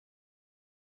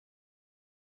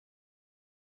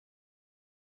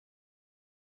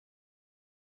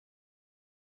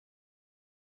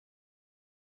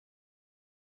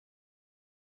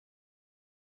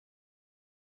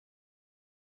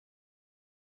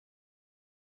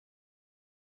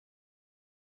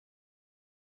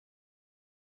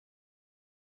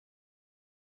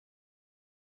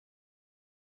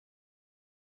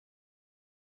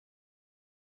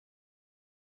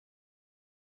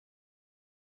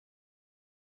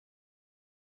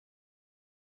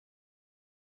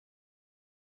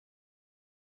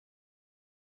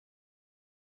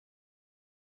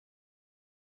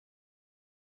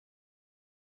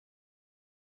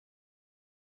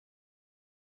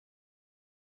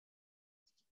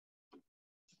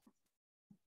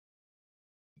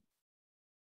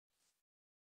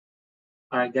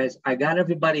All right, guys, I got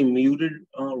everybody muted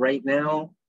right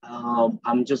now.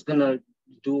 I'm just gonna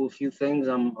do a few things.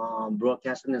 I'm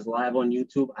broadcasting this live on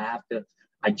YouTube.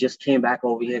 I just came back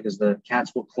over here because the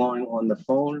cats were clawing on the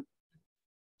phone.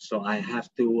 So I have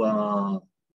to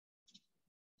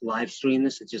live stream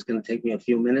this. It's just gonna take me a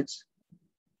few minutes.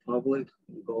 Public,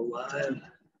 go live.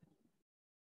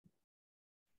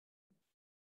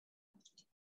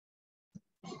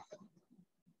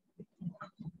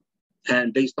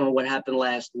 And based on what happened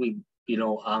last week, you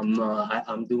know,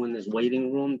 I'm doing this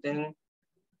waiting room thing.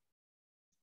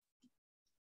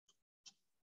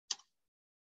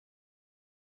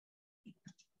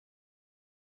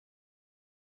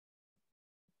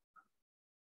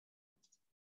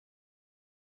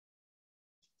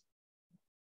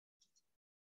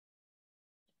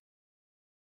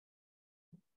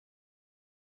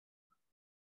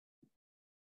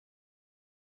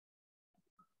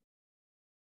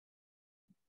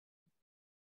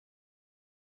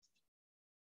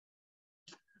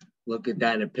 Look at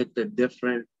that, it picked a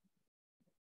different,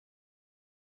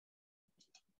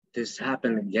 this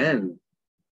happened again.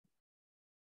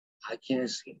 I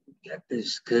can't get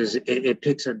this because it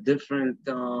picks a different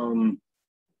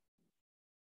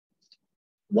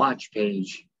watch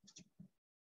page.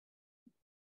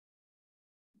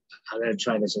 I'm gonna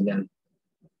try this again.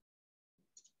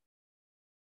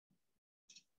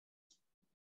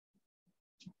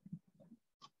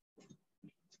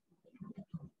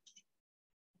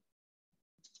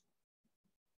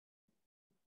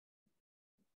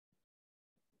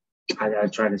 I gotta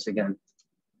try this again.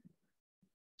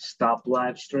 Stop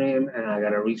live stream, and I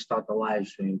gotta restart the live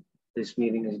stream. This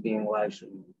meeting is being live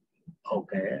streamed.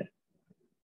 Okay.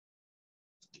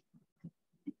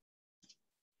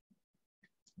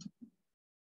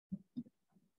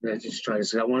 Let's just try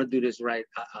this. I want to do this right.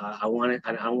 I want it.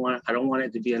 I don't want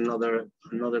it to be another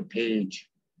page.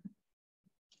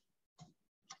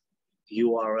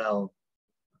 URL.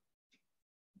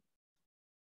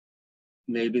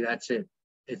 Maybe that's it.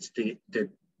 It's the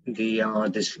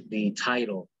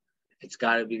title. It's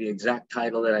got to be the exact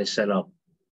title that I set up.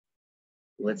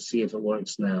 Let's see if it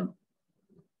works now.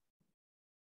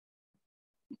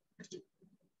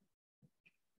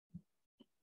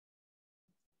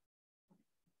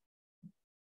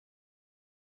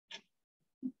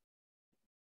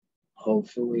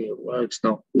 Hopefully it works.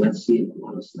 No, let's see if it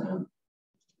works now.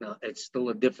 No, it's still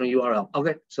a different URL.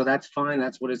 Okay, so that's fine.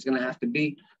 That's what it's gonna have to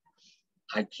be.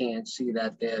 I can't see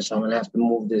that there, so I'm gonna have to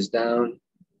move this down.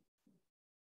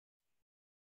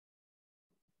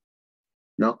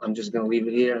 No, I'm just gonna leave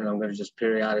it here and I'm gonna just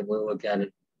periodically look at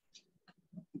it.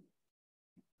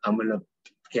 I'm gonna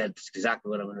get exactly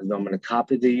what I'm gonna do. I'm gonna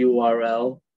copy the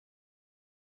URL,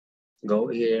 go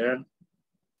here.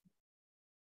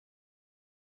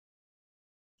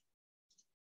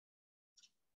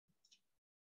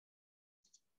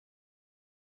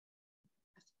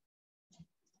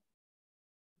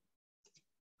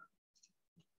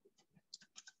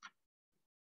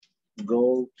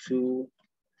 Go to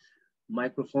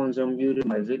microphones unmuted,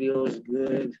 my video is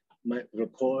good, my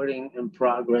recording in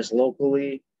progress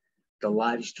locally, the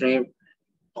live stream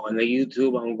on the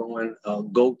YouTube, I'm going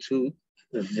go to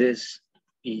this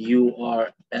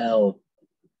URL.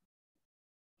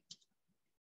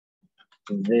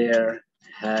 There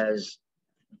has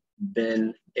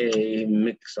been a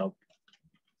mix-up.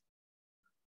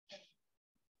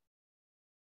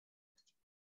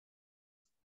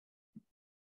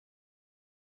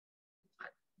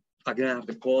 I'm gonna have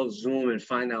to call Zoom and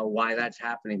find out why that's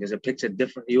happening because it picks a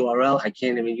different URL. I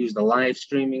can't even use the live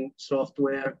streaming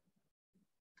software.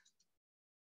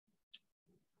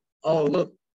 Oh,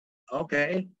 look,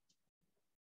 okay.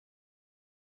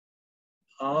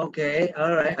 Okay,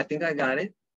 all right, I think I got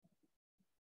it.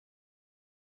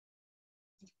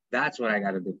 That's what I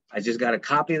gotta do. I just gotta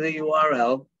copy the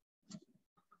URL,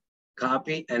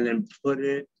 copy, and then put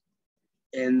it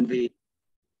in the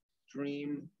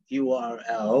stream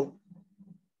URL.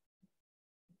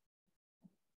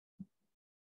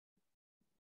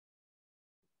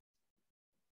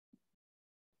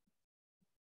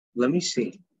 Let me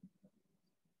see.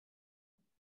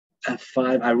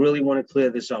 F5, I really want to clear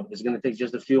this up. It's gonna take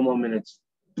just a few more minutes.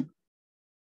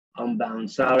 Unbound,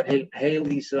 sorry. Hey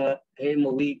Lisa, hey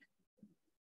Malik.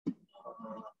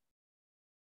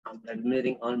 I'm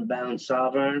admitting unbound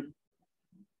sovereign.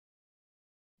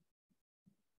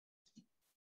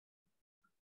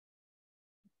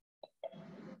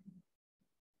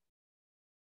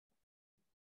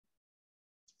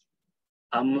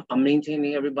 I'm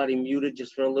maintaining everybody muted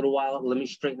just for a little while. Let me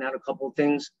straighten out a couple of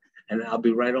things and I'll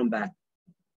be right on back.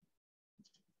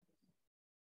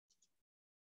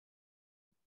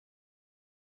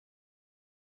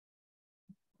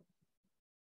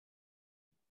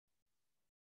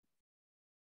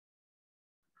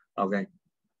 Okay.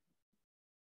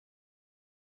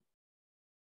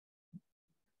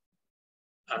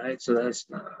 All right, so that's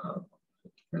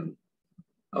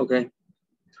okay. All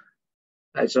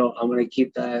right, so I'm gonna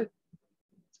keep that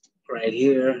right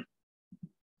here.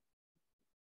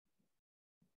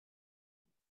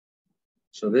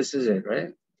 So this is it,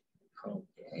 right?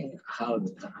 Okay, how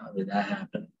did that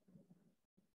happen?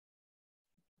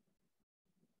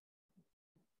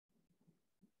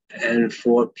 And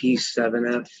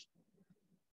 4P7F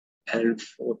and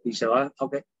 4P7F,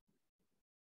 okay.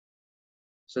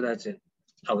 So that's it.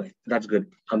 Okay, that's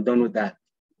good. I'm done with that.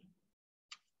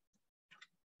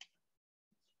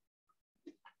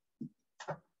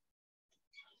 All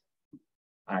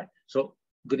right, so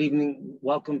good evening,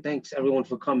 welcome, thanks everyone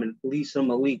for coming. Lisa,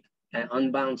 Malik, and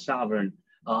Unbound Sovereign.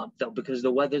 Because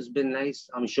the weather's been nice,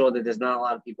 I'm sure that there's not a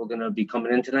lot of people gonna be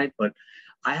coming in tonight, but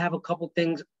I have a couple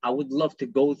things I would love to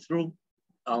go through.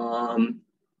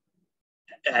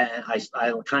 And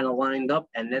I kind of lined up,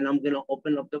 and then I'm gonna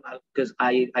open up because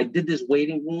I did this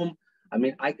waiting room. I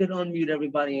mean, I could unmute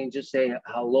everybody and just say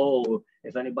hello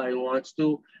if anybody wants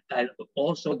to. And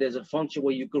also, there's a function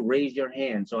where you could raise your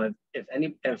hand. So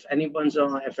if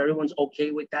everyone's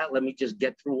okay with that, let me just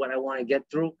get through what I want to get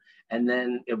through, and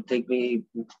then it'll take me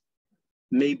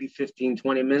maybe 15,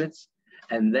 20 minutes,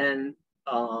 and then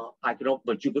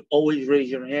but you could always raise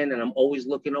your hand, and I'm always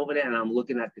looking over there, and I'm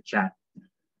looking at the chat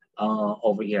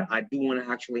over here. I do want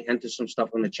to actually enter some stuff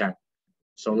on the chat.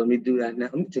 So let me do that now.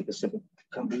 Let me take a sip of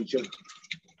kombucha.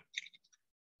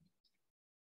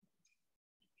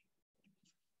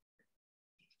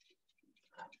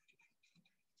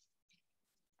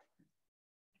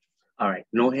 All right,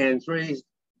 no hands raised.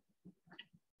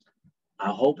 I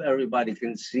hope everybody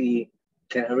can see.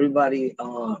 Can everybody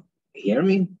hear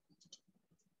me?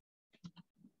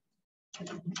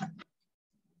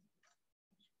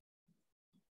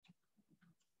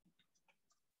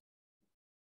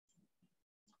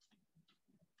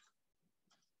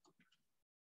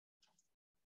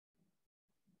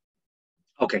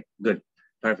 Okay, good.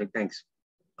 Perfect, thanks.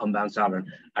 Unbound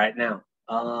Sovereign. All right, now,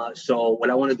 so what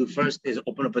I want to do first is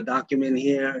open up a document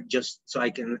here just so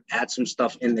I can add some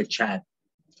stuff in the chat.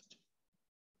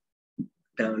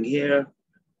 Down here.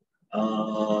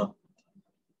 No.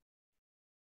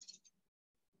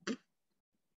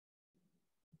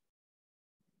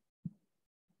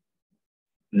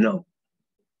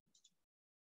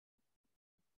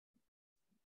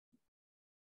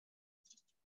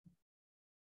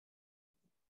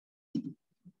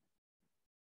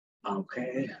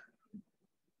 Okay.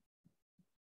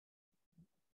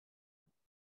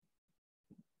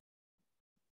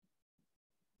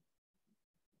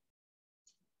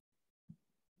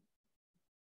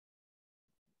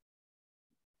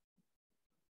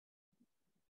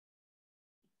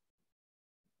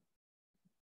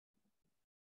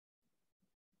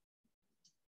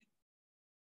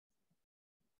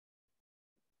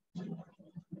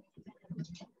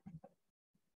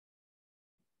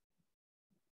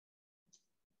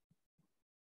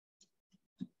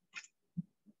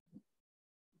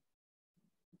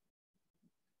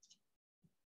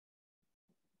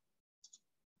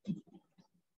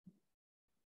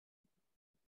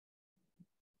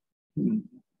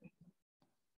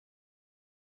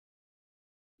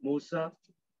 Musa.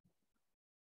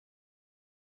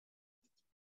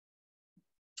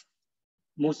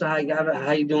 Musa,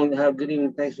 how you doing? Good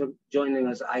evening. Thanks for joining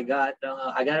us. I got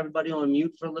everybody on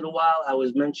mute for a little while. I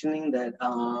was mentioning that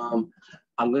I'm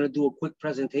gonna do a quick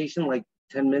presentation, like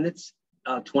 10 minutes,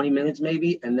 20 minutes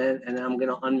maybe, and then I'm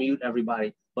gonna unmute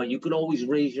everybody. But you could always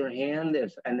raise your hand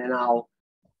and then I'll.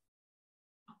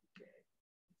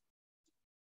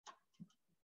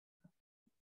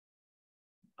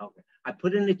 Okay. I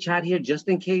put in the chat here just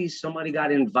in case somebody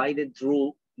got invited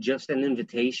through just an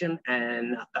invitation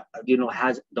and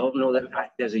don't know that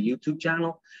there's a YouTube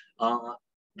channel.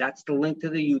 That's the link to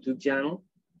the YouTube channel.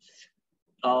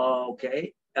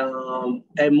 Okay. And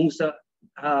Musa,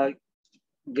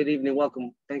 good evening,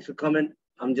 welcome. Thanks for coming.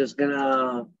 I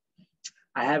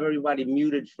have everybody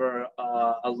muted for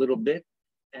a little bit.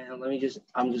 And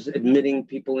I'm just admitting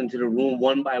people into the room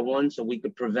one by one so we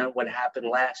could prevent what happened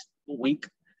last week.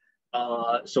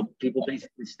 So people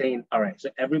basically staying. All right, so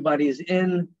everybody is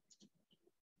in.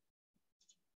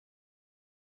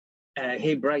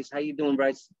 Hey, Bryce, how you doing,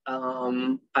 Bryce?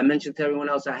 I mentioned to everyone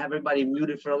else, I have everybody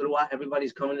muted for a little while.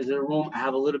 Everybody's coming into the room. I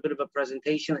have a little bit of a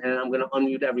presentation, and I'm going to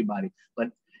unmute everybody.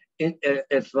 But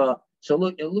so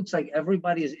look, it looks like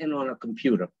everybody is in on a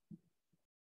computer.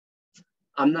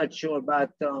 I'm not sure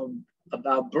about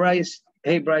Bryce.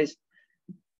 Hey, Bryce.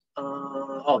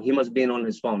 Oh, he must be in on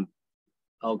his phone.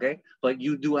 okay? But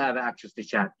you do have access to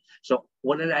chat. So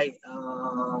what did I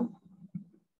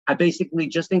basically,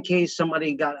 just in case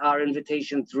somebody got our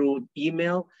invitation through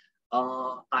email,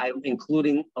 I'm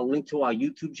including a link to our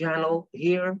YouTube channel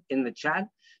here in the chat.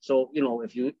 So, you know,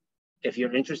 if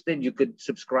you're interested, you could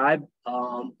subscribe,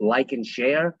 like and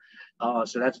share.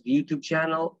 So that's the YouTube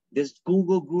channel. This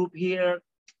Google group here,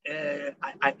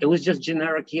 it was just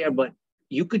generic here, but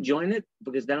you could join it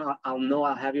because then I'll know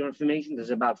I'll have your information. There's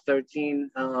about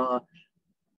 13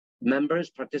 members,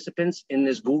 participants in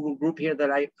this Google group here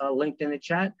that I linked in the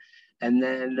chat. And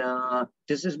then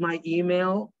this is my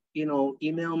email. You know,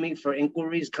 email me for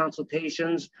inquiries,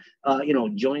 consultations, you know,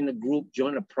 join the group,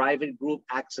 join a private group,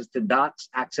 access to docs,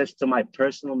 access to my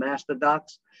personal master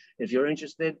docs. If you're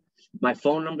interested, my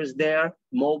phone number's there,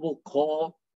 mobile,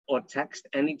 call or text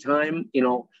anytime, you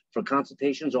know, for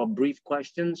consultations or brief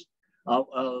questions.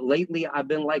 Lately, I've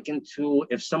been liking to,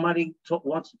 if somebody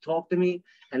wants to talk to me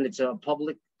and it's a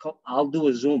public, I'll do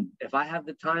a Zoom. If I have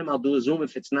the time, I'll do a Zoom.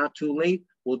 If it's not too late,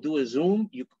 we'll do a Zoom.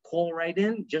 You can call right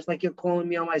in, just like you're calling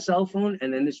me on my cell phone.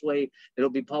 And then this way,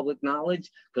 it'll be public knowledge.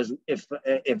 Because if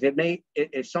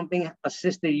something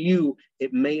assisted you,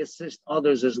 it may assist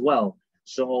others as well.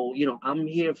 So, you know, I'm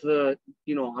here for,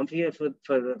 you know, I'm here for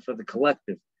the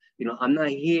collective. You know, I'm not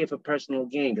here for personal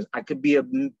gain because I could be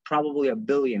probably a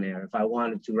billionaire if I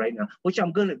wanted to right now, which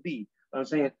I'm going to be. I'm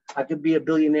saying I could be a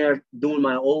billionaire doing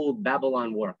my old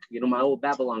Babylon work, you know, my old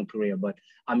Babylon career, but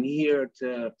I'm here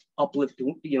to uplift,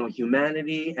 you know,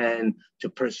 humanity and to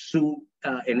pursue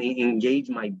and engage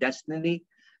my destiny.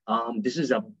 This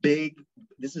is big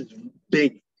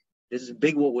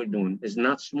what we're doing. It's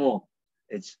not small.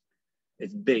 It's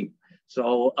big.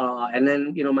 So, and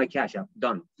then, you know, my Cash App,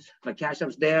 done. My Cash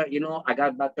App's there, you know, I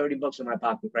got about 30 bucks in my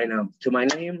pocket right now to my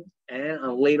name, and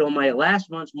I'm late on my last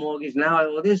month's mortgage. Now I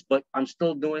owe this, but I'm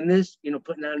still doing this, you know,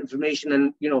 putting out information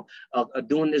and, you know,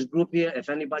 doing this group here. If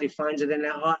anybody finds it in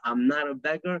their heart, I'm not a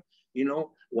beggar, you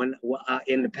know. When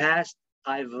in the past,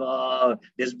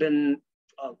 there's been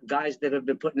guys that have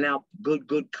been putting out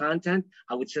good content.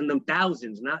 I would send them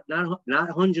thousands, not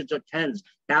hundreds or tens,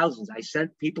 thousands. I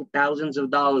sent people thousands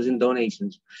of dollars in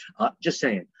donations. Just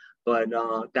saying. But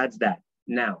that's that.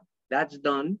 Now that's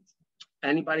done.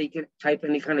 Anybody can type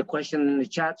any kind of question in the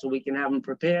chat so we can have them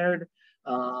prepared.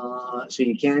 So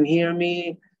you can hear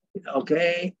me.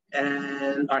 Okay.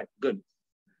 And all right, good.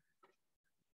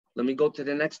 Let me go to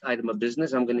the next item of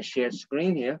business. I'm going to share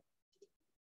screen here.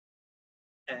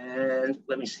 And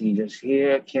let me see this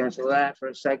here, cancel that for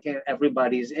a second.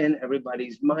 Everybody's in,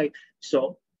 everybody's mic.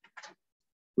 So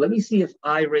let me see if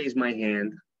I raise my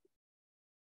hand.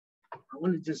 I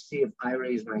want to just see if I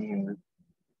raise my hand.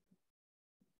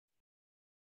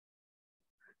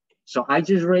 So I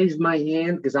just raised my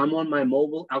hand because I'm on my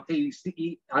mobile. Okay, you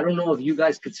see, I don't know if you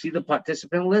guys could see the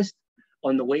participant list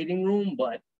on the waiting room,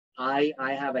 but I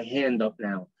have a hand up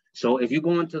now. So if you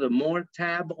go into the More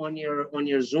tab on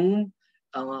your Zoom,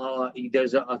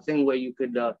 there's a thing where you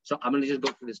could, so I'm gonna just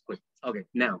go through this quick. Okay,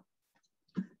 now,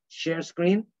 share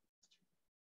screen.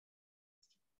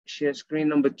 Share screen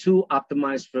number 2,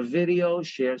 optimized for video,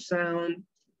 share sound,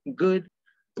 good.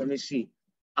 Let me see,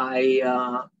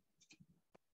 I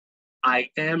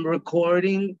am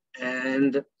recording,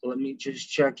 and let me just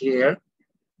check here.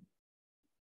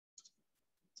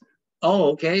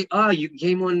 Oh, okay. You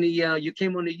came on the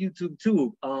YouTube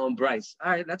too, Bryce.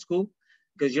 All right, that's cool.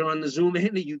 Because you're on the Zoom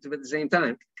and the YouTube at the same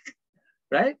time,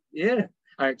 right? Yeah.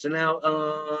 All right, so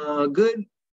now, good.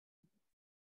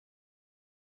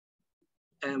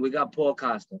 And we got Paul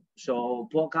Costa. So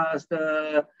Paul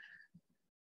Costa,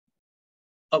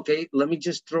 okay, let me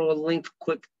just throw a link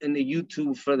quick in the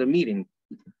YouTube for the meeting.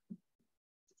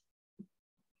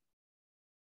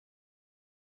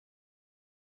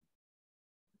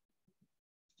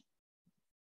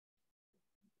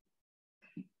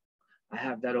 I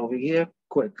have that over here,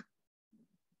 quick.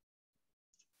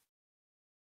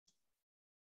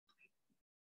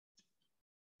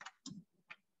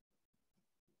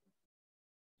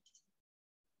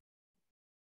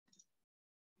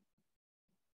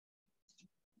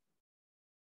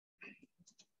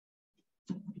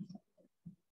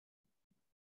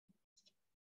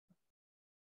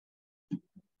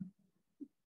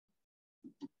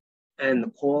 And the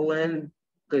call in,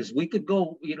 because we could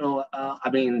go, you know, I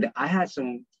mean, I had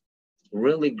some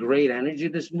really great energy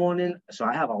this morning, so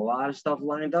I have a lot of stuff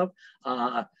lined up.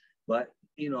 But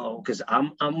you know, because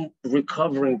I'm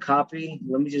recovering copy.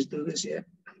 Let me just do this here.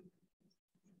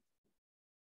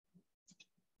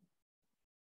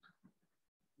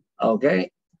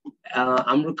 Okay,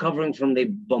 I'm recovering from they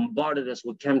bombarded us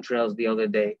with chemtrails the other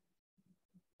day.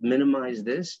 Minimize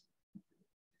this.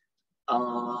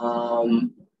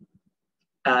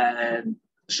 And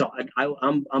so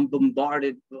I'm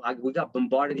bombarded. We got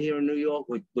bombarded here in New York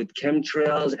with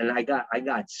chemtrails, and I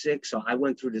got sick. So I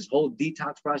went through this whole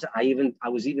detox process. I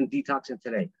was even detoxing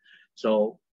today.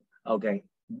 So okay,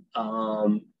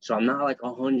 so I'm not like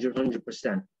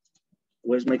 100%.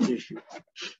 Where's my tissue?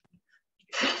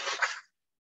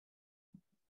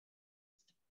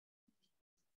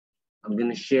 I'm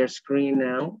gonna share screen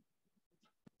now,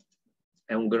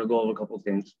 and I'm gonna go over a couple of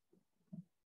things.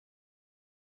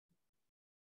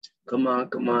 Come on,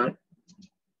 come on.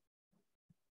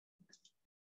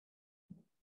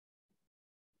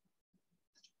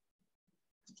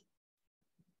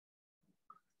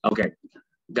 Okay,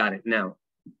 got it now.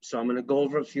 So I'm gonna go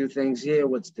over a few things here.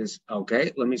 What's this?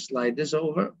 Okay, let me slide this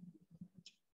over.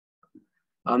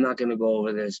 I'm not gonna go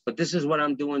over this, but this is what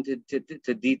I'm doing to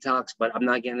detox, but I'm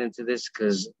not getting into this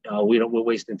because we're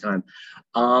wasting time.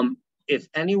 If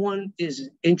anyone is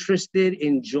interested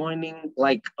in joining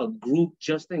like a group,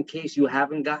 just in case you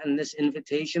haven't gotten this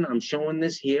invitation, I'm showing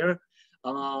this here.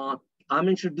 I'm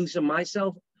introducing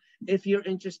myself. If you're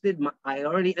interested, I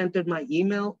already entered my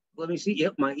email. Let me see.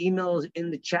 Yep, my email is in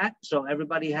the chat, so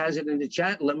everybody has it in the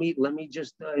chat. Let me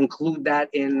just include that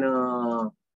in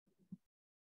on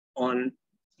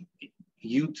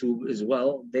YouTube as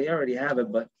well. They already have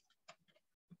it, but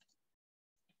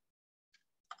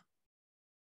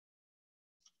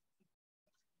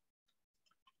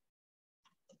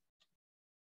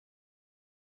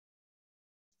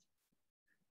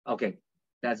okay,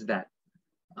 that's that.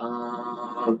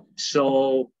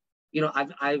 So, you know,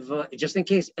 I've just in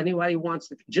case anybody wants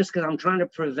to, just because I'm trying to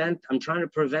prevent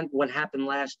what happened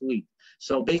last week.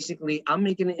 So basically, I'm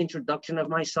making an introduction of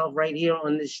myself right here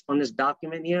on this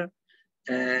document here,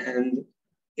 and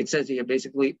it says here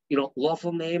basically, you know,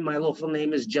 lawful name. My lawful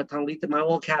name is Jetanlita. My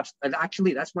all caps. And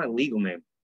actually, that's my legal name,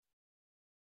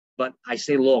 but I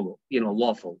say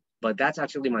lawful. But that's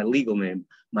actually my legal name.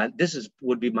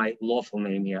 Would be my lawful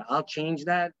name here. I'll change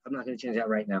that. I'm not going to change that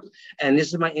right now. And this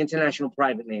is my international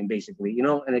private name, basically, you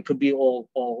know, and it could be all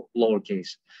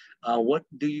lowercase. What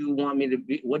do you want me to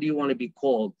be? What do you want to be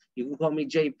called? You can call me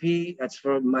JP. That's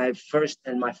for my first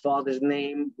and my father's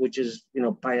name, which is, you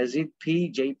know, Payazid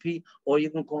P, JP, or you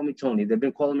can call me Tony. They've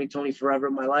been calling me Tony forever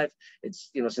in my life. It's,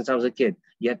 you know, since I was a kid.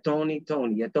 Yeah, Tony.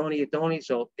 Yeah, Tony.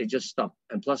 So it just stuck.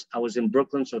 And plus, I was in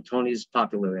Brooklyn, so Tony's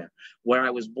popular there. Where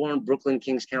I was born, Brooklyn,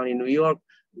 Kings County, New York.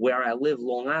 Where I live,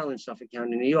 Long Island, Suffolk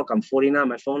County, New York. I'm 49,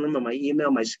 my phone number, my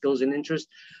email, my skills and interests.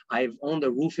 I've owned a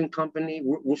roofing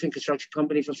construction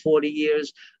company for 40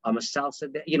 years. I'm a South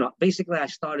Sudan, you know, basically I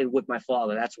started with my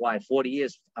father. That's why 40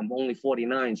 years, I'm only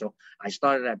 49. So I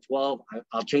started at 12.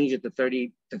 I'll change it to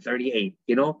 30 to 38,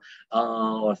 you know,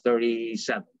 or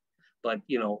 37. But,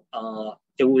 you know,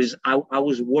 I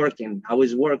was working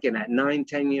at 9,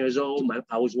 10 years old.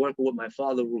 I was working with my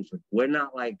father roofing. We're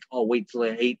not like, oh, wait till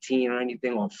they're 18 or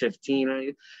anything, or 15 or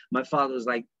anything. My father was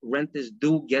like, rent is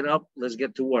due, get up, let's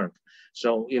get to work.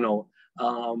 So, you know,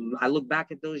 I look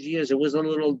back at those years, it was a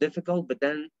little difficult, but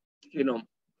then, you know,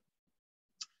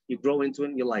 you grow into it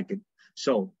and you like it.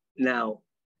 So now,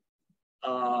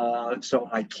 so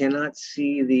I cannot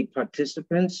see the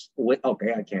participants.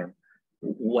 Okay, I can.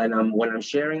 When I'm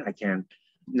sharing, I can.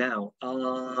 Now,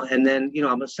 and then, you know,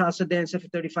 I'm a salsa dancer for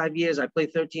 35 years. I play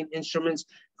 13 instruments.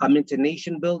 I'm into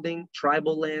nation building,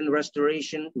 tribal land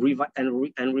restoration,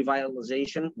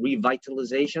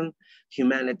 revitalization,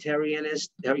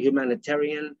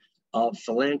 humanitarian,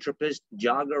 philanthropist,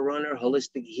 jogger runner,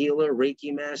 holistic healer,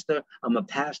 Reiki master. I'm a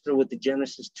pastor with the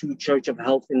Genesis 2 Church of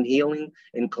Health and Healing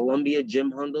in Columbia,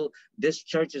 Jim Hundle. This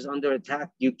church is under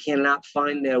attack. You cannot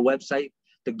find their website.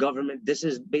 The government, this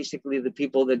is basically the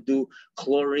people that do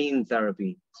chlorine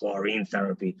therapy.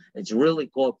 It's really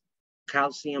called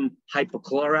calcium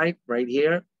hypochlorite right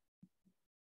here.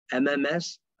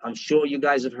 MMS. I'm sure you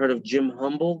guys have heard of Jim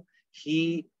Humble.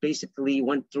 He basically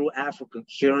went through Africa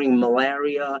curing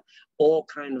malaria, all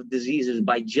kinds of diseases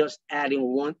by just adding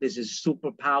one. This is super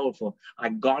powerful. I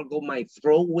gargle my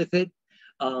throat with it.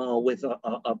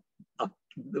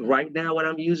 Right now what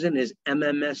I'm using is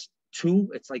MMS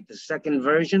 2. It's like the second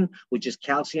version, which is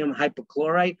calcium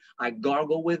hypochlorite. I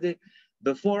gargle with it.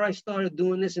 Before I started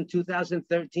doing this in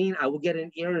 2013, I would get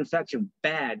an ear infection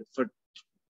bad for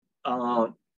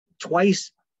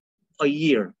twice a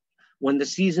year. When the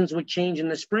seasons would change in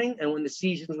the spring and when the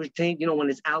seasons would change, you know, when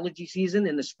it's allergy season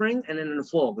in the spring and then in the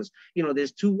fall, because, you know,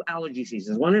 there's 2 allergy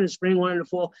seasons, one in the spring, one in the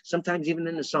fall, sometimes even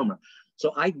in the summer.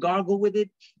 So I gargle with it.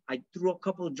 I threw a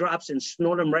couple of drops and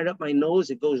snort them right up my nose.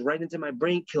 It goes right into my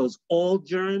brain, kills all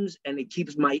germs, and it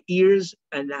keeps my ears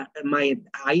and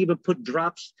I even put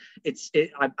drops.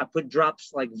 I put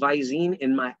drops like Visine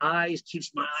in my eyes,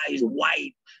 keeps my eyes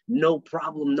white, no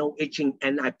problem, no itching.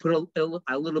 And I put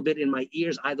a little bit in my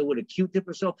ears, either with a Q-tip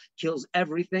or so, kills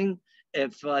everything.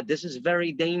 If this is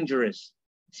very dangerous.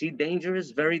 See,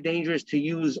 dangerous, very dangerous to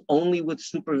use only with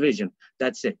supervision.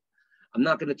 That's it. I'm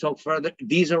not going to talk further.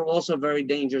 These are also very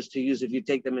dangerous to use if you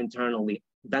take them internally.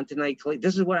 Bentonite clay,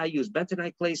 this is what I use.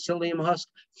 Bentonite clay, psyllium husk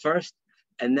first.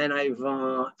 And then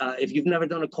if you've never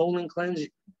done a colon cleanse,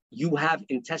 you have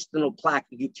intestinal plaque.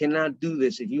 You cannot do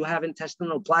this. If you have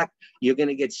intestinal plaque, you're going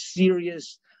to get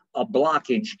serious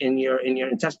blockage in your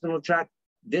intestinal tract.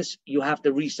 This, you have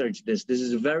to research this. This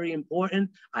is very important.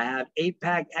 I have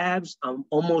 8-pack abs. I'm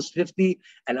almost 50,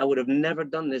 and I would have never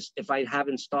done this if I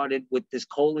haven't started with this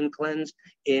colon cleanse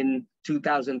in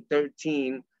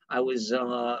 2013. I was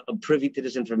privy to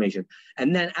this information.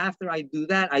 And then after I do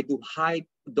that, I do high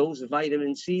dose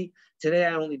vitamin C. Today,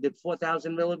 I only did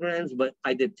 4,000 milligrams, but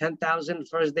I did 10,000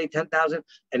 first day, 10,000,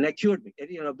 and that cured me.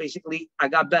 Basically, I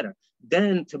got better.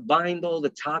 Then to bind all the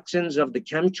toxins of the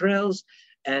chemtrails,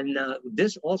 and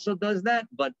this also does that,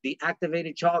 but the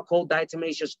activated charcoal,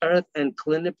 diatomaceous earth, and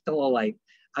cliniptolite.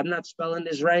 I'm not spelling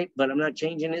this right, but I'm not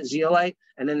changing it, zeolite,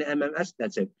 and then the MMS,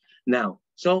 that's it. Now,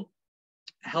 so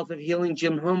Health of Healing,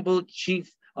 Jim Humboldt,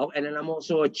 chief. Oh, and then I'm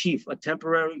also a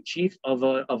temporary chief of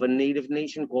a native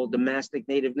nation called the Mastic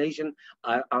Native Nation.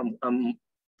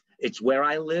 It's where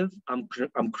I live. I'm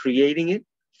creating it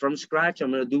from scratch.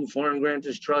 I'm going to do Foreign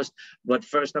Grantors Trust, but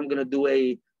first I'm going to do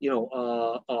a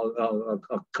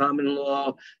common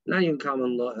law, not even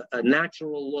common law, a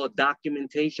natural law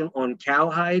documentation on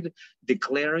cowhide,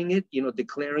 declaring it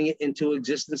into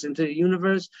existence, into the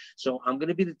universe. So I'm going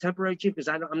to be the temporary chief because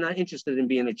I'm not interested in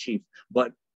being a chief,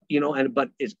 but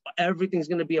everything's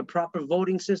going to be a proper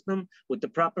voting system. With the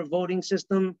proper voting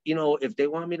system, if they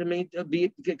want me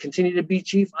to continue to be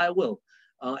chief, I will.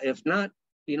 If not,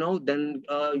 then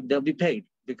they'll be paid,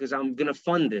 because I'm going to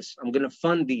fund this. I'm going to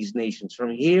fund these nations from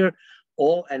here.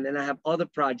 And then I have other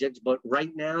projects, but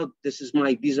right now,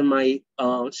 these are my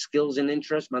skills and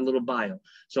interests, my little bio.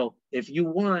 So if you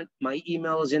want, my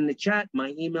email is in the chat.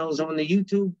 My email is on the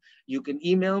YouTube. You can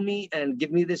email me and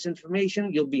give me this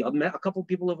information. A couple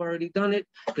people have already done it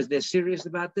because they're serious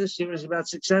about this, serious about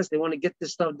success. They want to get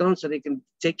this stuff done so they can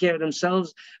take care of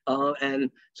themselves.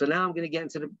 And so now I'm going to get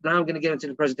into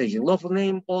the presentation. Lawful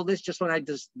name, all this, just what I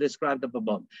just described up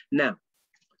above. Now,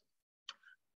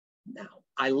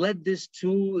 I led this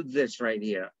to this right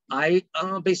here. I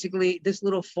basically, this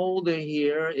little folder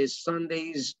here is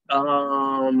Sunday's,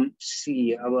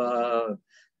 Sunday,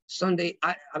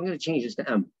 I'm going to change this to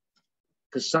M,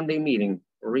 because Sunday meeting,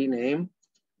 rename,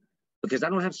 because I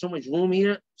don't have so much room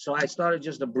here. So I started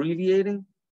just abbreviating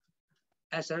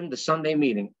SM, the Sunday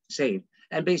meeting, save.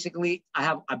 And basically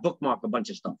I bookmark a bunch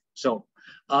of stuff. So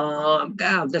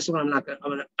this one all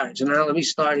right, so now let me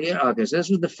start here. Okay, so this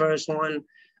was the first one.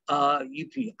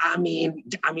 UP. I mean,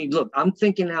 look, I'm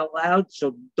thinking out loud,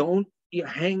 so don't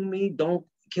hang me, don't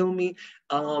kill me.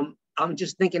 I'm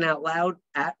just thinking out loud.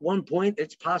 At one point,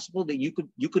 it's possible that you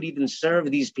could even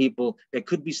serve these people. There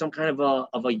could be some kind of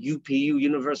a UPU,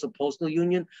 Universal Postal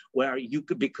Union, where you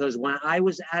could, because when I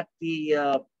was at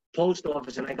the post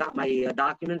office and I got my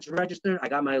documents registered, I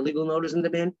got my legal notice in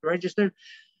demand registered,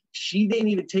 she didn't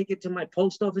even take it to my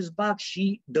post office box.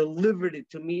 She delivered it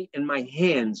to me in my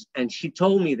hands. And she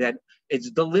told me that it's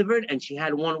delivered. And she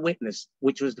had one witness,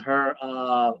 which was her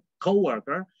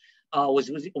coworker,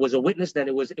 was a witness that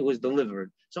it was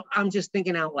delivered. So I'm just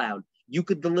thinking out loud. You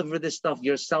could deliver this stuff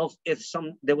yourself if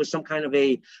there was some kind of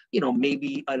a,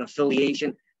 maybe an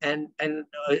affiliation. And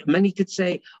many could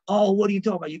say, oh, what are you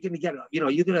talking about? You're going to get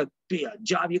you're going to be a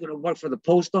job. You're going to work for the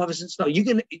post office and stuff.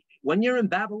 When you're in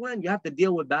Babylon, you have to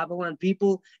deal with Babylon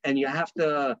people, and you have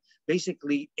to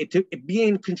basically, to be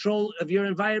in control of your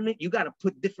environment, you got to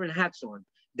put different hats on.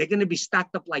 They're going to be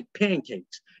stacked up like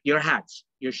pancakes, your hats,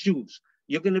 your shoes.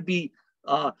 You're going to be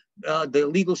the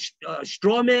legal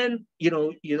straw man,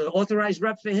 authorized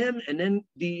rep for him, and then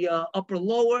the upper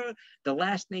lower, the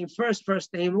last name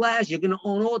first name last. You're going to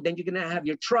own all. Then you're going to have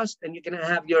your trust, and you're going to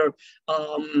have your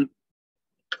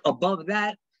above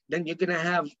that. Then you're going to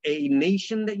have a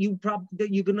nation that you're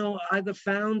going to either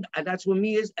found. That's what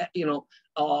me is,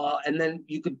 and then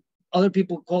other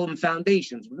people call them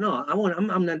foundations. No,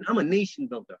 I'm a nation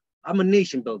builder. I'm a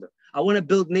nation builder. I want to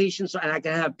build nations, and I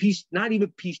can have peace, not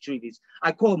even peace treaties.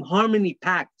 I call them harmony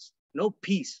pacts. No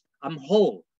peace. I'm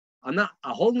whole. I'm not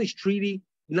a wholeness treaty.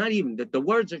 Not even the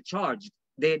words are charged.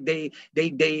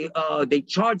 They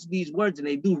charge these words and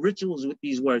they do rituals with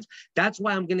these words. That's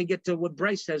why I'm gonna get to what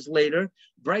Bryce says later.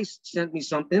 Bryce sent me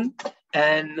something,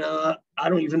 and I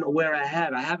don't even know where I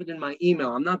have it in my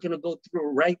email. I'm not gonna go through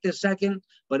it right this second,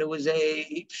 but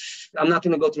I'm not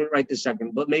gonna go through it right this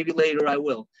second, but maybe later I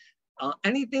will.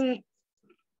 Anything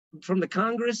from the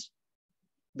Congress,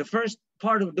 the first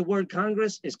part of the word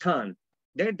Congress is con.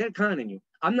 They're conning you.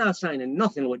 I'm not signing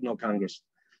nothing with no Congress.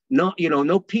 No,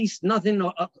 no peace, nothing,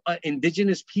 no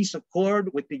indigenous peace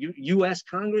accord with the U.S.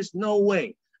 Congress. No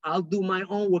way. I'll do my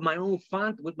own with my own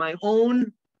font, with my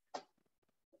own,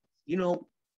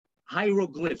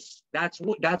 hieroglyphs. That's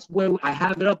where I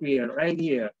have it up here, right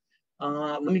here.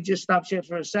 Let me just stop share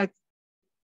for a sec.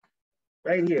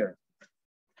 Right here.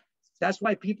 That's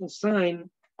why people sign.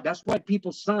 That's why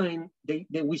people sign.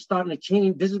 We starting to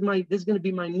change. This is going to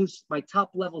be my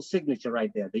top level signature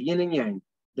right there. The yin and yang.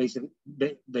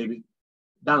 Baby,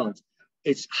 balance.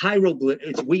 It's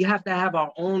hieroglyph. We have to have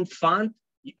our own font.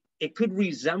 It could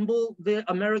resemble the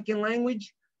American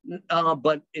language,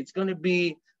 but it's gonna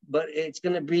be.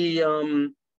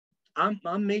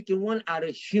 I'm making one out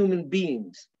of human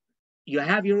beings. You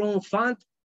have your own font,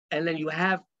 and then you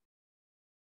have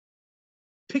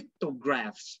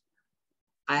pictographs.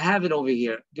 I have it over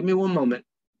here. Give me one moment.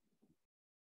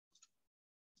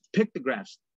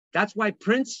 Pictographs. That's why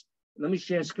Prince. Let me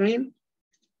share screen.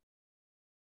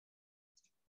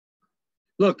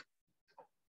 Look,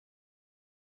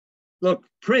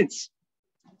 Prince.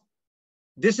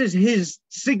 This is his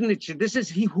signature. This is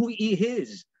who he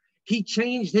is. He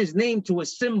changed his name to a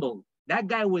symbol. That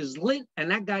guy was lit,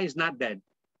 and that guy is not dead.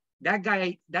 That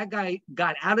guy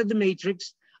got out of the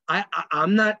matrix.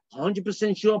 I'm not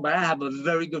 100% sure, but I have a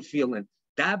very good feeling.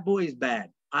 That boy is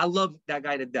bad. I love that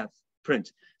guy to death,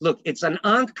 Prince. Look, it's an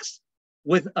ox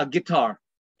with a guitar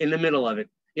in the middle of it,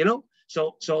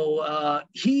 So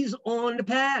he's on the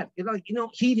path.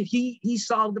 He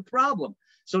solved the problem.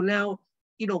 So now,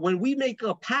 when we make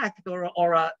a pact or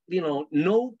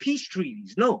no peace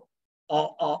treaties, no,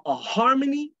 a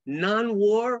harmony,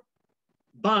 non-war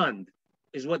bond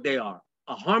is what they are.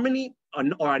 A harmony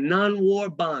or a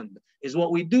non-war bond is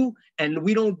what we do, and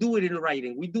we don't do it in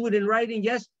writing. We do it in writing,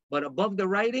 yes, but above the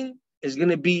writing is going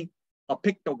to be a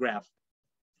pictograph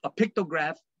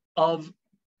of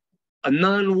a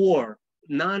non-war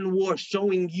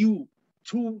showing you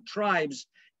two tribes,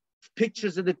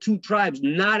 pictures of the two tribes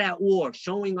not at war,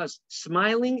 showing us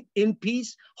smiling in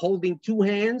peace, holding two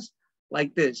hands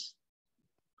like this,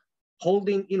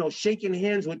 shaking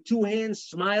hands with two hands,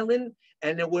 smiling,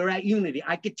 and then we're at unity.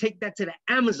 I could take that to the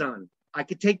Amazon.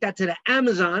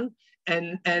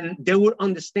 And they would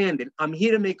understand it. I'm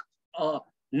here to make a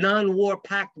non-war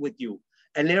pact with you.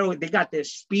 And they got their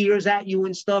spears at you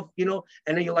and stuff, and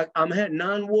then you're like, I'm here,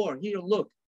 non-war. Here, look,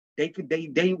 they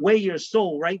weigh your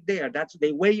soul right there.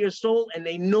 They weigh your soul, and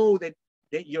they know that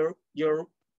you're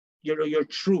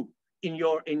true in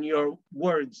your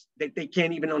words that they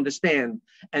can't even understand.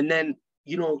 And then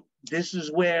this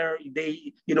is where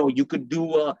you could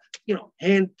do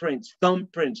handprints,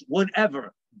 thumbprints,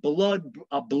 whatever,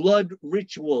 a blood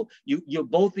ritual. You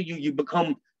both of you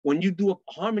become. When you do a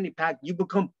harmony pact, you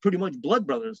become pretty much blood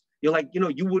brothers. You're like,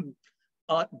 you would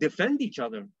defend each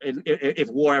other if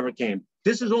war ever came.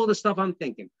 This is all the stuff I'm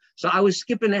thinking. So I was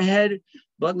skipping ahead,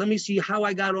 but let me see how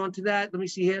I got onto that. Let me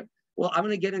see here. Well, I'm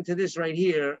going to get into this right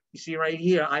here. You see right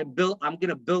here, I'm going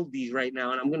to build these right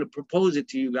now, and I'm going to propose it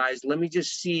to you guys. Let me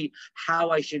just see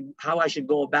how I should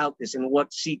go about this in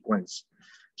what sequence.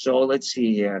 So let's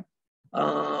see here.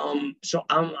 So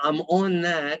I'm on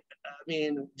that.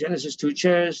 Genesis 2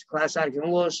 chairs, class action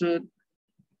lawsuit.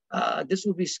 This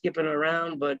will be skipping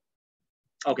around, but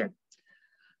okay.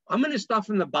 I'm going to start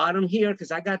from the bottom here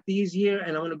because I got these here,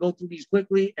 and I'm going to go through these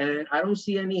quickly, and I don't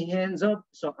see any hands up,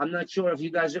 so I'm not sure if you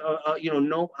guys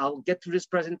know. I'll get through this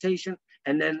presentation,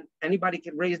 and then anybody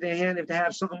can raise their hand if they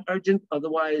have something urgent.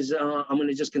 Otherwise, I'm going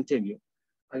to just continue.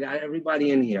 I got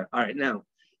everybody in here. All right, now,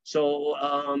 so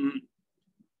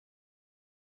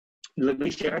let me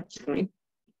share screen.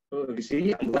 You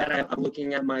see, I'm glad I'm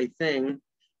looking at my thing.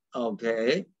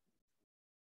 Okay.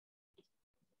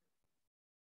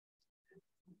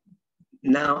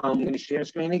 Now I'm going to share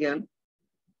screen again.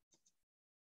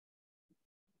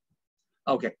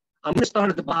 Okay, I'm going to start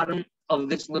at the bottom of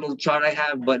this little chart I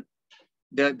have, but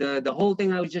the whole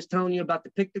thing I was just telling you about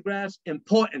the pictographs,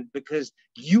 important because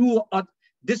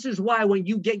this is why when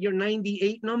you get your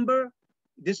 98 number,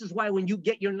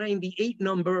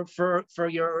 for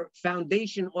your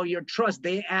foundation or your trust,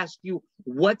 they ask you,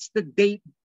 what's the date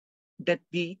that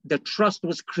the trust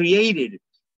was created?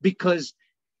 Because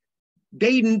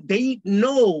they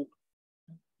know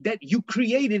that you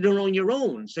created it on your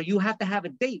own. So you have to have a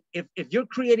date. If you're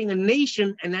creating a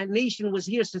nation and that nation was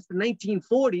here since the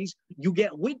 1940s, you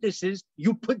get witnesses,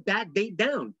 you put that date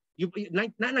down.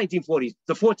 Not 1940s,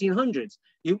 the 1400s.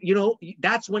 You know,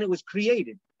 that's when it was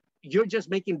created. You're just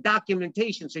making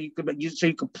documentation so you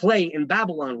could play in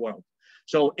Babylon world.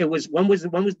 So it was, when was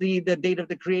the date of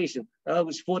the creation? It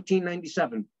was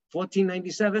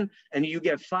 1497, and you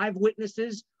get 5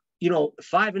 witnesses. You know,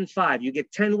 5 and 5, you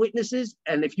get 10 witnesses.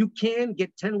 And if you can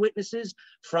get 10 witnesses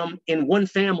from in one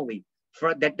family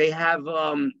for that, they have,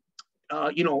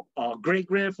 you know,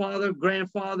 great-grandfather,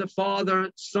 grandfather,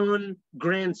 father, son,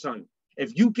 grandson.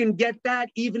 If you can get that,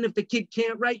 even if the kid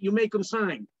can't write, you make them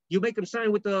sign. You make them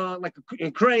sign with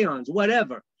in crayons,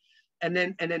 whatever. And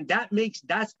then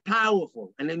that's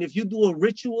powerful. And then if you do a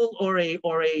ritual or a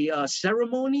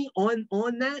ceremony on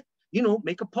that, you know,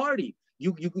 make a party.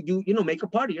 You know, make a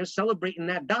party. You're celebrating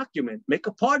that document. Make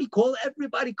a party. Call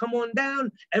everybody. Come on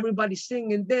down. Everybody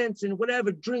sing and dance and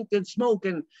whatever. Drink and smoke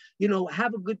and, you know,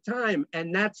 have a good time.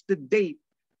 And that's the date,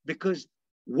 because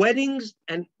weddings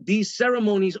and these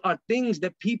ceremonies are things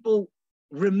that people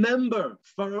remember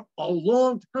for a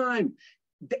long time.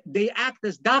 They act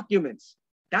as documents.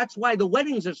 That's why the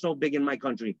weddings are so big in my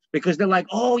country, because they're like,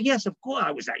 oh yes, of course,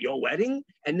 I was at your wedding,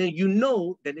 and then you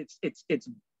know that it's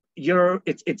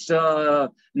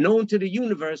known to the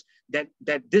universe that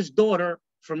this daughter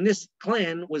from this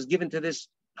clan was given to this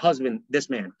husband, this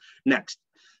man. Next.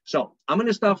 So I'm going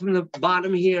to start from the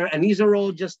bottom here, and these are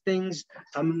all just things.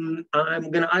 I'm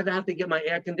going to either have to get my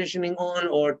air conditioning on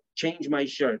or change my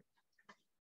shirt.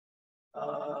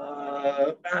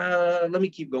 Let me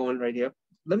keep going right here.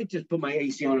 Let me just put my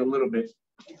AC on a little bit,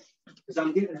 because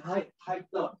I'm getting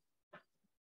hyped up.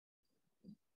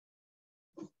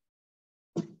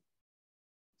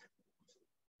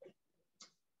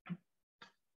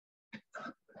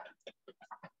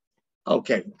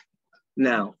 Okay,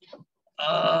 now,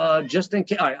 just in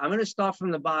case, all right, I'm going to start from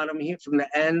the bottom here, from the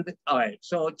end. All right,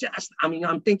 so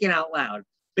I'm thinking out loud.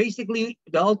 Basically,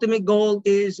 the ultimate goal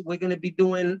is we're going to be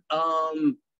doing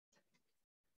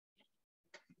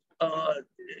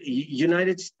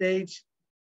United States,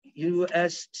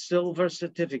 U.S. silver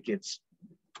certificate,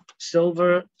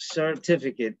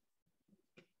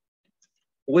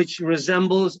 which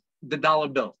resembles the dollar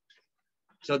bill.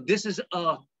 So this is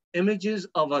images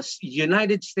of a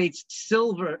United States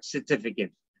silver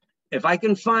certificate. If I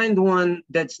can find one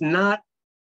that's from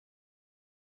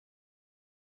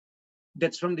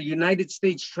the United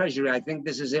States Treasury, I think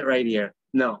this is it right here.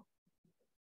 No.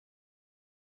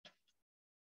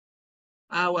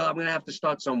 Well, I'm going to have to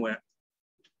start somewhere.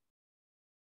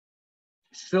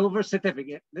 Silver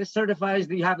certificate. This certifies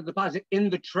that you have a deposit in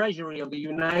the Treasury of the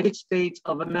United States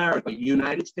of America,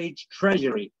 United States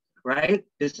Treasury, right?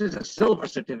 This is a silver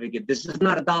certificate. This is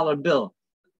not a dollar bill.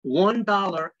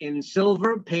 $1 in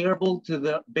silver payable to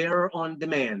the bearer on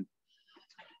demand.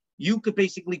 You could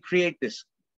basically create this.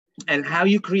 And how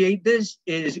you create this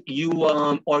is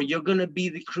you're going to be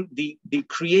the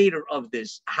creator of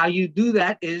this. How you do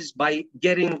that is by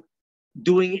doing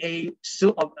a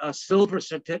silver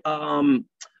certificate,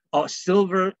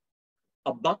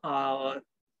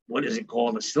 what is it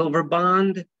called? A silver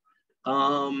bond.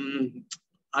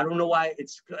 I don't know why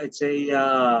it's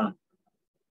a.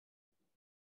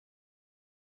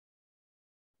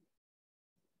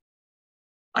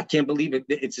 I can't believe it.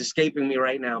 It's escaping me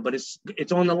right now, but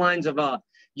it's on the lines of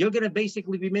you're going to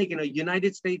basically be making a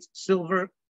United States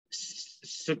silver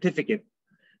certificate,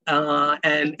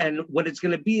 and what it's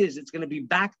going to be is it's going to be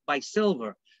backed by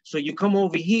silver. So you come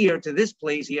over here to this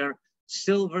place here,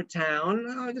 Silver Town.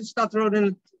 I'll throw it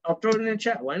in the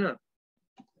chat. Why not?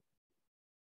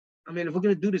 I mean, if we're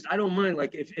going to do this, I don't mind.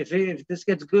 Like if this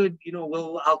gets good, you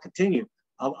know, I'll continue.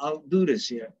 I'll do this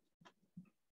here.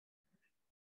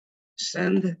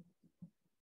 Send.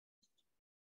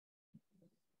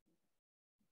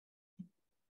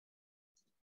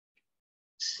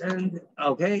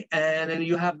 Okay, and then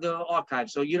you have the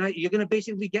archive. So you're gonna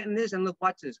basically get in this, and look,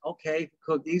 watch this. Okay,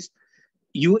 cookies.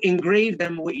 You engrave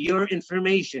them with your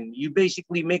information. You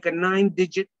basically make a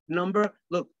 9-digit number.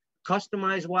 Look,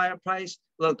 customize wire price.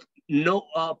 Look, no,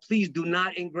 please do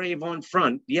not engrave on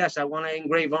front. Yes, I want to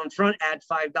engrave on front. Add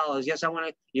 $5. Yes, I want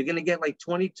to. You're gonna get like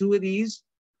 22 of these.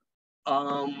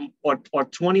 Or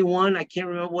 21, I can't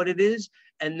remember what it is,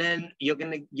 and then you're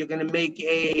gonna make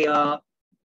a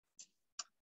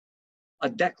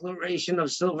declaration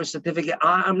of silver certificate.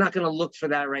 I'm not gonna look for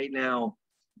that right now,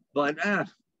 but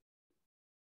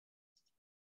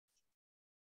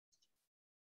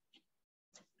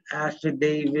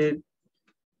affidavit.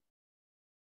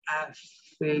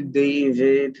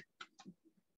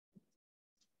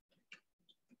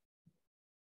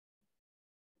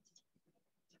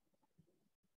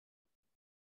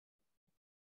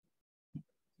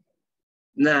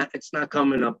 Nah, it's not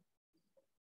coming up.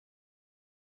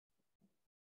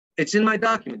 It's in my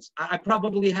documents. I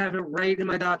probably have it right in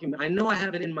my document. I know I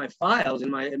have it in my files, in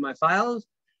my files,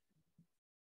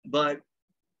 but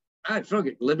all right, fuck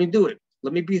it. Let me do it.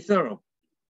 Let me be thorough.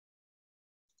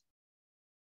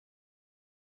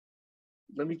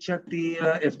 Let me check the,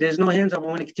 if there's no hands up, I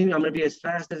want to continue. I'm going to be as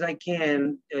fast as I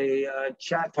can.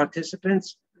 Chat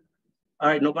participants. All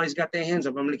right, nobody's got their hands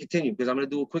up. I'm going to continue because I'm going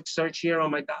to do a quick search here on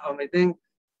my thing.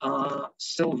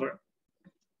 Silver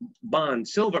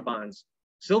bonds,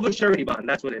 silver surety bond.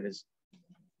 That's what it is.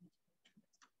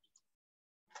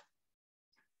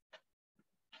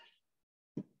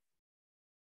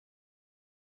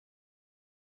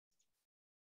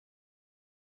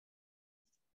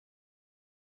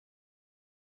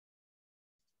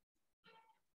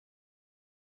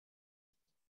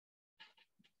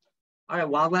 All right,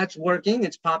 while that's working,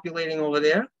 it's populating over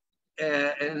there,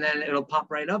 and then it'll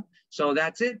pop right up. So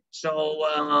that's it.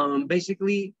 So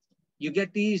basically, you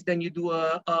get these, then you do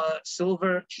a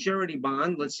silver surety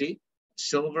bond. Let's see,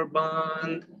 silver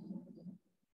bond.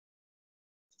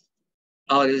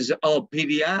 Oh, it is. Oh,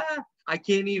 PDI. I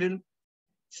can't even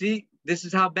see. This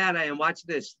is how bad I am. Watch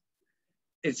this.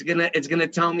 It's gonna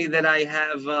tell me that I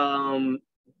have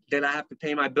to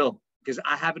pay my bill because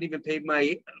I haven't even paid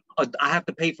my. I have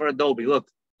to pay for Adobe. Look,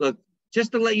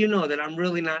 just to let you know that I'm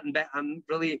really not in bad. I'm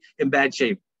really in bad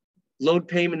shape. Load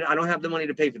payment. I don't have the money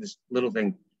to pay for this little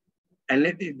thing, and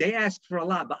they asked for a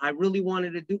lot, but I really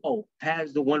wanted to do. Oh,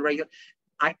 has the one regular.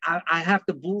 I have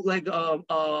to bootleg.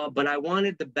 But I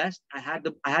wanted the best. I had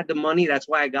the money. That's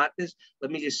why I got this.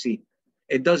 Let me just see.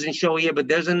 It doesn't show here, but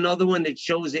there's another one that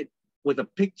shows it with a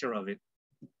picture of it.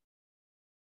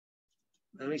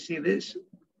 Let me see this.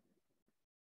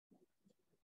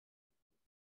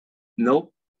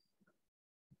 Nope.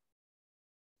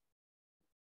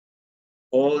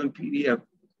 All in PDF.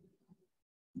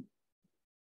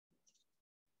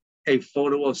 A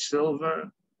photo of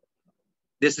silver.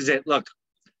 This is it. Look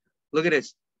at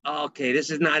this. Okay,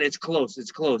 this is not, it's close.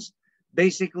 It's close.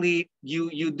 Basically,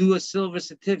 you do a silver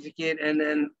certificate and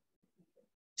then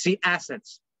see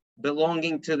assets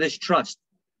belonging to this trust.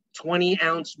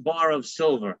 20-ounce bar of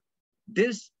silver.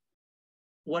 This,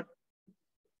 what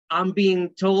I'm being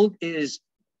told is,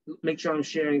 make sure I'm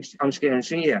sharing.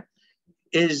 Yeah,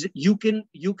 is you can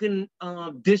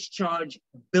discharge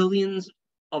billions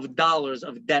of dollars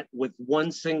of debt with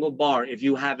one single bar if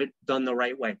you have it done the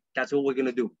right way. That's what we're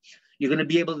gonna do. You're gonna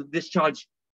be able to discharge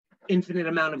infinite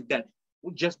amount of debt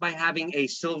just by having a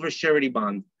silver surety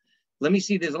bond. Let me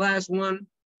see this last one.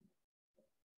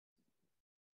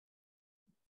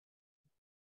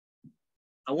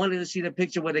 I wanted to see the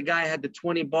picture where the guy had the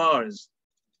 20 bars.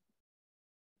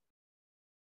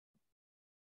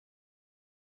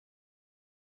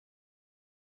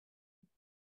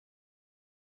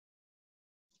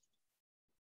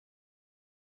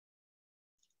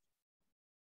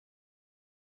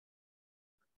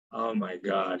 Oh my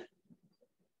God.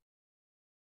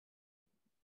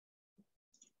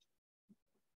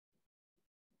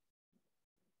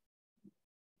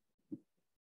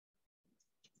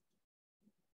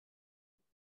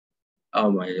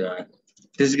 Oh my God.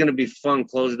 This is gonna be fun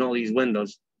closing all these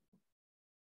windows.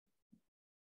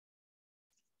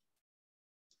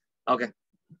 Okay.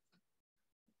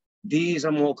 These,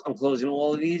 I'm closing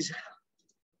all of these.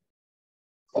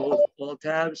 Close all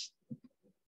tabs.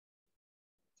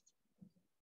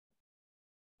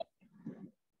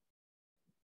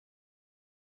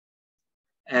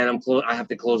 And I have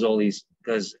to close all these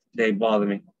because they bother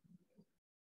me.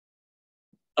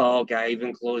 Oh, okay, I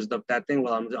even closed up that thing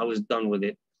while I was done with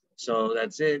it. So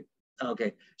that's it.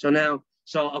 Okay, now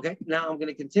I'm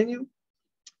gonna continue.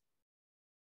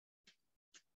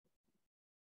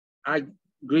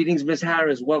 Greetings, Miss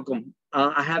Harris, welcome.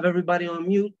 I have everybody on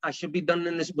mute. I should be done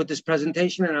with this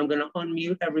presentation and I'm gonna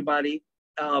unmute everybody,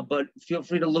 but feel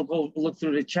free to look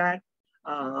through the chat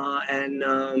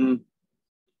and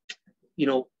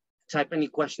type any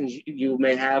questions you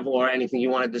may have or anything you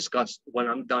wanna discuss when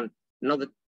I'm done. Another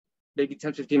maybe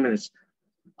 10, 15 minutes.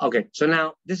 Okay, so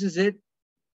now this is it.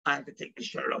 I have to take the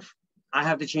shirt off. I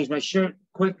have to change my shirt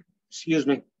quick. Excuse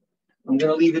me. I'm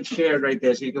gonna leave it shared right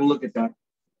there so you can look at that.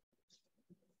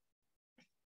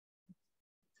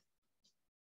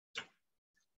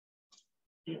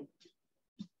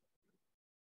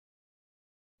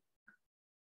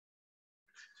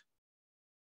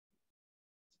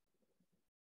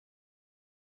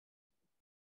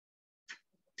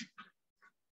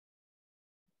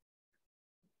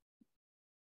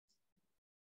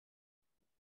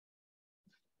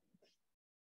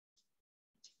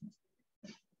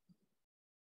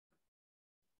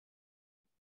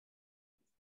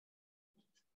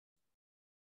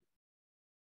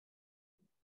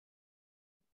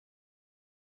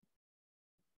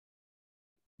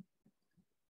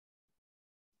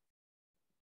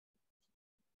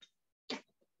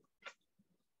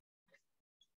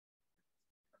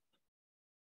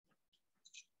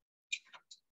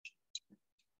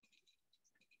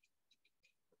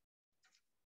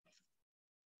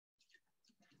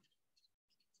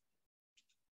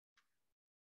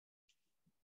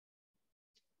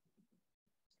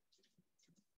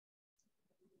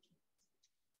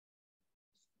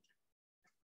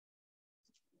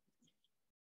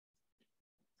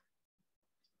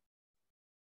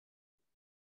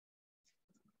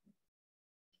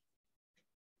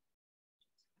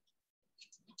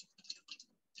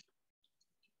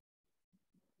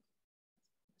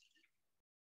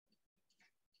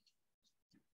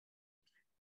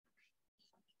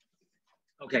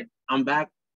 Okay, I'm back.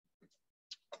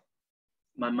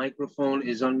 My microphone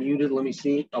is unmuted. Let me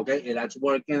see. Okay, that's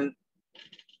working.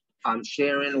 I'm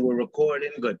sharing. We're recording.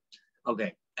 Good.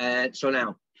 Okay, and so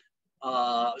now,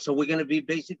 so we're going to be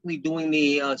basically doing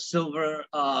the silver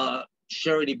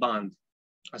surety bond.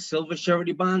 A silver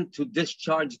surety bond to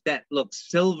discharge debt. Look,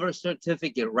 silver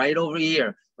certificate right over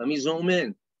here. Let me zoom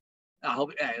in. I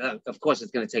hope, of course,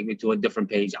 it's going to take me to a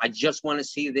different page. I just want to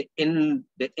see the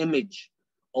image,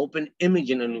 open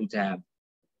image in a new tab.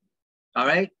 All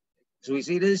right. So we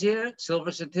see this here,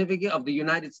 silver certificate of the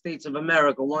United States of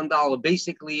America, $1.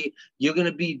 Basically, you're going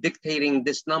to be dictating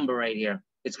this number right here.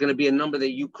 It's going to be a number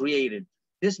that you created.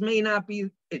 This may not be,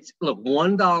 it's, look,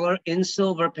 $1 in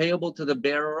silver payable to the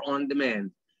bearer on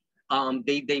demand.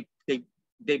 They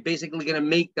basically going to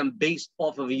make them based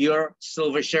off of your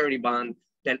silver surety bond,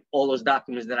 than all those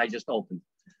documents that I just opened.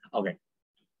 Okay,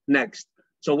 next.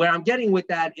 So where I'm getting with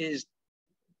that is,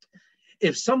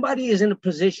 if somebody is in a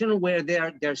position where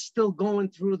they're still going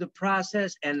through the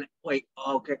process and wait,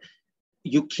 okay,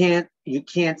 you can't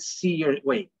see your,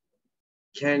 wait,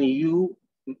 can you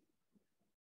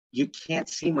can't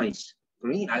see my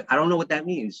screen? I don't know what that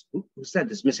means. Who said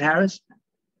this? Miss Harris?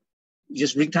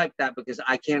 Just retype that because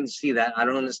I can't see that. I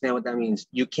don't understand what that means.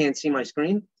 You can't see my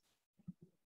screen?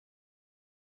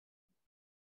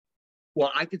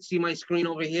 Well, I could see my screen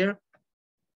over here.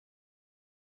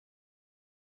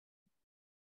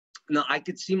 No, I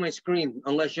could see my screen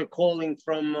unless you're calling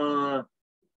from,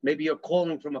 maybe you're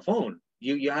calling from a phone.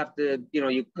 You have to,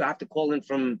 you have to call in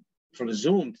from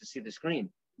Zoom to see the screen,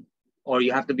 or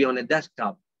you have to be on a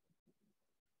desktop.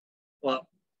 Well,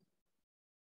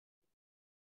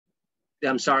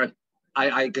 I'm sorry,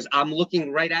 because I'm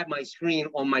looking right at my screen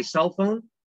on my cell phone.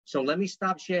 So let me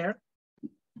stop share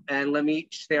and let me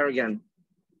share again.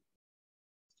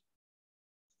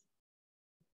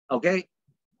 Okay.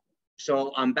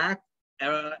 So I'm back.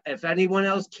 If anyone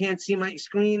else can't see my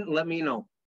screen, let me know.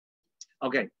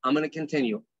 Okay, I'm going to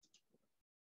continue.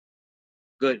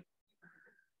 Good.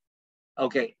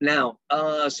 Okay, now,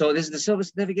 so this is the silver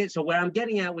certificate. So where I'm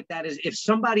getting at with that is, if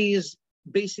somebody is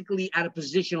basically at a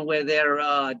position where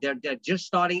they're just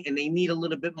starting and they need a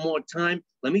little bit more time,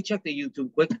 let me check the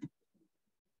YouTube quick.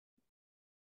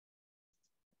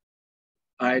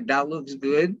 All right, that looks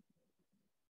good.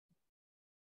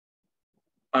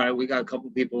 All right, we got a couple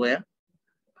people there.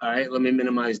 All right, let me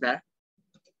minimize that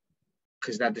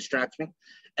because that distracts me.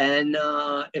 And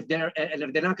if they're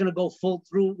not going to go full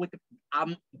through with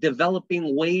I'm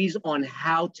developing ways on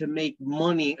how to make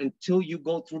money until you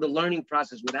go through the learning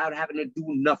process without having to do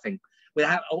nothing,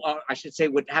 without, or I should say,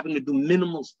 with having to do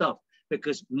minimal stuff.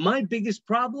 Because my biggest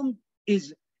problem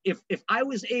is if I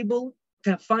was able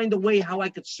to find a way how I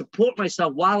could support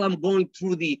myself while I'm going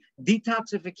through the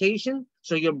detoxification,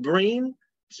 so your brain.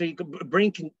 So your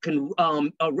brain can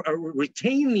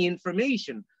retain the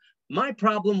information. My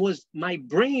problem was my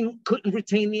brain couldn't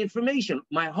retain the information.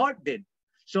 My heart did.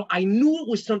 So I knew it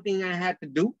was something I had to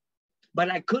do, but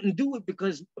I couldn't do it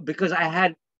because I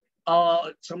had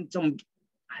some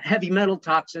heavy metal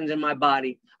toxins in my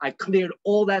body. I cleared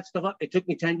all that stuff up. It took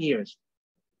me 10 years.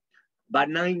 About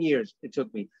 9 years it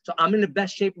took me. So I'm in the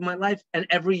best shape of my life, and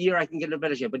every year I can get in a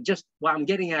better shape. But just what I'm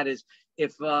getting at is,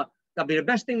 if that'll be the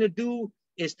best thing to do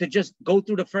is to just go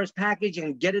through the first package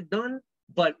and get it done.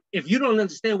 But if you don't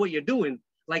understand what you're doing,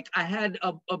 like I had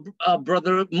a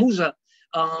brother, Musa,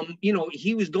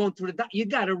 he was going through you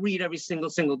got to read every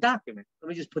single document. Let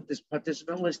me just put this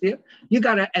participant list here. You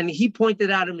got to, and he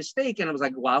pointed out a mistake, and I was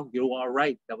like, wow, you are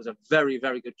right. That was a very,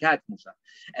 very good catch, Musa.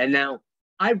 And now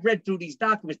I've read through these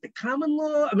documents, the common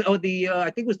law,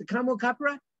 I think it was the common law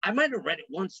copyright. I might have read it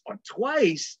once or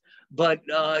twice, but,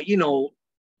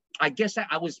 I guess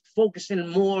I was focusing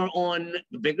more on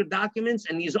the bigger documents,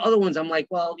 and these other ones, I'm like,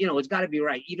 well, it's got to be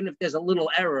right, even if there's a little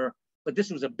error. But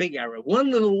this was a big error. One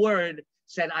little word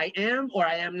said, I am or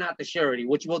I am not the surety,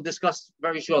 which we'll discuss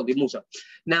very shortly, Musa.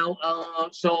 Now,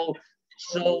 so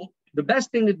the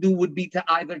best thing to do would be to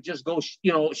either just go,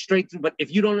 straight through. But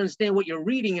if you don't understand what you're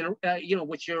reading and,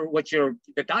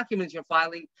 the documents you're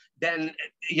filing, then,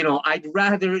 I'd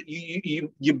rather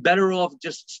you're better off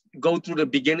just go through the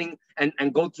beginning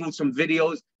and go through some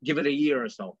videos, give it a year or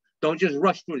so. Don't just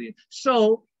rush through it.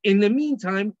 So in the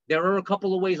meantime, there are a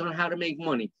couple of ways on how to make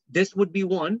money. This would be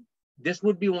one. This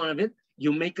would be one of it.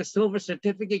 You make a silver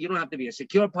certificate. You don't have to be a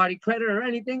secure party creditor or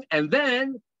anything. And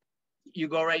then you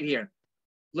go right here.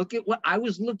 Look at what I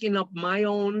was looking up my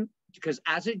own, because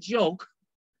as a joke,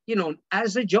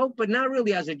 but not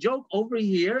really as a joke, over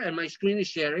here, and my screen is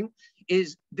sharing,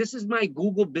 this is my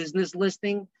Google business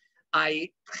listing.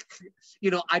 I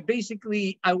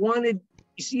wanted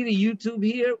You see the YouTube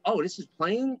here? Oh, this is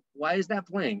playing? Why is that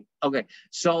playing? Okay,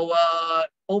 so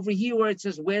over here where it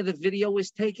says where the video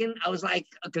is taken, I was like,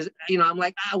 because I'm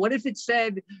like, what if it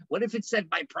said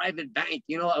by private bank?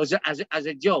 I was as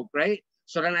a joke, right?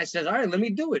 So then I said, all right, let me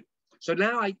do it. So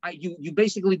now you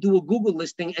basically do a Google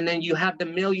listing, and then you have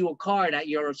them mail you a card at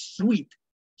your suite,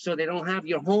 so they don't have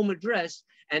your home address.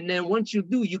 And then once you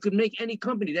do, you can make any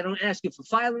company. They don't ask you for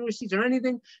filing receipts or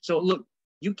anything. So look,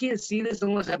 you can't see this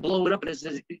unless I blow it up. And it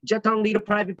says, Jeton Leader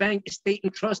Private Bank, Estate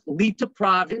and Trust, Lead to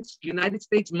Province, United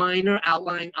States Minor,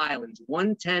 Outlying Islands,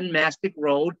 110 Mastic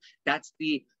Road. That's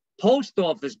the post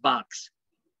office box,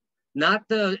 not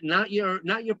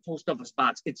your post office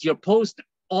box. It's your post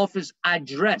office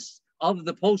address of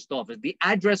the post office, the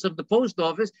address of the post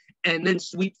office, and then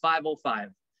Suite 505.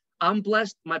 I'm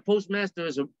blessed. My postmaster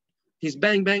he's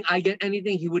bang, bang. I get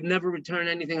anything. He would never return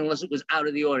anything unless it was out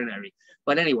of the ordinary.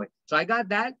 But anyway, so I got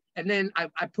that. And then I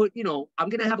put, I'm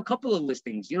going to have a couple of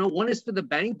listings. One is for the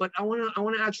bank, but I want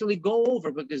to actually go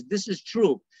over, because this is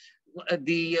true.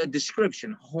 The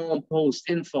description, home, post,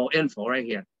 info right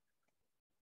here.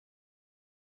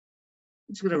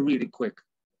 I'm just going to read it quick.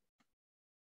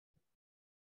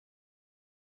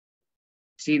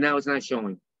 See, now it's not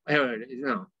showing. Here it is.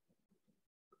 No.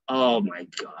 Oh, my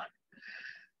God.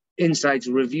 Insights,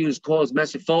 reviews, calls,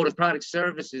 message, photos, product,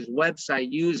 services,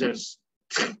 website, users,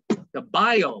 the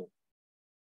bio.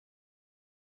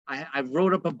 I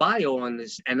wrote up a bio on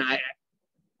this, and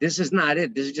this is not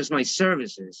it. This is just my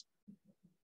services.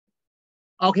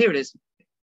 Oh, here it is.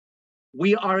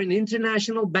 We are an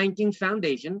international banking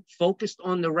foundation focused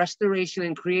on the restoration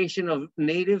and creation of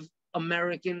Native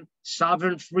American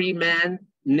sovereign free man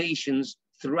nations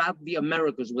throughout the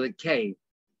Americas with a K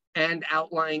and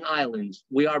outlying islands.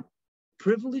 We are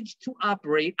privileged to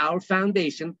operate our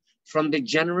foundation from the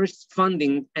generous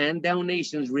funding and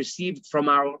donations received from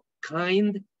our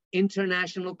kind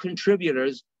international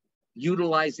contributors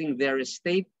utilizing their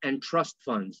estate and trust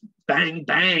funds. Bang,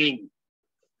 bang,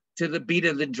 to the beat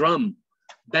of the drum.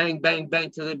 Bang, bang, bang,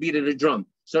 to the beat of the drum.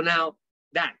 So now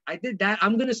I did that.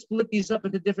 I'm going to split these up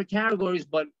into different categories,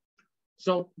 but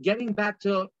so getting back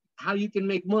to how you can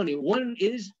make money. One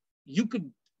is you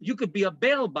could be a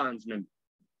bail bondsman.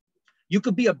 You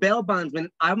could be a bail bondsman.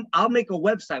 I'll make a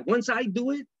website. Once I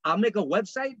do it, I'll make a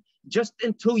website just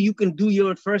until you can do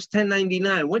your first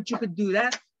 1099. Once you could do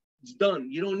that, it's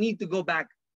done. You don't need to go back,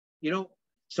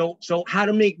 So how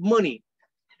to make money,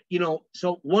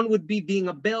 so one would be being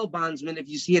a bail bondsman. If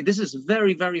you see it, this is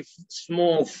very, very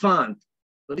small font.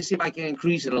 Let me see if I can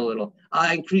increase it a little.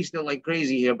 I increased it like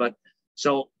crazy here, but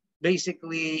so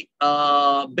basically,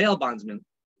 bail bondsman.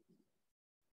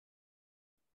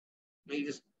 Maybe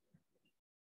just,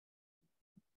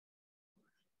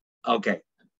 okay.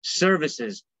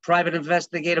 Services, private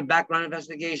investigator, background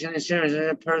investigation, insurance,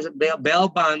 bail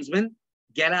bondsman,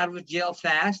 get out of jail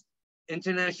fast,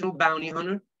 international bounty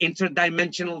hunter,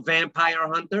 interdimensional vampire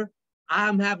hunter.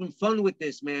 I'm having fun with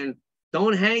this, man.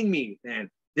 Don't hang me, man.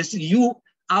 This is you.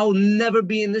 I'll never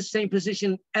be in this same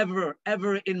position ever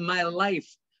in my life.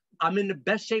 I'm in the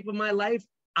best shape of my life.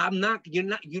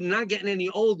 You're not getting any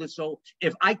older. So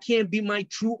if I can't be my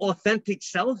true authentic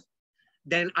self,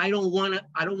 then I don't want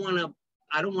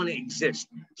to exist.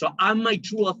 So I'm my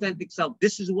true authentic self.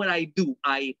 This is what I do.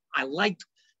 I like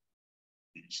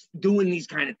doing these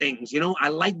kind of things, I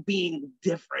like being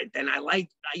different, and I like,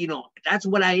 that's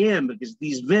what I am, because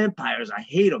these vampires, I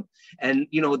hate them, and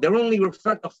they're only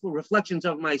reflections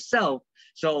of myself.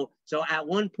 So at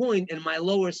one point in my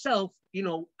lower self,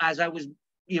 as I was,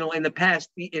 in the past,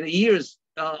 in the years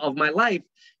of my life,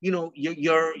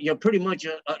 you're pretty much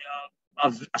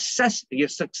you're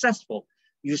successful.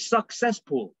 You're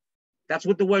successful. That's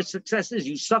what the word success is.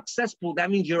 You successful.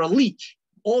 That means you're a leech.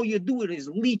 All you're doing is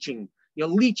leeching. You're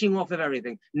leeching off of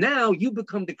everything. Now you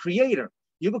become the creator.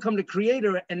 You become the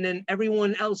creator, and then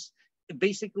everyone else,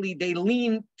 basically, they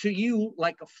lean to you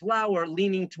like a flower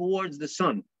leaning towards the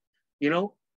sun,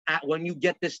 when you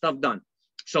get this stuff done.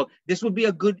 So this would be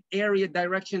a good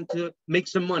direction to make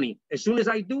some money. As soon as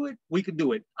I do it, we could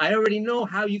do it. I already know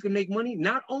how you can make money,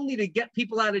 not only to get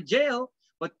people out of jail,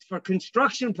 but for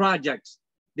construction projects.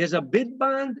 There's a bid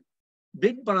bond,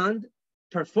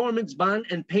 performance bond,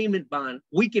 and payment bond.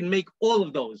 We can make all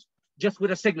of those just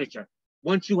with a signature.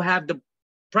 Once you have the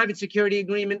private security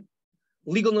agreement,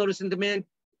 legal notice and demand,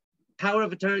 power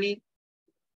of attorney,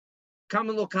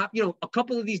 common law copy, a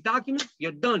couple of these documents,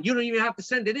 you're done. You don't even have to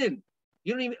send it in.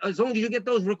 You don't even, as long as you get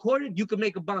those recorded, you can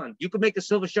make a bond. You can make a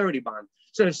silver surety bond.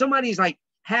 So if somebody's like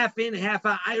half in, half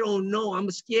out, I don't know,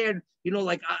 I'm scared,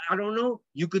 I don't know,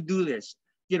 you could do this.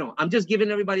 I'm just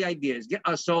giving everybody ideas.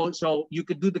 So you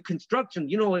could do the construction.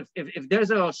 If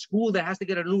there's a school that has to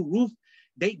get a new roof,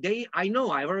 I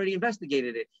know, I've already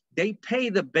investigated it. They pay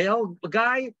the bail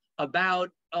guy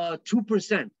about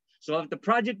 2%. So if the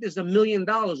project is $1 million,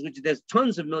 which there's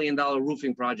tons of $1 million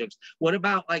roofing projects, what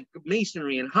about like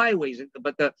masonry and highways?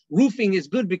 But the roofing is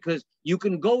good because you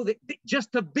can go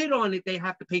just to bid on it, they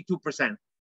have to pay 2%.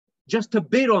 Just to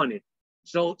bid on it.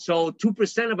 So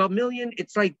 2% of $1 million,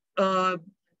 it's like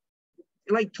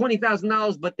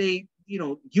 $20,000, but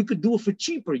you could do it for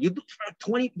cheaper. You do for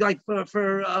 20, like for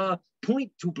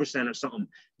 0.2% or something,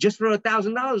 just for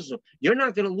 $1,000 or so. You're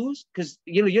not going to lose because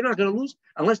you're not going to lose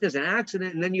unless there's an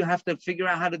accident, and then you have to figure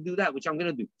out how to do that, which I'm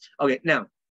going to do. Okay, now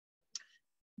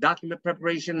document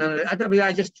preparation.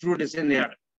 I just threw this in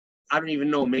there. I don't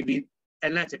even know, maybe,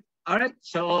 and that's it. All right.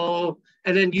 So,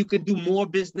 and then you could do more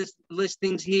business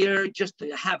listings here just to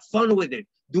have fun with it.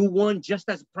 Do one just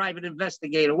as a private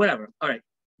investigator, whatever. All right.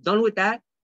 Done with that.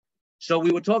 So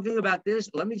we were talking about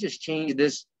this. Let me just change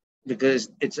this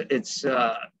because it's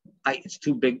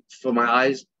too big for my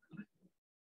eyes.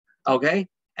 Okay.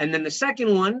 And then the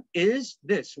second one is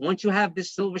this. Once you have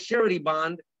this silver surety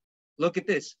bond, look at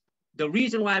this. The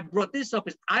reason why I brought this up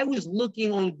is I was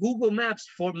looking on Google Maps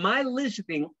for my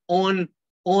listing on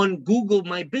Google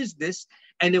My Business,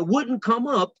 and it wouldn't come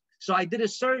up. So I did a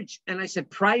search and I said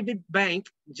private bank,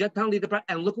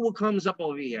 and look what comes up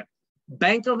over here.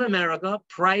 Bank of America,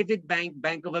 private bank,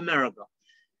 Bank of America.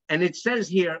 And it says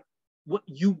here, what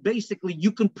you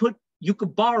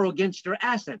could borrow against your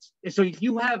assets. So if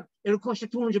you have, it'll cost you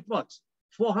 $200,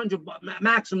 $400,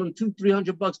 maximum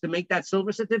 $200-300 to make that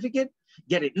silver certificate,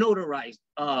 get it notarized,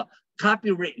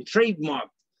 copywritten, trademarked,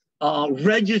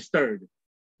 registered.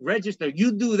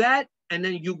 You do that, and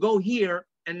then you go here,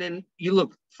 and then you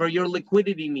look for your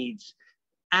liquidity needs.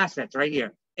 Assets right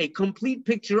here. A complete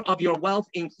picture of your wealth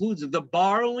includes the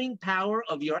borrowing power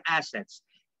of your assets.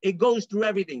 It goes through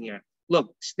everything here.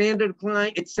 Look, standard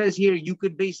client, it says here you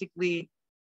could basically,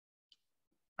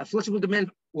 a flexible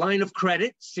demand line of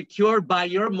credit secured by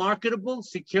your marketable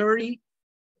security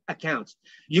accounts.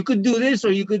 You could do this,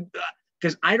 or you could,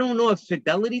 because I don't know if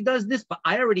Fidelity does this, but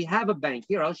I already have a bank.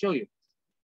 Here, I'll show you.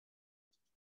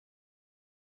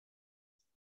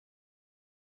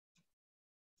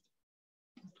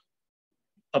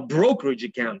 A brokerage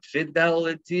account,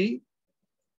 Fidelity,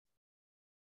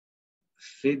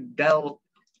 Fidel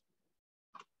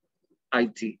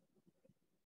IT,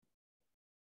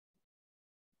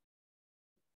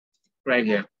 right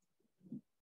here.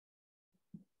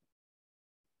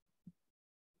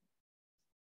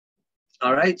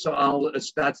 All right, so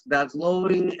that's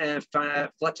loading and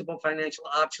flexible financial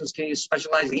options. Can you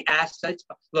specialize the assets?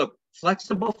 Look,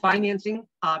 flexible financing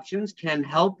options can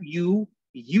help you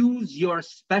use your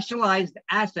specialized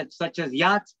assets such as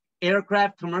yachts,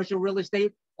 aircraft, commercial real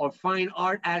estate, or fine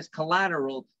art as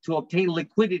collateral to obtain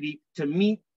liquidity to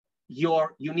meet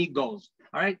your unique goals.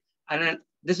 All right. And then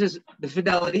this is the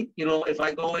Fidelity. If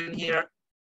I go in here,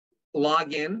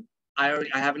 log in, I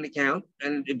have an account,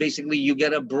 and basically you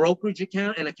get a brokerage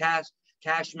account and a cash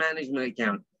management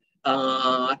account.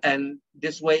 And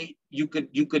this way you could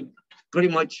pretty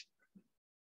much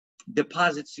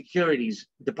deposit securities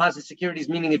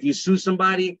meaning if you sue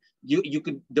somebody, you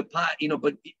could deposit,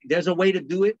 but there's a way to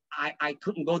do it. I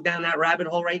couldn't go down that rabbit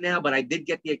hole right now, but I did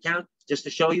get the account just to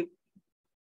show you.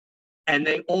 And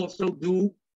they also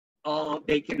do,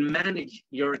 they can manage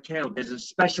your account. There's a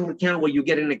special account where you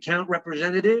get an account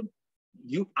representative.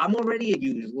 I'm already a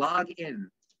user. Log in.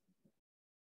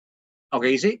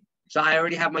 Okay, you see? So I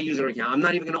already have my user account. I'm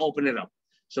not even going to open it up.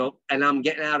 So, and I'm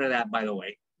getting out of that, by the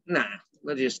way. Nah,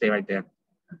 let's just stay right there.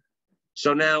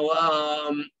 So now,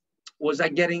 was I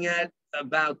getting at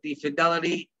about the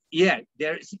Fidelity? Yeah,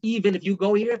 there's even, if you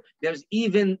go here, there's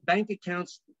even bank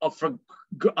accounts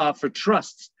for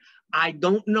trusts. I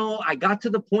don't know. I got to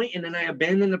the point and then I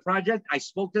abandoned the project. I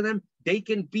spoke to them. They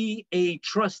can be a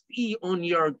trustee on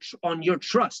your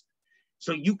trust.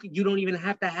 So you don't even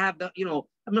have to have the,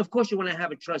 of course you want to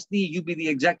have a trustee, you be the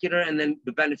executor and then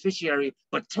the beneficiary,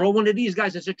 but throw one of these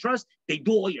guys as a trust. They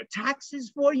do all your taxes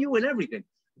for you and everything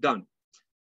done,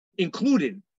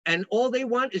 included. And all they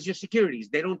want is your securities.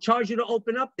 They don't charge you to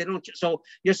open up. So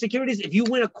your securities, if you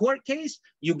win a court case,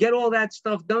 you get all that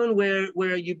stuff done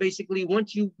where you basically,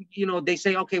 once they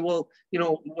say, okay, well,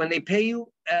 when they pay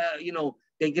you,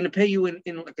 they're going to pay you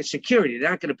in like a security.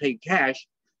 They're not going to pay cash.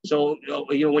 So,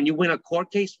 when you win a court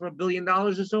case for $1 billion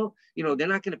or so, they're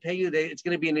not going to pay you. It's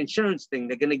going to be an insurance thing.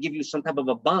 They're going to give you some type of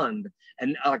a bond,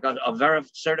 and like a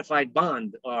certified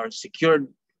bond or secured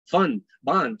fund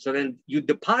bond. So then you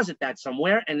deposit that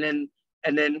somewhere, and then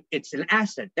and then it's an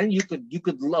asset. Then you could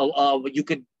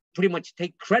pretty much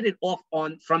take credit off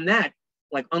from that,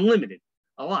 like unlimited,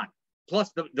 a lot.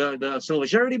 Plus the silver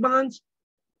surety bonds.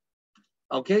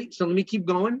 Okay, so let me keep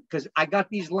going because I got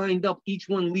these lined up. Each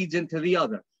one leads into the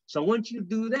other. So once you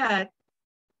do that,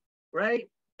 right,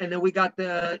 and then we got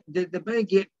the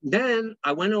bank here. Then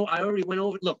I already went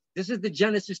over. Look, this is the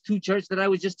Genesis 2 church that I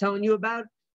was just telling you about.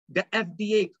 The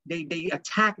FDA, they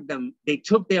attacked them. They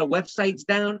took their websites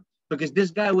down because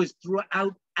this guy was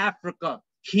throughout Africa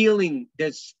healing.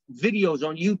 There's videos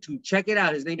on YouTube. Check it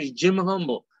out. His name is Jim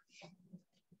Humble.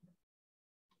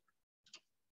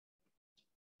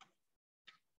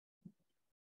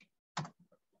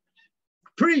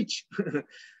 Preach.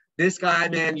 This guy,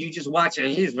 man, you just watch it.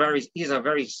 He's a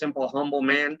very simple, humble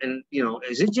man. And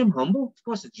is it Jim Humble? Of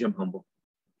course it's Jim Humble.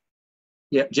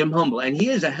 Yeah, Jim Humble. And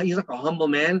he's like a humble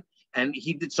man. And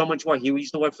he did so much work. He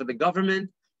used to work for the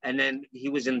government. And then he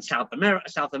was in South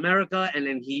America. And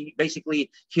then he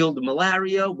basically healed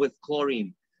malaria with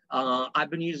chlorine. I've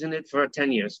been using it for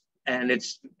 10 years. And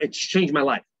it's changed my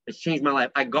life. It's changed my life.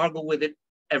 I gargle with it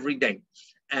every day.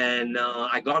 And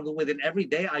I gargle with it every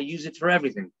day. I use it for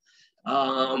everything.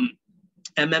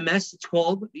 MMS, it's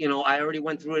called. I already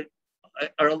went through it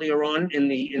earlier on in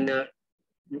the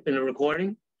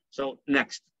recording. So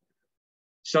next.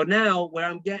 So now where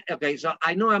I'm getting, okay, so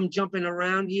I know I'm jumping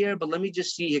around here, but let me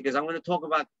just see here because I'm going to talk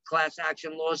about class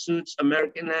action lawsuits,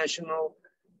 American National.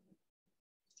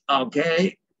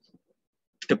 Okay.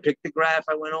 The pictograph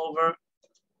I went over.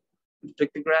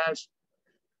 Pictographs.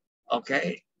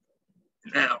 Okay.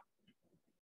 Now,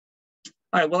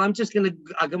 all right, well, I'm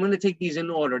going to take these in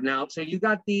order now. So you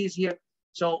got these here.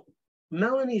 So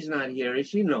Melanie's not here, is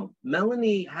she? No.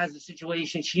 Melanie has a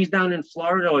situation. She's down in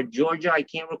Florida or Georgia, I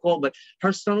can't recall, but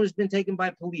her son has been taken by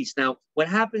police. Now, what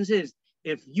happens is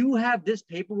if you have this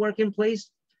paperwork in place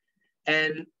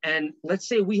and let's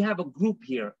say we have a group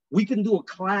here, we can do a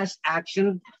class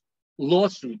action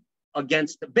lawsuit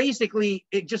against, basically,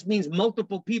 it just means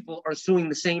multiple people are suing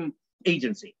the same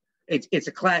agency. It's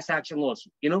a class action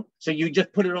lawsuit, So you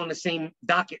just put it on the same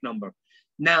docket number.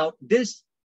 Now, this,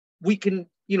 we can,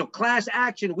 class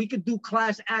action, we could do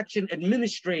class action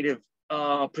administrative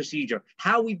procedure.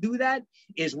 How we do that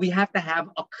is we have to have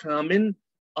a common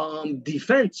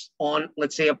defense on,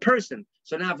 let's say, a person.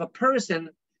 So now if a person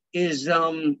is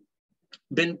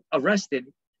been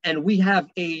arrested and we have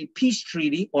a peace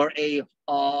treaty or a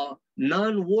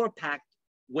non-war pact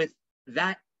with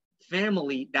that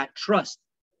family, that trust,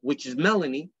 which is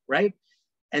Melanie, right?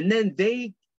 And then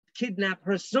they kidnap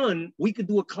her son, we could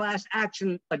do a class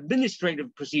action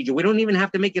administrative procedure. We don't even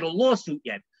have to make it a lawsuit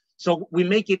yet. So we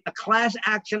make it a class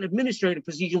action administrative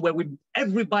procedure where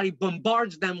everybody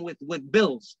bombards them with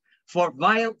bills for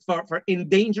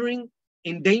endangering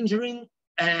a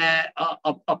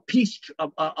peace,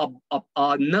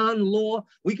 a non-law.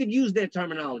 We could use their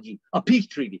terminology, a peace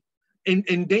treaty.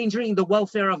 Endangering the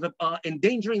welfare of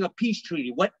endangering a peace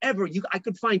treaty, whatever. I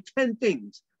could find 10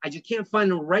 things. I just can't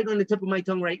find them right on the tip of my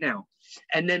tongue right now.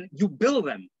 And then you bill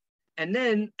them. And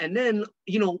then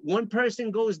one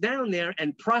person goes down there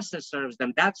and process serves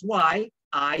them. That's why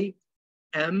I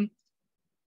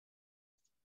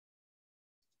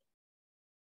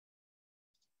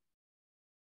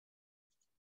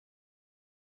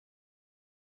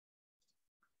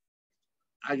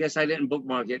guess I didn't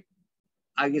bookmark it.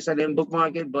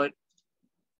 But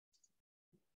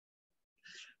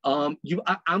I'm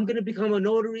going to become a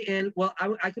notary, and well,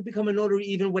 I could become a notary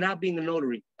even without being a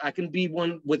notary. I can be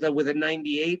one with a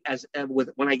 98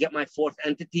 when I get my fourth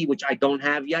entity, which I don't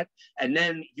have yet, and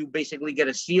then you basically get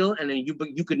a seal, and then you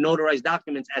could notarize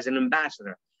documents as an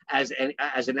ambassador, as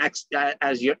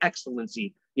your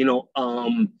excellency, a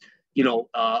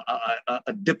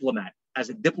diplomat. As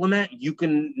a diplomat, you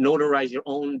can notarize your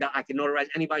own. I can notarize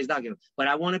anybody's document, but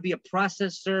I want to be a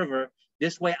process server.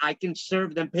 This way, I can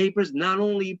serve them papers, not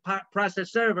only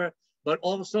process server, but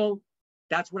also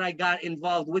that's what I got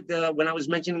involved with when I was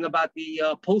mentioning about the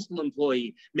postal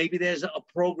employee. Maybe there's a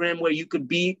program where you could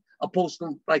be a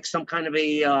postal, like some kind of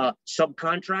a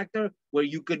subcontractor, where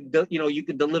you could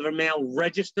deliver mail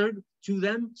registered to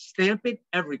them, stamp it,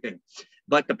 everything.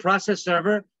 But the process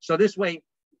server, so this way.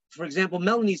 For example,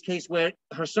 Melanie's case where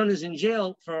her son is in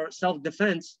jail for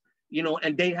self-defense,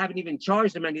 and they haven't even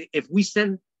charged him anything. If we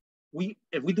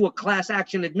do a class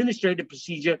action administrative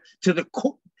procedure to the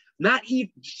court, not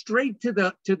even straight to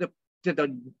the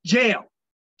jail,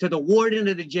 to the warden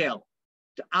of the jail,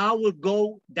 I would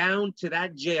go down to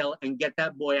that jail and get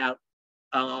that boy out,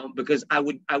 because I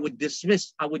would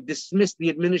dismiss the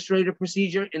administrative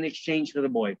procedure in exchange for the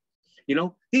boy.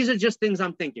 These are just things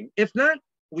I'm thinking. If not,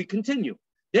 we continue.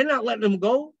 They're not letting him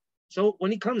go. So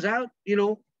when he comes out, you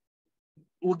know,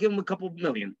 we'll give him a couple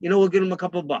million. You know, we'll give him a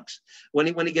couple bucks when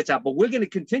he gets out. But we're going to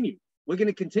continue. We're going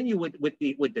to continue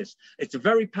with this. It's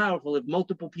very powerful if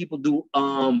multiple people do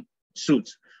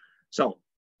suits. So,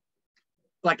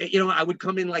 like, you know, I would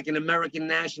come in like an American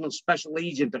national special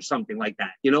agent or something like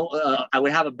that. You know, I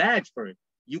would have a badge for it.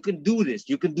 You can do this.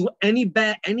 You can do any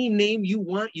name you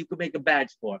want. You can make a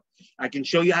badge for. I can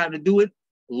show you how to do it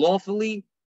lawfully,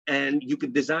 and you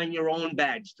can design your own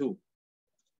badge too.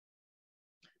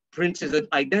 Prints as an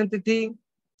identity.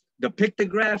 The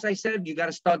pictographs, I said, you got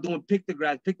to start doing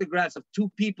pictographs of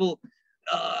two people.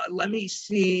 Let me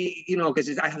see, you know,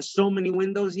 because I have so many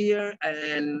windows here,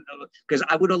 and because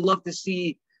I would have loved to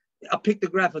see a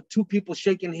pictograph of two people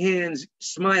shaking hands,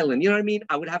 smiling. You know what I mean?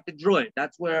 I would have to draw it.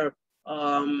 That's where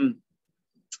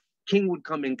King would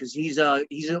come in, because he's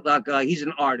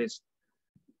an artist.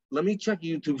 Let me check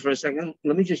YouTube for a second.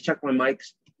 Let me just check my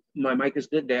mics. My mic is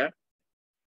good there.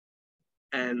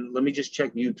 And let me just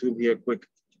check YouTube here quick.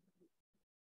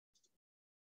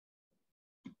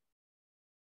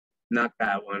 Not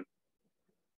that one.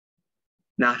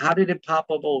 Now, how did it pop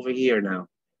up over here now?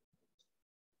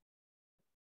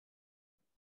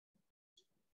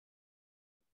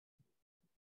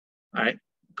 All right,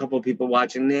 a couple of people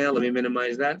watching there. Let me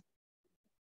minimize that.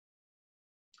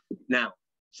 Now,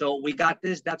 so we got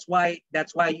this. That's why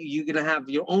you're gonna have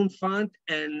your own font,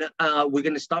 and we're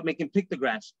gonna start making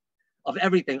pictographs of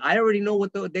everything. I already know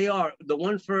what they are. The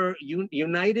one for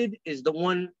United is the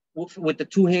one with the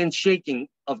two hands shaking,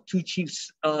 of two chiefs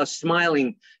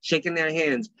smiling, shaking their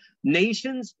hands.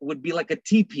 Nations would be like a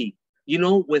teepee, you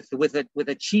know, with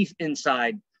a chief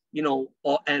inside, you know,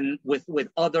 and with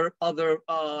other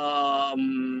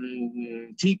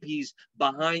teepees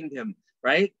behind him,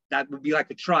 right? That would be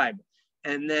like a tribe.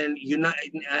 And then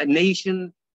United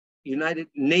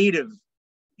Native,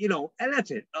 you know, and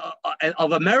that's it.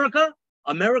 Of America,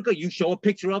 you show a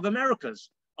picture of Americas.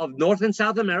 Of North and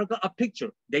South America, a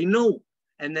picture. They know.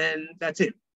 And then that's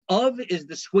it. Of is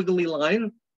the squiggly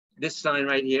line, this sign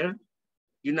right here.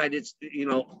 United, you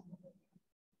know,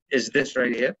 is this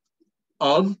right here.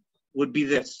 Of would be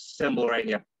this symbol right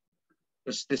here.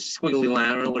 This squiggly line.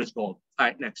 I don't know what it's called. All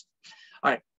right, next. All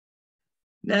right.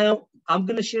 Now, I'm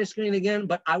going to share screen again,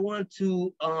 but I want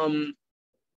to,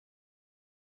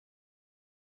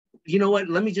 you know what?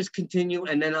 Let me just continue,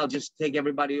 and then I'll just take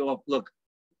everybody off. Look.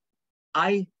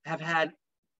 I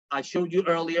showed you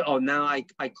earlier, now I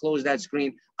closed that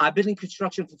screen. I've been in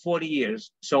construction for 40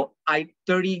 years. So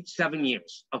 37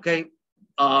 years, okay?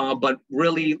 But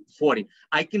really 40.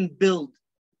 I can build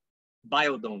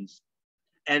biodomes.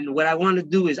 And what I want to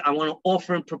do is I want to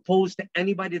offer and propose to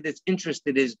anybody that's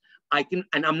interested is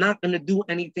and I'm not going to do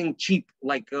anything cheap,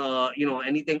 like, you know,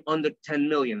 anything under 10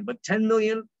 million, but 10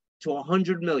 million to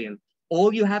 100 million.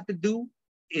 All you have to do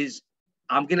is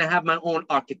I'm going to have my own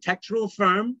architectural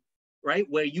firm, right?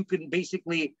 Where you can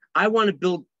basically, I want to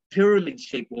build pyramid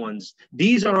shaped ones.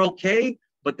 These are okay,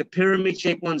 but the pyramid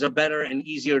shaped ones are better and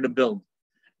easier to build.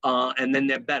 And then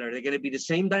they're better. They're going to be the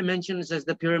same dimensions as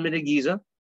the Pyramid of Giza.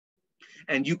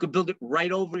 And you could build it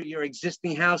right over your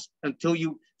existing house until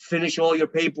you finish all your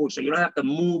paperwork. So you don't have to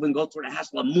move and go through the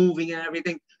hassle of moving and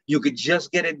everything. You could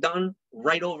just get it done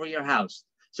right over your house.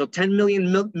 So 10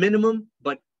 million minimum,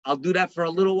 but I'll do that for a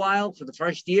little while, for the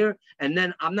first year, and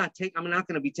then I'm not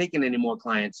going to be taking any more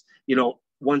clients. You know,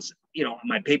 once, you know,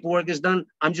 my paperwork is done,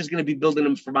 I'm just going to be building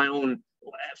them for my own,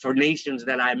 for nations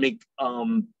that I make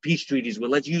peace treaties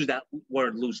with. Let's use that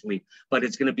word loosely, but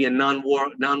it's going to be a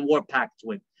non-war pact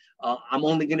with. I'm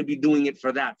only going to be doing it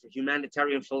for that, for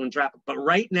humanitarian philanthropic. But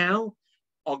right now,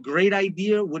 a great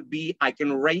idea would be I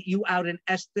can write you out an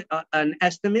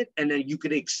estimate, and then you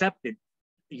could accept it.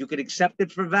 You could accept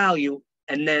it for value,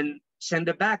 and then send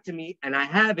it back to me, and I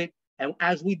have it. And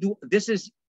as we do, this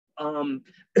is,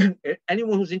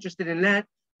 anyone who's interested in that,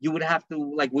 you would have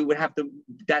to, like, we would have to,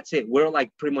 that's it. We're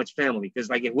like pretty much family. Because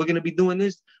like, if we're going to be doing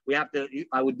this, we have to,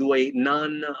 I would do a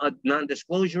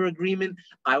non-disclosure agreement.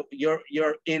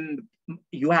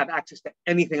 You have access to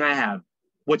anything I have.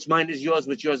 What's mine is yours,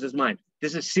 what's yours is mine.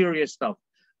 This is serious stuff.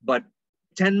 But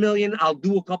 10 million, I'll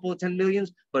do a couple of 10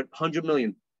 millions, but 100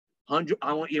 million.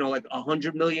 I want, you know, like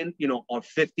 100 million, you know, or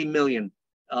 50 million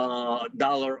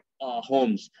dollar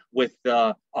homes with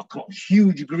a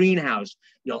huge greenhouse.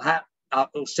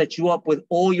 I'll set you up with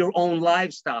all your own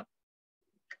livestock,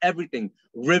 everything,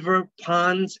 river,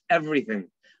 ponds, everything.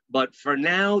 But for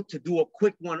now, to do a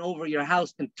quick one over your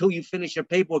house until you finish your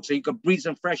paperwork, so you can breathe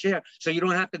some fresh air, so you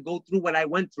don't have to go through what I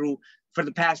went through for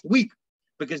the past week,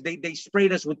 because they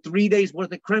sprayed us with 3 days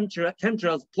worth of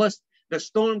chemtrails, plus the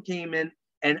storm came in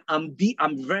and I'm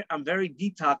very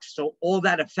detox. So all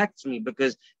that affects me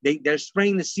because they're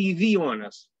spraying the CV on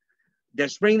us. They're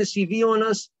spraying the CV on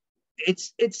us.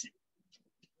 It's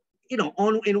you know,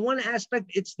 in one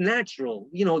aspect, it's natural.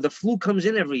 You know, the flu comes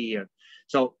in every year.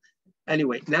 So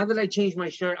anyway, now that I changed my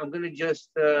shirt, I'm gonna just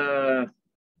let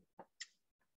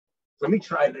me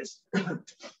try this.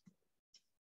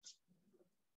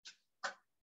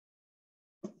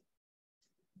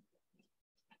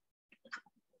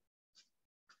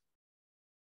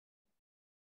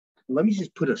 Let me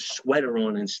just put a sweater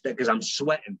on instead, because I'm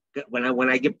sweating. When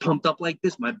I get pumped up like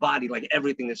this, my body, like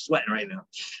everything is sweating right now.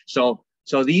 So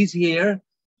these here,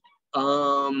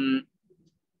 okay,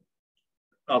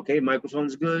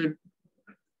 microphone's good.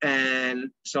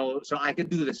 And so I could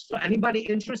do this. So anybody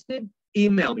interested,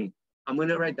 email me. I'm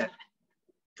gonna write that.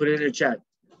 Put it in the chat.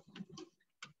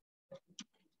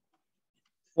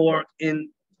 For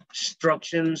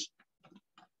instructions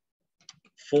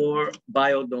for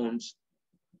biodomes.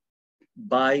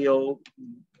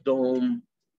 Biodome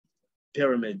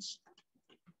pyramids.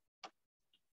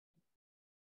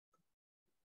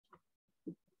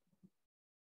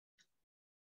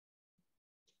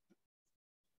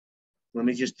 Let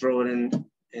me just throw it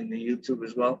in the YouTube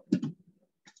as well.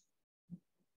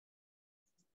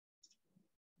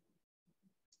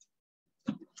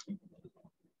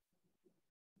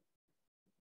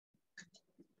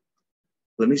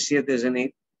 Let me see if there's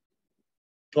any.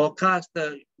 Paul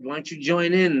Costa, why don't you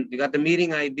join in? You got the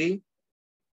meeting ID?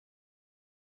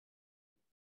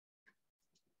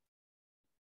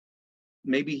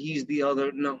 Maybe he's the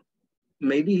other, no,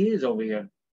 maybe he is over here.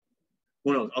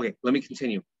 Who knows? Okay, let me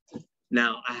continue.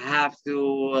 Now I have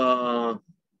to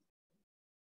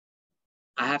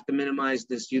minimize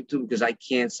this YouTube because I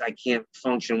can't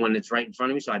function when it's right in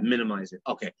front of me, so I minimize it.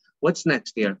 Okay, what's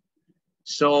next here?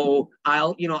 So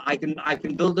I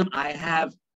can build them. I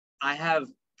have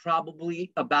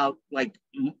probably about like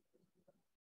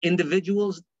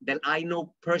individuals that I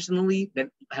know personally that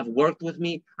have worked with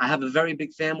me. I have a very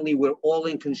big family. We're all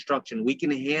in construction. We can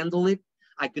handle it.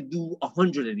 I could do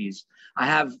 100 of these. I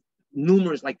have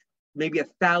numerous, like maybe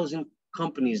 1,000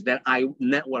 companies that I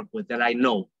network with that I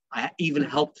know. I even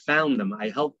helped found them. I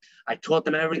taught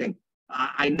them everything.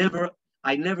 I never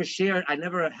shared. I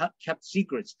never kept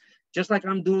secrets. Just like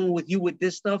I'm doing with you with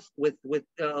this stuff, with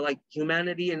like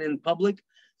humanity and in public.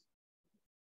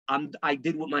 I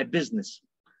did with my business.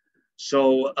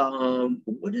 So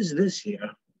what is this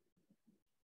here?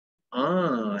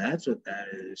 Ah, that's what that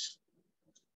is.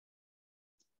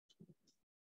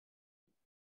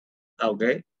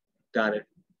 Okay, got it.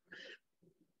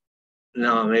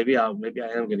 No, maybe I am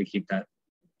gonna keep that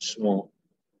small.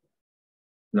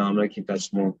 No, I'm gonna keep that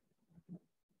small.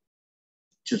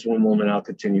 Just one moment, I'll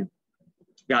continue.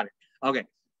 Got it. Okay.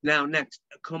 Now, next,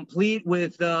 complete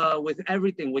with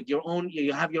everything, with your own.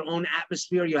 You have your own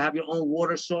atmosphere. You have your own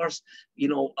water source. You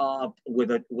know, with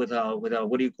a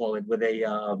what do you call it? With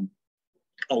a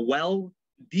well,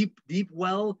 deep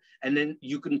well, and then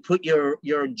you can put your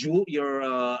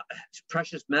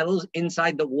precious metals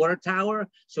inside the water tower,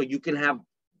 so you can have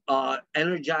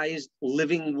energized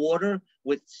living water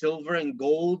with silver and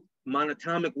gold,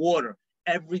 monatomic water.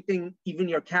 Everything, even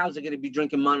your cows are going to be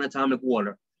drinking monatomic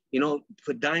water. You know,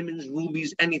 put diamonds,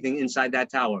 rubies, anything inside that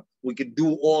tower. We could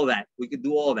do all that.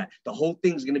 The whole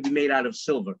thing's going to be made out of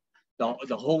silver.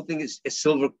 The whole thing is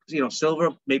silver, you know, silver,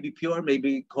 maybe pure,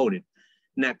 maybe coated.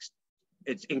 Next,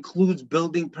 it includes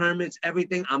building permits,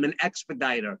 everything. I'm an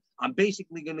expediter. I'm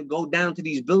basically going to go down to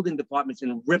these building departments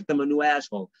and rip them a new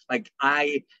asshole. Like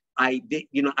I did,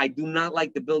 you know, I do not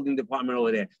like the building department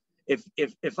over there.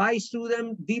 If I sue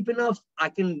them deep enough, I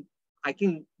can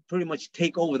pretty much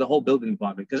take over the whole building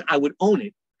department because I would own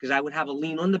it, because I would have a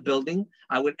lien on the building.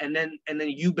 I would, and then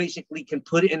you basically can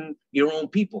put in your own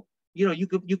people. You know, you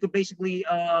could basically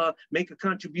make a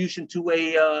contribution to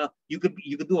a you could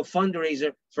do a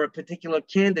fundraiser for a particular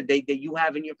candidate that you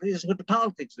have in your. This is what the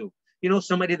politics do. You know,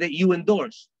 somebody that you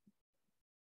endorse.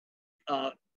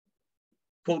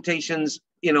 Quotations.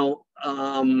 You know,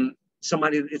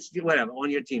 somebody, it's whatever on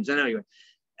your teams. And anyway,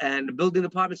 and the building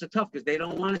departments are tough because they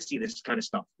don't want to see this kind of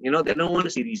stuff. You know, they don't want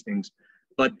to see these things.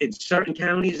 But in certain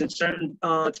counties and certain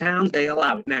towns, they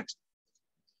allow it. Next.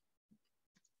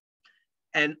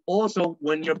 And also,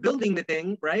 when you're building the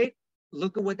thing, right?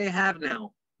 Look at what they have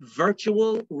now: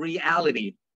 virtual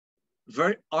reality,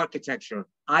 architecture.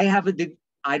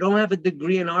 I don't have a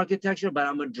degree in architecture, but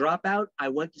I'm a dropout. I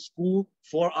went to school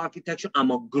for architecture.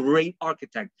 I'm a great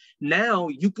architect. Now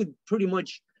you could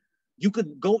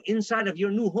go inside of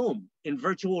your new home in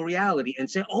virtual reality and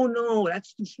say, oh no,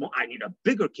 that's too small. I need a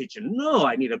bigger kitchen. No,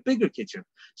 I need a bigger kitchen.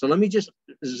 So let me just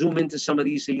zoom into some of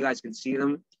these so you guys can see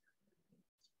them.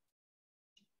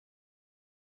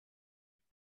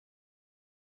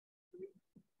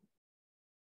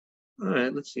 All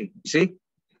right, let's see. See?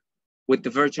 With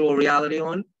the virtual reality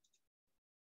on.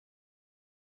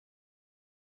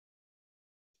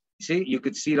 See, you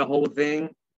could see the whole thing.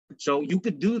 So you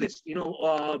could do this. You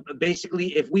know,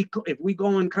 basically, if we go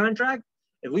on contract,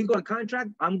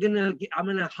 I'm gonna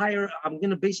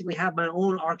basically have my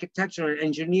own architecture and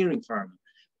engineering firm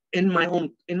in my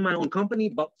own company.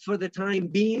 But for the time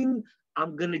being,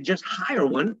 I'm gonna just hire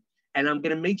one, and I'm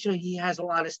gonna make sure he has a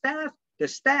lot of staff. The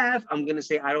staff, I'm gonna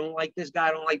say, I don't like this guy,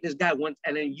 I don't like this guy. Once,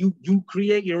 and then you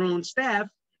create your own staff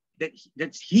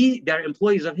they're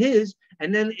employees of his,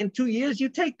 and then in 2 years you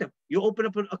take them. You open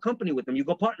up a company with them, you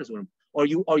go partners with them, or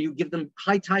you give them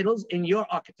high titles in your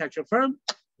architecture firm.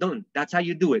 Done. That's how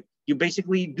you do it. You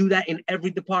basically do that in every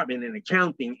department, in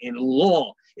accounting, in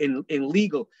law, in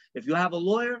legal. If you have a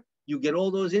lawyer, you get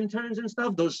all those interns and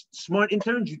stuff, those smart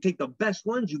interns, you take the best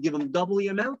ones, you give them double the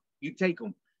amount, you take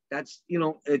them. That's, you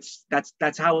know,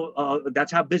 that's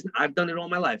how business, I've done it all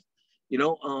my life. You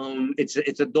know,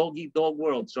 it's a dog eat dog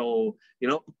world. So, you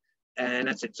know, and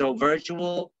that's it. So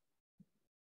virtual.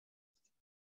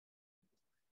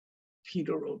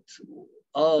 Peter O'Toole.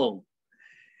 Oh,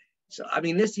 so I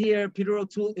mean, this here, Peter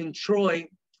O'Toole in Troy.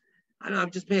 I know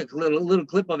I'm just making a little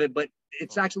clip of it, but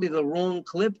it's actually the wrong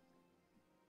clip.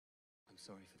 I'm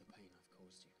sorry for the pain I've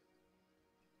caused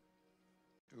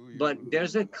you. But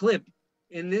there's a clip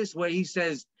in this where he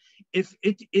says, if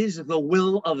it is the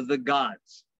will of the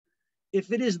gods.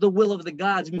 If it is the will of the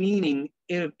gods, meaning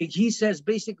if he says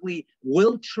basically,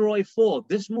 will Troy fall?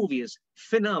 This movie is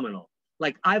phenomenal.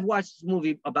 Like, I've watched this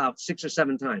movie about 6 or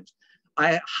 7 times.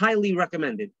 I highly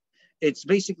recommend it. It's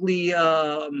basically,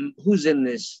 who's in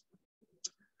this?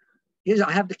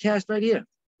 I have the cast right here.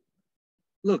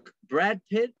 Look, Brad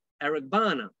Pitt, Eric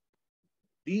Bana.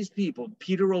 These people,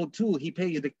 Peter O'Toole, he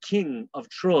plays the king of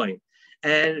Troy.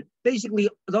 And basically,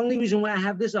 the only reason why I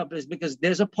have this up is because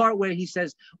there's a part where he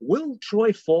says, will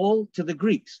Troy fall to the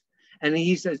Greeks? And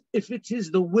he says, if it is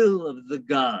the will of the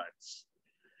gods,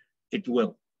 it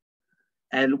will.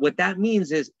 And what that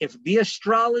means is, if the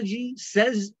astrology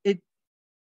says it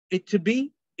to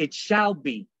be, it shall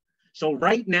be. So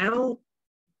right now,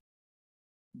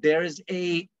 there is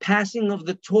a passing of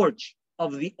the torch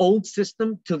of the old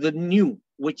system to the new,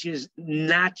 which is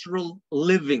natural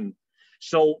living.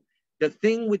 So the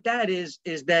thing with that is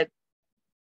that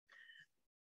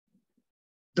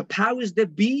the powers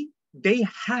that be, they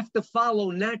have to follow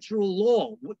natural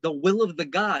law, the will of the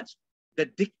gods, the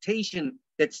dictation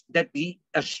that the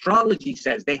astrology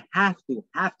says. They have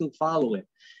to follow it.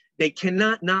 They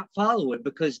cannot not follow it,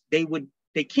 because they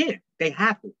can't. They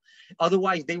have to.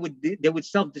 Otherwise, they would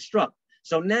self-destruct.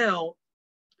 So now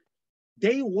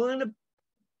they want to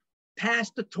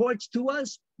pass the torch to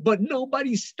us, but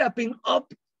nobody's stepping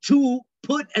up to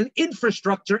put an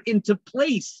infrastructure into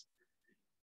place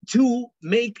to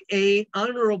make a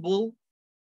honorable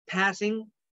passing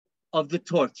of the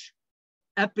torch,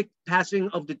 epic passing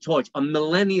of the torch, a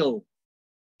millennial,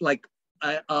 like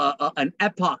an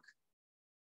epoch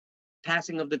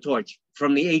passing of the torch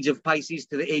from the age of Pisces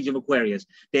to the age of Aquarius.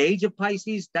 The age of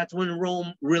Pisces, that's when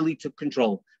Rome really took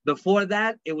control. Before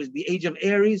that, it was the age of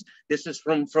Aries. This is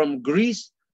from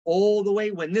Greece all the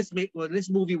way, when this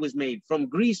movie was made, from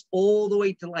Greece all the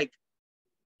way to like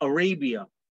Arabia.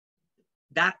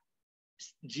 That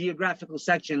geographical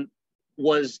section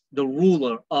was the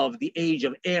ruler of the age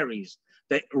of Aries.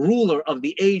 The ruler of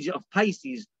the age of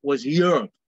Pisces was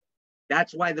Europe.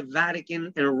 That's why the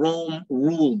Vatican and Rome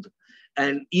ruled.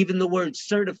 And even the word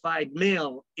certified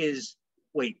mail is,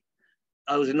 wait,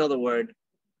 that was another word.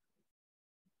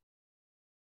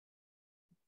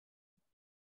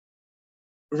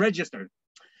 Registered.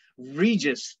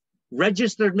 Regis.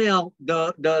 Registered mail,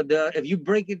 if you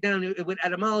break it down with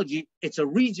etymology, it's a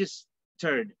regis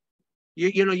turd.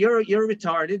 You know, you're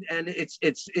retarded, and it's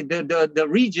the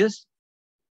regis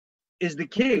is the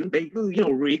king, basically, you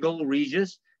know, regal,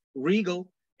 regis,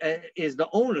 regal is the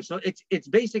owner. So it's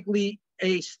basically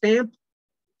a stamp.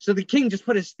 So the king just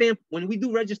put a stamp. When we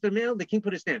do registered mail, the king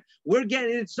put a stamp. We're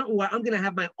getting into something where I'm gonna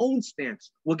have my own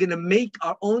stamps. We're gonna make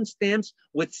our own stamps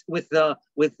with the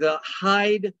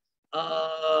hide.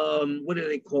 What do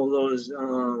they call those?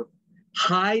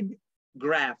 Hide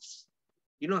grafts.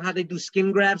 You know how they do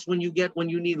skin grafts when you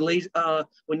need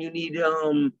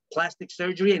plastic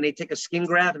surgery, and they take a skin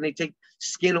graft and they take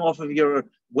skin off of your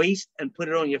waist and put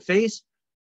it on your face.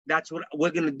 That's what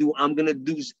we're gonna do. I'm gonna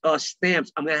do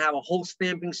stamps. I'm gonna have a whole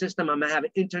stamping system. I'm gonna have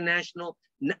an international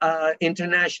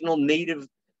native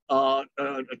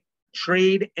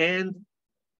trade and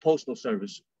postal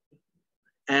service,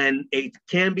 and it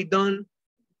can be done,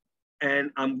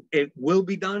 and it will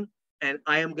be done, and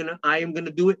I am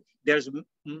gonna do it. There's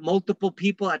multiple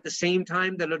people at the same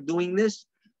time that are doing this,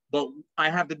 but I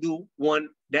have to do one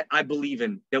that I believe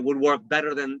in that would work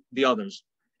better than the others,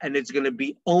 and it's gonna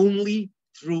be only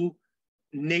through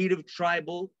native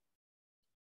tribal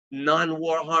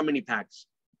non-war harmony pacts.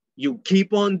 You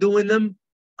keep on doing them.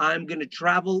 I'm going to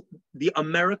travel the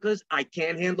Americas. I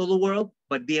can't handle the world,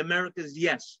 but the Americas,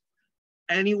 yes.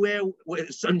 Anywhere where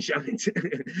the sun shines.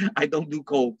 I don't do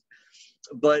cold.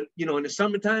 But, you know, in the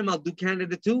summertime, I'll do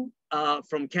Canada too.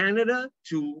 From Canada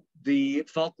to the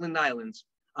Falkland Islands.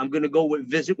 I'm going to go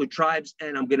visit with tribes,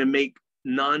 and I'm going to make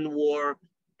non-war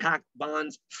pact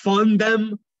bonds, fund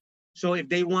them. So if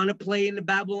they want to play in the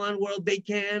Babylon world, they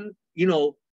can, you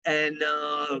know, and,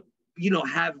 you know,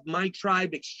 have my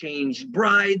tribe exchange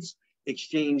brides,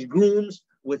 exchange grooms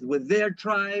with their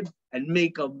tribe, and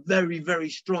make a very, very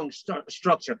strong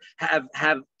structure. Have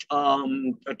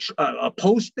a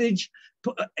postage,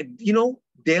 you know,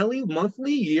 daily,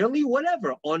 monthly, yearly,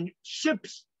 whatever, on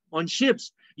ships.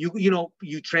 You know,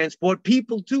 you transport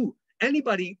people too.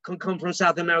 Anybody can come from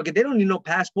South America. They don't need no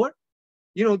passport.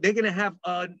 You know, they're going to have,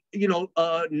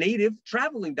 native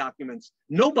traveling documents.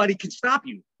 Nobody can stop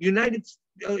you.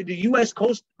 The U.S.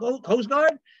 Coast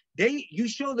Guard, you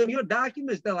show them your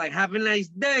documents, they're like, have a nice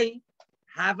day.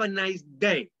 Have a nice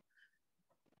day.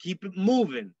 Keep it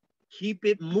moving. Keep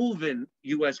it moving,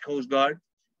 U.S. Coast Guard.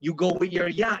 You go with your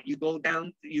yacht. You go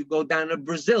down to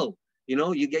Brazil. You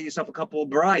know, you get yourself a couple of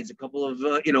brides, a couple of,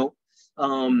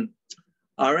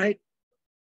 all right.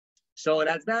 So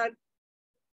that's that.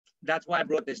 That's why I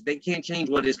brought this. They can't change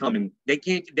what is coming. They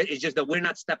can't. It's just that we're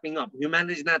not stepping up.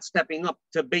 Humanity is not stepping up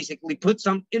to basically put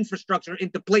some infrastructure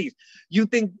into place. You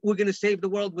think we're going to save the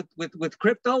world with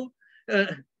crypto?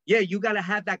 Yeah, you got to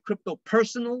have that crypto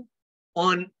personal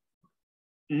on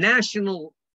a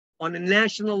national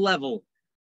level,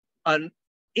 an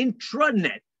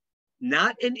intranet,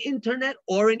 not an internet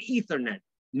or an ethernet.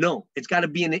 No, it's got to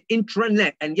be an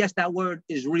intranet. And yes, that word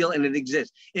is real and it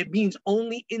exists. It means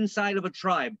only inside of a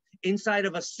tribe, inside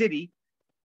of a city.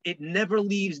 It never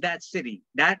leaves that city.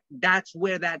 That's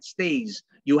where that stays.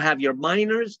 You have your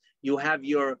miners, you have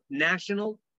your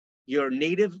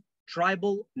native,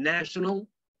 tribal, national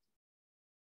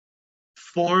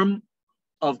form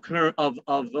of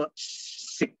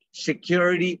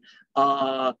security,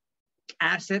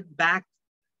 asset-backed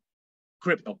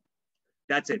crypto.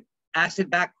 That's it.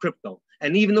 Asset-backed crypto.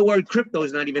 And even the word crypto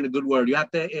is not even a good word. You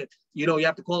have to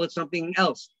call it something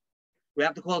else. We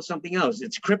have to call it something else.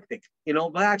 It's cryptic, you know,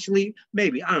 but actually,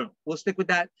 maybe, I don't know. We'll stick with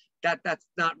that. That's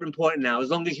not important now. As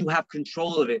long as you have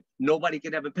control of it, nobody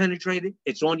can ever penetrate it.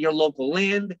 It's on your local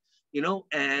land, you know,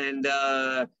 and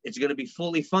it's going to be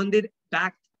fully funded,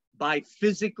 backed by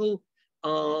physical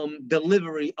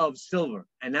delivery of silver.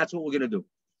 And that's what we're going to do.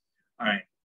 All right.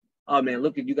 Oh, man,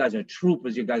 look at you guys are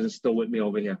troopers. You guys are still with me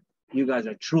over here. You guys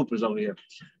are troopers over here.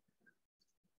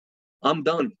 I'm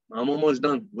done. I'm almost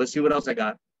done. Let's see what else I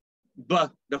got.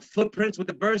 But the footprints with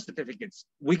the birth certificates.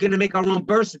 We're going to make our own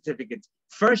birth certificates.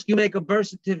 First, you make a birth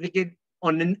certificate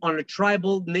on a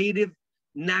tribal, native,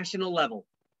 national level.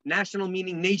 National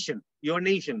meaning nation, your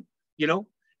nation, you know?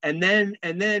 And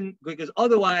then, because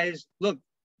otherwise, look,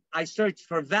 I searched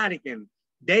for Vatican.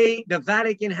 The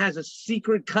Vatican has a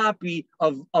secret copy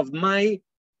of my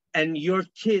and your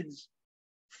kids'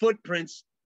 footprints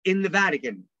in the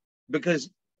Vatican, because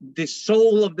the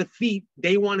sole of the feet,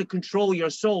 they want to control your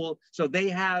soul. So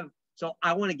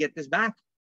I want to get this back.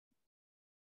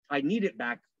 I need it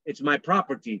back. It's my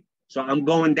property. So I'm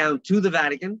going down to the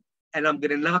Vatican, and I'm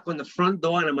going to knock on the front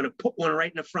door, and I'm going to put one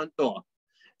right in the front door.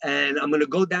 And I'm going to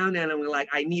go down there, and I'm going to like,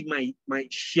 I need my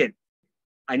shit.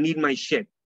 I need my shit.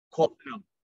 Call it up.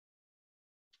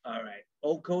 All right.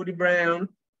 Oh, Cody Brown.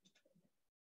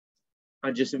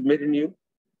 I just admitted you.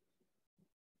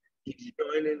 He's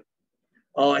joining.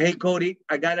 Oh, hey, Cody.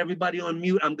 I got everybody on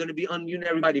mute. I'm going to be unmuting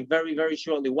everybody very, very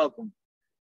shortly. Welcome.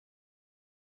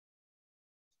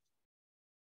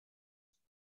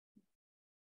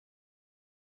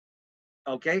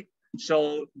 Okay.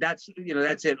 So that's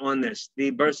it on this.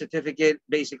 The birth certificate,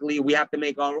 basically, we have to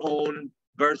make our own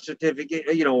birth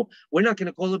certificate. You know, we're not going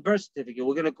to call it birth certificate.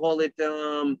 We're going to call it,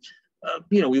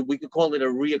 we could call it a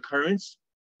reoccurrence,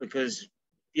 because,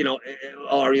 you know,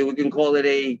 or we can call it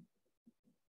a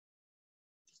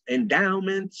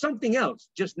endowment, something else,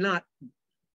 just not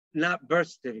birth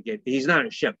certificate. He's not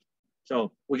a ship.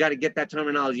 So we got to get that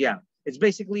terminology out. It's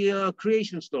basically a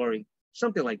creation story,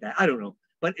 something like that. I don't know,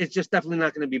 but it's just definitely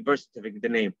not going to be birth certificate, the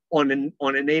name on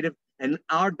a native. And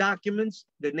our documents,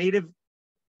 the native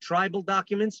tribal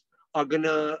documents, are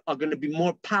gonna be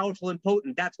more powerful and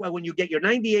potent. That's why when you get your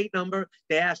 98 number,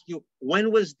 they ask you,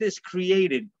 when was this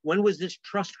created? When was this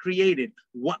trust created?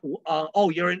 What?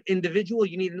 Oh, you're an individual.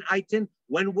 You need an ITIN.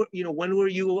 When were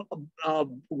you?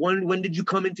 When did you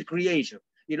come into creation?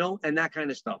 And that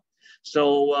kind of stuff.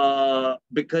 So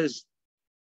because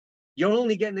you're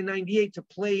only getting the 98 to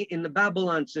play in the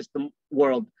Babylon system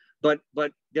world, but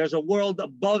there's a world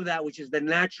above that, which is the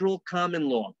natural common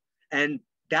law, and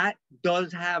that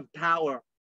does have power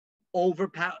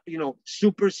over,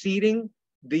 superseding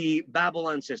the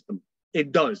Babylon system.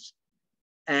 It does.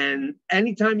 And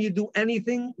anytime you do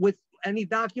anything with any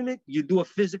document, you do a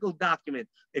physical document.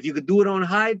 If you could do it on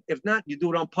hide, if not, you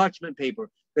do it on parchment paper.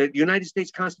 The United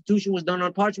States Constitution was done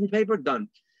on parchment paper, done.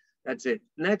 That's it.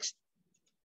 Next,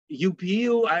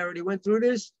 UPU, I already went through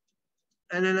this,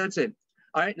 and then that's it.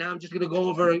 All right, now I'm just gonna go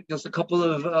over just a couple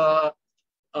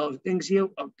of things here.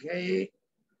 Okay.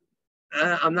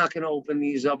 I'm not going to open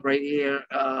these up right here.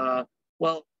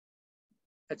 Well,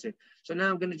 that's it. So now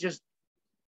I'm going to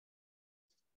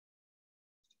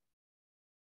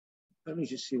let me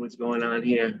just see what's going on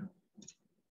here.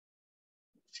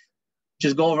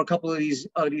 Just go over a couple of these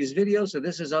videos. So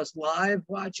this is us live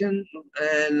watching,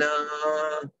 and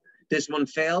this one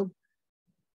failed.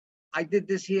 I did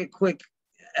this here quick,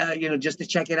 just to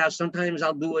check it out. Sometimes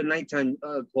I'll do a nighttime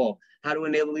call. How to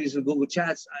enable these in Google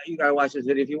Chats. You got to watch this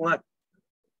video if you want.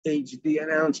 HD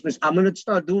announcements. I'm going to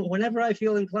start doing whenever I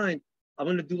feel inclined. I'm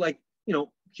going to do like,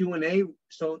 Q&A.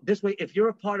 So this way, if you're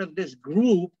a part of this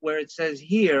group where it says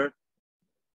here,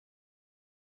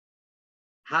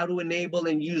 how to enable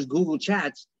and use Google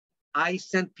Chats, I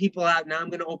sent people out. Now I'm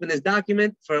going to open this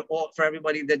document for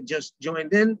everybody that just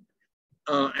joined in.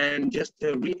 And just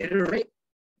to reiterate,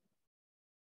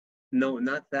 no,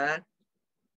 not that.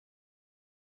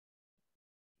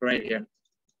 Right here.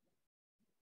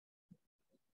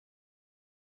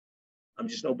 I'm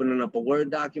just opening up a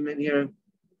Word document here.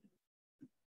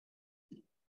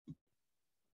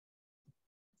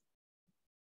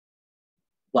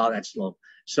 Wow, that's slow.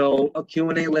 So a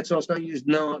Q&A, let's also use,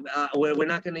 we're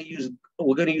not going to use,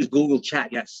 we're going to use Google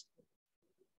Chat, yes.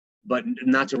 But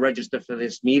not to register for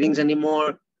this meetings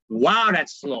anymore. Wow,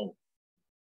 that's slow.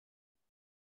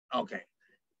 Okay,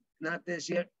 not this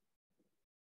yet.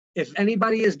 If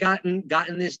anybody has gotten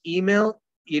this email,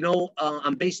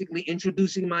 I'm basically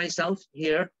introducing myself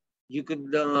here. You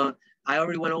could, I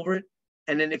already went over it.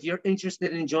 And then if you're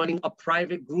interested in joining a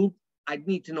private group, I'd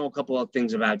need to know a couple of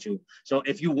things about you. So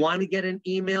if you want to get an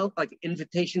email, like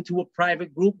invitation to a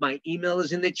private group, my email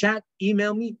is in the chat.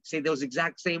 Email me, say those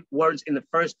exact same words in the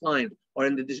first line or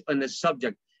in the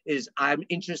subject is, I'm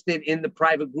interested in the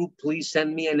private group. Please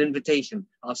send me an invitation.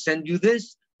 I'll send you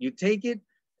this, you take it.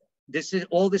 This is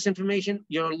all this information,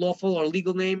 your lawful or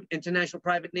legal name, international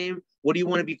private name. What do you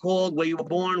want to be called? Where you were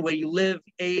born, where you live,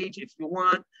 age, if you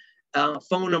want,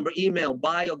 phone number, email,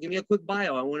 bio. Give me a quick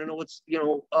bio. I want to know what's,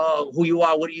 who you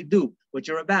are, what do you do, what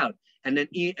you're about. And then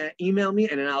email me,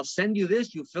 and then I'll send you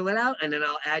this. You fill it out, and then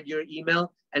I'll add your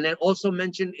email. And then also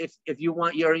mention if you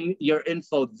want your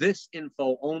info, this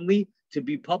info only, to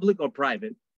be public or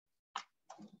private.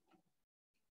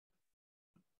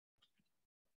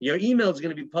 Your email is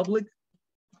going to be public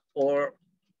or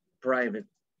private.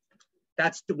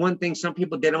 That's the one thing. Some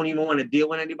people, they don't even want to deal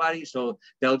with anybody. So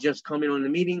they'll just come in on the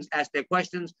meetings, ask their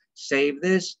questions, save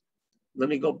this. Let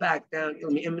me go back down.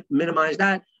 Let me minimize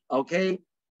that. Okay.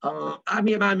 I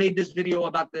made this video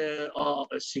about the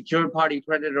secured party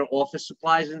creditor office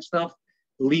supplies and stuff.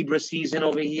 Libra season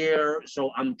over here.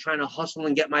 So I'm trying to hustle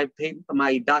and get my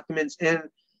documents in.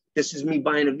 This is me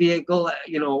buying a vehicle.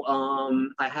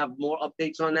 I have more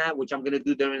updates on that, which I'm going to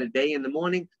do during the day in the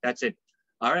morning. That's it.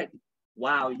 All right.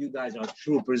 Wow, you guys are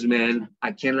troopers, man.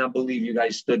 I cannot believe you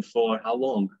guys stood for how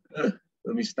long? Let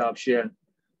me stop share.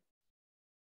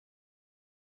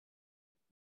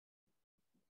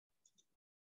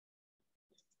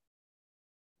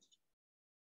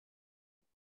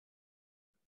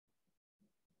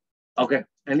 Okay.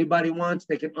 Anybody wants,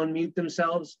 they can unmute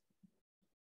themselves.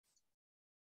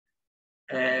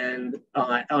 And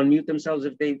unmute themselves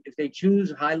if they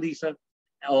choose. Hi, Lisa.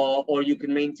 Or you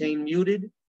can maintain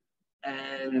muted,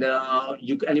 and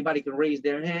anybody can raise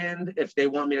their hand if they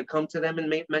want me to come to them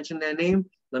and mention their name.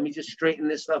 Let me just straighten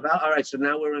this stuff out. All right, so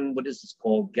now we're in, what is this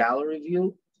called? Gallery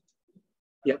view.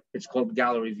 Yep, it's called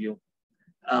gallery view.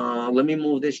 Let me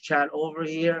move this chat over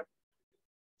here.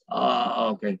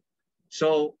 Okay,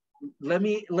 so let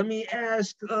me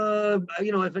ask,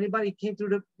 if anybody came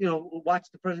through the, watch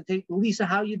the presentation. Lisa,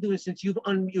 how you doing since you've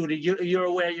unmuted? You're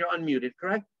aware you're unmuted,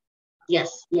 correct?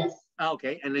 Yes, yes.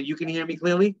 Okay, and then you can hear me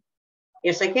clearly?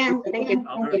 Yes, I can. Thank you.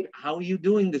 How are you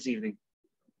doing this evening?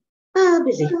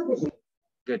 Busy.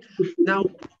 Good. Now,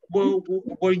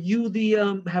 were you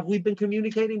the, have we been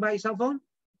communicating by cell phone?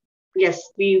 Yes,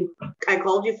 I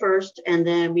called you first, and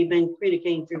then we've been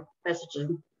communicating through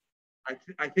messaging.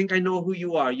 I think I know who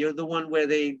you are. You're the one where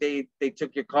they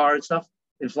took your car and stuff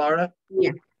in Florida?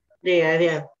 Yeah.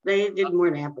 Yeah. They did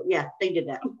more than that, but yeah, they did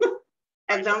that.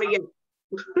 I found it yet.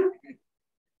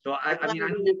 So I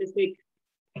mean, this week.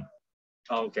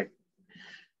 Oh, okay.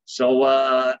 So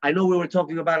I know we were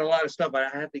talking about a lot of stuff, but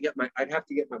I'd have to get my,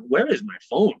 where is my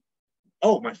phone?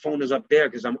 Oh, my phone is up there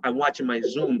because I'm watching my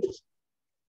Zoom.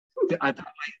 I put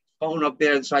my phone up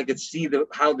there so I could see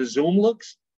how the Zoom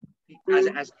looks as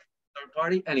a third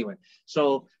party. Anyway,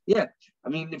 so yeah, I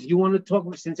mean, if you want to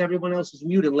talk, since everyone else is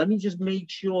muted, let me just make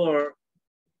sure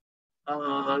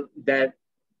that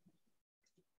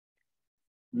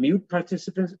mute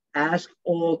participants, ask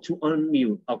all to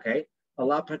unmute. Okay.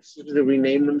 Allow participants to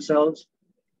rename themselves.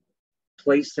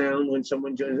 Play sound when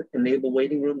someone joins. Enable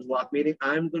waiting rooms, lock meeting.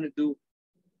 I'm going to do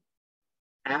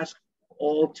ask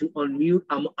all to unmute.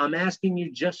 I'm asking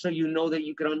you just so you know that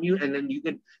you can unmute, and then you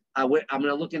can. I'm going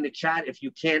to look in the chat if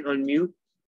you can't unmute.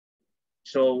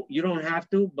 So you don't have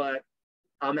to, but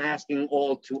I'm asking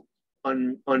all to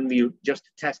unmute just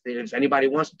to test it. If anybody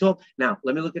wants to talk, now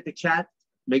let me look at the chat.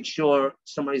 Make sure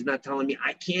somebody's not telling me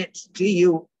I can't see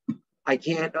you. I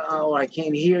can't, or I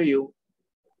can't hear you.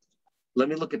 Let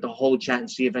me look at the whole chat and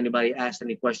see if anybody asked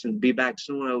any questions. Be back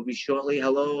soon. I will be shortly.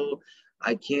 Hello.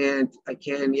 I can,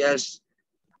 yes.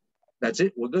 That's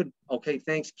it. We're good. Okay,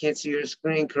 thanks. Can't see your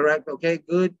screen. Correct. Okay,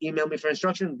 good. Email me for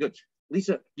instruction. Good.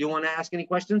 Lisa, you want to ask any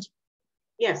questions?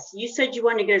 Yes, you said you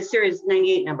want to get a Series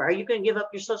 98 number. Are you going to give up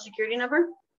your Social Security number?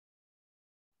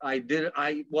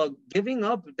 Well, giving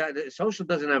up, that social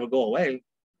doesn't ever go away,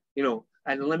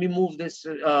 and let me move this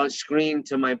screen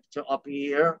to up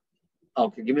here.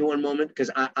 Okay, give me one moment because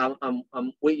I'm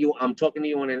with you. I'm talking to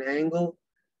you on an angle,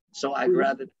 so I'd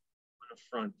rather on the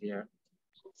front here.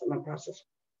 That's my process.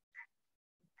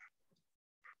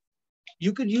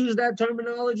 You could use that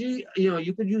terminology.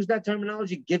 You could use that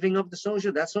terminology. Giving up the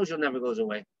social. That social never goes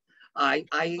away.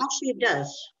 Actually, it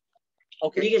does.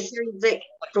 Okay. You get Series 8.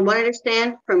 From what I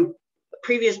understand from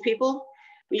previous people,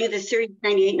 when you get the Series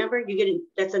 98 number,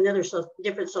 that's another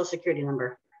different Social Security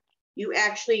number. You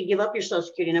actually give up your Social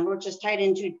Security number, which is tied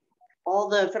into all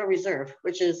the Federal Reserve,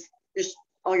 which is just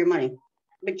all your money,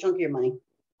 big chunk of your money.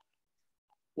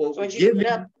 Well, so once you give it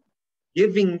up,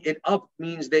 giving it up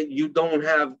means that you don't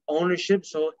have ownership.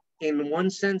 So in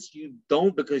one sense, you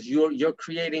don't, because you're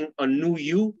creating a new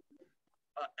you.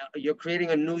 You're creating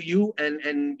a new you,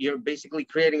 and you're basically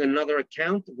creating another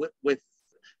account with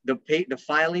the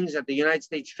filings at the United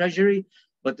States Treasury,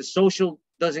 but the social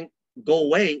doesn't go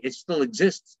away. It still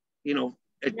exists. No,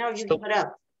 you give it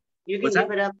up. You can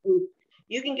give it up.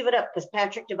 You can give it up because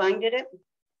Patrick Devine did it,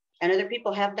 and other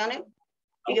people have done it.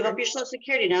 You give up your Social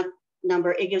Security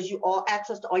number. It gives you all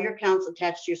access to all your accounts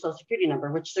attached to your Social Security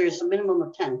number, which there's a minimum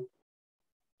of 10.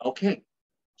 Okay.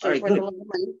 So it's worth a lot of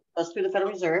money. Goes through the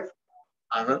Federal Reserve.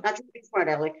 Not trying to be smart,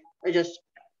 Alec. That's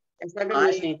what I've been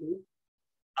listening to.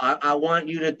 I want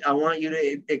you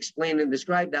to explain and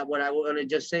describe that. What I want to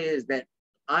just say is that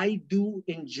I do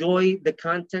enjoy the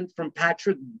content from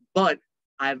Patrick, but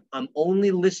I'm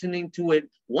only listening to it.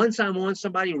 Once I'm on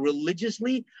somebody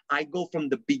religiously, I go from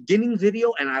the beginning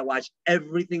video and I watch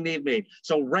everything they've made.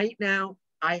 So right now,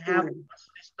 I have a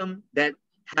system that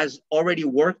has already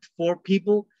worked for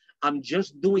people. I'm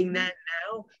just doing that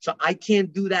now. So I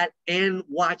can't do that and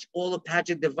watch all of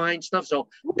Patrick Devine stuff. So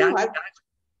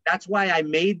that's why I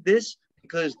made this,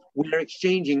 because we're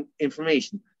exchanging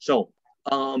information. So,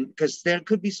 because there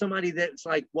could be somebody that's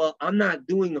like, well, I'm not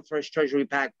doing the first Treasury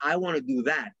pack. I want to do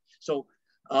that. So,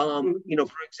 for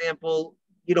example,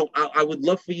 I would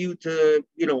love for you to,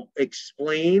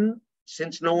 explain,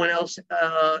 since no one else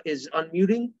is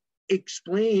unmuting,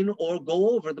 explain or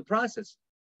go over the process,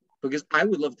 because I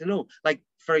would love to know. Like,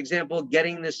 for example,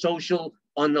 getting the social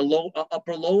on the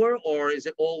upper lower, or is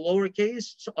it all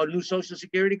lowercase, a new Social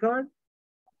Security card?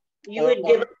 You would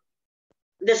give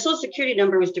the Social Security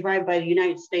number was derived by the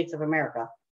United States of America,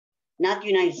 not the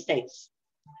United States.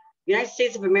 The United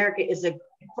States of America is a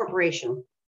corporation.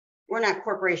 We're not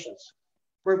corporations.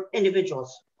 We're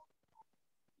individuals.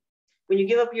 When you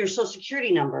give up your Social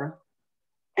Security number,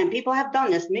 and people have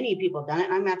done this, many people have done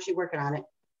it, I'm actually working on it.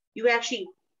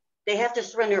 They have to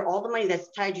surrender all the money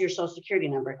that's tied to your Social Security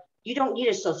number. You don't need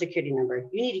a social security number.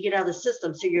 You need to get out of the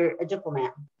system so you're a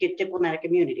diplomat, get diplomatic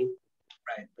immunity.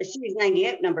 Right. The Series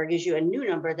 98 number gives you a new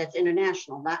number that's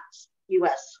international, not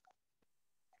US.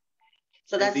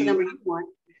 So that's the number you want.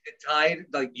 Tied,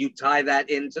 like you tie that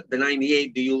into the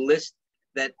 98. Do you list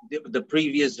that the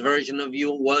previous version of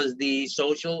you was the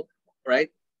social, right?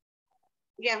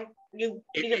 Yeah, you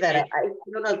give that up. I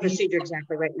don't know the procedure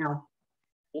exactly right now.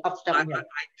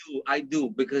 I do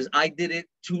because I did it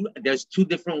there's two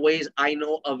different ways I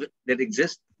know of it that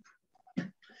exist.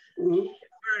 Mm-hmm. If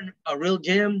you're in a real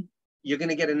jam, you're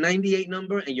gonna get a 98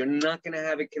 number and you're not gonna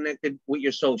have it connected with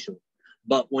your social.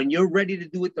 But when you're ready to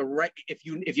do it the right, if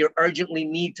you urgently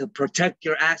need to protect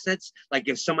your assets, like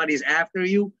if somebody's after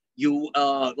you,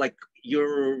 like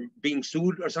you're being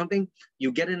sued or something,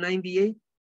 you get a 98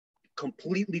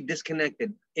 completely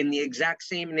disconnected in the exact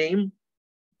same name,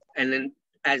 and then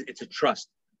as it's a trust,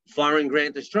 foreign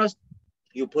grantors trust,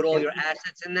 you put all your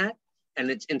assets in that, and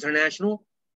it's international,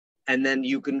 and then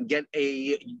you can get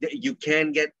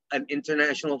an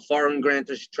international foreign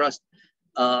grantors trust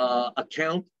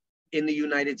account in the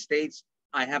United States.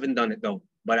 I haven't done it though,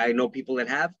 but I know people that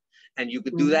have, and you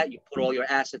could do that. You put all your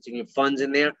assets and your funds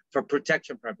in there for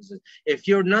protection purposes. If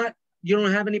you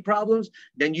don't have any problems,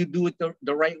 then you do it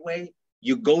the right way.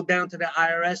 You go down to the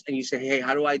IRS and you say, hey,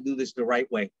 how do I do this the right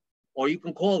way? Or you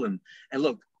can call them and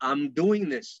look, I'm doing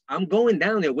this. I'm going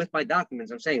down there with my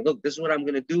documents. I'm saying, look, this is what I'm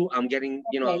going to do. I'm getting,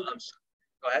 go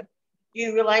ahead. Do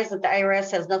you realize that the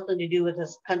IRS has nothing to do with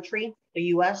this country, the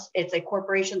US? It's a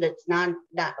corporation that's not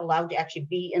allowed to actually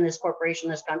be in this corporation,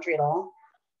 this country at all.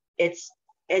 Its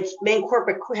main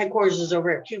corporate headquarters is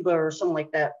over at Cuba or something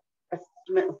like that. I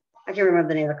can't remember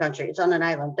the name of the country. It's on an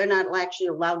island. They're not actually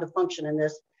allowed to function in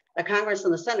this. The Congress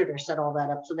and the senators set all that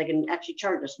up so they can actually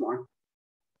charge us more.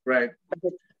 Right.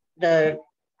 But the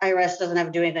IRS doesn't have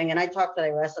to do anything. And I talk to the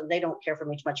IRS and they don't care for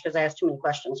me too much because I ask too many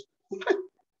questions.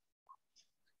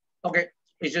 Okay.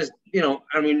 It's just,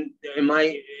 I mean, in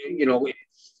my, you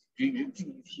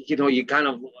kind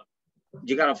of,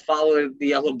 you got to follow the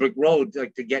yellow brick road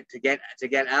like to get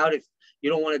out. If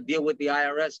you don't want to deal with the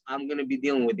IRS, I'm going to be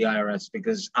dealing with the IRS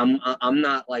because I'm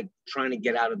not like trying to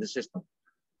get out of the system.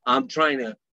 I'm trying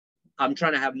to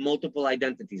have multiple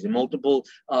identities and multiple,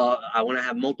 I want to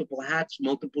have multiple hats,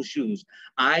 multiple shoes.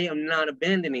 I am not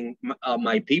abandoning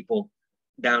my people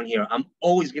down here. I'm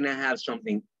always going to have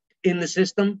something in the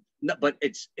system, but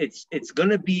it's going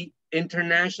to be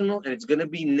international and it's going to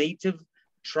be native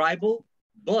tribal.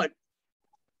 But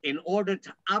in order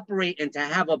to operate and to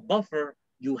have a buffer,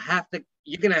 you're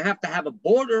going to have a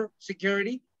border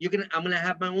security. I'm going to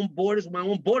have my own borders, my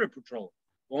own border patrol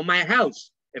or my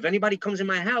house. If anybody comes in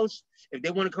my house, if they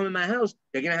want to come in my house,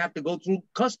 they're going to have to go through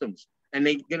customs and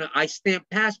I stamp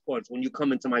passports when you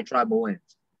come into my tribal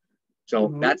lands.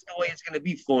 So that's the way it's going to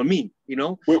be for me,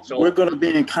 We're going to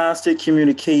be in constant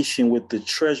communication with the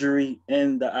Treasury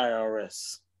and the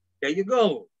IRS. There you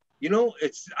go. I'm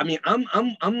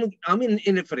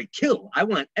in it for the kill. I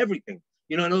want everything.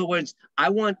 In other words, I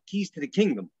want keys to the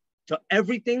kingdom, to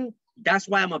everything. That's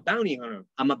why I'm a bounty hunter.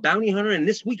 I'm a bounty hunter, and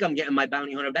this week I'm getting my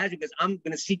bounty hunter badge because I'm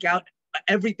going to seek out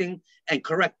everything and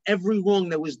correct every wrong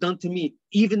that was done to me,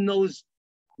 even those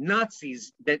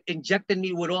Nazis that injected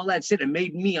me with all that shit and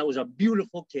made me, I was a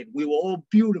beautiful kid. We were all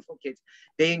beautiful kids.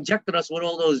 They injected us with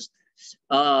all those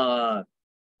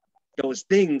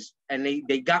things, and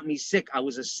they got me sick. I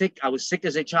was sick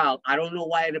as a child. I don't know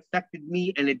why it affected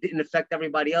me and it didn't affect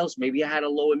everybody else. Maybe I had a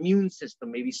low immune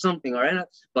system, maybe something, all right?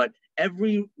 But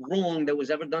every wrong that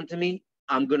was ever done to me,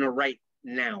 I'm going to right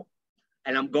now.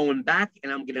 And I'm going back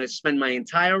and I'm going to spend my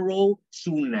entire role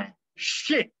suing that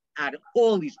shit out of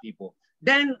all these people.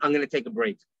 Then I'm going to take a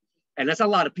break. And that's a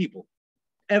lot of people.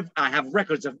 I have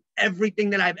records of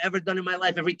everything that I've ever done in my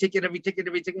life, every ticket. I'm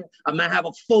going to have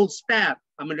a full staff.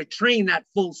 I'm going to train that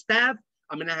full staff.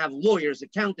 I'm going to have lawyers,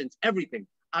 accountants, everything.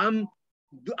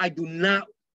 I do not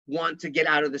want to get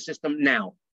out of the system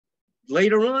now.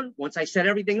 Later on, once I set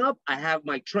everything up, I have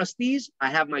my trustees. I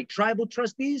have my tribal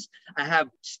trustees. I have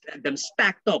them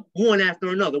stacked up one after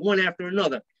another.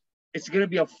 It's going to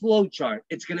be a flow chart.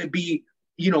 It's going to be,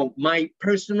 my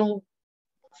personal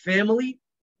family.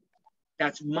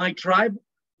 That's my tribe.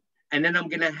 And then I'm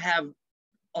going to have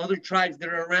other tribes that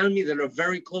are around me that are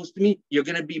very close to me. You're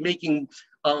going to be making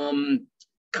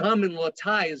common law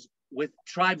ties with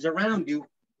tribes around you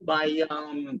by,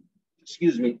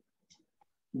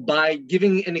 by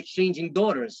giving and exchanging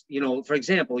daughters. For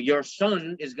example, your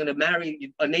son is going to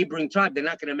marry a neighboring tribe. They're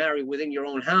not going to marry within your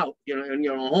own house, in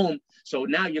your own home. So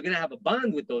now you're going to have a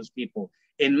bond with those people.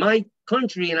 In my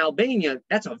country, in Albania,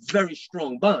 that's a very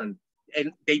strong bond.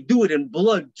 And they do it in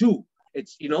blood too.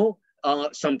 It's,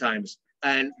 sometimes.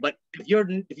 But if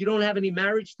you don't have any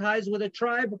marriage ties with a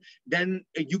tribe, then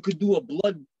you could do a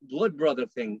blood brother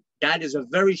thing. That is a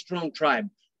very strong tribe.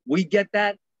 We get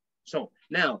that. So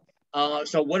now,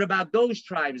 so what about those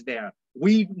tribes there?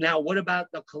 What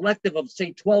about the collective of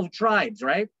say 12 tribes,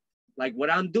 right? Like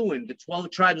what I'm doing, the 12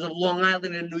 tribes of Long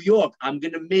Island and New York. I'm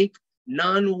gonna make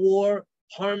non-war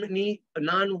harmony,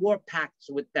 non-war pacts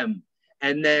with them,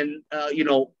 and then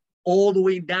all the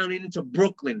way down into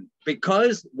Brooklyn,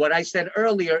 because what I said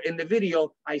earlier in the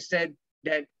video, I said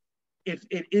that if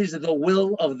it is the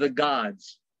will of the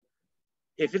gods,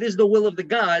 if it is the will of the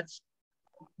gods,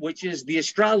 which is the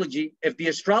astrology, if the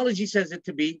astrology says it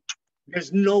to be,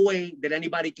 there's no way that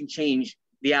anybody can change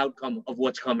the outcome of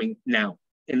what's coming now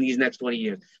in these next 20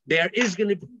 years. There is going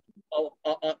to be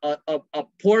a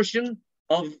portion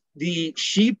of the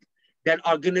sheep that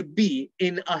are going to be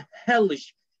in a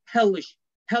hellish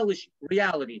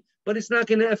reality, but it's not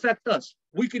going to affect us.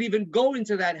 We could even go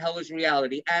into that hellish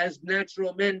reality as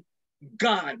natural men,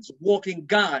 gods, walking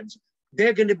gods.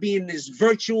 They're going to be in this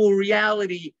virtual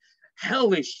reality,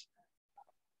 hellish.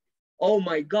 Oh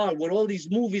my God, what all these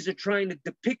movies are trying to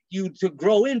depict you to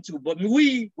grow into. But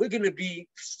we're going to be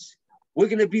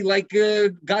like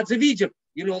gods of Egypt,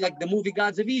 like the movie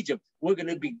Gods of Egypt. We're going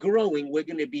to be growing. We're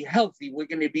going to be healthy. We're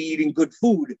going to be eating good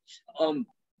food.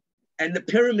 And the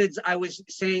pyramids, I was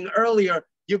saying earlier,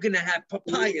 you're going to have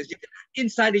papayas.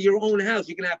 Inside of your own house,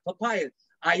 you're going to have papayas.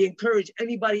 I encourage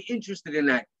anybody interested in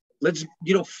that. Let's,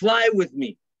 fly with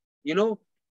me,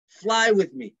 fly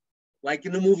with me. Like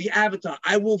in the movie Avatar,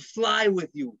 I will fly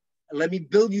with you. Let me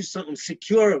build you something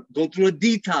secure. Go through a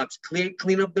detox,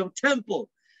 clean up the temple.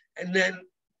 And then,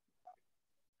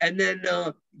 in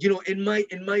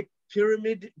my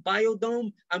pyramid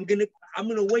biodome, I'm gonna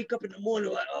wake up in the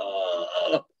morning like,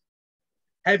 oh.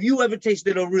 Have you ever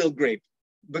tasted a real grape?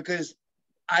 Because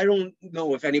I don't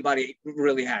know if anybody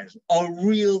really has. A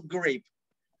real grape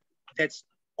that's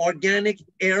organic,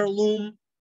 heirloom.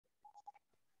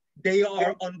 They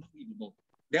are unbelievable.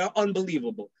 They're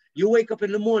unbelievable. You wake up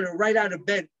in the morning, right out of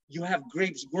bed, you have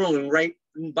grapes growing right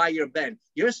by your bed.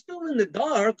 You're still in the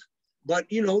dark, but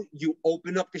you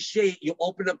open up the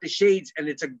shades, and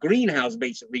it's a greenhouse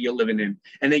basically you're living in.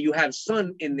 And then you have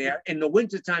sun in there. In the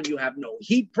wintertime, you have no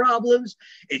heat problems.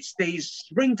 It stays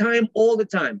springtime all the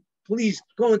time. Please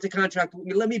go into contract with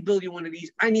me. Let me build you one of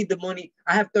these. I need the money.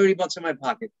 I have $30 in my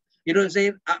pocket. You know what I'm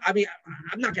saying? I mean,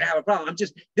 I'm not gonna have a problem.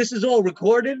 This is all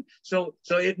recorded. So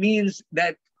it means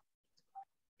that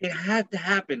it had to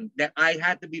happen, that I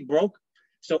had to be broke.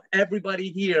 So everybody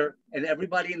here and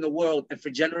everybody in the world, and for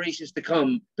generations to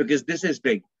come, because this is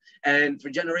big, and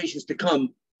for generations to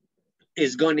come,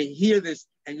 is going to hear this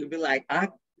and you'll be like,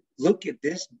 look at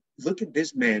this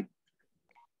man.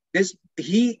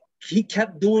 He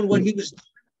kept doing what he was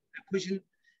pushing,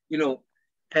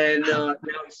 And now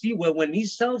you see when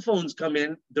these cell phones come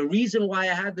in, the reason why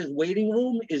I had this waiting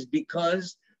room is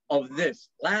because of this.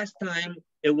 Last time,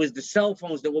 it was the cell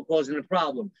phones that were causing the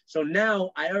problem. So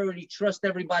now I already trust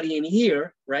everybody in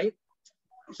here, right?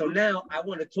 So now I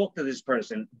want to talk to this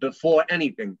person before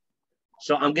anything.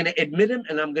 So I'm going to admit him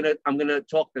and I'm going to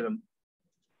talk to them.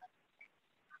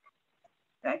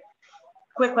 Okay.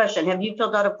 Quick question. Have you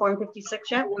filled out a Form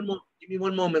 56 yet? Give me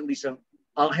one moment, Lisa.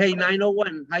 Hey,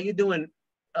 901, how you doing?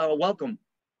 Welcome.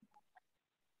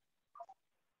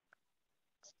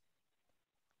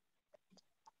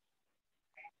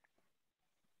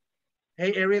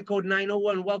 Hey, area code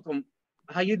 901, welcome.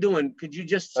 How you doing? Could you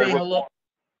just say hello?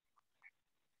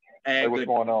 Hey, what's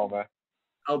going on, man?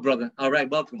 Oh, brother. All right,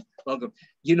 welcome. I'm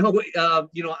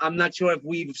not sure if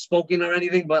we've spoken or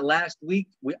anything, but last week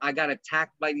I got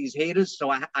attacked by these haters.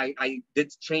 So I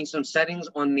did change some settings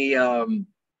on the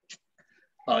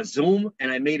Zoom,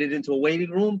 and I made it into a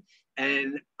waiting room.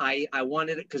 And I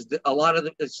wanted it because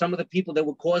some of the people that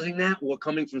were causing that were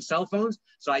coming from cell phones.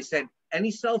 So I said, any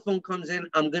cell phone comes in,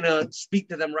 I'm gonna speak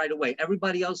to them right away.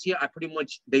 Everybody else here,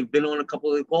 they've been on a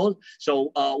couple of the calls.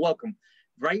 So welcome.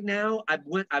 Right now, I've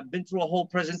been through a whole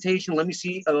presentation. Let me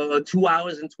see, 2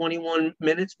 hours and 21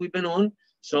 minutes we've been on.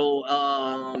 So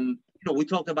we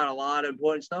talked about a lot of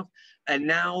important stuff. And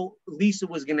now Lisa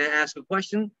was gonna ask a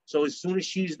question. So as soon as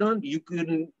she's done, you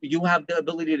have the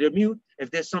ability to mute.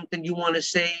 If there's something you want to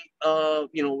say,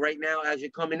 right now as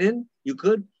you're coming in, you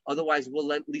could. Otherwise, we'll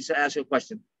let Lisa ask her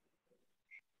question.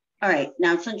 All right.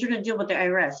 Now, since you're going to deal with the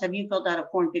IRS, have you filled out a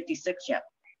Form 56 yet?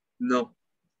 No.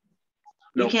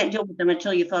 You can't deal with them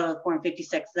until you fill out a Form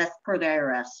 56. That's per the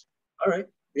IRS. All right.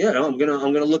 Yeah, no, I'm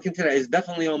gonna look into that. It's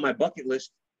definitely on my bucket list.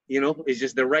 It's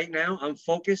just that right now I'm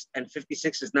focused, and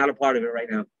 56 is not a part of it right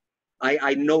now.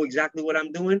 I know exactly what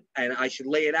I'm doing, and I should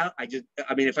lay it out. I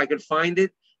mean, if I could find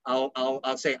it,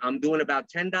 I'll say I'm doing about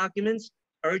 10 documents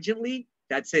urgently.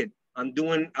 That's it. I'm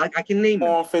doing. I can name them.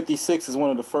 Form 56 is one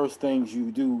of the first things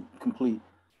you do complete.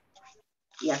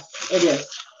 Yes, it is.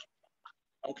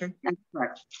 Okay. That's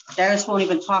correct. Darius won't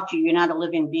even talk to you. You're not a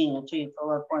living being until you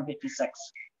fill out Form 56.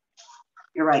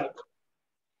 You're right.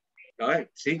 All right.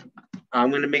 See, I'm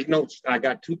going to make notes. I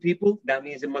got 2 people. That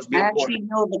means it must be I important. actually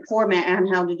know the format and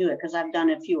how to do it because I've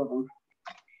done a few of them.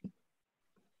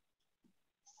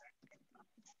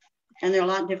 And they're a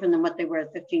lot different than what they were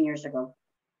 15 years ago.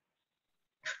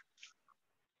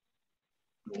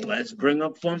 Let's bring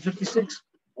up Form 56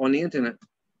 on the internet.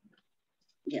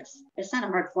 Yes, it's not a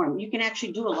hard form. You can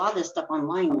actually do a lot of this stuff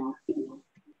online now.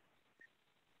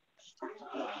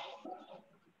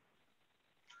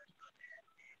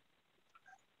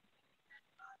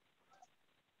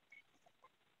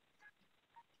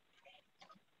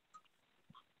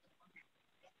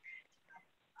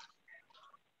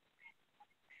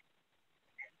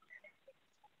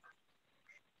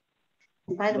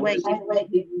 By the way,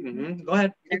 Go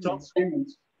ahead.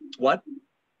 What?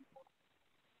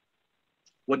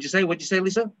 What'd you say,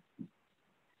 Lisa?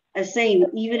 I was saying,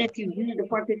 even if you do the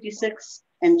 456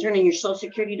 and turn in your social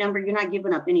security number, you're not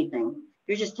giving up anything.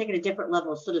 You're just taking a different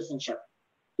level of citizenship,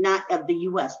 not of the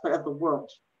US, but of the world.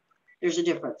 There's a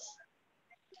difference.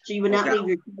 So you would not leave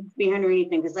your kids behind or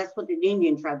anything, because that's what the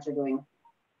Indian tribes are doing.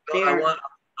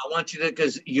 I want you to,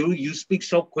 because you speak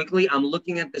so quickly. I'm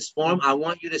looking at this form. I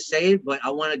want you to say it, but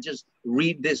I want to just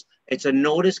read this. It's a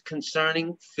notice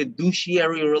concerning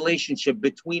fiduciary relationship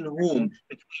between whom?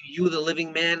 Between you, the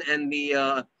living man, and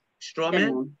the straw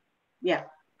man? Yeah.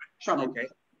 Okay.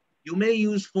 You may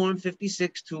use Form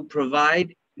 56 to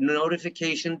provide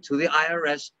notification to the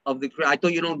IRS of the. I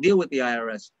thought you don't deal with the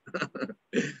IRS.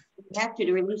 You have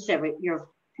to release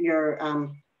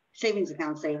your savings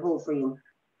account say hold for you.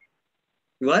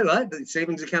 What? The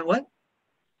savings account, what?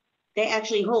 They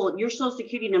actually hold. Your social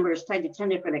security number is tied to 10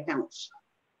 different accounts.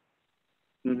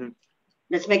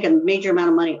 Let's make a major amount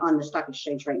of money on the stock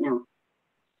exchange right now.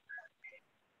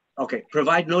 Okay.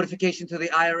 Provide notification to the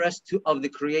IRS of the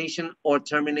creation or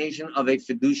termination of a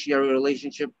fiduciary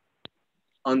relationship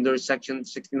under Section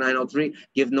 6903.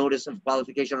 Give notice of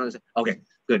qualification on this. Okay,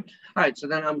 good. All right, so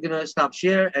then I'm gonna stop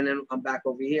share and then I'm back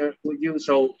over here with you.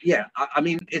 So yeah, I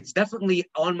mean, it's definitely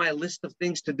on my list of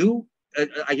things to do.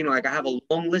 You know, like I have a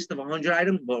long list of 100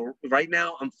 items, but right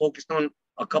now I'm focused on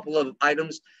a couple of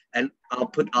items, and I'll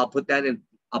put that in.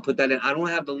 I don't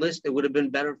have the list. It would have been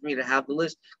better for me to have the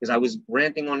list because I was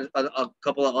ranting on a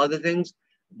couple of other things,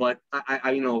 but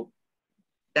I you know,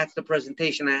 that's the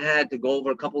presentation I had to go over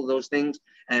a couple of those things.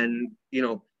 And, you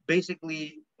know,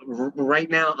 basically right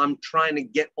now I'm trying to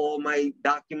get all my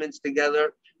documents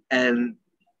together, and,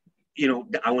 you know,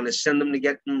 I want to send them to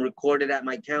get them recorded at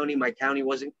my county. My county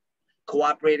wasn't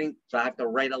cooperating, so I have to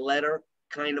write a letter,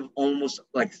 kind of almost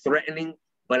like threatening,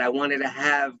 but I wanted to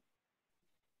have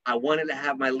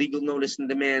my legal notice and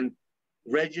demand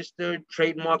registered,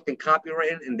 trademarked, and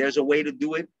copyrighted, and there's a way to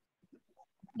do it.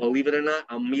 Believe it or not,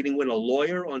 I'm meeting with a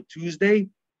lawyer on Tuesday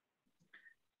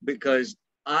because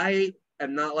I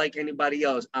am not like anybody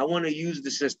else. I want to use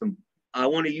the system.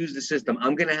 I'm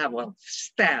going to have a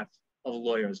staff of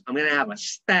lawyers. I'm going to have a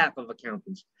staff of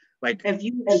accountants. Like if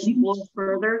you go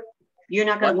further, you're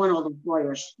not going to want all those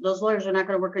lawyers. Those lawyers are not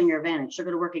going to work in your advantage. They're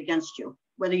going to work against you,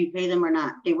 whether you pay them or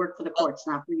not. They work for the courts,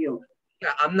 not for you.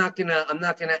 Yeah, I'm not gonna.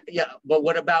 Yeah, but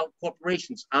what about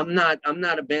corporations? I'm not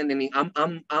abandoning. I'm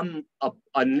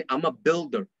a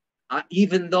builder.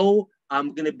 Even though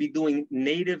I'm gonna be doing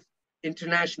native,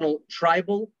 international,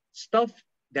 tribal stuff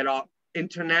that are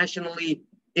internationally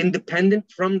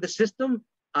independent from the system,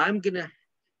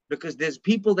 because there's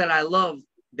people that I love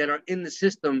that are in the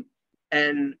system,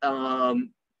 and I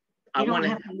want to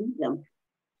have to leave them.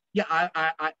 Yeah,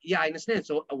 I understand.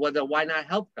 So why not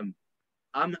help them?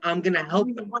 I'm gonna help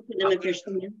them. If you're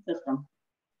staying in the system.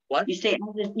 What?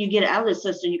 You get out of the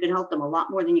system, you can help them a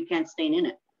lot more than you can staying in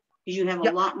it. Because you have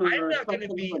a lot more. I'm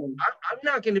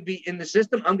not gonna be in the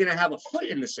system. I'm gonna have a foot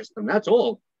in the system. That's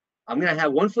all. I'm gonna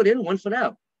have 1 foot in, 1 foot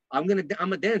out. I'm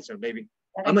a dancer, baby.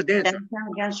 I'm a dancer. That's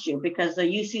not against you because the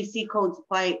UCC codes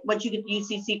apply. Once you get the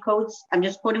UCC codes, I'm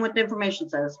just quoting what the information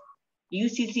says.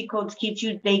 UCC codes keeps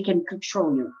you, they can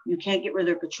control you. You can't get rid of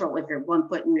their control if you're 1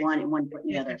 foot in one and 1 foot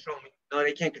in the other. No,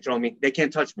 they can't control me. They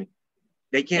can't touch me.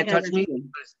 They can't touch me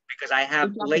because I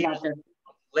have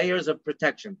layers of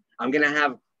protection. I'm gonna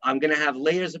have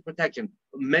layers of protection.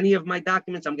 Many of my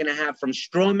documents I'm gonna have from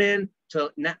strawman to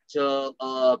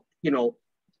you know,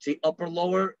 to upper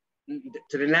lower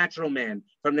to the natural man,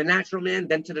 from the natural man,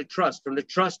 then to the trust, from the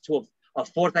trust to a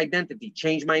fourth identity,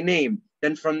 change my name.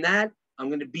 Then from that, I'm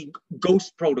going to be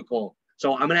ghost protocol.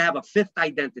 So I'm going to have a fifth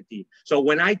identity. So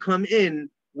when I come in,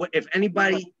 if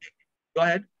anybody, go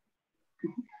ahead.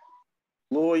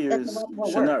 Lawyers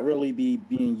should not really be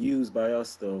being used by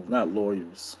us, though. Not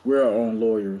lawyers. We're our own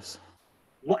lawyers.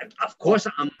 Well, of course,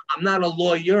 I'm not a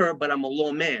lawyer, but I'm a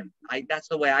lawman. That's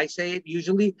the way I say it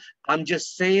usually. I'm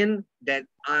just saying that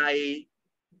okay,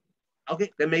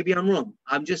 then maybe I'm wrong.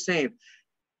 I'm just saying.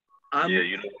 Yeah,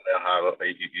 you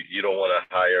don't want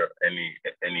to hire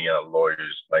any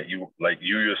lawyers. Like you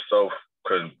yourself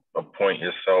could appoint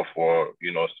yourself, or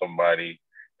somebody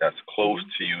that's close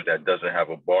to you that doesn't have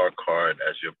a bar card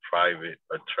as your private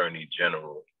attorney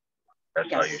general.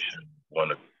 That's how you should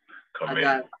want to come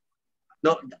in.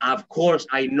 No, of course,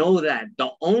 I know that.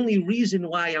 The only reason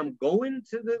why I'm going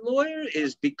to the lawyer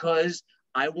is because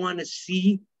I want to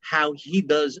see how he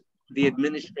does the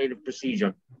administrative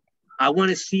procedure. I want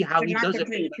to see how he does it.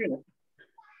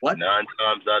 What? 9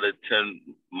 times out of 10,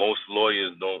 most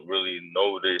lawyers don't really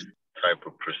know this type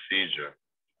of procedure.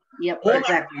 Yep,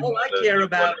 exactly. All I care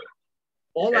about.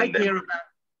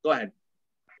 Go ahead.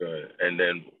 Good. And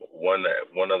then one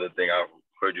other thing, I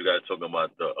heard you guys talking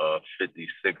about the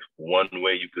 56. One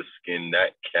way you could skin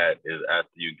that cat is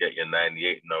after you get your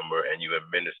 98 number and you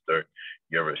administer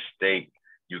your estate,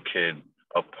 you can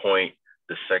appoint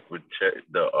the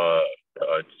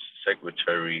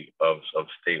secretary of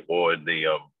state or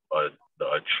the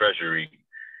treasury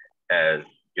as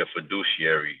your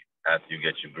fiduciary after you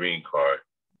get your green card.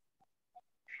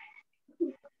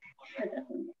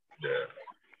 Yeah.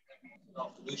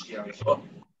 Fiduciary. The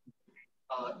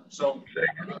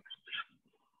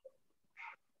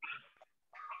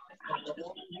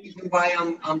only reason why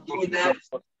I'm doing that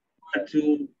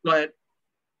to go ahead.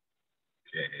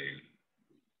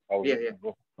 Yeah.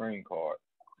 Green card.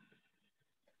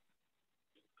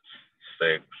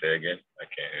 Say again. I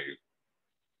can't hear you.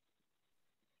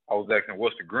 I was asking,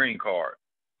 what's the green card?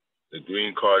 The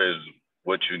green card is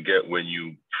what you get when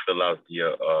you fill out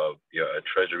your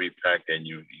treasury pack and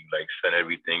you like send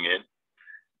everything in,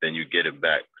 then you get it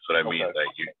back. So that means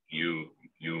like you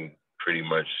pretty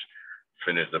much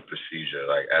finish the procedure.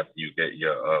 Like after you get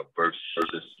your birth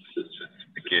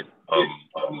certificate,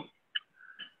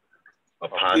 a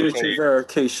Passcode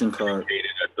verification card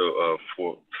at the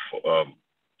for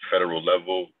federal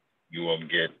level, you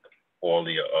get all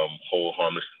the whole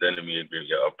harmless enemy, you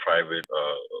get a private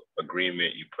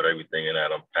agreement, you put everything in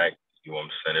that pack, you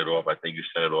send it off. I think you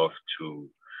send it off to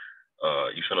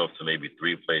maybe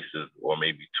 3 places or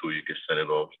maybe 2. You can send it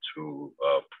off to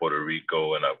Puerto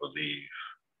Rico and I believe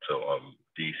to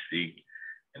DC,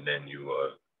 and then you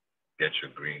get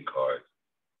your green card.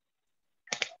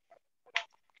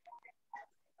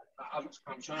 I'm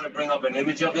trying to bring up an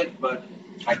image of it, but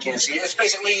I can't see it. It's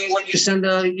basically when you send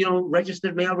a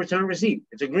registered mail return receipt.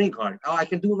 It's a green card. Oh, I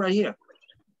can do it right here.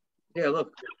 Yeah,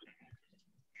 look.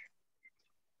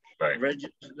 Right.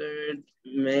 Registered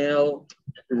mail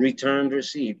returned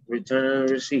receipt. Return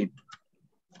receipt.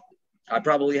 I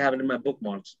probably have it in my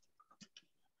bookmarks.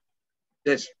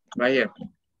 This right here.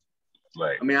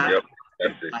 Right. I mean, I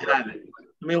have it.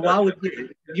 I mean, why would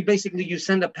you basically you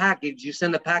send a package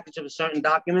of certain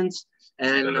documents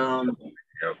and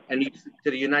and to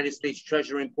the United States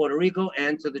Treasury in Puerto Rico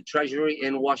and to the Treasury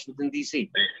in Washington D.C.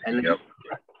 And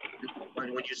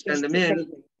when you send them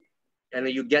in and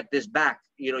then you get this back,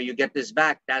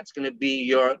 that's going to be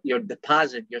your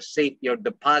deposit, your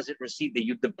deposit receipt that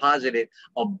you deposited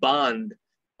a bond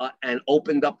and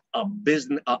opened up a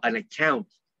business, an account,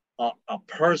 a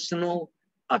personal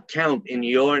account in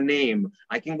your name.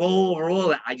 I can go over all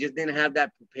that. I just didn't have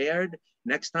that prepared.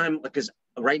 Next time, because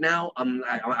right now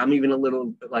I'm even a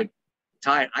little like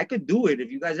tired. I could do it if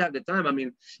you guys have the time. I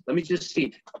mean, let me just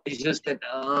see. It's just that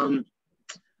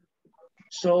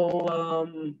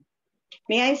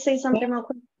may I say something real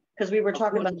quick? Because we were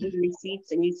talking about the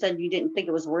receipts and you said you didn't think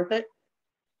it was worth it.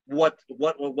 What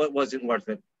wasn't worth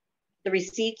it? The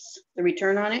receipts, the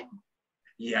return on it.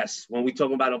 Yes, when we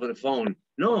talk about over the phone.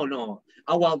 No.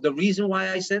 Oh, well, the reason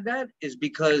why I said that is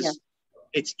because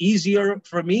it's easier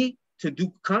for me to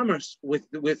do commerce with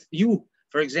you.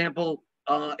 For example,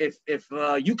 if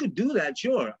you could do that,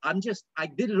 sure. I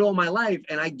did it all my life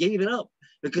and I gave it up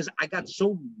because I got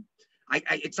so,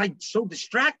 it's like so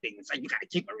distracting. It's like you got to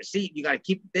keep a receipt, you got to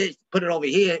keep this, put it over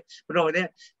here, put it over there.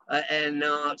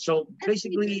 So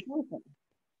basically,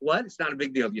 what? It's not a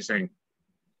big deal, you're saying?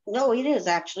 No, it is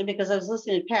actually, because I was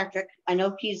listening to Patrick. I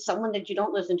know he's someone that you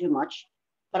don't listen to much,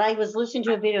 but I was listening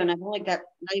to a video and I've only got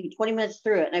not even 20 minutes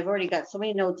through it and I've already got so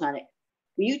many notes on it.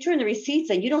 When you turn the receipts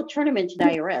in, you don't turn them into the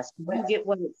IRS. You get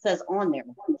what it says on there.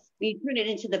 When you turn it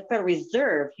into the Federal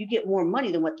Reserve, you get more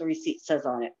money than what the receipt says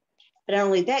on it. But not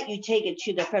only that, you take it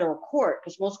to the federal court,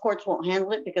 because most courts won't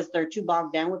handle it because they're too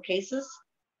bogged down with cases.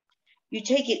 You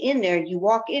take it in there, you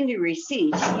walk into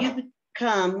receipts, you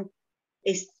become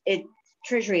a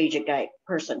Treasury agent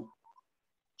person.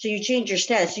 So you change your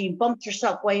status. So you bumped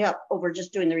yourself way up over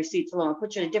just doing the receipts alone.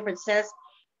 Put you in a different status.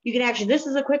 You can actually, this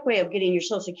is a quick way of getting your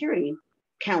Social Security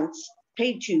counts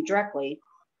paid to directly.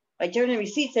 By turning the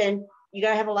receipts in, you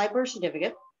got to have a live birth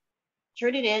certificate.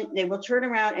 Turn it in. They will turn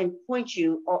around and point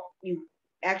you. You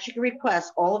actually can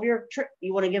request all of your,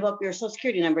 you want to give up your Social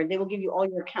Security number. They will give you all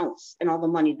your accounts and all the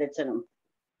money that's in them.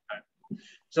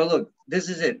 So look, this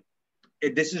is it.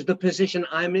 This is the position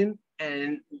I'm in.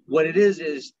 And what it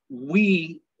is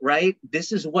we, right?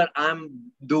 This is what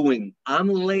I'm doing. I'm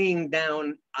laying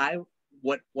down,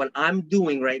 what I'm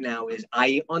doing right now is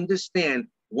I understand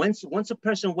once a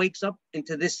person wakes up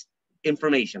into this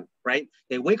information, right?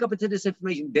 They wake up into this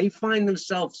information, they find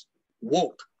themselves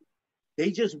woke.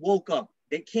 They just woke up.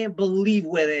 They can't believe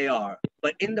where they are.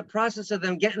 But in the process of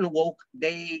them getting woke,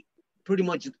 they pretty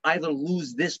much either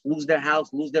lose their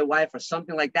house, lose their wife, or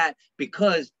something like that,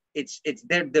 because it's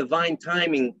their divine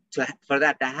timing for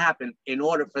that to happen in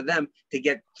order for them to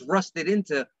get thrusted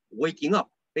into waking up,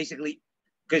 basically,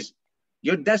 because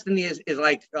your destiny is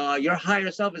like your higher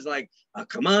self is like,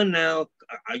 come on now,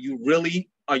 are you really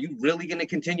going to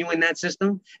continue in that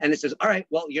system? And it says, all right,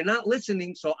 well, you're not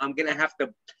listening, so I'm gonna have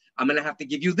to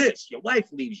give you this. Your wife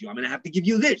leaves you. I'm gonna have to give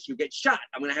you this. You get shot.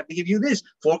 I'm gonna have to give you this.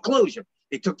 Foreclosure.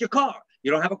 They took your car.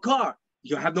 You don't have a car.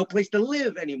 You have no place to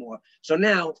live anymore. So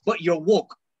now, but you're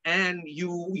woke. And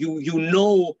you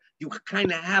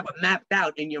kind of have it mapped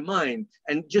out in your mind,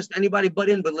 and just anybody butt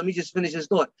in, but let me just finish this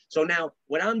thought. So now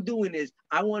what I'm doing is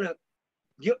I want to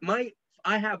get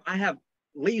I have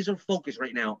laser focus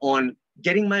right now on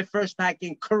getting my first pack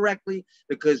in correctly,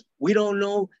 because we don't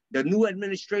know the new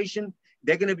administration.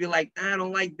 They're going to be like, I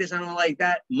don't like this. I don't like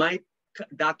that. My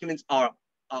documents are,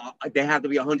 they have to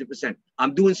be 100%.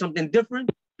 I'm doing something different.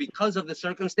 Because of the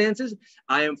circumstances,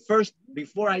 I am first,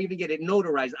 before I even get it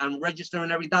notarized, I'm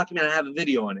registering every document. I have a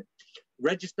video on it.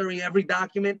 Registering every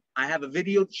document, I have a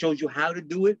video that shows you how to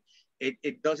do it.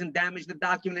 It doesn't damage the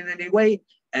document in any way.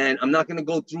 And I'm not going to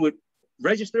go through it.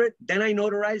 Register it, then I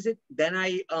notarize it, then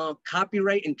I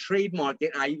copyright and trademark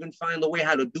it. I even find a way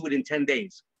how to do it in 10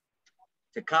 days.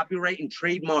 To copyright and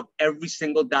trademark every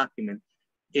single document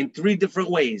in 3 different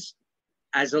ways.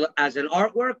 As an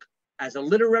artwork, as a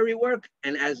literary work,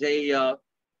 and as a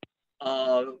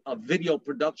video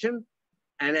production,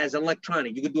 and as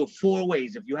electronic. You can do it 4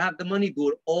 ways. If you have the money, do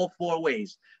it all 4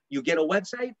 ways. You get a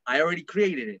website, I already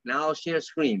created it. Now I'll share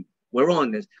screen. We're on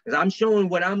this, because I'm showing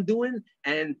what I'm doing.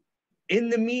 And in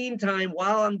the meantime,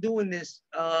 while I'm doing this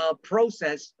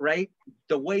process, right,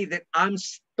 the way that I'm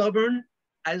stubborn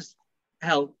as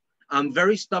hell, I'm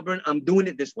very stubborn, I'm doing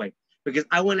it this way, because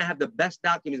I want to have the best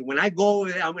documents. When I go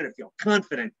over there, I'm going to feel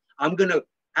confident. I'm going to,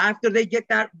 after they get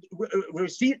that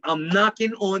receipt, I'm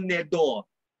knocking on their door.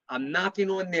 I'm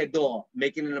knocking on their door,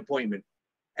 making an appointment.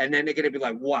 And then they're going to be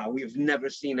like, wow, we've never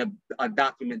seen a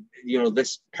document,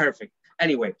 this perfect.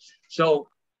 Anyway, so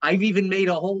I've even made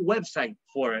a whole website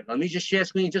for it. Let me just share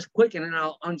screen just quick, and then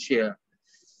I'll unshare.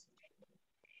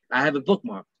 I have a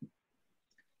bookmark.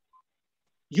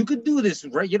 You could do this,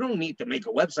 right? You don't need to make a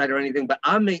website or anything, but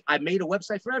I made a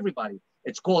website for everybody.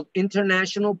 It's called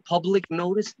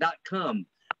internationalpublicnotice.com.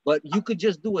 But you could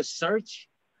just do a search.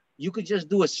 You could just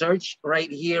do a search right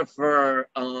here for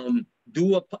I'm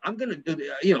gonna do,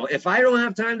 if I don't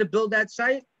have time to build that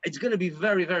site, it's gonna be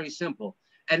very, very simple.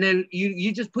 And then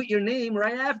you just put your name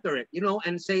right after it,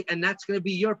 and say, and that's gonna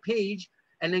be your page,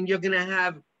 and then you're gonna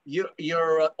have your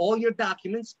all your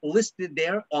documents listed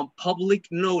there on public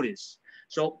notice.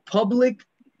 So public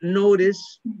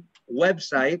notice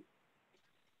website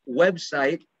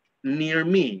near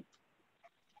me.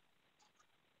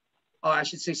 Oh, I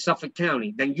should say Suffolk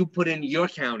County. Then you put in your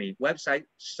county website,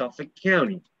 Suffolk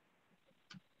County.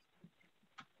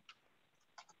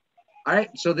 All right,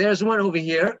 so there's one over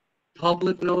here.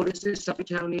 Public notices, Suffolk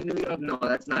County, New York. No,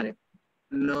 that's not it.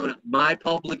 No. My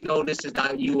public notices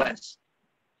 .us.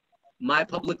 My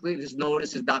public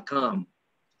notices .com.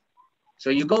 So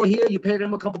you go here, you pay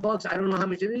them a couple bucks. I don't know how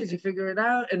much it is. You figure it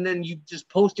out, and then you just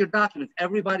post your documents.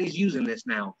 Everybody's using this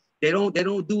now. They don't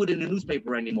do it in the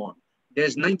newspaper anymore.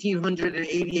 There's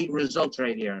 1,988 results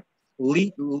right here.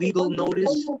 Legal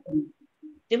notice.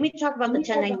 Did we talk about the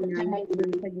 1099?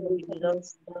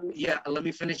 Yeah, let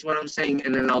me finish what I'm saying,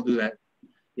 and then I'll do that.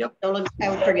 Yep. Don't look, I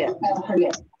would forget.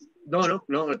 No,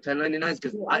 1099s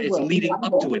because it's leading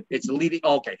up to it. It's leading.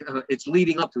 Okay, it's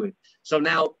leading up to it. So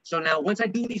now, once I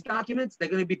do these documents, they're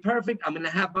going to be perfect. I'm going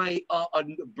to have my a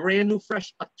brand new,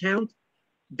 fresh account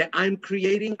that I'm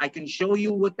creating. I can show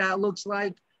you what that looks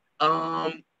like.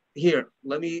 Here,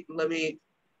 let me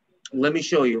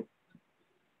show you.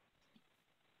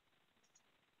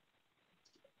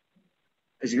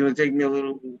 It's going to take me a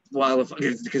little while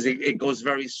because it goes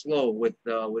very slow with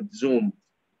Zoom.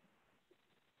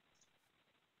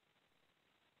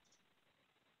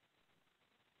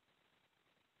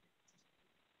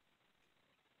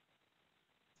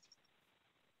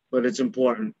 But it's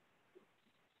important.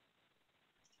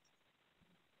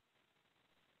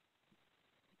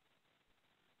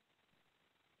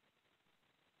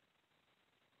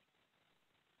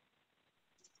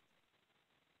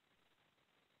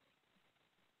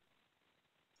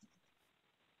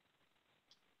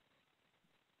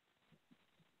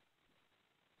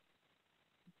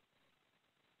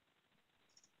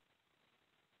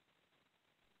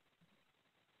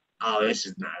 Oh, this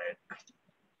is not it.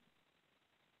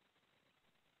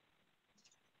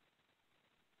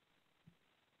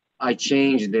 I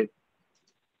changed it.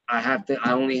 I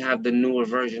only have the newer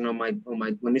version on my,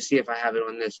 let me see if I have it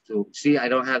on this too. See, I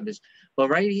don't have this. But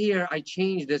right here, I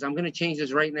changed this. I'm gonna change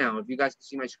this right now. If you guys can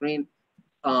see my screen,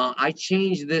 I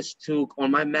changed this to,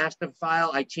 on my master file,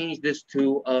 I changed this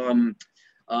to,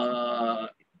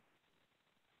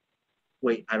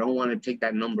 wait, I don't wanna take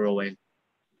that number away.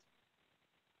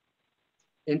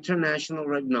 International,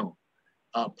 no.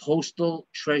 Postal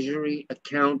Treasury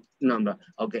account number.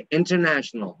 Okay,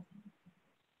 international.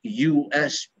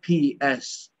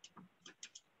 USPS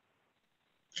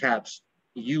caps,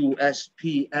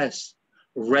 USPS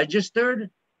registered,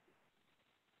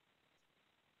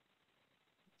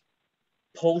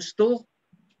 postal,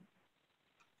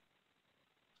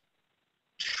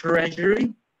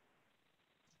 treasury,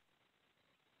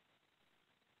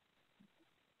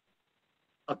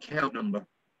 account number.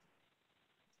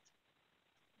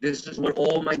 This is what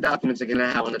all my documents are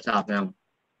gonna have on the top now.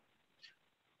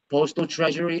 Postal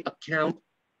Treasury account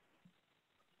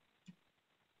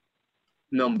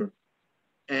number.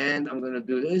 And I'm gonna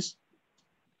do this.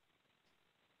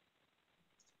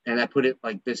 And I put it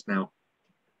like this now.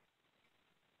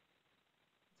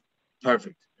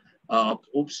 Perfect.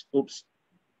 Oops.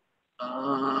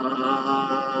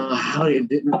 How it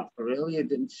didn't, really? It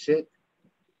didn't fit?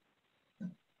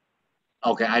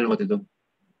 Okay, I know what to do.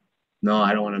 No,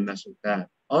 I don't want to mess with that.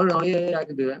 Oh, no, yeah, I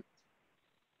can do that.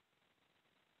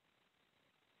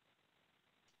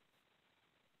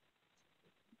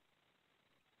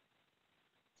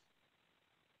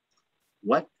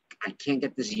 What? I can't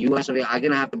get this US over here. I'm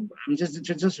gonna have to. I'm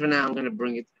just for now. I'm gonna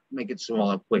make it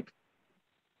smaller, quick.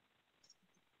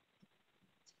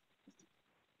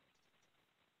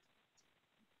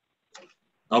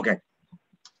 Okay,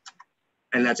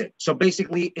 and that's it. So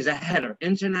basically, is a header: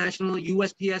 international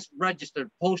USPS registered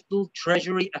postal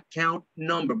treasury account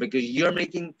number, because you're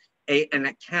making an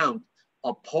account,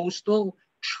 a postal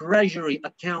treasury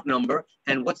account number,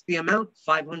 and what's the amount?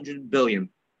 500 billion.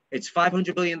 It's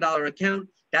 $500 billion account.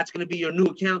 That's going to be your new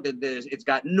account. It's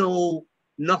got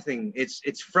nothing.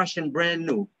 It's fresh and brand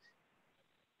new.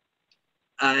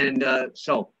 And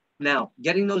so now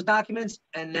getting those documents,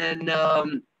 and then,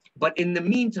 but in the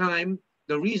meantime,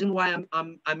 the reason why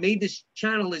I made this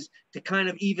channel is to kind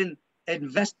of even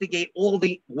investigate all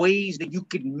the ways that you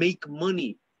could make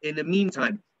money in the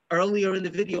meantime. Earlier in the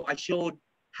video, I showed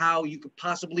how you could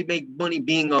possibly make money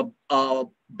being a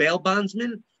bail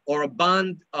bondsman or a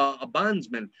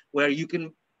bondsman, where you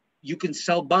can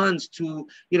sell bonds to,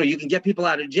 you can get people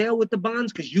out of jail with the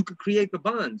bonds, because you could create the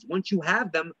bonds. Once you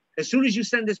have them, as soon as you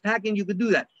send this pack in, you could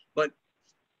do that. But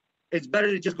it's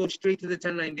better to just go straight to the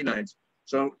 1099s.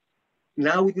 So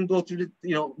now we can go through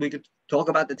the, we could talk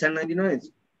about the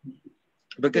 1099s,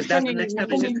 because that's the next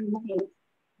step.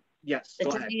 Yes, the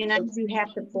 1099s, you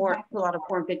have to fill out a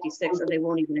form 56, or they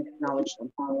won't even acknowledge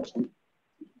them.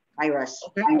 IRS.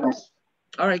 Okay.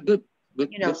 All right, good.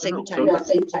 Same time.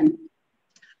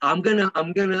 I'm gonna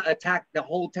attack the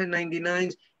whole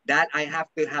 1099s. That I have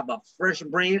to have a fresh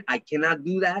brain. I cannot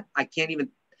do that. I could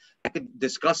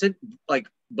discuss it,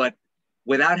 but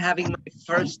without having my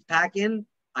first pack in,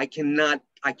 I can't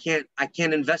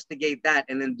investigate that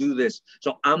and then do this.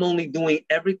 So I'm only doing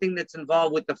everything that's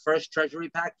involved with the first treasury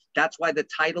pack. That's why the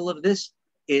title of this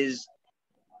is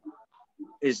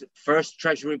First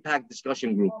Treasury Pack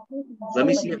Discussion Group. Let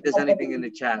me see if there's anything in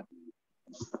the chat.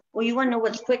 Well, you want to know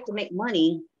what's quick to make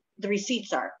money? The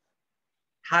receipts are.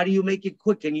 How do you make it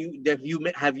quick?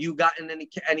 Have you gotten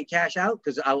any cash out?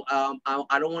 Because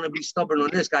I don't want to be stubborn on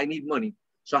this. I need money.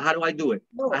 So how do I do it?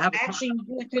 No, I have actually, you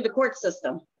do it through the court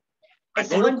system. I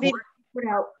It's go to one video court. put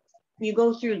out. You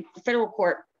go through the federal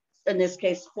court. In this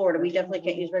case, Florida. We definitely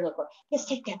can't use regular court. Yes,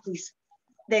 take that, please.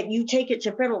 That you take it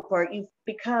to federal court. You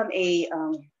become a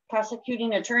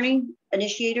prosecuting attorney,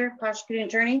 initiator, prosecuting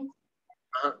attorney,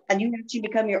 and you actually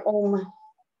become your own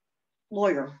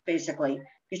lawyer, basically.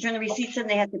 You turn the receipts in,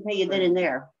 they have to pay you then and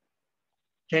there.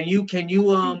 Can you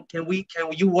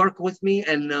work with me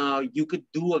and you could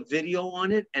do a video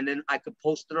on it and then I could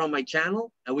post it on my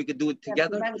channel and we could do it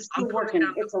together? Yeah, I'm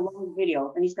working. It's a long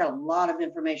video and he's got a lot of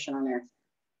information on there.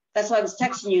 That's why I was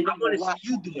texting you. I want to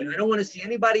see you do it. I don't want to see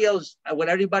anybody else, what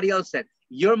everybody else said.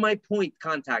 You're my point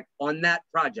contact on that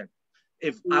project.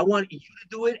 If I want you to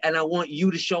do it and I want you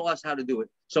to show us how to do it,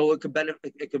 so it could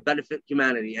benefit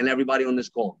humanity and everybody on this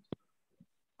call.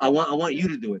 I want you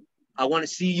to do it. I want to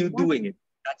see you doing it.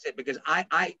 That's it, because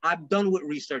I'm done with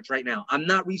research right now. I'm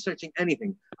not researching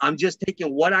anything. I'm just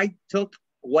taking what I took,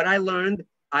 what I learned.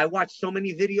 I watched so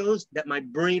many videos that my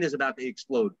brain is about to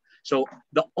explode. So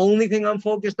the only thing I'm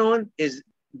focused on is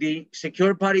the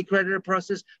secured party creditor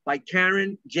process by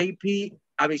Karen, JP,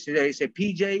 obviously they say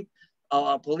PJ,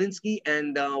 Polinsky,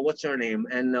 and what's her name?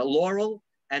 And Laurel,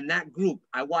 and that group.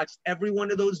 I watched every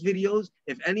one of those videos.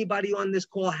 If anybody on this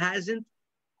call hasn't,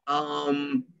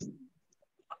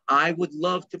 I would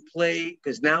love to play,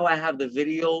 because now I have the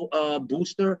video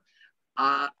booster.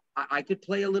 I could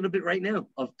play a little bit right now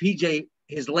of PJ,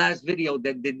 his last video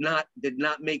that did not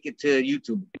make it to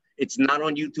YouTube. It's not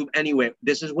on YouTube anywhere.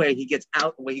 This is where he gets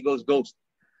out, where he goes ghost.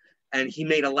 And he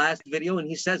made a last video and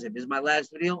he says it. This is my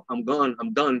last video. I'm gone.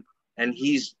 I'm done. And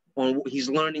he's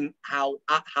learning how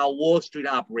Wall Street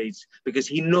operates, because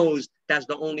he knows that's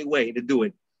the only way to do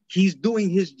it. He's doing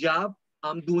his job.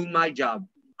 I'm doing my job.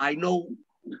 I know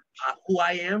who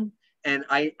I am and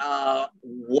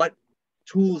what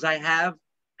tools I have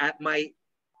at my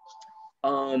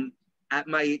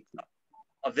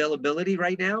availability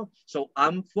right now. So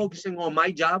I'm focusing on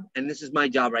my job, and this is my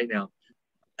job right now,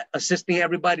 assisting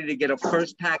everybody to get a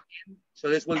first pack in. So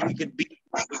this way we could be,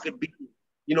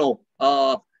 you know,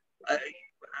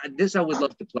 this I would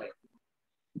love to play.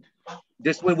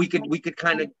 This way we could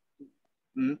kind of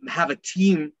have a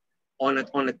team on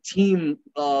a team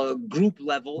group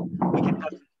level. We can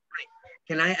have.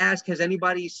 Can I ask, has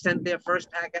anybody sent their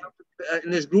first pack out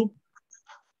in this group?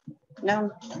 No.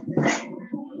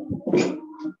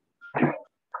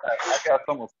 I got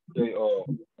some of the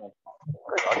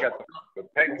I got the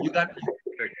package. You got.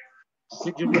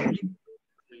 Could you repeat?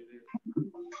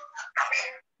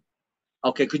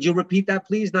 Okay, could you repeat that,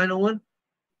 please, 901?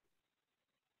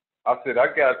 I said I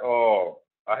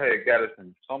had got it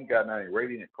from some guy named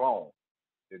Radiant Clone.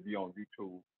 It'd be on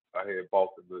YouTube. I had bought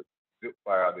the zip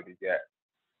file that he got.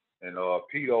 And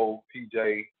Pito, PJ,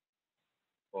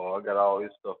 I got all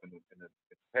this stuff in the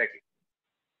package.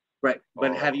 Right,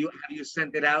 but have you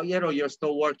sent it out yet, or you're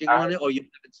still working on it, or you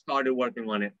haven't started working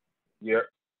on it? Yeah,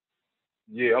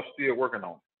 I'm still working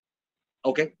on it.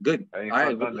 Okay, good. I ain't all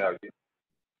right, done that yet.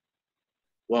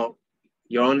 Well,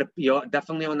 you're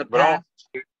definitely on the path.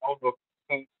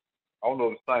 I don't know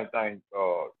the same thing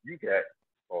you got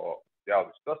or y'all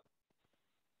discussing.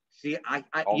 See, I'm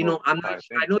not.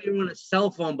 I know you're on a cell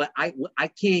phone, but I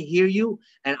can't hear you,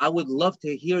 and I would love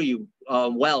to hear you.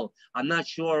 Well, I'm not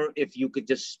sure if you could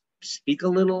just speak a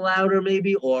little louder,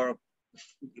 maybe, or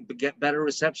get better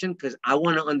reception, because I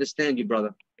want to understand you,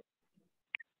 brother.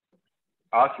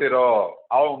 I said, I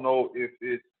don't know if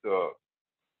it's the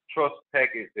trust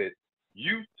package that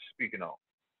you speaking on,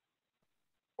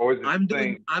 or is it I'm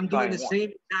doing the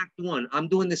same exact one. I'm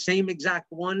doing the same exact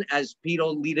one as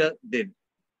Pito Lita did.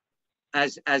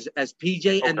 As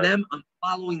PJ and them, I'm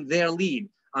following their lead.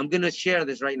 I'm gonna share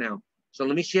this right now. So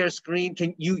let me share a screen.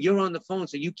 You're on the phone,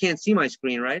 so you can't see my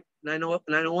screen, right?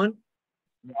 901?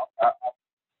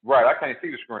 Right, I can't see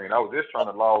the screen. I was just trying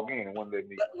to log in and wouldn't let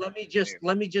me.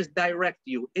 Let me just direct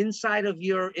you. Inside of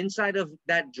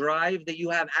that drive that you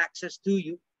have access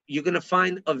to, you're gonna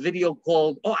find a video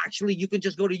called, actually you can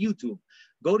just go to YouTube.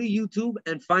 Go to YouTube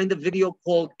and find a video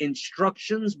called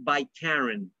Instructions by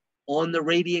Karen. On the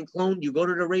Radiant Clone, you go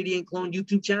to the Radiant Clone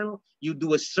YouTube channel, you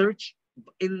do a search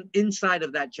inside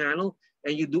of that channel,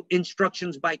 and you do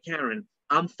Instructions by Karen.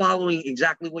 I'm following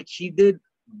exactly what she did,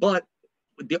 but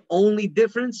the only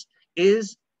difference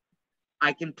is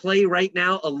I can play right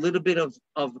now a little bit of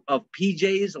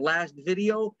PJ's last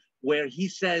video where he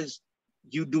says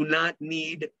you do not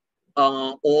need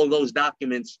all those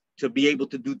documents to be able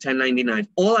to do 1099s.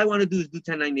 All I want to do is do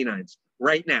 1099s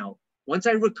right now. Once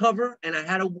I recover and I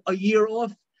had a year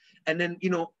off, and then,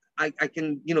 I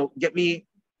can, get me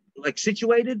like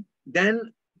situated,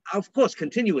 then of course,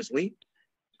 continuously,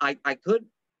 I could,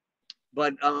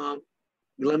 but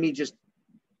let me just,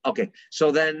 okay.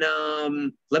 So then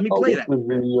let me play that. The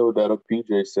video that a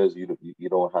PJ says you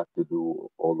don't have to do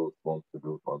all those forms to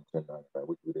do from 1099.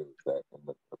 Which video is that? In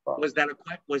the file?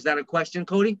 Was that a question,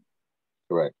 Cody?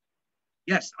 Correct.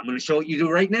 Yes, I'm going to show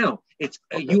you right now. It's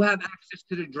okay. You have access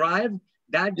to the drive.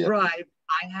 That drive,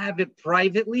 I have it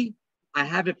privately. I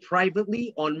have it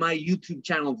privately on my YouTube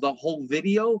channel, the whole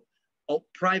video. Oh,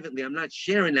 privately. I'm not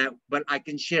sharing that, but I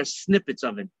can share snippets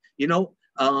of it, you know,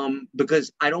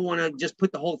 because I don't want to just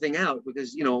put the whole thing out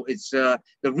because, you know, it's the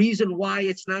reason why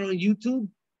it's not on YouTube.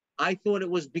 I thought it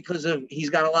was because of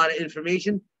he's got a lot of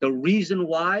information. The reason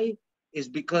why is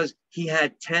because he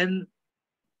had 10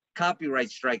 copyright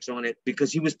strikes on it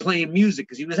because he was playing music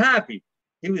because he was happy.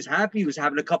 He was happy. He was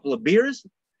having a couple of beers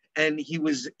and he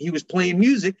was playing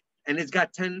music and it's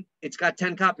got 10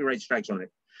 copyright strikes on it.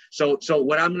 So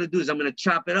what I'm going to do is I'm going to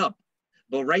chop it up.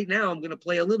 But right now I'm going to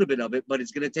play a little bit of it, but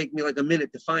it's going to take me like a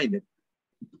minute to find it.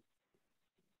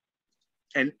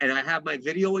 And I have my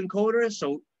video encoder,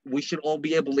 so we should all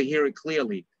be able to hear it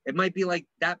clearly. It might be like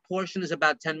that portion is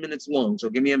about 10 minutes long, so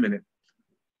give me a minute.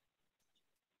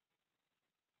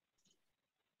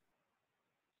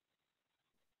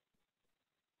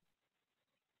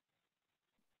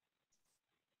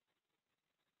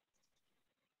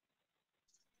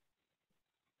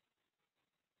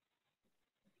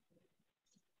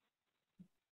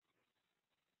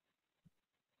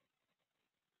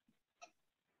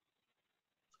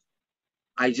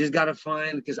 I just got to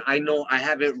find, because I know I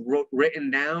have it written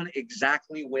down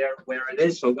exactly where it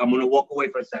is. So I'm going to walk away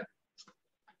for a second.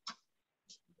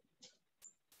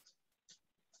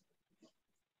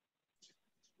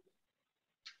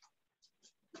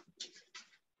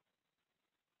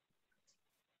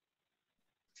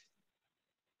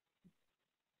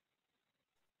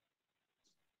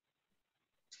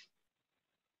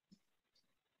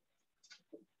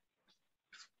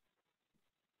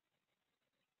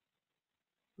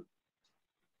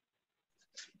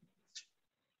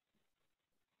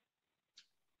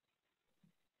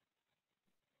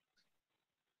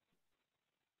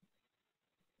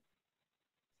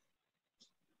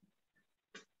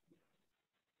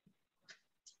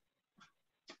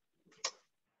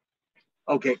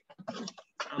 Okay,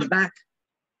 I'm back.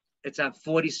 It's at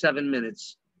 47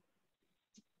 minutes.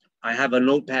 I have a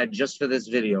notepad just for this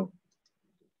video.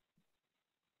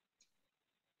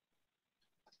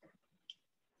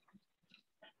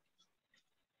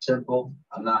 Simple.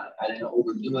 I didn't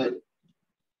overdo it.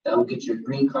 That will get your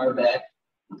green card back.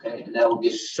 Okay, and that will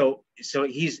get so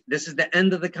this is the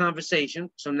end of the conversation.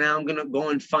 So now I'm gonna go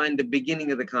and find the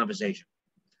beginning of the conversation.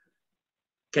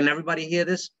 Can everybody hear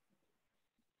this?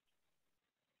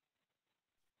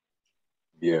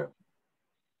 Yeah.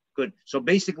 Good. So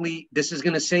basically, this is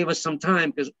going to save us some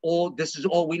time because this is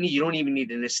all we need. You don't even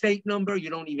need an estate number. You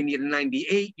don't even need a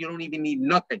 98. You don't even need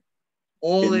nothing.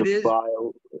 All it is.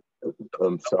 File,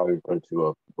 I'm sorry to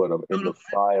interrupt, but in the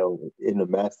file, in the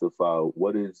master file,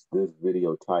 what is this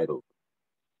video titled?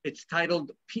 It's titled.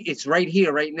 It's right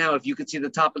here, right now. If you could see the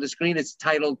top of the screen, it's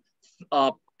titled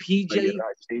PJ.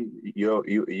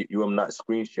 I'm not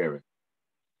screen sharing.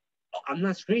 I'm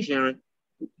not screen sharing.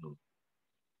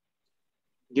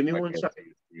 Give me 1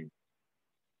 second.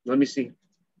 Let me see.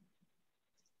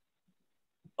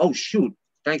 Oh, shoot.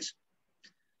 Thanks.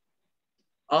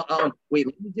 Wait,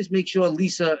 let me just make sure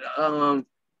Lisa, I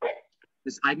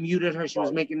muted her. She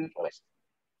was making noise.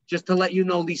 Just to let you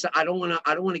know, Lisa, I don't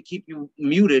want to keep you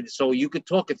muted, so you could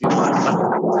talk if you want.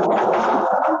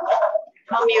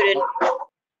 I'm muted.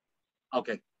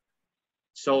 Okay.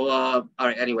 So, all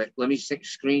right, anyway, let me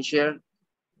screen share.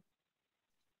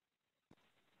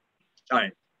 All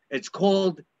right. It's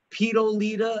called Pedo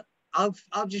Leader. I'll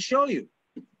just show you.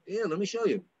 Yeah, let me show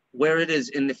you where it is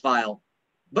in the file.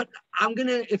 But I'm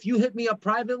gonna, if you hit me up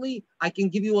privately, I can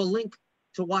give you a link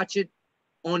to watch it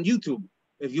on YouTube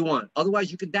if you want.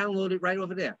 Otherwise, you can download it right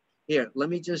over there. Here, let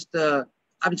me just, I'm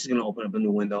just gonna open up a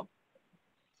new window.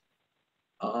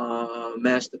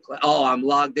 Master class. Oh, I'm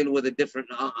logged in with a different,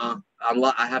 I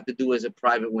have to do as a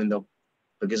private window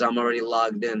because I'm already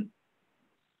logged in.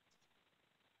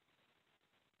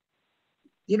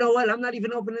 You know what? I'm not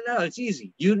even opening it out. It's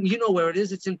easy. You know where it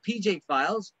is. It's in PJ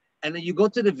files. And then you go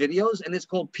to the videos and it's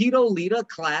called Pedo Leader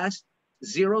Class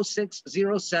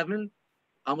 0607.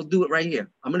 I'm going to do it right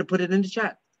here. I'm going to put it in the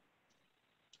chat.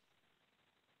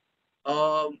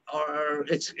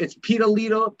 It's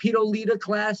Pedo Leader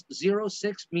Class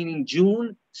 06, meaning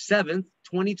June 7th,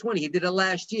 2020. He did it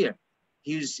last year.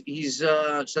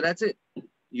 So that's it.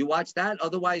 You watch that.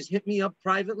 Otherwise, hit me up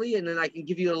privately, and then I can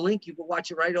give you a link. You can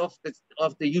watch it right off the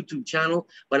YouTube channel.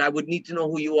 But I would need to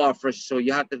know who you are first. So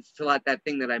you have to fill out that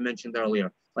thing that I mentioned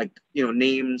earlier, like, you know,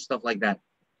 name and stuff like that.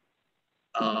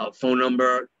 Phone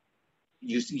number.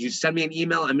 You send me an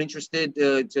email. I'm interested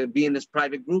to be in this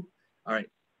private group. All right.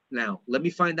 Now let me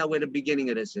find out where the beginning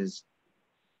of this is.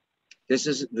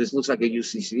 This looks like a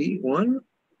UCC one.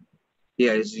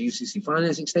 Yeah, it's a UCC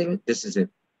financing statement. This is it.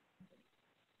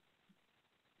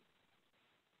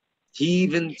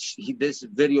 This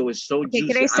video is so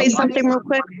juicy. Can I say something real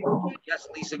quick? Yes,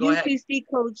 Lisa, go ahead. UCC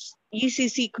codes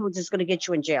is going to get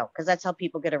you in jail, because that's how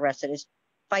people get arrested, is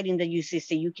fighting the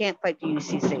UCC. You can't fight the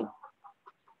UCC.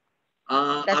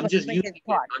 I'm using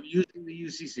the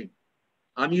UCC.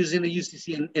 I'm using the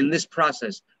UCC in this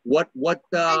process.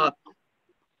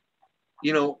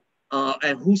 You know,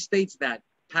 and who states that?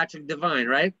 Patrick Devine,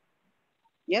 right?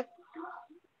 Yep.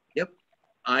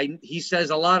 He says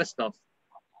a lot of stuff.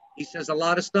 He says a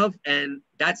lot of stuff, and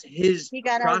that's his. He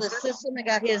got out of the system and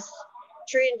got his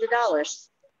trillions of dollars.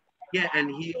 Yeah, and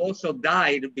he also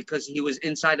died because he was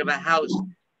inside of a house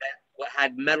that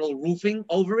had metal roofing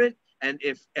over it. And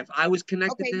if I was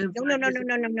connected to him,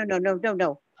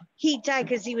 no. He died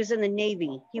because he was in the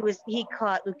Navy. He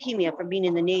caught leukemia from being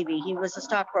in the Navy. He was a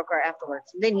stockbroker afterwards.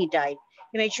 Then he died.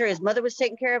 He made sure his mother was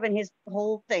taken care of and his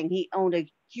whole thing. He owned a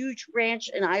huge ranch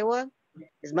in Iowa.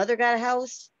 His mother got a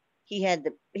house. He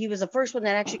was the first one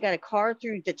that actually got a car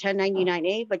through the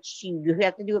 1099A, but you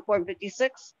have to do it Form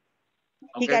 56.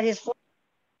 Okay. He got his,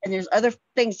 and there's other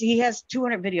things. He has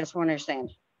 200 videos, from what I understand.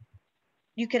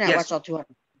 You cannot watch all 200.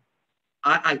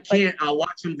 I can't. I'll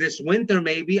watch him this winter,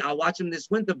 maybe. I'll watch him this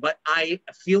winter, but I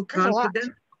feel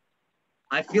confident.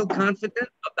 I feel confident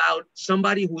about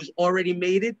somebody who's already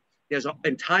made it. There's an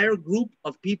entire group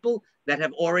of people that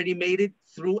have already made it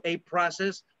through a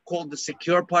process called the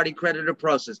Secure Party Creditor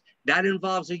process. That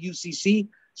involves a UCC.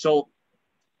 So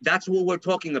that's what we're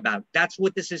talking about. That's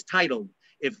what this is titled.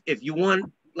 If you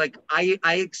want, like, I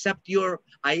accept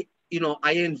I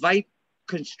invite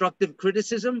constructive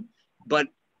criticism, but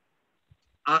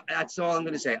that's all I'm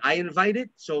going to say. I invite it.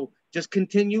 So just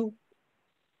continue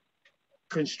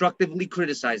constructively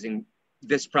criticizing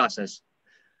this process.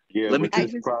 Yeah, with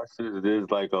this process,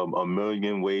 there's like a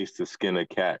million ways to skin a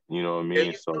cat. You know what I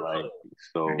mean? So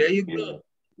there you go.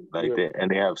 Like that,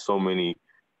 and they have so many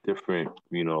different,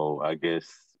 you know, I guess,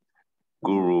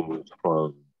 gurus,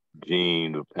 from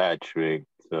Gene to Patrick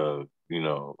to, you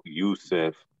know,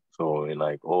 Yusef. So, and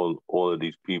like all of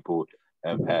these people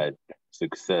have had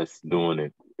success doing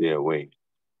it their way.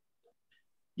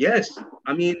 Yes,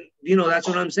 I mean, you know, that's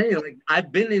what I'm saying. Like,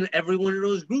 I've been in every one of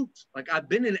those groups. And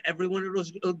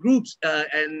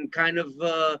kind of,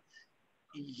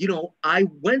 you know, I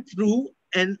went through,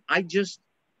 and I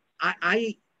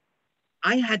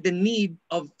had the need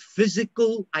of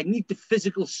physical. I need to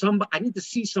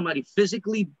see somebody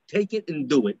physically take it and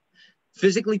do it.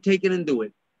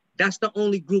 That's the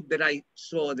only group that I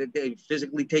saw that they've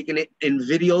physically taken it in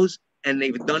videos, and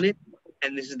they've done it,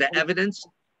 and this is the evidence.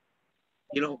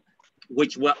 You know,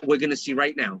 which what we're going to see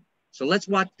right now. So let's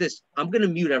watch this. I'm going to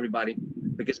mute everybody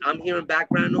because I'm hearing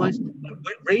background noise.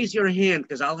 Raise your hand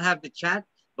because I'll have the chat,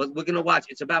 but we're going to watch.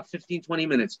 It's about 15, 20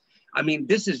 minutes. I mean,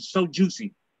 this is so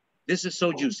juicy.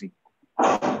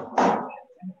 Let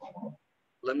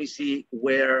me see.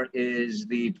 Where is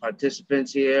the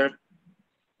participants here?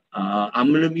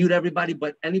 I'm going to mute everybody,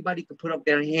 but anybody can put up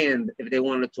their hand if they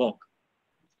want to talk.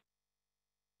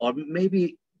 Or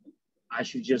maybe I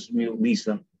should just mute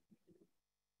Lisa.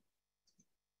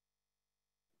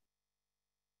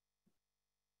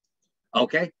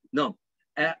 Okay, no.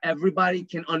 Everybody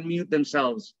can unmute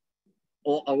themselves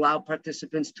or allow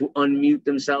participants to unmute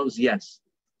themselves, yes.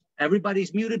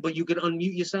 Everybody's muted, but you can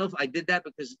unmute yourself. I did that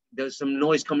because there's some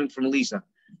noise coming from Lisa.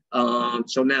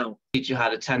 So now. Teach you how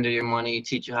to tender your money,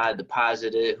 teach you how to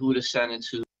deposit it, who to send it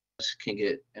to, can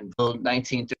get enrolled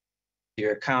 1930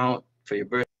 your account for your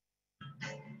birth.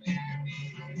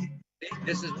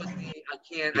 This is what I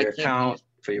can't account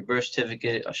for your birth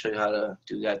certificate. I'll show you how to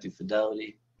do that through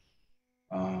Fidelity.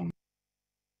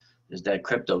 There's that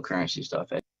cryptocurrency stuff.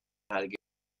 How to get.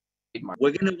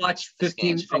 We're gonna watch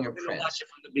 15 fingerprints. We're gonna watch it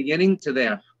from the beginning to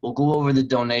there. We'll go over the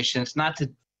donations.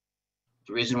 The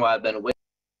reason why I've been away.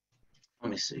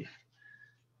 Let me see.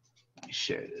 Let me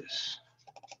share this.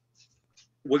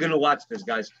 We're gonna watch this,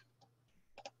 guys.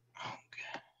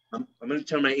 Okay. I'm gonna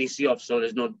turn my AC off so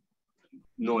there's no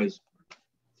noise.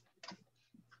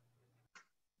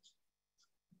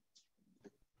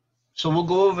 So we'll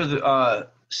go over the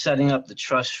setting up the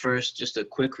trust first, just a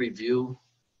quick review.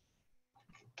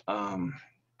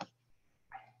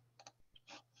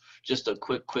 just a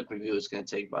quick review. It's going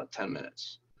to take about 10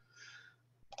 minutes.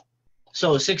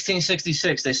 So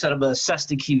 1666, they set up a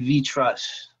Sestiki V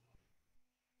Trust.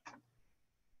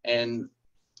 And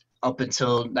up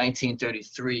until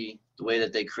 1933, the way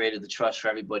that they created the trust for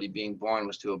everybody being born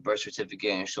was through a birth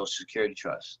certificate and a social security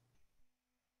trust.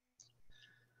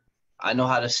 I know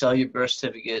how to sell your birth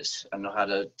certificates. I know how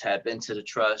to tap into the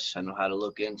trust. I know how to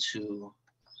look into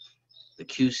the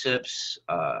QSIPs,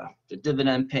 the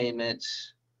dividend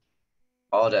payments,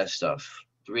 all that stuff.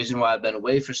 The reason why I've been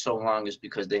away for so long is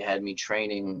because they had me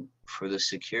training for the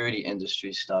security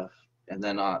industry stuff. And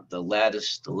then the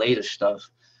latest stuff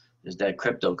is that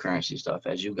cryptocurrency stuff,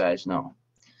 as you guys know.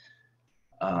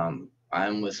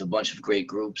 I'm with a bunch of great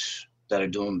groups that are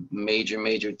doing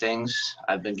major things.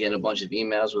 I've been getting a bunch of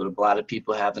emails with a lot of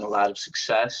people having a lot of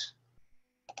success.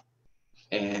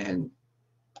 And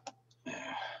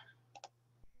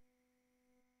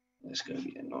it's gonna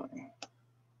be annoying.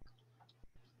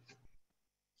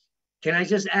 Can I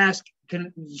just ask,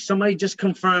 can somebody just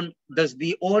confirm, does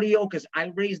the audio, because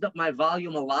I raised up my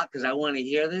volume a lot because I want to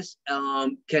hear this,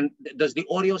 does the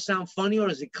audio sound funny or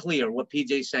is it clear what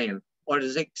PJ's saying? Or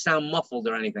does it sound muffled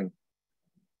or anything?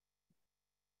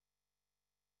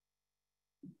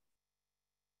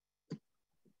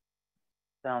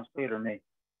 Sounds clear to me.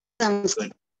 Sounds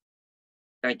good.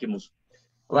 Thank you, Mus.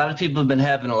 A lot of people have been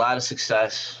having a lot of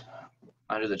success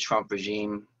under the Trump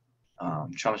regime.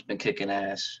 Trump's been kicking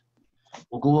ass.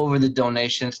 We'll go over the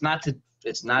donations.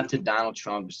 It's not to Donald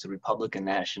Trump, it's to the Republican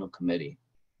National Committee.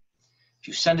 If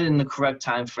you send it in the correct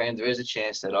time frame, there is a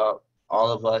chance that all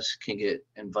of us can get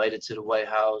invited to the White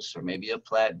House or maybe a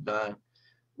plaque done.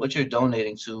 What you're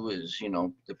donating to is, you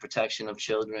know, the protection of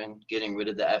children, getting rid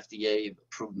of the FDA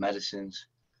approved medicines.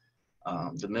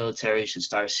 The military should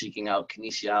start seeking out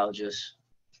kinesiologists.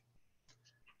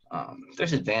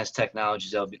 There's advanced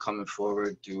technologies that will be coming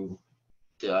forward through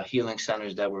the healing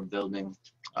centers that we're building.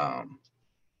 But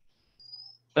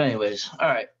anyways, all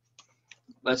right,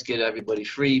 let's get everybody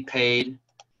free, paid,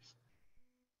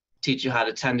 teach you how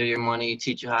to tender your money,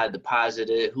 teach you how to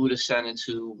deposit it, who to send it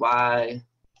to, why.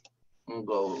 We'll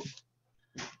go.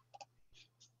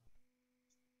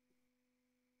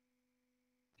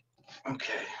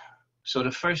 Okay, so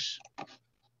the first,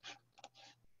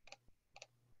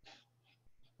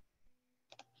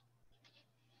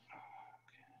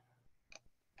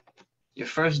 your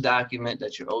first document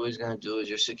that you're always going to do is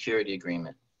your security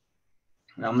agreement.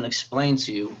 Now I'm going to explain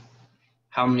to you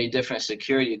how many different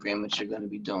security agreements you're going to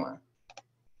be doing.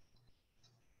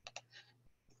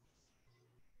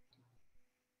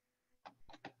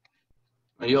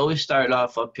 Now, you always start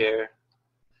off up here,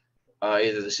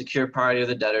 either the secure party or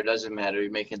the debtor, doesn't matter.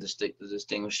 You're making the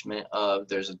distinguishment of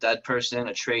there's a dead person,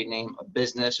 a trade name, a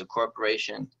business, a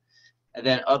corporation. And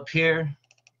then up here,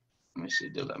 let me see,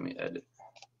 let me edit.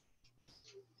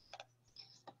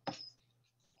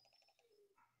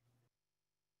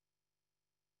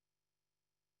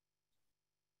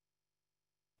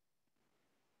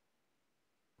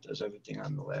 Does everything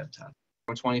on the laptop.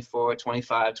 24,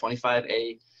 25,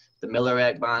 25A, the Miller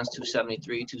Act bonds,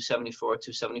 273, 274,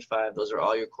 275. Those are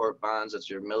all your court bonds. That's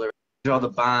your Miller. These are all the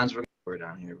bonds we're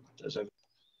down here. Does everything.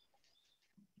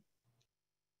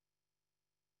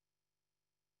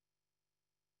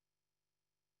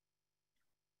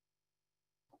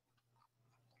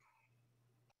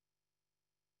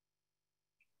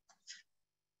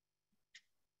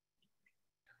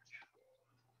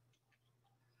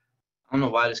 I don't know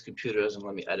why this computer doesn't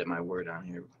let me edit my Word on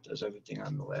here. It does everything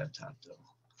on the laptop though.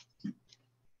 Okay.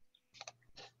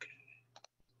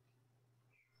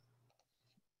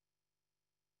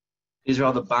 These are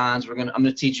all the bonds. I'm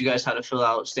gonna teach you guys how to fill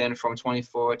out standard form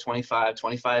 24, 25,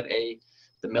 25A,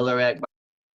 the Miller Act.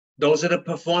 Those are the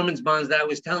performance bonds that I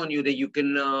was telling you that you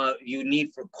can you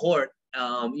need for court.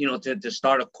 You know, to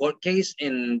start a court case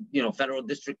in, you know, federal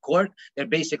district court. They're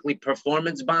basically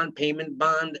performance bond, payment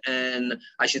bond, and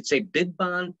I should say bid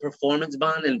bond, performance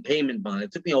bond, and payment bond.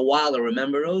 It took me a while to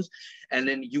remember those. And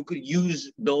then you could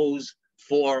use those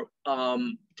for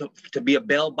to be a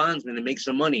bail bondsman and make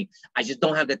some money. I just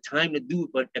don't have the time to do it.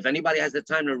 But if anybody has the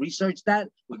time to research that,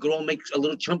 we could all make a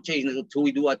little chump change until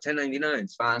we do our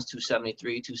 1099s. Bonds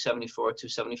 273, 274,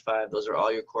 275. Those are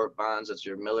all your court bonds. That's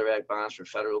your Miller Act bonds for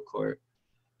federal court.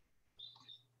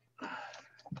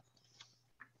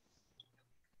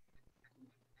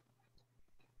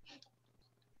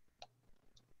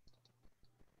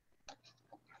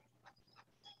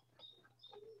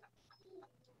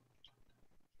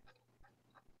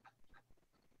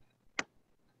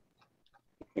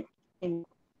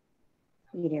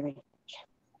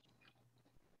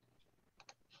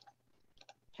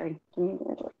 Sorry.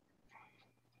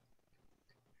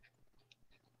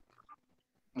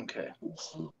 Okay.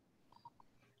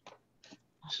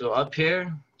 So up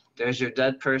here, there's your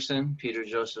dead person, Peter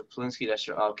Joseph Plinsky. That's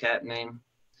your all cap name.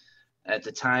 At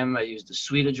the time, I used the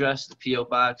suite address, the P.O.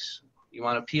 box. You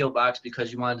want a P.O. box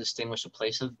because you want to distinguish a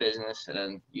place of business, and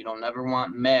then you don't ever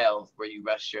want mail where you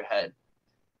rest your head.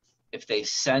 If they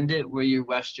send it where you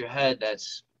rest your head,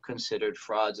 that's considered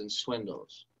frauds and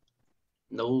swindles.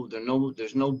 No,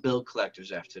 there's no bill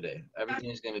collectors after today. Everything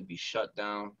is going to be shut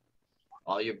down.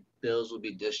 All your bills will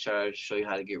be discharged. Show you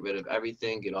how to get rid of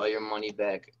everything, get all your money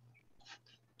back.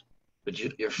 But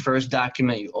your first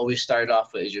document you always start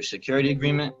off with is your security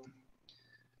agreement,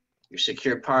 your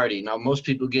secured party. Now, most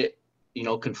people get, you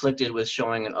know, conflicted with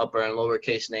showing an upper and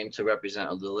lowercase name to represent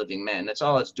the living man. That's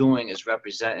all it's doing, is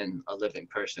representing a living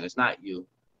person. It's not you.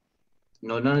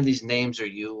 No, none of these names are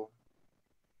you.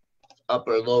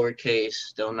 Upper, lowercase,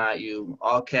 still not you.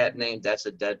 All cap name, that's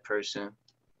a dead person.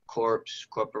 Corpse,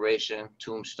 corporation,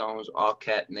 tombstones, all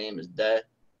cap name is dead.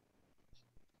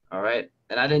 All right.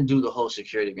 And I didn't do the whole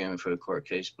security agreement for the court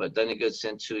case, but then it gets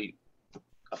into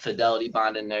a fidelity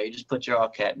bond in there. You just put your all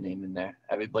cap name in there.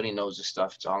 Everybody knows the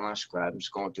stuff. It's all on Scribe. I'm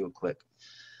just going through it quick.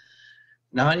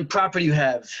 Now, any property you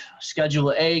have,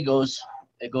 Schedule A goes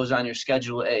on your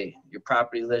Schedule A, your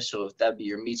property list. So if that be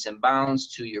your meets and bounds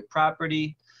to your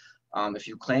property, if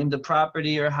you claim the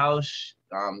property or house,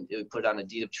 it would put on a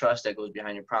deed of trust that goes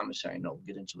behind your promissory note. We'll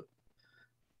get into it.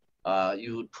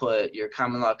 You would put your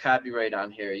common law copyright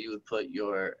on here. You would put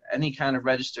your any kind of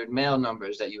registered mail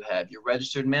numbers that you have. Your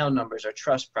registered mail numbers are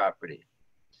trust property.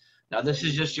 Now, this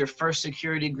is just your first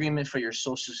security agreement for your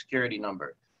social security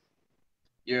number.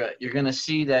 You're going to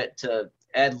see that to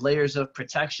add layers of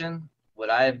protection, what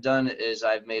I have done is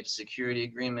I've made a security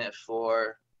agreement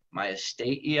for my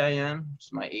estate EIN,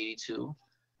 it's my 82,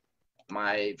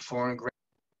 my foreign grant.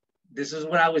 This is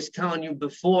what I was telling you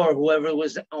before, whoever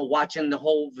was watching the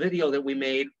whole video that we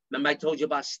made. Remember I told you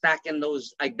about stacking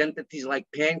those identities like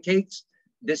pancakes?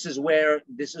 This is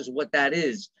what that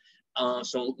is.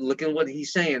 So look at what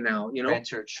he's saying now, you know.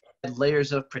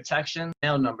 Layers of protection,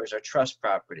 mail numbers are trust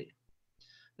property.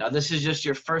 Now, this is just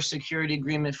your first security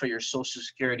agreement for your social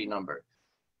security number.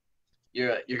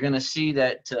 You're going to see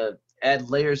that to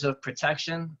add layers of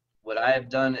protection, what I have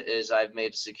done is I've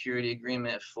made a security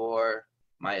agreement for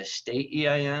my estate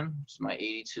EIN, which is my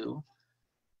 82,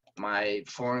 my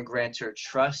foreign grantor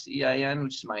trust EIN,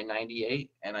 which is my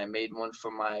 98, and I made one for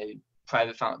my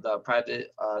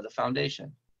the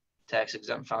foundation, tax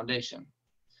exempt foundation.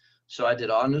 So I did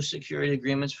all new security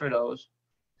agreements for those.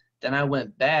 Then I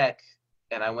went back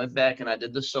and I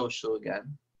did the social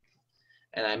again,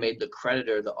 and I made the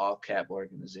creditor the all cap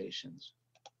organizations.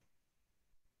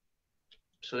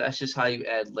 So that's just how you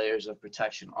add layers of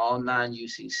protection, all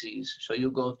non-UCCs. So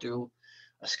you'll go through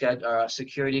a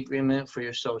security agreement for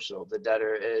your social. The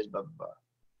debtor is blah, blah, blah.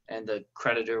 And the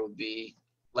creditor would be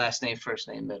last name, first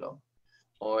name, middle,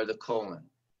 or the colon.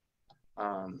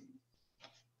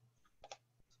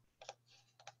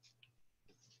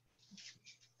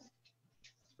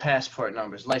 Passport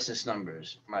numbers, license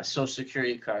numbers, my social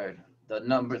security card,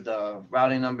 the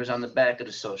routing numbers on the back of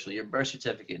the social, your birth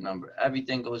certificate number,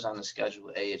 everything goes on the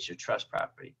Schedule A. It's your trust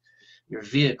property. Your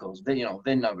vehicles,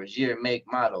 VIN numbers, year, make,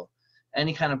 model,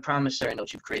 any kind of promissory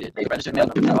notes you've created, your registered mail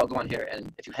numbers, all go on here.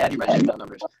 And if you have your registered mail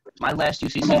numbers, my last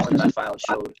UCC one that I filed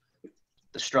showed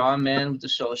the straw man with the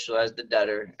social as the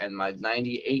debtor and my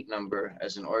 98 number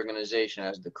as an organization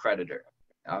as the creditor.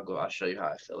 I'll show you how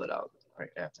I fill it out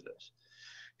right after this.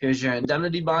 Here's your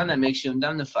indemnity bond that makes you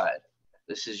indemnified.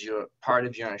 This is your part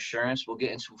of your insurance. We'll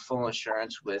get into full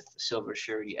insurance with the Silver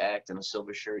Surety Act and the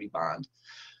Silver Surety Bond.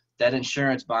 That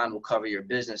insurance bond will cover your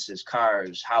businesses,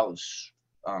 cars, house,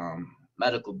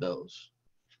 medical bills.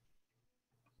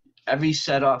 Every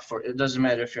set off for, it doesn't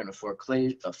matter if you're in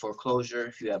a foreclosure,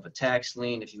 if you have a tax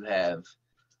lien, if you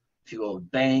owe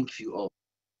bank, if you owe.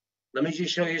 Let me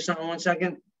just show you something 1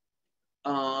 second.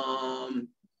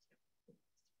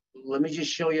 Let me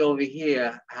just show you over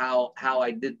here how I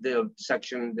did the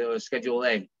Schedule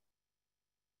A.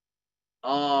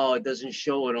 Oh, it doesn't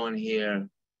show it on here.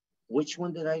 Which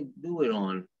one did I do it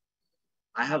on?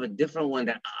 I have a different one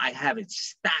that I have it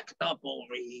stacked up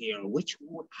over here.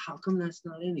 How come that's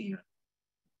not in here?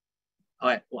 All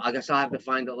right, well, I guess I'll have to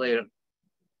find it later.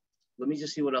 Let me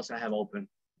just see what else I have open.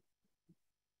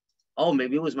 Oh,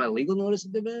 maybe it was my legal notice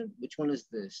of demand? Which one is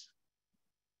this?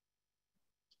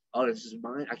 Oh, this is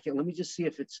mine. Let me just see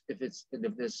if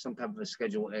there's some type of a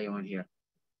Schedule A on here.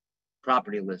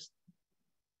 Property list.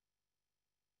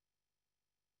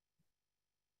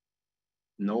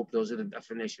 Nope, those are the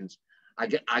definitions. I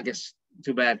guess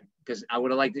Too bad, because I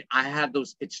would have liked it. I have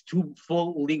those. It's 2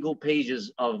 full legal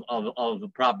pages of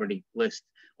the property list.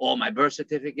 All my birth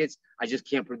certificates. I just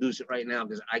can't produce it right now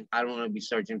because I don't want to be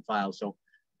searching files. So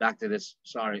back to this.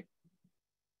 Sorry.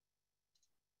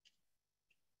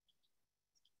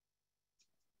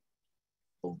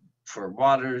 For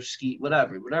water, ski,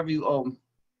 whatever you owe,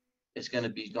 it's gonna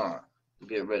be gone.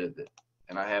 Get rid of it.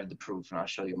 And I have the proof, and I'll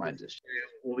show you my district.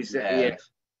 What we said,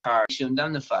 Car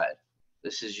indemnified.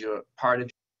 This is your part of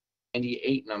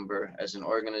 98 number as an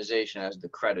organization as the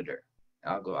creditor.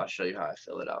 I'll show you how I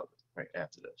fill it out right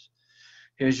after this.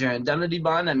 Here's your indemnity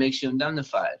bond that makes you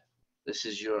indemnified. This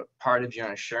is your part of your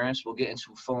insurance. We'll get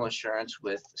into full insurance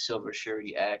with the Silver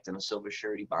Surety Act and the Silver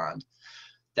Surety Bond.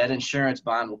 That insurance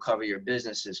bond will cover your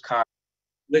business's car.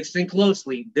 Listen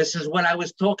closely. This is what I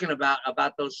was talking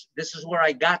about those. This is where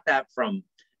I got that from.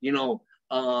 You know,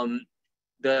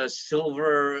 the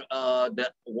silver,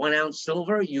 the 1 ounce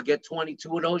silver, you get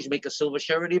 22 of those, you make a silver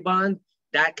surety bond,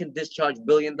 that can discharge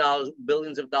billions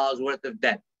of dollars worth of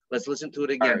debt. Let's listen to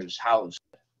it again. House,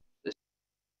 this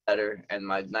letter, and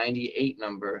my 98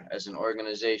 number as an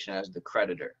organization as the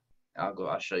creditor.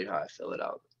 I'll show you how I fill it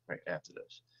out right after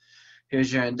this.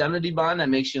 Here's your indemnity bond that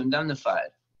makes you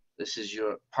indemnified. This is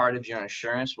your part of your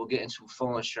insurance. We'll get into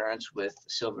full insurance with the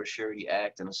Silver Surety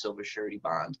Act and the Silver Surety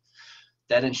Bond.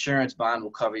 That insurance bond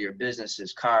will cover your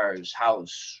businesses, cars,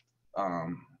 house,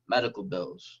 medical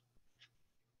bills.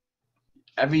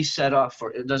 Every set off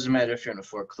for, it doesn't matter if you're in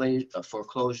a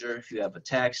foreclosure, if you have a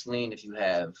tax lien, if you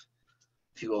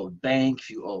owe bank, if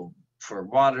you owe for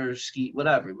water, ski,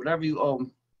 whatever you owe,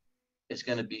 it's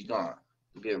gonna be gone.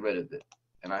 Get rid of it.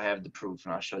 And I have the proof,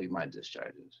 and I'll show you my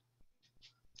discharges.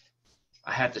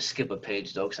 I have to skip a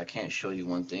page though, because I can't show you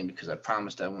one thing because I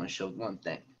promised I want to show one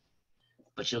thing.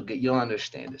 But you'll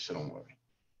understand it, so don't worry.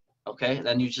 Okay,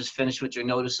 then you just finish with your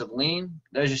notice of lien.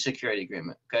 There's your security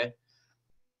agreement, okay?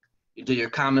 You do your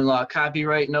common law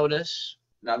copyright notice.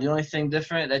 Now, the only thing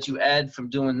different that you add from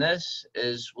doing this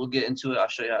is, we'll get into it, I'll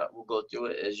show you how we'll go through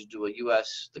it, is you do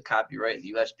the copyright,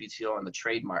 the USPTO, and the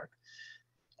trademark.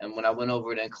 And when I went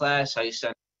over it in class, how you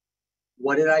send.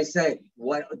 What did I say?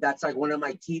 That's like one of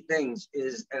my key things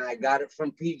is, and I got it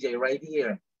from PJ right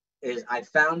here, is I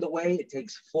found a way. It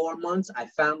takes 4 months. I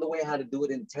found a way how to do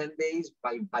it in 10 days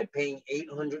by paying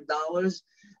 $800.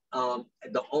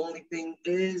 The only thing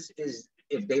is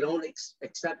if they don't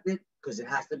accept it, because it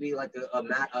has to be like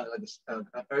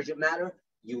a urgent matter,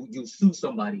 you sue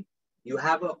somebody. You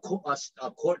have a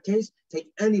court case.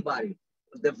 Take anybody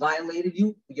that violated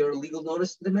your legal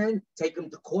notice demand. Take them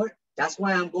to court. That's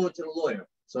why I'm going to the lawyer.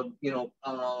 So, you know,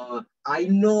 I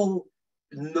know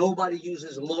nobody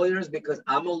uses lawyers because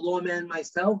I'm a lawman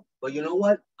myself, but you know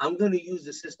what? I'm going to use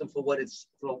the system for what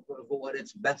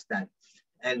it's best at.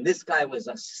 And this guy was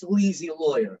a sleazy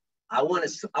lawyer. I want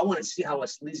to see how a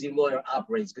sleazy lawyer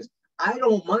operates, because I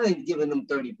don't mind giving him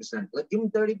 30%. Give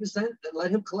him 30% and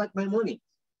let him collect my money.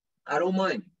 I don't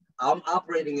mind. I'm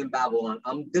operating in Babylon.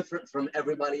 I'm different from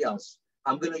everybody else.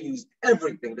 I'm going to use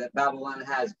everything that Babylon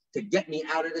has to get me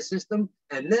out of the system,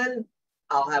 and then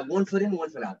I'll have one foot in, one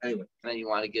foot out. Anyway. And then you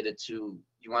want to get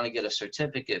a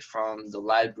certificate from the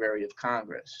Library of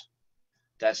Congress.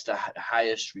 That's the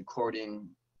highest recording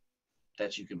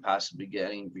that you can possibly get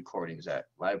any recordings at,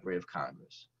 Library of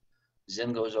Congress.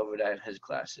 Zim goes over that in his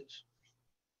classes.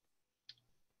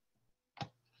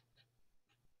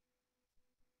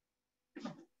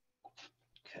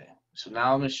 Okay, so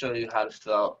now I'm going to show you how to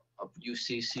fill out a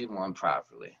UCC1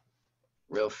 properly.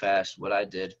 Real fast, what I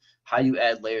did, how you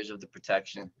add layers of the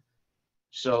protection.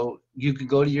 So you could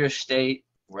go to your state,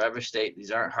 wherever state,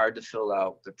 these aren't hard to fill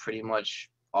out. They're pretty much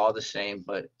all the same,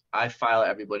 but I file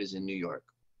everybody's in New York.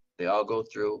 They all go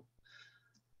through.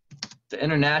 The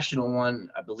international one,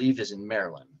 I believe, is in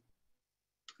Maryland.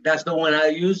 That's the one I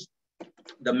use,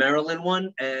 the Maryland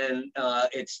one, and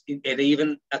it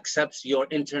even accepts your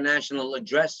international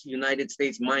address, United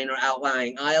States minor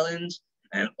outlying islands,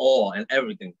 and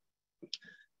everything.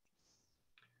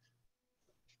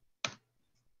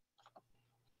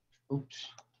 Oops.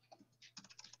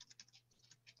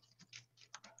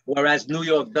 Whereas New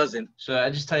York doesn't. So I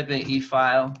just type in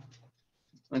e-file.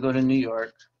 I go to New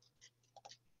York.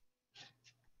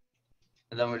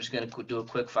 And then we're just going to do a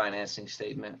quick financing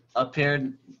statement. Up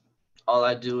here, all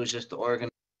I do is just the organ.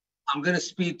 I'm going to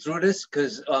speed through this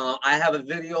because I have a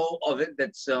video of it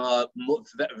that's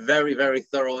very, very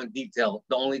thorough and detailed.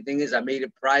 The only thing is I made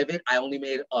it private. I only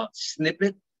made a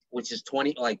snippet, which is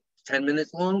 10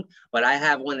 minutes long, but I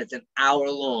have one that's an hour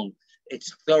long.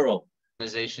 It's thorough.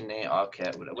 Organization name, all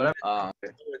cat, whatever.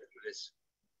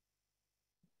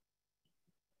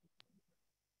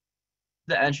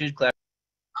 The entries,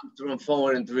 I'm throwing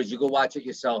forward and threes. You go watch it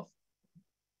yourself.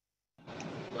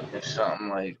 Look at something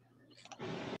like.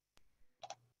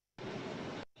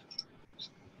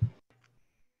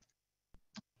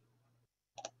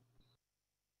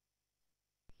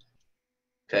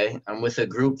 Okay, I'm with a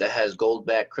group that has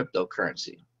gold-backed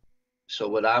cryptocurrency. So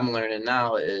what I'm learning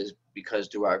now is because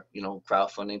through our,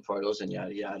 crowdfunding portals and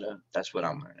yada yada, that's what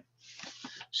I'm learning.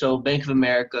 So Bank of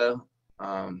America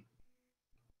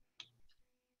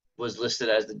was listed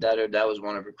as the debtor. That was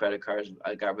one of her credit cards.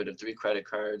 I got rid of 3 credit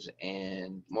cards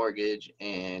and mortgage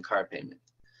and car payment.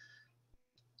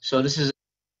 So this is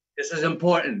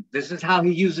important. This is how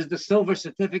he uses the silver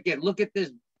certificate. Look at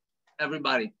this,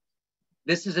 everybody.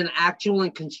 This is an actual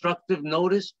and constructive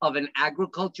notice of an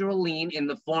agricultural lien in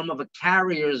the form of a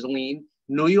carrier's lien,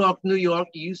 New York,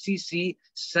 UCC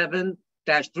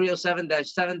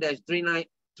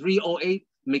 7-307-7-308,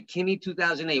 McKinney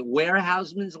 2008.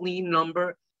 Warehouseman's lien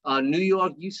number, New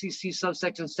York, UCC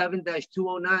subsection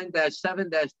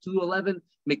 7-209-7-211,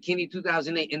 McKinney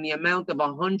 2008, in the amount of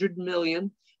 $100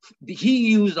 million. He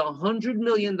used $100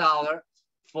 million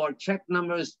for check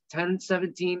numbers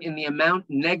 1017 in the amount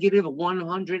negative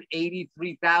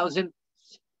 183,000.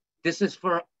 This is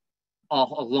for a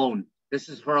loan. This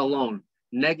is for a loan.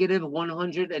 Negative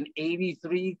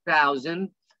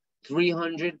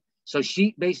 183,300. So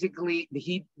she basically,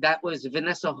 that was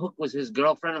Vanessa Hook, was his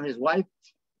girlfriend or his wife.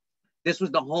 This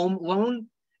was the home loan,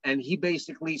 and he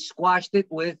basically squashed it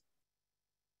with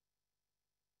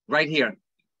right here.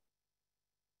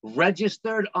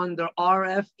 Registered under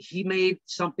RF, he made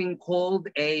something called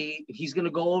he's going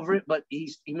to go over it, but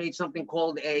he made something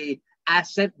called a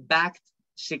asset-backed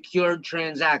secured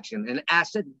transaction. An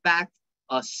asset-backed,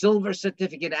 a silver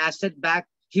certificate asset-backed.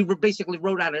 He basically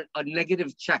wrote out a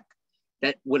negative check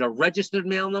that with a registered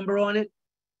mail number on it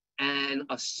and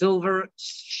a silver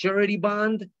surety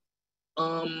bond,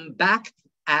 backed,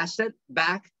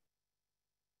 asset-backed,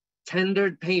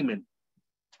 tendered payment.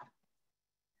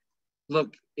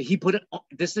 Look, he put it,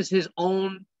 this is his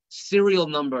own serial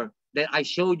number that I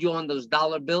showed you on those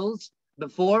dollar bills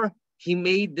before. He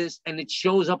made this and it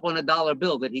shows up on a dollar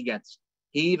bill that he gets.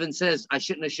 He even says, I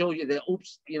shouldn't have showed you that,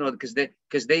 oops, because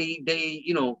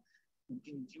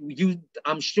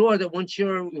I'm sure that once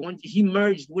he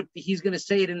merged with, he's going to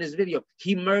say it in his video,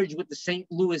 he merged with the St.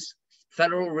 Louis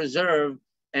Federal Reserve,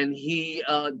 and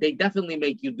they definitely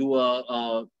make you do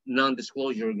a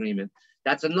non-disclosure agreement.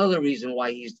 That's another reason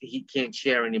why he can't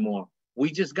share anymore.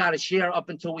 We just got to share up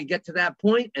until we get to that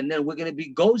point, and then we're going to be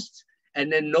ghosts,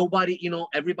 and then nobody,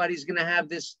 everybody's going to have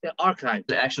this archive.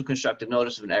 The actual constructive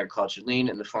notice of an agriculture lien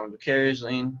in the form of a carrier's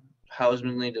lien,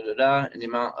 houseman lien, in the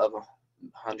amount of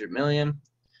 $100 million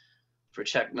for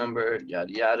check number,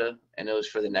 yada, yada. And it was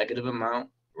for the negative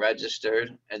amount,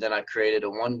 registered. And then I created a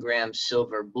 1 gram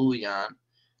silver bullion,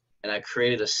 and I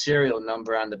created a serial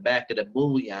number on the back of the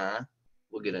bullion.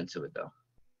 We'll get into it though.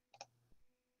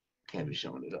 Can't be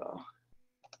showing it all.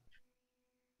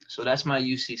 So that's my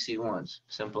UCC ones.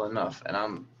 Simple enough. And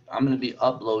I'm going to be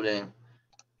uploading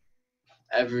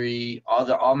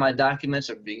all my documents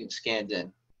are being scanned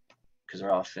in because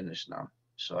they're all finished now.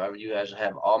 So you guys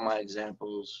have all my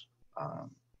examples.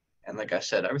 And like I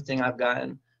said, everything I've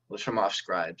gotten was from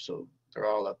Offscribe, so they're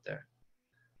all up there.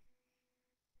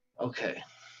 Okay.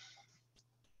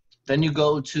 Then you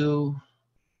go to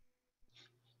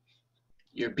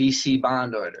your BC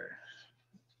bond order,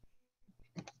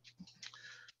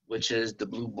 which is the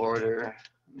blue border.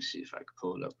 Let me see if I can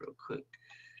pull it up real quick.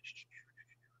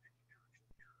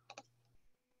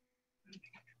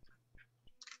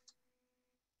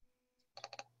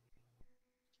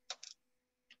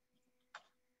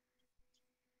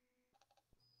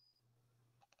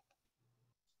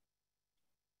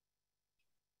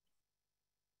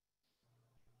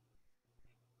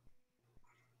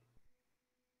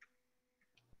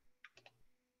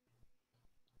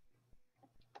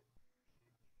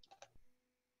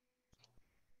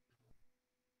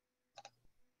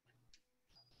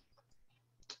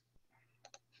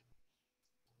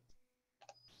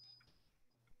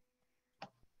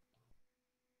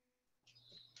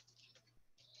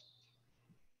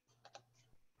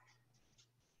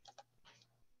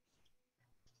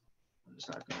 It's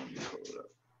not going to be pulled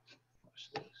up. Watch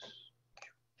this.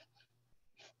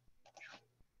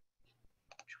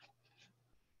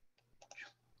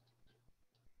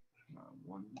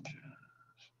 One job.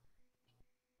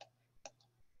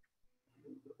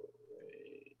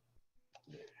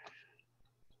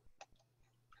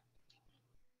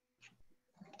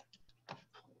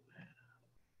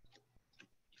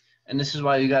 And this is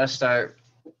why you got to start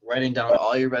writing down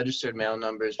all your registered mail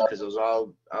numbers, because those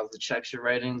all the checks you're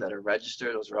writing that are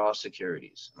registered, those are all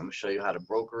securities. I'm gonna show you how to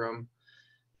broker them,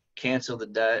 cancel the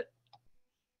debt.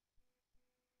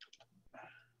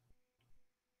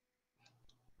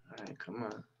 All right, come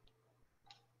on.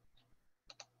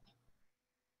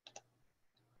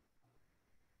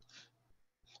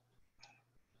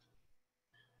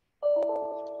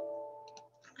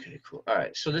 Okay, cool. All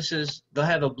right, so this is, they'll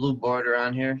have a blue border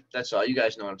on here. That's all. You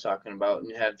guys know what I'm talking about. And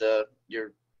you have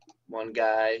your one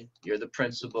guy, you're the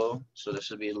principal, so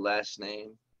this would be the last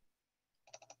name.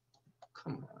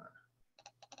 Come on.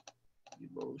 You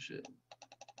bullshit.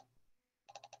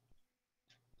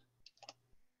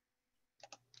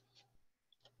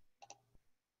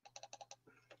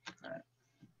 All right.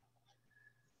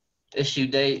 Issue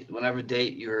date, whenever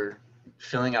date you're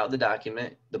filling out the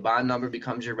document, the bond number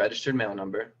becomes your registered mail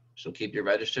number. So keep your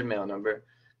registered mail number.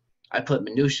 I put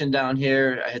Minution down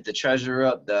here. I hit the treasurer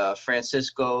up, the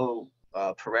Francisco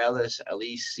Perales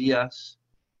Alicias.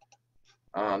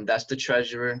 That's the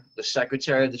treasurer. The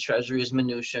secretary of the treasury is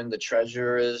Minution. The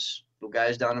treasurer is the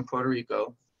guys down in Puerto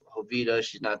Rico. Jovita,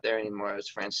 she's not there anymore. It's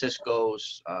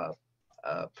Francisco's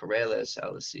Perales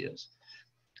Alicias.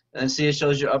 And then see, it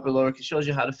shows your upper lower. It shows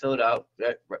you how to fill it out.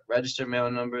 Register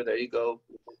mail number. There you go.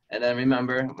 And then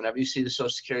remember, whenever you see the Social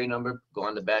Security number, go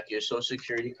on the back of your Social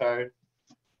Security card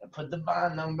and put the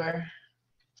bond number.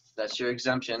 That's your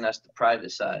exemption. That's the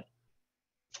private side.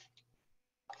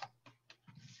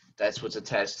 That's what's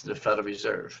attached to the Federal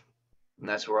Reserve. And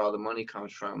that's where all the money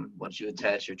comes from once you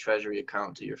attach your Treasury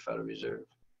account to your Federal Reserve.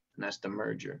 And that's the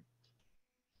merger.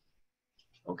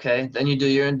 Okay, then you do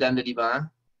your indemnity bond.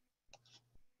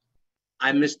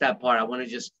 I missed that part. I want to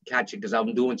just catch it because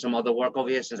I'm doing some other work over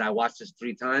here since I watched this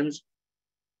 3 times.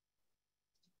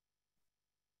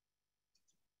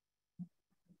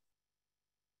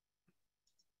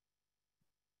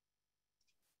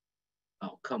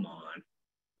 Oh, come on.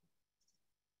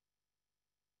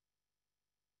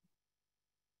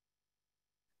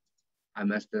 I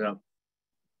messed it up.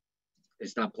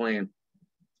 It's not playing.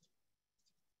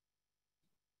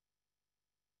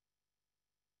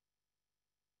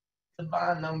 The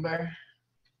bond number,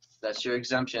 that's your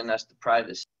exemption. That's the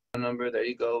private number. There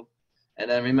you go. And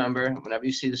then remember, whenever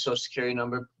you see the Social Security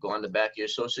number, go on the back of your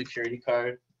Social Security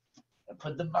card and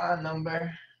put the bond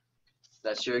number.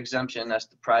 That's your exemption. That's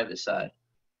the private side.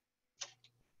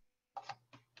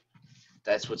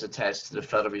 That's what's attached to the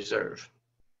Federal Reserve.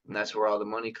 And that's where all the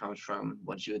money comes from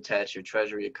once you attach your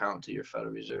Treasury account to your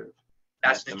Federal Reserve.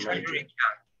 That's the Treasury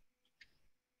account.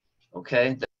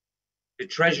 Okay. The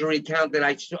Treasury account that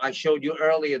I showed you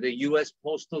earlier, the U.S.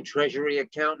 Postal Treasury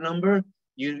account number,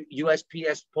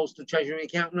 USPS Postal Treasury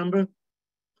account number.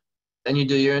 Then you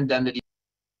do your indemnity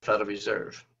Federal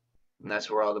Reserve. And that's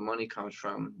where all the money comes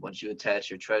from once you attach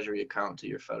your Treasury account to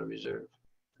your Federal Reserve.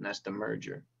 And that's the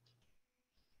merger.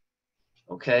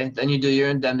 Okay, then you do your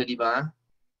indemnity bond,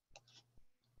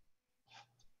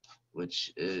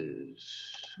 which is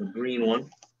the green one.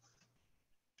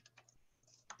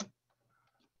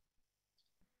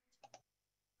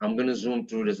 I'm gonna zoom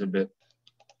through this a bit.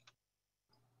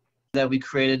 That we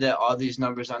created that all these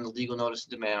numbers on the legal notice of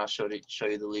demand. I'll show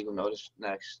you the legal notice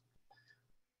next.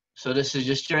 So this is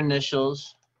just your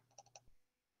initials.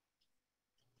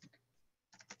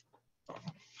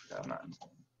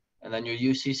 And then your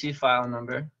UCC file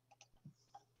number,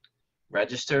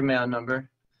 registered mail number.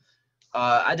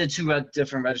 I did 2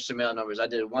 different registered mail numbers. I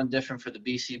did one different for the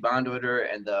BC bond order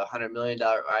and the $100 million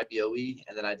IBOE,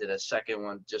 and then I did a second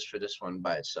one just for this one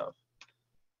by itself.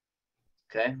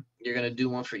 Okay, you're gonna do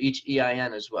one for each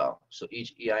EIN as well. So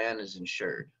each EIN is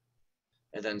insured,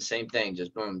 and then same thing,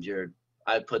 just boom.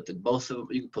 I put you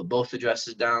can put both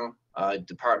addresses down.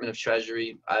 Department of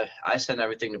Treasury. I send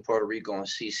everything to Puerto Rico and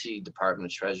CC Department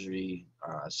of Treasury,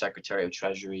 Secretary of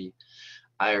Treasury,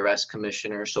 IRS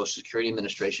Commissioner, Social Security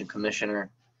Administration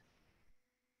Commissioner,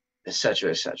 etc.,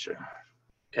 etc.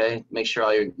 Okay, make sure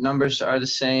all your numbers are the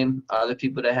same. Other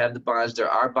people that have the bonds, there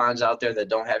are bonds out there that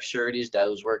don't have sureties.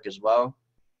 Those work as well.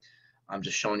 I'm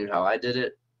just showing you how I did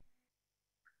it.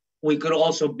 We could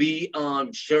also be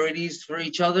sureties for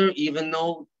each other, even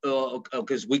though,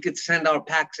 because we could send our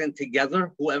packs in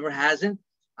together, whoever hasn't.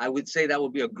 I would say that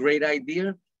would be a great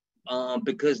idea,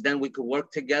 because then we could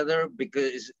work together,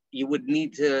 because you would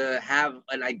need to have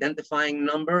an identifying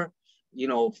number, you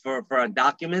know, for a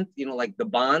document, you know, like the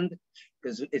bond,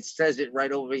 because it says it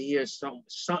right over here. So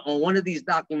on one of these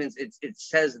documents, it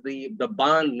says the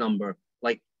bond number,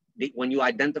 like when you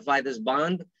identify this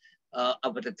bond,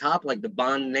 up at the top, like the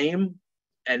bond name,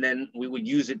 and then we would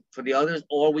use it for the others,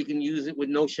 or we can use it with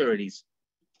no sureties.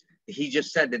 He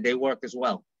just said that they work as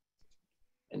well.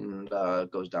 and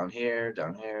goes down here,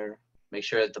 down here. Make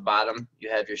sure at the bottom you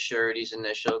have your surety's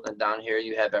initial, and down here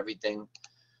you have everything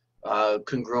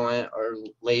congruent or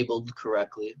labeled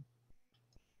correctly.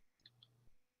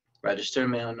 Register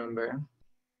mail number,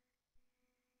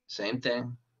 same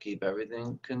thing, keep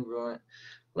everything congruent.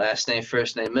 Last name,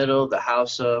 first name, middle, the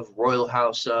house of, royal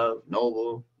house of,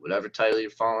 noble, whatever title you're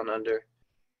falling under.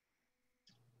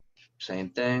 Same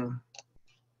thing.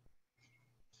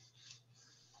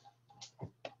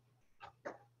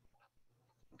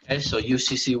 Okay, so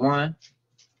UCC1,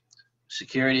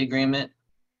 security agreement,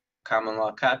 common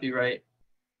law copyright,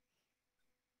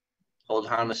 hold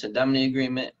harmless indemnity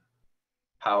agreement,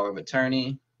 power of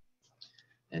attorney,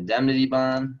 indemnity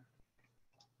bond.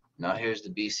 Now here's the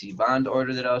BC bond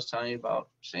order that I was telling you about,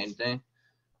 same thing.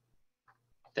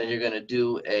 Then you're gonna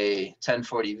do a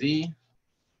 1040V.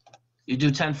 You do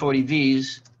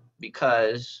 1040Vs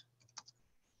because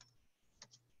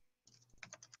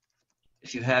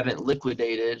if you haven't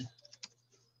liquidated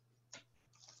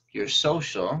your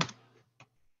social,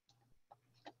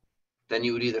 then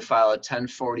you would either file a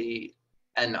 1040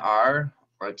 NR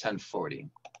or a 1040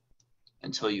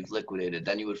 until you've liquidated.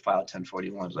 Then you would file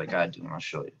 1041s like I do, and I'll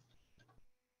show you.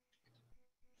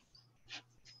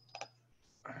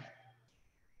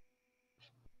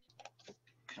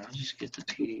 Can I just get the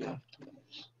PDF?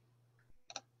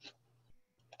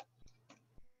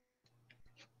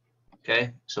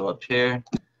 Okay, so up here,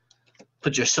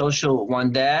 put your social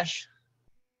 1-,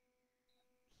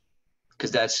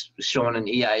 because that's showing an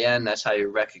EIN, that's how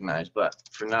you're recognized. But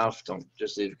for now, don't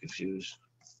just leave it confused.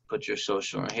 Put your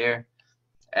social in here.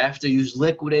 After you've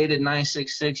liquidated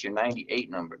 966, your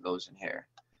 98 number goes in here,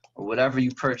 or whatever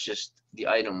you purchased the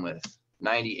item with.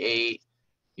 98,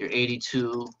 your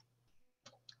 82,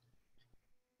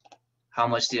 how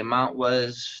much the amount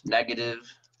was, negative.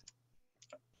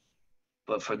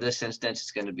 But for this instance,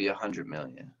 it's going to be 100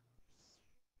 million.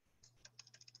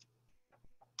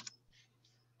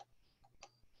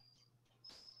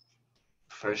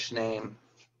 First name,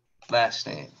 last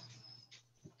name.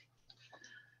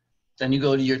 Then you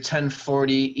go to your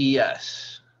 1040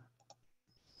 ES.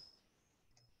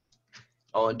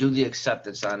 Oh, and do the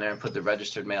acceptance on there and put the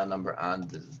registered mail number on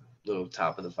the little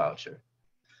top of the voucher.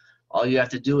 All you have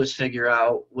to do is figure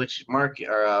out which market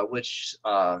or which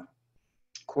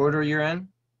quarter you're in.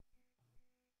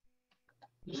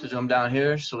 So come down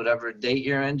here. So whatever date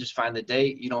you're in, just find the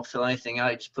date. You don't fill anything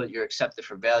out. You just put your accepted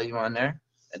for value on there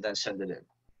and then send it in.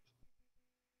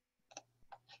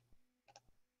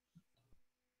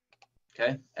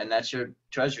 Okay, and that's your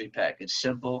Treasury pack. It's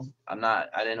simple. I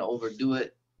didn't overdo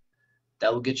it.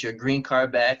 That will get your green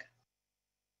card back.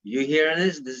 You hearing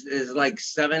this? This is like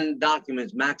 7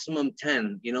 documents, maximum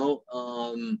 10, you know.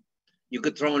 You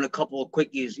could throw in a couple of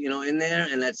quickies, you know, in there,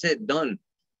 and that's it, done.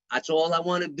 That's all I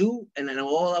want to do. And then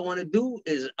all I want to do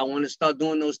is I want to start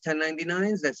doing those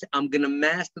 1099s. I'm going to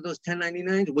master those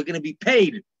 1099s. We're going to be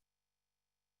paid.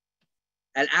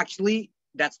 And actually,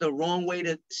 that's the wrong way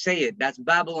to say it. That's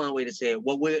Babylon way to say it.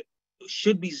 What we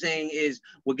should be saying is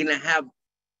we're going to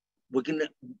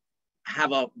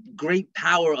have a great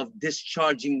power of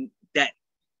discharging debt,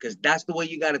 because that's the way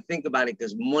you got to think about it,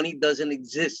 because money doesn't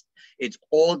exist. It's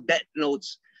all debt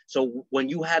notes. So when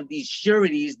you have these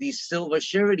sureties, these silver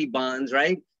surety bonds,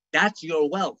 right, that's your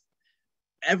wealth.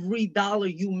 Every dollar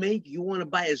you make, you want to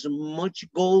buy as much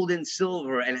gold and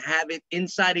silver and have it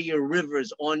inside of your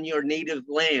rivers on your native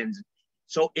lands.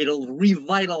 So it'll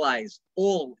revitalize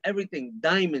everything,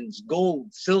 diamonds,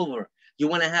 gold, silver. You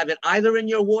want to have it either in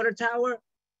your water tower,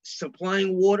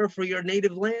 supplying water for your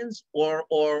native lands, or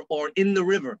in the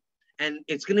river. And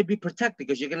it's going to be protected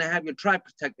because you're going to have your tribe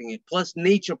protecting it. Plus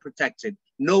nature protects it.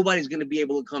 Nobody's going to be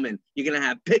able to come in. You're going to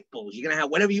have pit bulls. You're going to have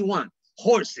whatever you want.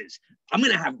 Horses. I'm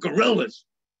going to have gorillas.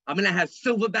 I'm going to have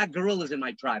silverback gorillas in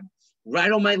my tribe.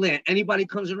 Right on my land. Anybody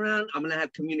comes around, I'm going to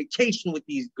have communication with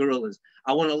these gorillas.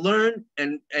 I want to learn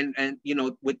and you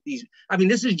know, with these, I mean,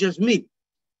 this is just me.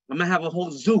 I'm going to have a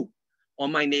whole zoo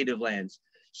on my native lands.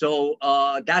 So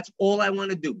that's all I want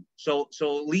to do. So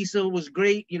Lisa was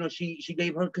great. You know, she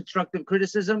gave her constructive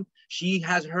criticism. She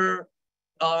has her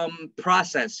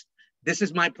process. This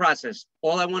is my process.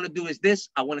 All I want to do is this.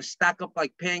 I want to stack up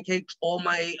like pancakes all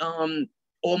my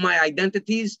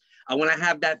identities. I want to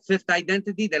have that 5th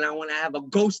identity. Then I want to have a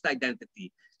ghost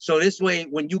identity. So this way,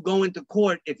 when you go into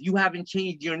court, if you haven't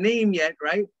changed your name yet,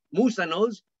 right? Musa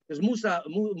knows, because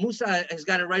Musa has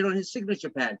got it right on his signature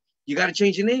pad. You got to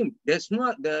change your name. They're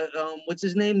smart. What's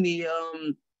his name?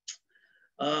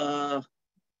 I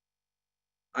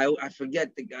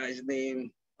forget the guy's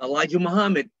name. Elijah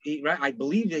Muhammad, right? I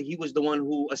believe that he was the one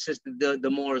who assisted the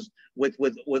Moors with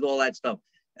all that stuff.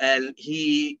 And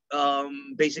he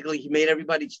basically he made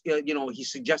everybody, you know, he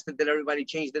suggested that everybody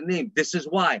change the name. This is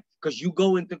why, because you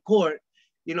go into court,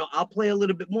 you know, I'll play a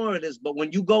little bit more of this, but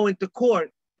when you go into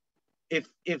court, if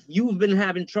you've been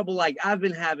having trouble like I've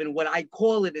been having, what I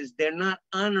call it is they're not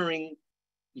honoring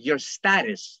your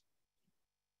status.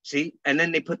 See, and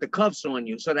then they put the cuffs on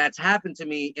you. So that's happened to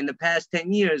me in the past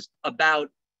 10 years about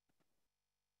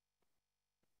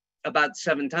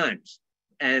 7 times.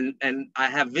 And I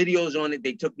have videos on it.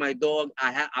 They took my dog.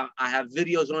 I have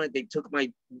videos on it. They took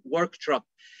my work truck.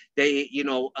 They, you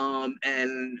know,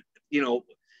 and you know,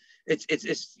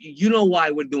 it's you know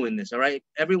why we're doing this, all right?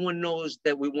 Everyone knows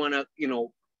that we want to, you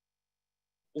know,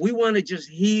 we want to just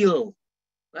heal.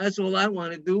 That's all I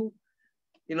want to do.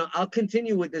 You know, I'll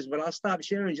continue with this, but I'll stop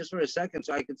sharing just for a second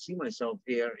so I can see myself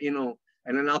here, you know,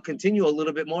 and then I'll continue a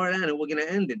little bit more of that and we're going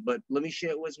to end it. But let me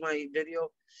share what's my video.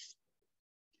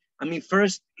 I mean,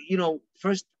 first, you know,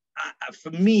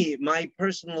 for me, my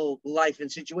personal life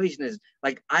and situation is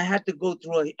like I had to go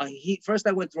through first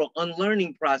I went through an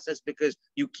unlearning process because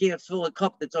you can't fill a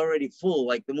cup that's already full,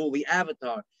 like the movie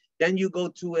Avatar. Then you go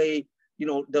to a, you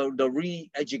know, the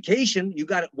re-education. You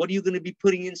got, what are you going to be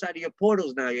putting inside of your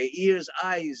portals now? Your ears,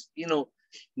 eyes, you know,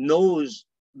 nose,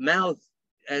 mouth,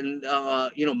 and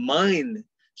you know, mind.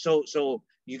 So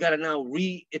you got to now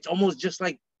it's almost just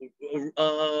like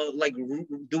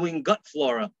doing gut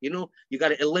flora, you know, you got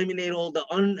to eliminate all the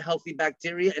unhealthy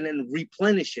bacteria and then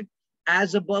replenish it.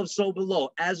 As above, so below,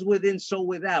 as within, so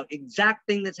without. Exact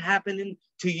thing that's happening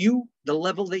to you, the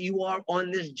level that you are on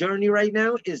this journey right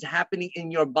now is happening in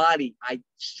your body. I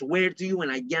swear to you,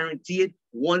 and I guarantee it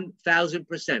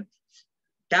 1000%.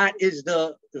 That is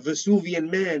the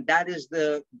Vesuvian man. That is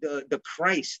the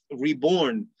Christ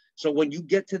reborn. So when you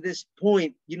get to this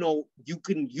point, you know, you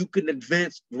can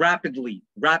advance rapidly.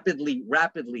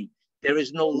 There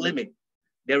is no limit.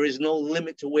 There is no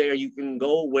limit to where you can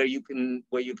go, where you can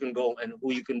go, and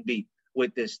who you can be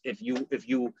with this. If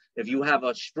you have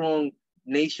a strong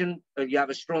nation, or you have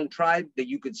a strong tribe that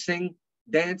you could sing,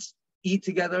 dance, eat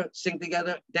together, sing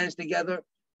together, dance together,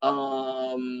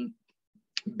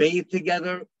 bathe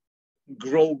together,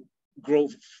 grow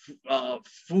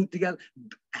food together,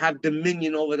 have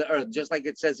dominion over the earth, just like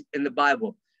it says in the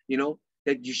Bible, you know,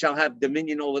 that you shall have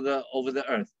dominion over the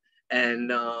earth.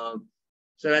 And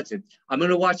so that's it. I'm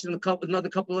gonna watch in another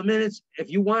couple of minutes. If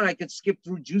you want, I could skip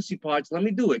through juicy parts. Let me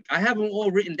do it. I have them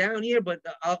all written down here, but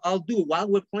I'll do it while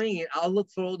we're playing it. I'll look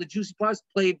for all the juicy parts,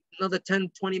 play another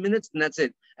 10-20 minutes, and that's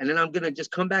it. And then I'm gonna just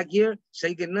come back here,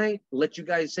 say goodnight, let you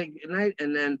guys say goodnight,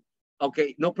 and then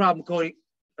okay, no problem, Cody.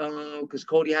 Because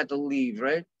Cody had to leave,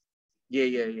 right?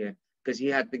 Yeah. Because he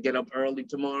had to get up early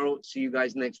tomorrow. See you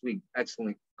guys next week.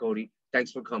 Excellent, Cody.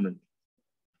 Thanks for coming.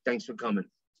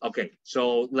 Okay,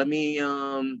 so let me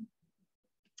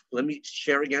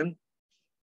share again.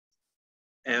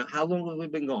 And how long have we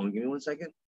been going? Give me 1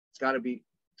 second. It's got to be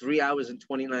 3 hours and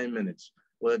 29 minutes.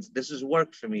 Well, this is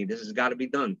work for me. This has got to be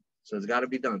done. So it's got to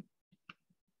be done.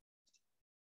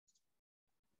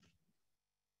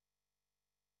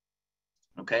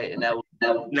 Okay, and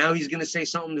now he's gonna say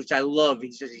something which I love.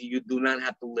 He says you do not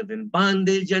have to live in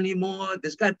bondage anymore.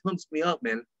 This guy pumps me up,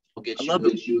 man. I love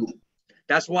it.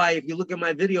 That's why if you look at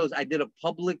my videos, I did a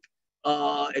public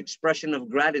expression of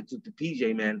gratitude to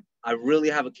PJ, man. I really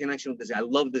have a connection with this guy. I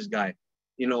love this guy.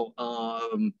 You know,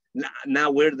 now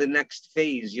we're the next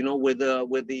phase. You know, with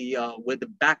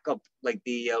the backup, like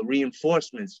the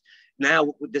reinforcements.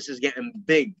 Now this is getting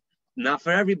big. Not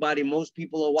for everybody. Most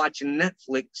people are watching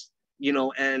Netflix, you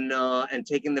know, and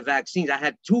taking the vaccines. I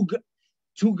had two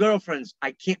girlfriends.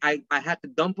 I had to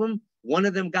dump them. One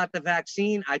of them got the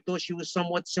vaccine. I thought she was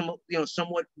somewhat similar, you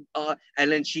know,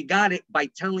 and then she got it by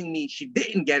telling me she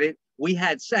didn't get it. We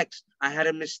had sex. I had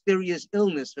a mysterious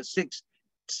illness for 6,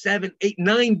 7, 8,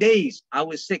 9 days. I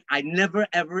was sick. I never,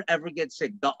 ever get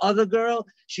sick. The other girl,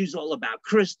 she's all about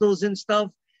crystals and stuff.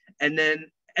 And then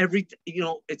you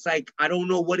know, it's like, I don't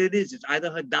know what it is. It's either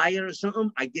her diet or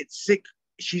something. I get sick.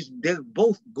 They're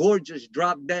both gorgeous,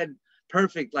 drop dead,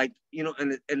 perfect, like, you know,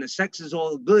 and the sex is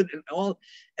all good and all,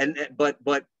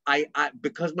 but I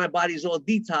because my body's all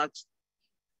detoxed,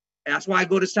 that's why I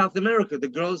go to South America. The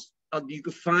girls, you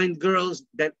can find girls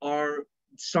that are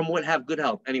somewhat have good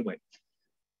health. Anyway,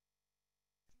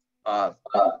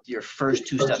 your first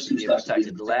 2 steps to get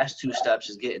protected. The last 2 steps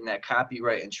is getting that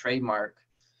copyright and trademark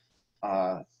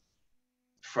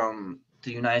from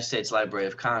the United States Library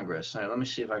of Congress. All right, let me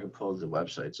see if I can pull the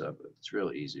websites up. It's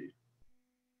real easy.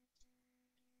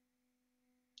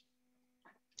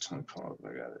 Let me pull up. I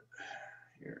got it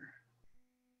here.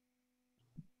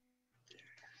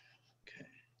 Okay.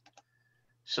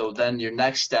 So then your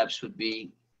next steps would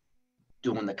be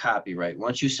doing the copyright.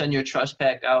 Once you send your trust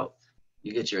pack out,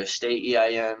 you get your estate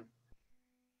EIN,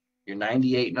 your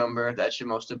 98 number. That's your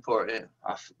most important.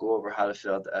 I'll go over how to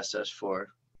fill out the SS4.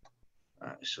 All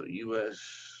right, so US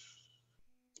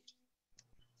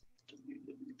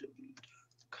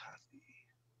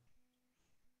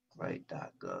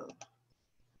www.copyright.gov.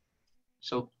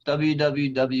 So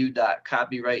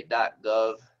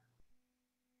www.copyright.gov.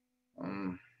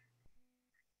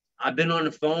 I've been on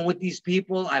the phone with these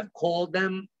people. I've called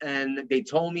them, and they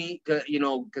told me, you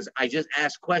know, because I just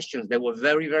asked questions. They were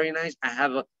very, very nice.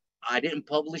 I didn't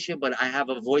publish it, but I have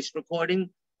a voice recording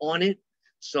on it.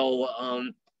 So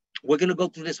we're gonna go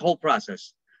through this whole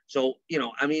process. So, you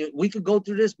know, I mean, we could go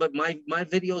through this, but my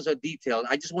videos are detailed.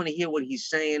 I just want to hear what he's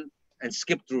saying and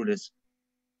skip through this.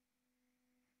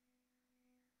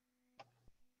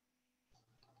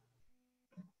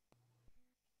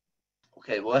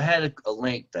 Okay, well, I had a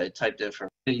link that I typed in for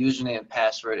the username and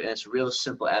password, and it's a real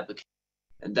simple application.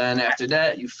 And then after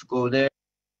that, you go there.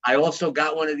 I also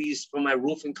got one of these from my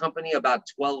roofing company about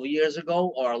 12 years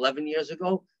ago or 11 years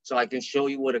ago. So I can show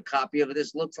you what a copy of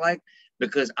this looks like,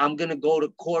 because I'm going to go to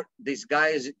court. These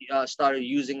guys started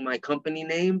using my company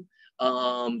name.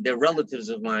 They're relatives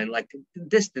of mine, like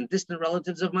distant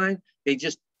relatives of mine. They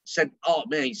just said, oh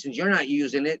man, since you're not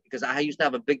using it, because I used to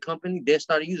have a big company, they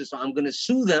started using it. So I'm going to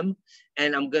sue them,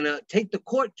 and I'm going to take the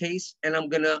court case, and I'm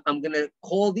going to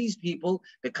call these people,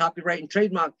 the copyright and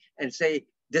trademark, and say,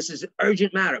 this is an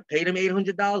urgent matter. Pay them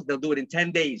 $800. They'll do it in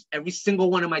 10 days. Every single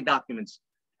one of my documents.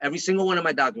 Every single one of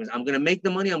my documents. I'm going to make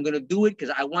the money. I'm going to do it because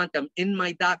I want them in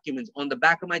my documents, on the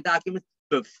back of my documents,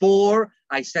 before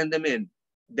I send them in.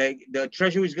 The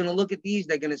Treasury is going to look at these.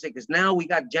 They're going to say, because now we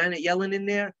got Janet Yellen in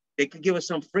there. They could give us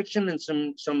some friction, and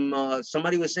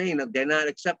somebody was saying that they're not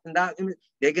accepting documents.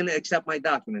 They're going to accept my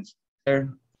documents.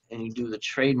 And you do the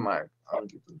trademark.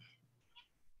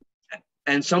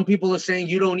 And some people are saying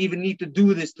you don't even need to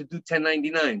do this to do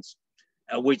 1099s,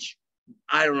 which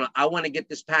I don't know. I want to get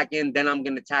this pack in, then I'm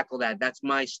going to tackle that. That's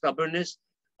my stubbornness.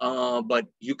 But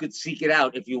you could seek it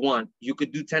out if you want. You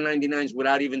could do 1099s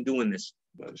without even doing this.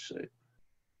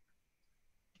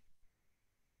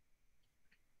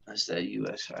 That's that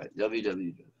US, right?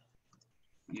 www.uspto.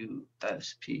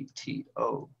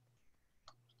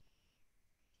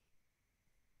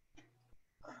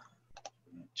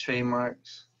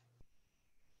 Trademarks.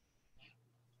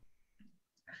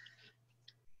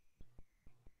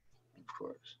 Of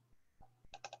course.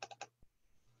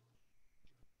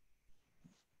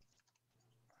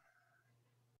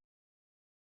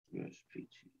 USPT.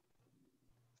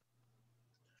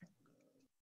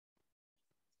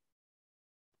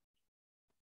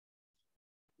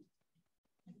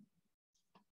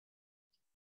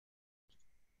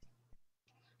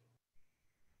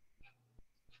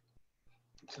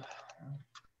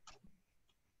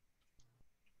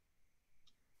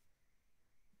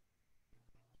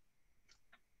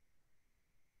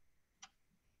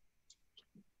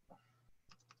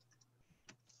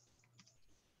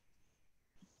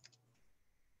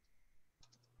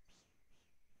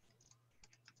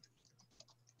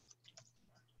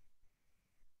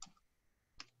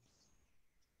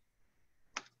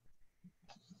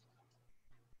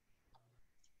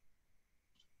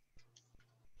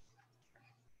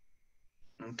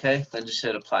 Okay, then just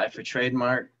hit apply for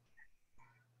trademark.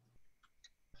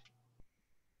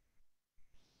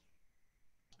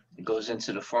 It goes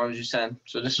into the forms you send.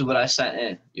 So this is what I sent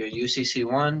in: your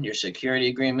UCC1, your security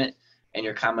agreement, and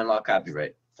your common law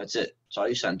copyright. That's it. That's all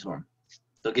you send to them.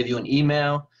 They'll give you an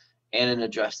email and an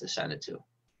address to send it to,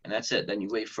 and that's it. Then you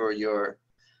wait for your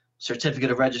certificate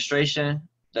of registration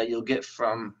that you'll get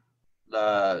from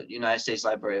the United States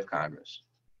Library of Congress.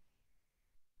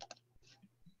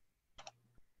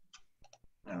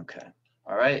 Okay.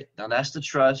 All right. Now that's the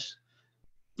trust.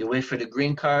 You wait for the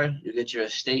green card. You get your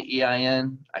estate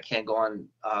EIN. I can't go on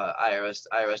IRS.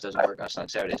 IRS doesn't work on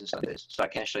Saturdays and Sundays, so I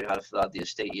can't show you how to fill out the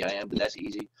estate EIN, but that's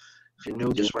easy. If you're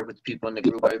new, just work with the people in the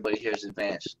group. Everybody here is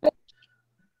advanced.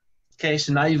 Okay,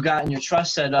 so now you've gotten your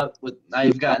trust set up. Now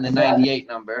you've gotten the 98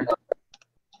 number.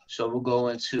 So we'll go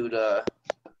into the,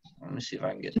 let me see if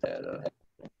I can get that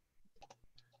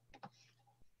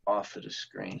off of the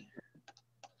screen.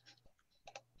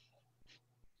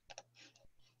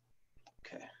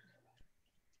 Okay.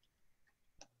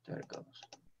 There it goes.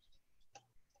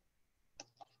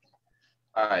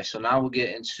 All right, so now we'll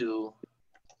get into,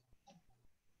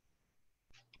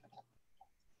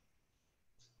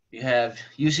 you have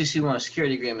UCC1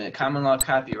 security agreement, common law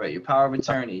copyright, your power of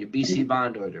attorney, your BC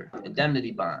bond order,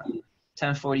 indemnity bond,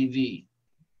 1040V,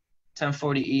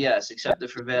 1040ES,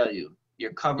 accepted for value,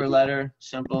 your cover letter,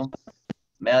 simple,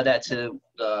 mail that to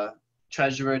the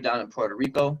treasurer down in Puerto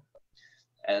Rico.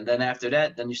 And then after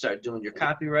that, then you start doing your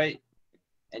copyright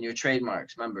and your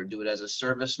trademarks. Remember, do it as a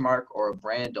service mark or a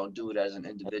brand. Don't do it as an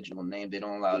individual name. They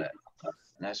don't allow that.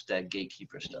 And that's that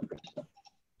gatekeeper stuff.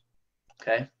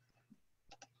 Okay.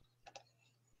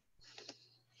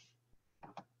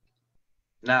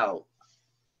 Now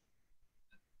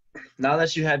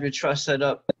that you have your trust set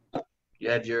up, you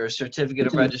have your certificate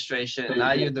of registration.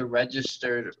 Now you're the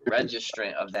registered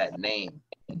registrant of that name.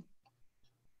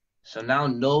 So now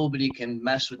nobody can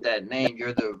mess with that name.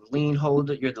 You're the lien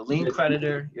holder, you're the lien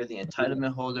creditor, you're the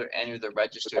entitlement holder, and you're the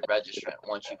registered registrant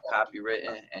once you've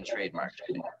copywritten and trademarked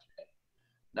it.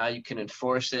 Now you can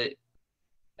enforce it,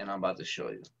 and I'm about to show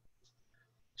you.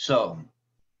 So,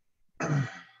 all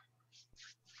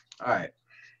right.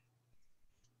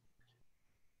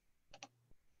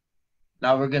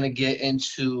 Now we're going to get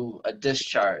into a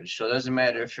discharge. So it doesn't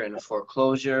matter if you're in a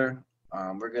foreclosure.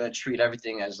 We're going to treat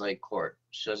everything as like court.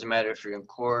 So it doesn't matter if you're in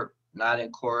court, not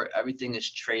in court. Everything is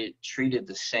treated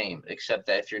the same, except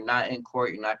that if you're not in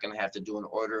court, you're not going to have to do an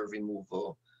order of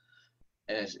removal.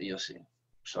 And you'll see.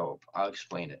 So I'll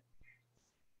explain it.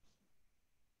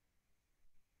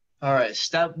 All right,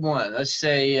 step one. Let's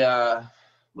say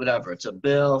whatever. It's a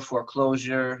bill,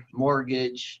 foreclosure,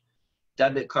 mortgage,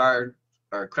 debit card,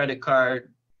 or credit card,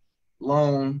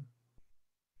 loan,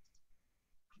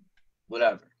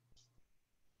 whatever.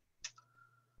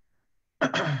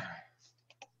 Get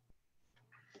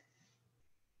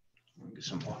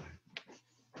some water.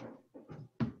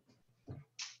 All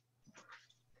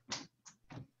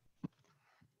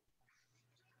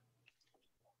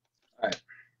right.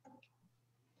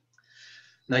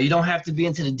 Now, you don't have to be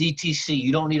into the DTC.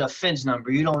 You don't need a FINS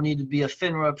number. You don't need to be a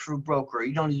FINRA approved broker.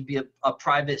 You don't need to be a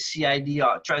private CID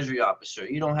Treasury officer.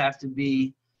 You don't have to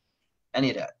be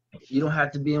any of that. You don't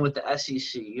have to be in with the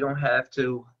SEC. You don't have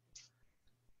to.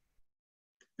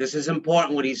 This is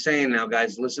important what he's saying now,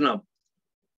 guys. Listen up.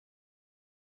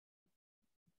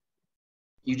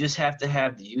 You just have to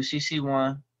have the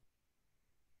UCC1,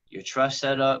 your trust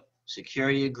set up,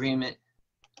 security agreement,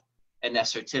 and that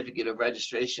certificate of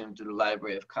registration through the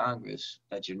Library of Congress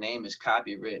that your name is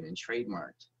copywritten and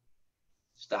trademarked.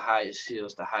 It's the highest seal,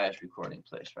 it's the highest recording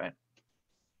place, right?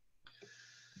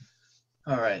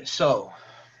 All right, so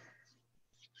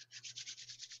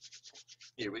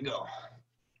here we go.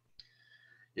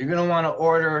 You're gonna wanna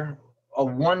order a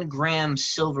 1 gram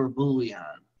silver bullion.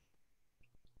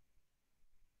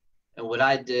 And what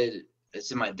I did,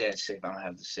 it's in my dad's safe, I don't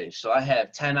have the safe. So I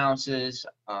have 10 ounces,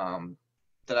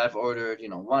 that I've ordered,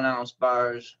 1 ounce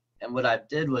bars. And what I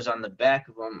did was on the back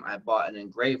of them, I bought an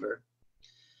engraver.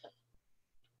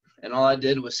 And all I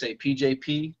did was say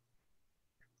PJP,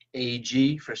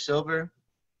 AG for silver,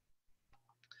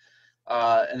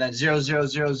 and then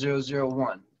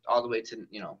 000001, all the way to,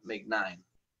 make 9.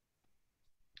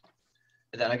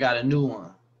 And then I got a new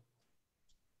one.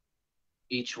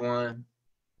 Each one,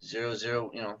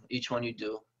 00, each one you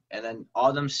do. And then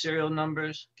all them serial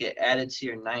numbers get added to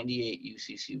your 98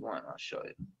 UCC1. I'll show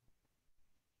you.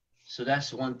 So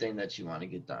that's one thing that you want to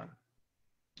get done,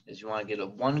 is you want to get a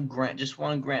 1 gram, just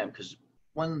 1 gram, because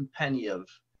 1 penny of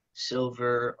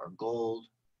silver or gold,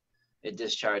 it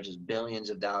discharges billions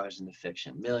of dollars into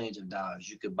fiction, millions of dollars.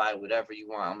 You could buy whatever you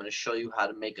want. I'm going to show you how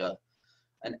to make an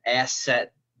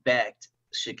asset-backed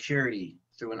security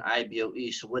through an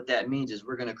IBOE. So what that means is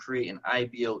we're going to create an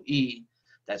IBOE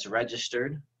that's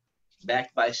registered,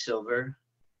 backed by silver,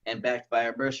 and backed by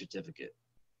a birth certificate.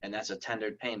 And that's a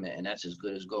tendered payment, and that's as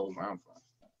good as gold where I'm from.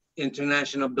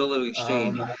 International Bill of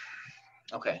Exchange.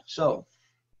 Okay, so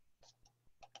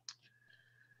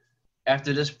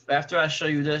after I show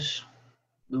you this,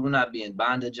 we will not be in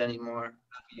bondage anymore.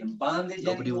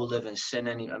 Nobody will live in sin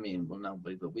well,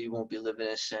 nobody, but we won't be living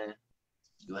in sin.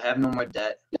 You'll have no more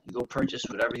debt. You go purchase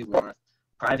whatever you want.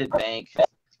 Private bank.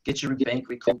 Get your bank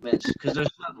recoupments, because there's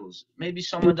levels. Maybe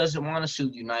someone doesn't want to sue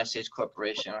the United States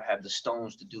Corporation or have the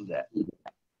stones to do that.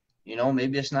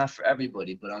 Maybe it's not for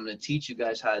everybody, but I'm going to teach you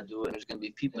guys how to do it. And there's going to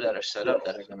be people that are set up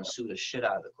that are going to sue the shit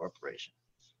out of the corporation.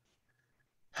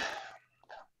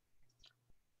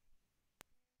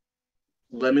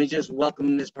 Let me just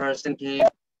welcome this person. Came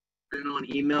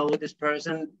on email with this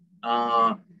person.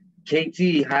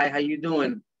 KT, hi, how you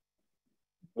doing?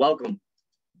 Welcome.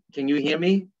 Can you hear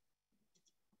me?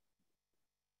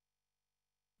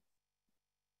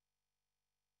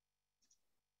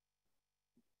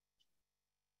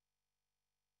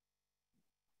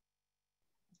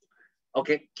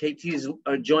 Okay, KT is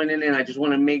joining in. I just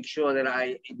want to make sure that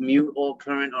I mute all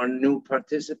current or new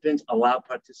participants, allow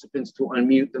participants to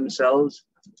unmute themselves.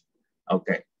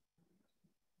 Okay.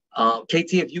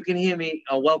 KT, if you can hear me,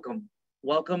 welcome.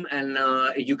 welcome. And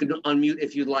you can unmute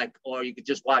if you'd like, or you could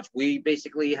just watch. We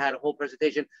basically had a whole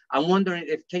presentation. I'm wondering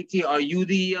if KT, are you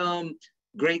the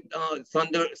great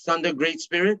Thunder Great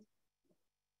Spirit?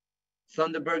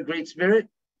 Thunderbird Great Spirit?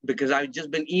 Because I've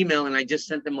just been emailing. I just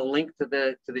sent them a link to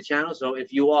the channel. So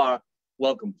if you are,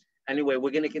 welcome. Anyway, we're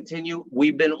going to continue.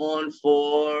 We've been on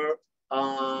for,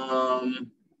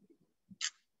 am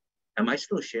I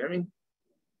still sharing?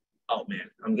 Oh man,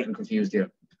 I'm getting confused here.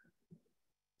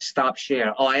 Stop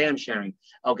share. Oh, I am sharing.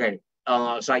 Okay.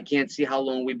 So I can't see how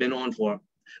long we've been on for,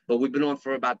 but we've been on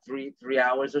for about three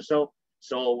hours or so.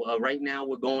 So right now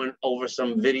we're going over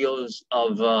some videos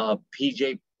of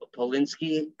PJ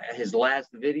Polinsky, his last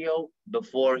video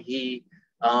before he,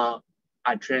 I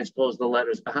transposed the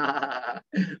letters.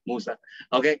 Musa.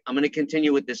 Okay, I'm going to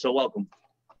continue with this. So welcome.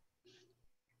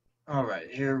 All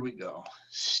right, here we go.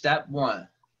 Step one.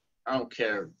 I don't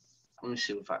care. Let me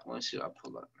see what I pull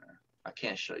up, man. I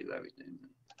can't show you everything.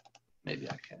 Maybe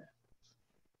I can.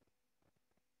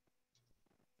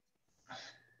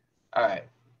 All right.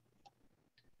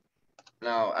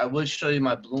 Now, I would show you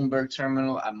my Bloomberg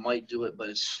terminal. I might do it, but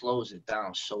it slows it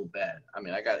down so bad. I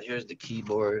mean, here's the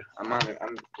keyboard. I'm on it.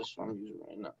 This one I'm using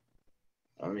right now.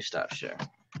 Let me stop sharing.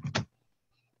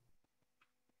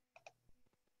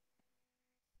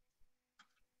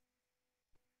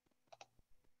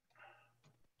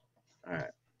 All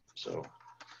right. So,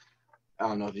 I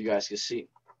don't know if you guys can see.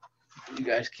 You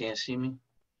guys can't see me.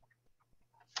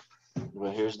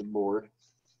 But here's the board.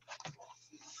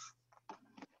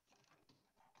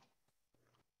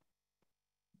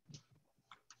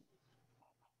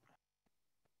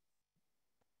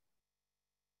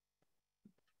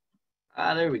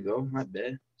 There we go. My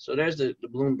bad. So there's the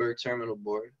Bloomberg terminal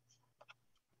board.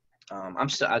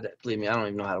 Believe me, I don't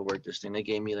even know how to work this thing. They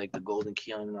gave me like the golden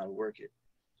key. I don't even know how to work it.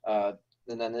 And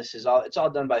then this is all. It's all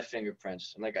done by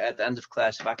fingerprints. And like at the end of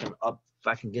class, if I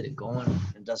can get it going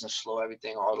and doesn't slow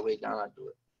everything all the way down, I do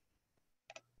it.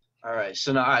 All right.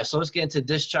 So now, so let's get into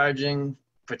discharging,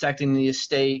 protecting the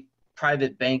estate,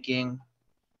 private banking.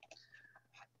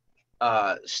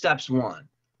 Steps 1.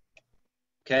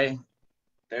 Okay.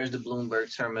 There's the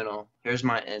Bloomberg terminal. Here's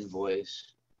my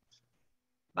invoice.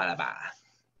 Bye.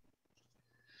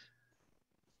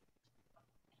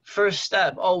 First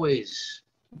step, always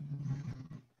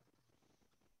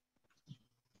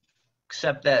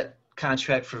accept that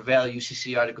contract for value,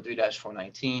 UCC Article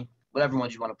 3-419, whatever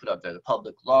ones you want to put up there, the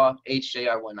public law,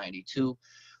 HJR 192.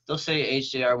 They'll say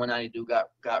HJR 192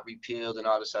 got repealed and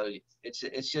all this other.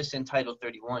 It's just in Title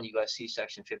 31 USC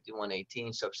Section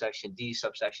 5118, subsection D,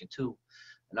 subsection 2.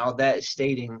 And all that is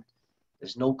stating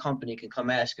there's no company can come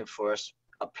asking for us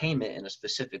a payment in a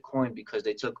specific coin because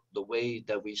they took the way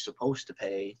that we're supposed to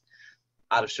pay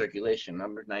out of circulation.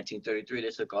 Remember, 1933, they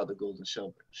took all the gold and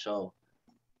silver. So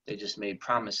they just made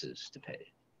promises to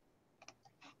pay.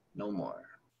 No more.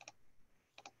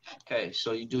 Okay,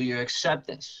 so you do your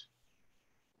acceptance.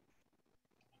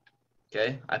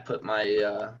 Okay, I put my,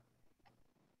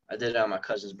 I did it on my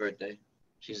cousin's birthday.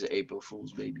 She's an April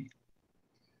Fool's baby.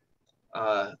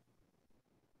 My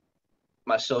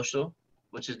social,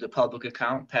 which is the public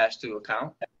account, pass-through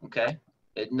account, okay?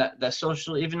 That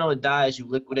social, even though it dies, you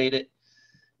liquidate it.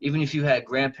 Even if you had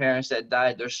grandparents that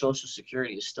died, their social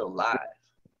security is still live.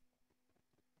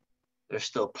 They're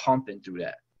still pumping through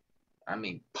that. I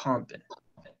mean, pumping.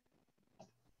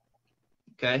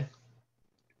 Okay?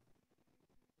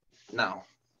 Now,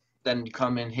 then you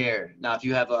come in here. Now, if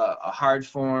you have a hard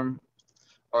form,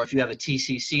 or if you have a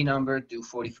TCC number, do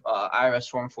IRS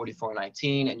form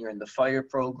 4419, and you're in the FIRE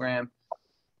program,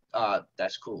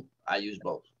 that's cool. I use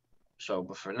both. So,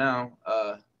 but for now,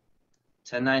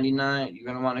 1099, you're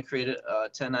going to want to create a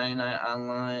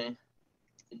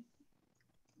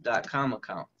 1099online.com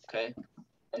account, okay?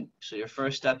 So your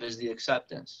first step is the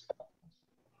acceptance.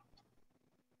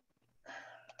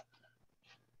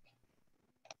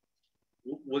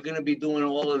 We're going to be doing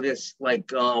all of this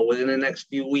like within the next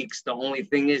few weeks. The only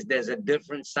thing is there's a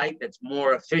different site that's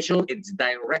more official. It's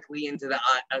directly into the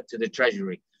to the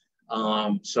Treasury.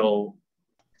 So.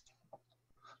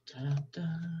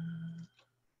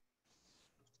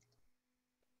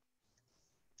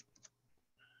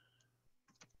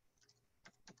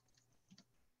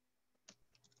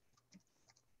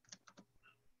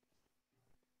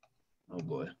 Oh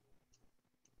boy.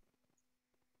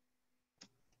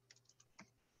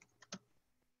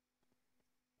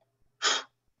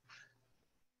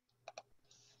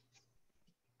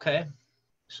 Okay,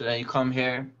 so then you come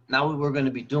here. Now what we're going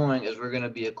to be doing is we're going to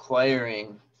be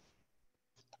acquiring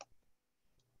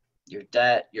your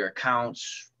debt, your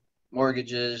accounts,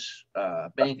 mortgages,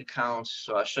 bank accounts.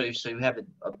 So I'll show you. So you have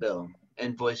a bill.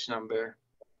 invoice number.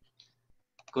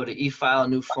 Go to e-file,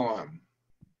 new form.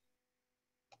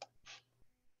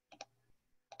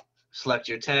 Select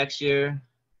your tax year.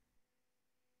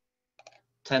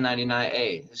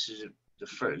 1099-A. This is the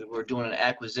first. We're doing an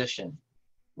acquisition.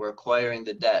 We're acquiring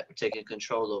the debt. We're taking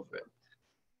control over it.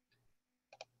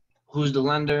 Who's the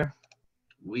lender?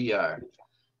 We are.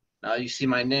 Now you see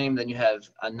my name, then you have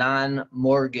a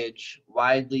non-mortgage,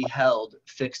 widely held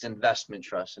fixed investment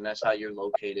trust, and that's how you're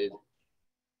located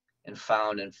and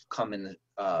found and come in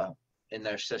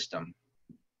their system.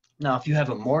 Now, if you have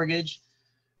a mortgage,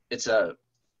 it's a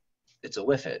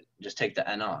with it. Just take the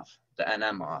N off, the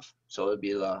NM off. So it would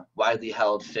be the widely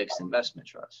held fixed investment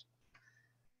trust.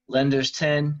 Lender's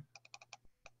TIN.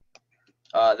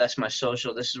 That's my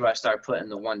social. This is where I start putting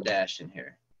the 1 dash in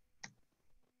here.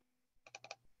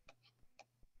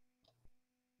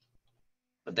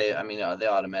 But they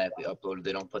automatically upload it.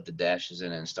 They don't put the dashes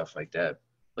in it and stuff like that.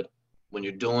 But when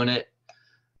you're doing it,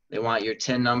 they want your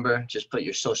TIN number. Just put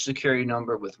your social security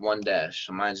number with 1 dash.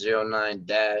 So mine's 09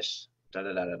 dash da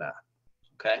da da da da.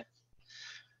 Okay.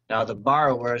 Now the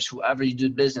borrowers, whoever you do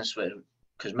business with,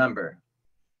 because remember,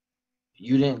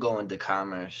 you didn't go into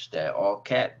commerce. That all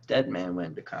cap dead man went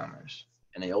into commerce,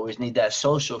 and they always need that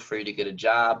social for you to get a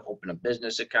job, open a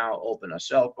business account, open a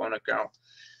cell phone account,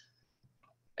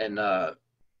 and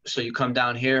so you come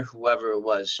down here, whoever it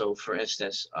was. So for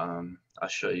instance, I'll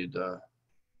show you the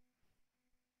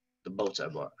boats I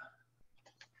bought.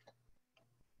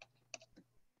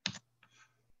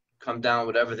 Come down,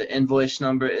 whatever the invoice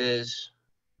number is.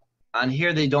 On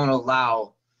here, they don't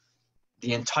allow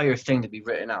the entire thing to be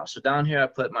written out. So down here, I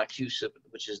put my QSIP,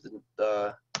 which is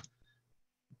the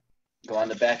go on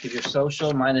the back of your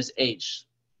social. Mine is H.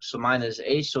 So mine is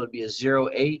H, so it'd be a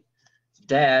 08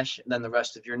 dash, and then the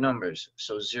rest of your numbers.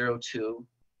 So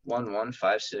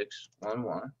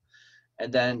 02115611.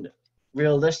 And then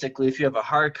realistically, if you have a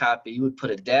hard copy, you would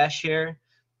put a dash here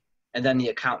and then the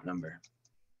account number.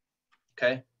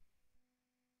 Okay?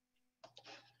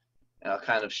 And I'll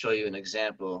kind of show you an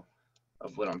example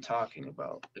of what I'm talking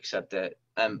about, except that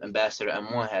Ambassador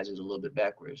M1 has it a little bit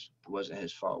backwards. It wasn't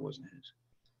his fault, it wasn't his.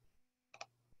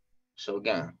 So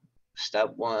again,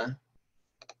 step 1.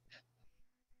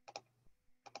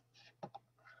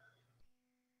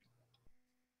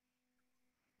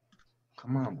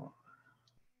 Come on, boy.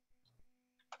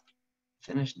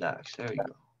 Finish docs, there you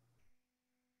go.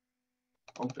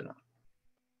 Open up.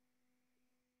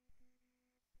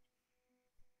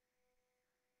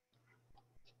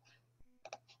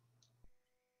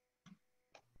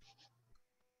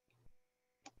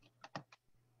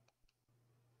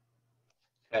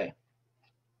 Okay.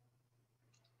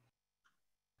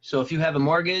 So if you have a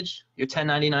mortgage, your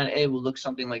 1099-A will look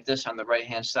something like this on the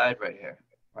right-hand side right here.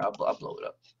 I'll blow it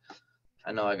up.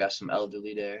 I know I got some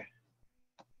elderly there.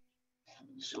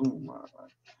 Zoom on.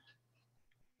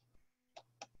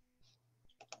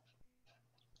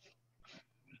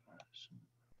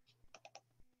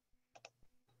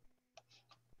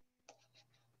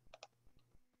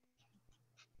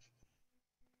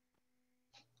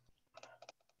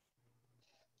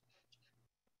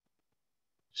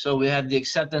 So we have the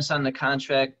acceptance on the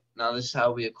contract. Now this is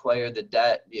how we acquire the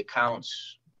debt, the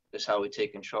accounts. This is how we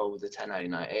take control with the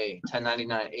 1099-A.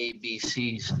 1099-A,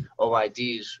 BCs,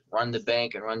 OIDs, run the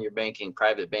bank and run your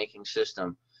private banking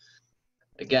system.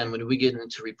 Again, when we get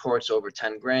into reports over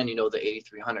 10 grand, you know the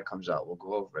 8300 comes out. We'll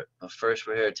go over it. But first,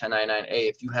 we're here at 1099-A.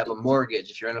 If you have a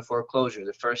mortgage, if you're in a foreclosure,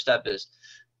 the first step is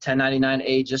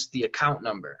 1099-A, just the account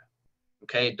number.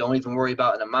 Okay, don't even worry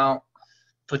about an amount.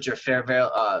 Put your fair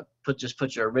value, just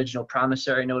put your original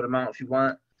promissory note amount if you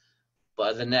want. But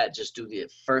other than that, just do the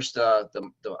first the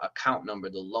account number,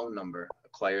 the loan number,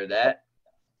 acquire that,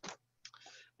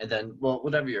 and then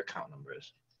whatever your account number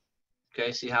is.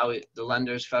 Okay, see how the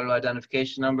lender's federal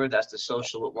identification number, that's the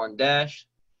social with 1 dash.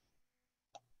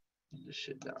 Get this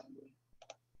shit down.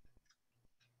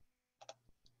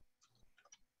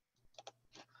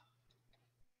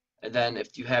 And then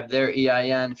if you have their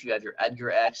EIN, if you have your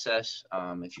Edgar access,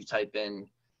 if you type in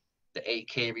the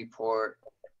 8K report,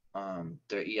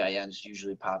 their EINs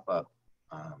usually pop up.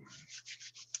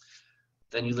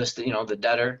 Then you list the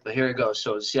debtor, but here it goes.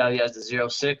 So see how he has the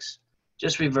 06?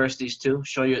 Just reverse these two.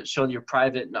 Show your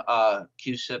private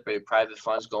QSIP or your private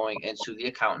funds going into the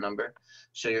account number.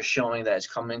 So you're showing that it's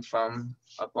coming from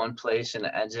up one place and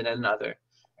it ends in another.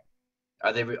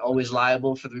 Are they always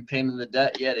liable for the repayment of the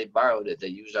debt? Yeah, they borrowed it. They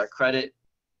used our credit.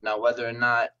 Now, whether or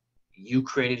not you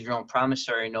created your own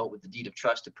promissory note with the deed of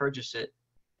trust to purchase it,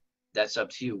 that's up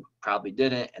to you. Probably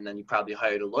didn't, and then you probably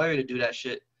hired a lawyer to do that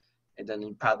shit, And then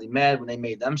they're probably mad when they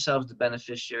made themselves the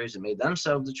beneficiaries and made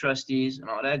themselves the trustees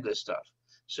and all that good stuff.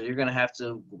 So you're going to have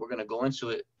to, we're going to go into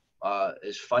it,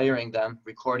 is firing them,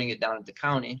 recording it down at the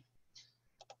county,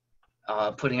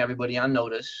 putting everybody on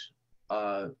notice.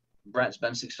 Brent's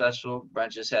been successful.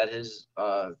 Brent just had his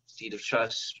deed of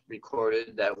trust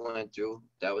recorded that went through.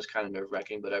 That was kind of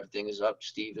nerve-wracking, but everything is up.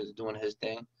 Steve is doing his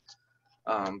thing.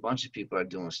 A bunch of people are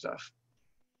doing stuff.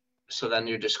 So then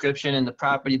your description in the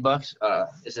property box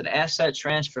is an asset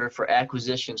transfer for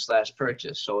acquisition /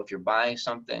 purchase. So if you're buying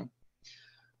something,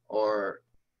 or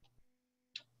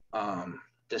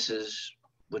this is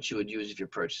what you would use if you're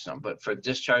purchasing something. But for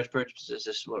discharge purposes,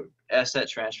 this is what asset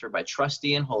transfer by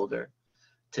trustee and holder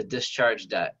to discharge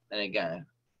debt. And again,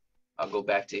 I'll go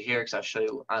back to here because I'll show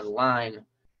you online.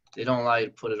 They don't allow you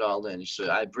to put it all in. So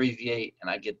I abbreviate and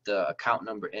I get the account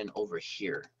number in over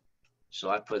here. So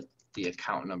I put the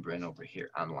account number in over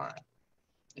here online.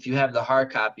 If you have the hard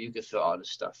copy, you can fill all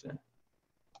this stuff in.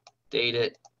 Date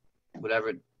it,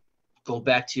 whatever. Go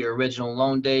back to your original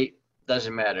loan date.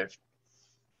 Doesn't matter.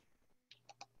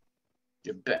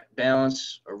 Your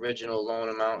balance, original loan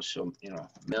amount, so, you know,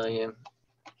 $1 million.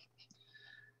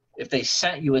 If they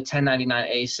sent you a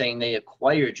 1099-A saying they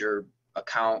acquired your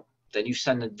account, then you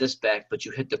send this back, but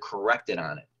you hit the corrected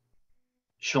on it,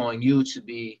 showing you to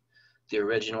be the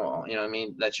original, you know what I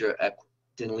mean, that you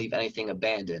didn't leave anything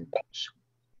abandoned.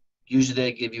 Usually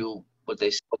they give you what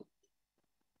they say,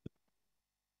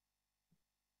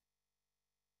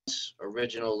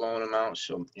 original loan amount,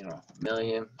 so, you know, $1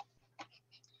 million.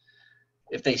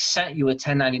 If they sent you a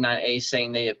 1099-A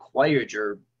saying they acquired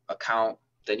your account,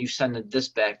 then you send this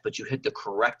back, but you hit the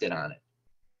corrected on it,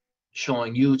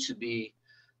 showing you to be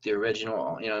the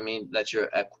original, you know what I mean, that you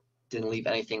didn't leave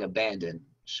anything abandoned.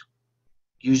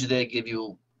 Usually they give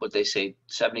you what they say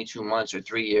 72 months or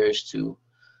 3 years to,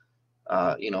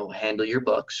 you know, handle your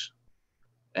books.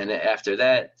 And then after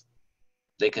that,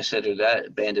 they consider that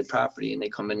abandoned property and they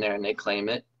come in there and they claim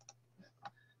it,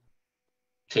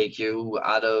 take you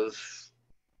out of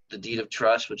the deed of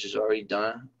trust, which is already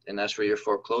done. And that's where your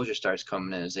foreclosure starts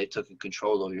coming in, is they took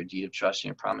control over your deed of trust and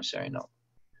your promissory note.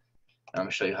 And I'm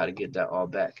gonna show you how to get that all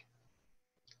back.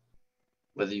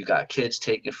 Whether you got kids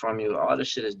taken from you, all this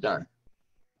shit is done.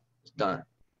 It's done.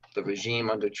 The regime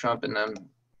under Trump and them.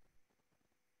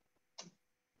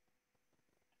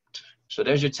 So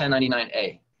there's your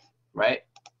 1099-A, right?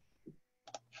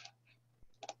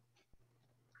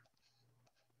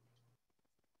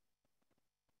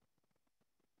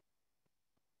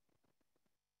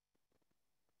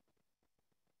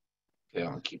 Okay,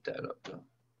 I'll keep that up though.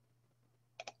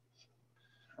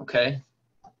 Okay.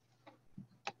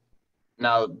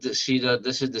 Now, this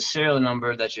is the serial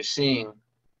number that you're seeing,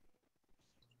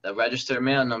 the registered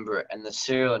mail number and the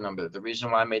serial number. The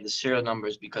reason why I made the serial number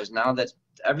is because now that's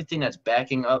everything that's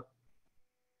backing up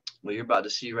what you're about to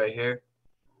see right here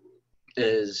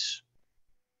is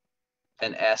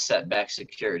an asset-backed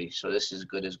security. So this is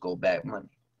good as gold-backed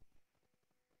money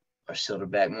or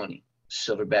silver-backed money,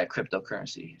 silver-backed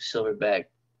cryptocurrency,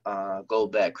 silver-backed,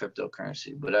 gold-backed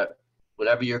cryptocurrency. But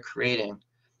whatever you're creating,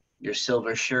 your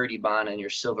silver surety bond and your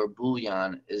silver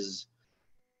bullion is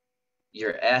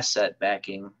your asset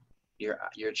backing your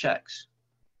checks.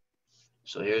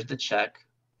 So here's the check,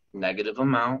 negative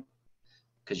amount,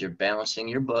 because you're balancing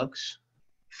your books.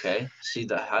 Okay, see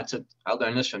I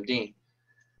learned this from Dean.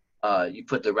 You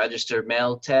put the registered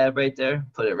mail tab right there,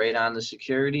 put it right on the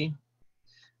security,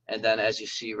 and then as you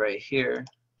see right here,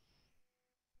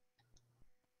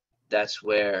 that's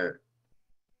where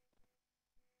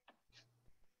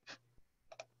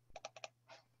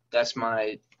that's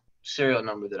my serial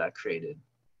number that I created.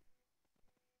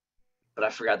 But I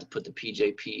forgot to put the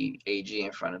PJP AG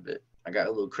in front of it. I got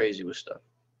a little crazy with stuff.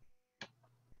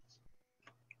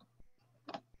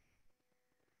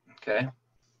 Okay.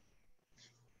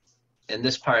 And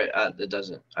this part, it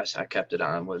doesn't, I kept it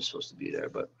on, wasn't supposed to be there,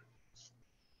 but.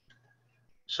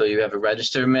 So you have a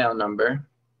registered mail number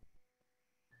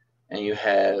and you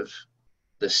have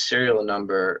the serial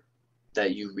number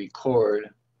that you record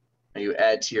and you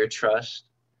add to your trust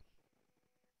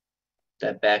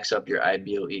that backs up your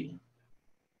IBOE.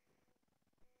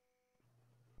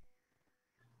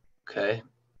 Okay.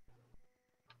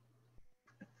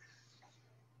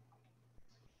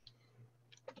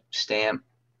 Stamp.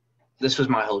 This was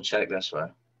my whole check, that's why.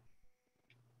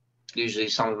 Usually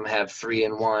some of them have 3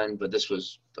 in 1, but this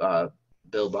was,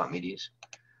 Bill bought me these.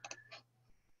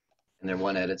 And they're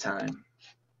one at a time.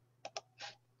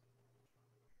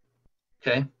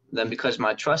 Okay. Then because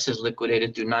my trust is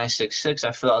liquidated through 966,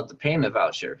 I fill out the payment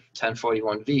voucher,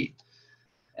 1041V.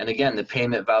 And again, the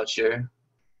payment voucher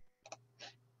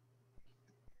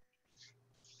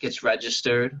gets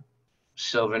registered,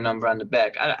 silver number on the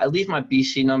back. I leave my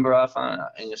BC number off on it,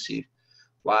 and you'll see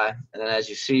why. And then as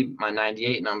you see, my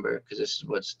 98 number, because this is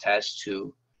what's attached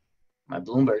to my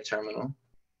Bloomberg terminal.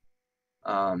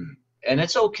 And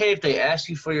it's okay if they ask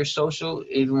you for your social,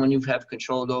 even when you have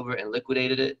controlled over and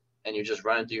liquidated it, and you're just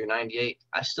running through your 98.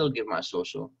 I still give my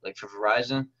social. Like for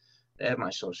Verizon, they have my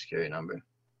social security number.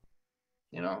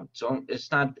 You know, so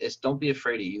don't be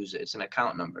afraid to use it. It's an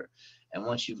account number. And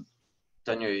once you've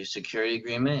done your security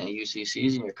agreement and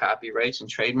UCCs and your copyrights and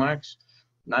trademarks,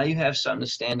 now you have something to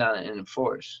stand on and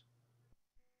enforce.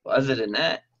 But other than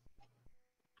that,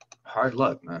 hard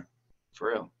luck, man.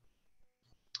 For real.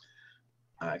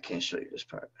 I can't show you this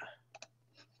part.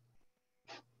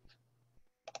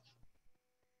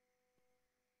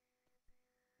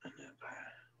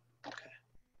 Okay.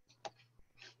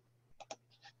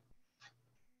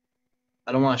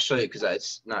 I don't want to show you because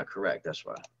it's not correct. That's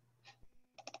why.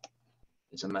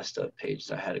 It's a messed up page,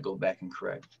 so I had to go back and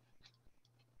correct.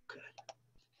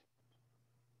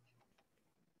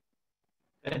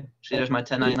 Okay. See, there's my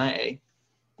 1099A.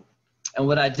 And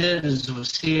what I did is,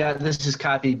 see, this is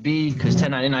copy B because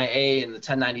 1099A and the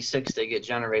 1096, they get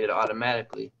generated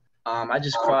automatically. I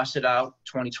just cross it out,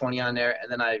 2020 on there,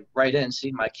 and then I write in, see,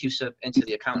 my QSIP into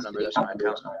the account number. That's my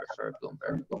account number for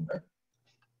Bloomberg.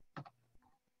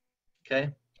 Okay.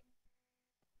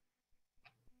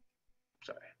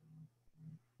 Sorry.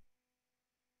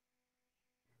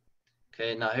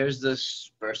 Okay, now here's this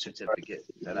birth certificate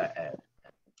that I add.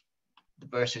 The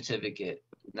birth certificate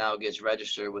now gets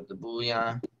registered with the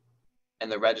bullion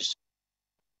and the register.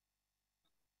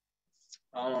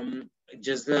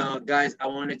 Guys,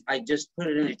 I just put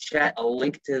it in the chat, a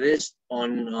link to this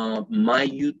on my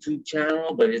YouTube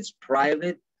channel, but it's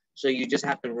private. So you just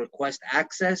have to request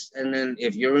access. And then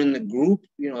if you're in the group,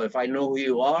 you know, if I know who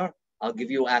you are, I'll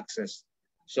give you access.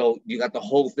 So you got the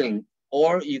whole thing.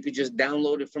 Or you could just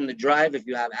download it from the drive if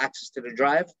you have access to the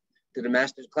drive, to the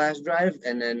masterclass drive,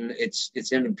 and then it's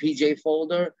in the PJ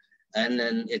folder, and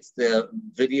then it's the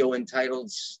video entitled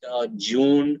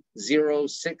June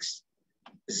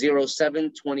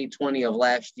 06/07/2020 of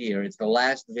last year. It's the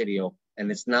last video,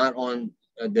 and it's not on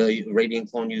the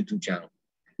Radiant Clone YouTube channel.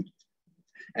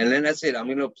 And then that's it. I'm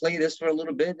gonna play this for a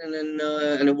little bit, and then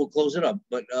we'll close it up.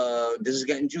 But this is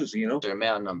getting juicy, you know. Their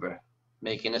mail number,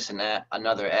 making this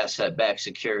another asset-backed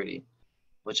security,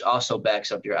 which also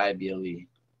backs up your IBOE.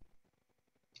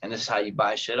 And this is how you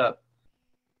buy shit up.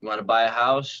 You want to buy a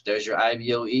house? There's your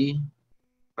IBOE,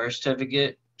 birth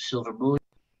certificate, silver bullion,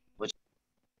 which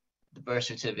the birth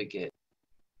certificate.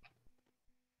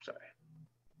 Sorry.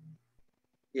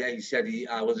 Yeah, you said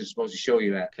I wasn't supposed to show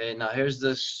you that. Okay, now here's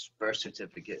this birth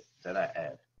certificate that I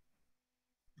add.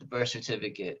 The birth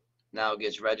certificate now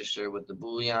gets registered with the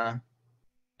bullion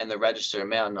and the registered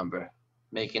mail number,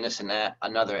 making this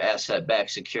another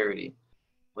asset-backed security,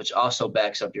 which also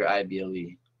backs up your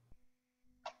IBOE.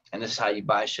 And this is how you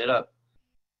buy shit up.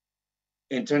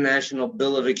 International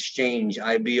Bill of Exchange,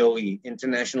 IBOE,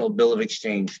 International Bill of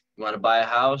Exchange. You want to buy a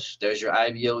house? There's your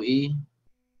IBOE,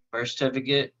 birth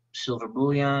certificate, silver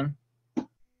bullion,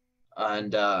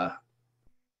 and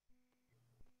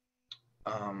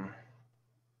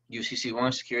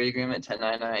UCC1 security agreement,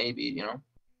 1099AB, you know?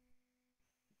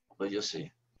 But you'll see.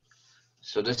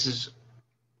 So this is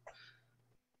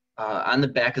on the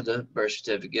back of the birth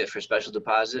certificate for special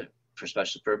deposit, for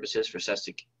special purposes, for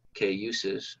SESTA K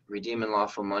uses, redeem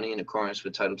unlawful money in accordance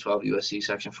with Title 12 USC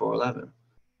Section 411.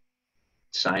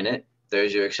 Sign it.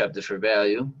 There's your accepted for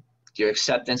value. Your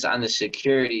acceptance on the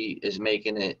security is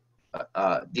making it,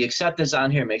 the acceptance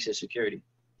on here makes it security.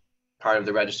 Part of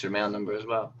the registered mail number as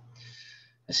well.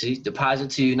 And see, deposit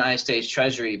to United States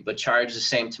Treasury, but charge the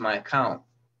same to my account.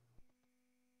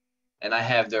 And I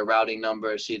have their routing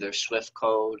number, see their SWIFT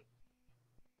code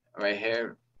right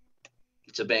here.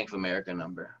 It's a Bank of America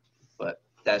number, but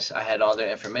I had all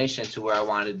their information to where I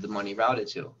wanted the money routed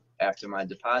to after my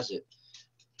deposit.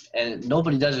 And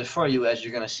nobody does it for you, as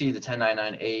you're going to see. The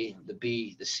 1099A, the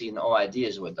B, the C, and the OID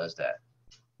is what does that.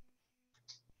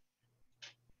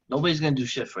 Nobody's going to do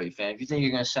shit for you, fam. If you think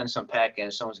you're going to send some pack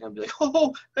in, someone's going to be like,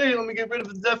 oh, hey, let me get rid of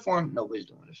the debt form. Nobody's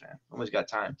doing it, fam. Nobody's got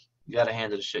time. You got to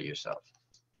handle the shit yourself.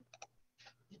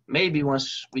 Maybe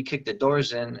once we kick the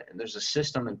doors in and there's a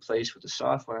system in place with the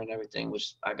software and everything,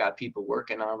 which I got people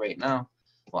working on right now.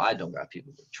 Well, I don't got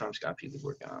people, but Trump's got people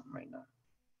working on them right now.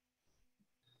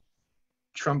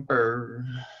 Trumper.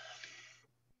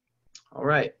 All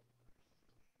right.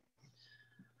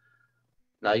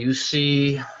 Now you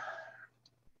see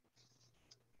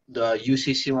the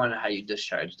UCC one, how you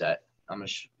discharge that. I'm going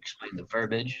to explain the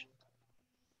verbiage.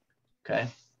 Okay.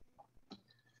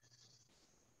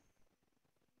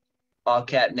 All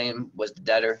cap name was the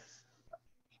debtor.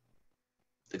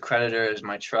 The creditor is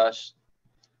my trust.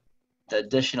 The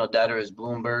additional debtor is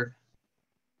Bloomberg.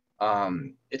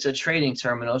 It's a trading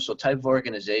terminal, so type of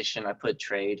organization, I put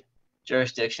trade.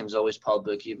 Jurisdiction is always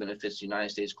public, even if it's United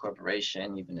States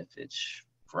corporation, even if it's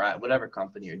whatever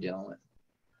company you're dealing with.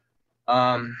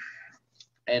 And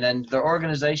then their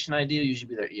organization ID will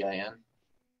usually be their EIN.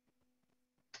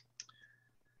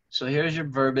 So here's your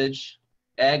verbiage.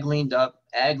 Ag leaned up.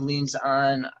 Ag leans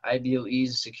on. IBOEs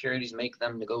and securities make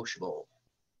them negotiable.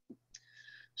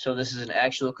 So this is an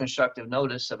actual constructive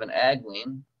notice of an ag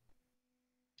lien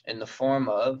in the form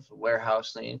of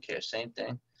warehouse lien, same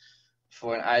thing.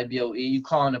 For an IBOE, you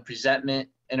call in a presentment,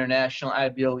 international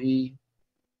IBOE,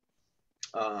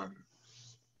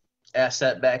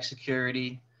 asset-backed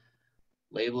security,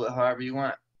 label it however you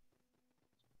want.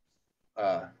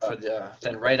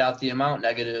 Then write out the amount,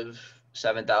 negative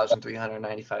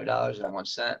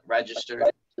 $7,395.01, registered,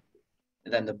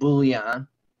 and then the bullion.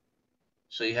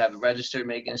 So you have registered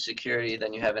making a security,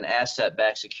 then you have an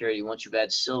asset-backed security once you've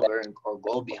had silver or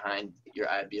gold behind your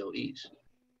IBOEs.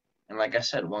 And like I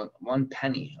said, one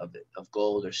penny of it, of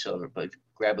gold or silver, but if you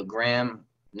grab a gram,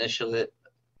 initial it,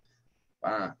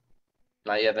 now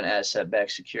you have an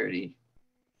asset-backed security.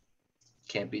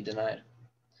 Can't be denied.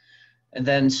 And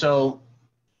then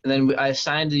I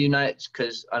assigned the United,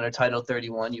 because under Title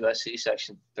 31 USC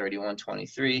Section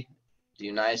 3123, the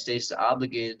United States is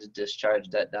obligated to discharge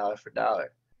debt dollar for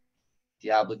dollar.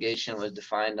 The obligation was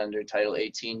defined under Title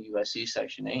 18 USC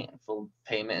Section 8, and full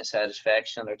payment and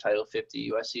satisfaction under Title 50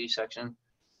 USC Section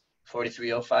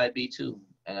 4305B2.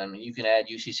 And I mean, you can add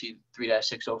UCC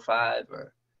 3-605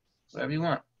 or whatever you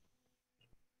want.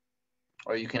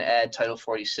 Or you can add Title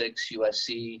 46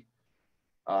 USC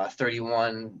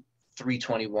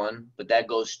 31321, but that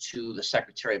goes to the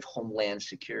Secretary of Homeland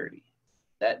Security,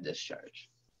 that discharge.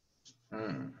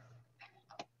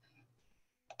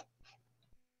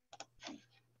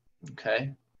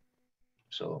 Okay,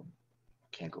 so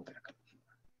can't go back.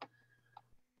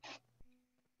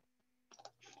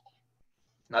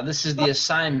 Now this is the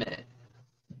assignment.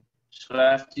 So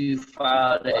after you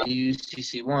file the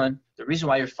UCC1, the reason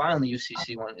why you're filing the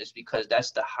UCC1 is because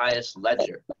that's the highest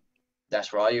ledger.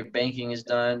 That's where all your banking is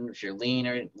done. If your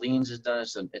liens is done,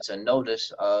 it's a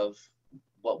notice of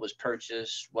what was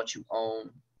purchased, what you own,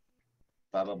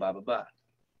 blah, blah, blah, blah, blah.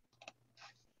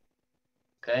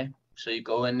 Okay, so you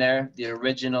go in there, the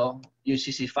original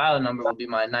UCC file number will be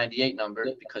my 98 number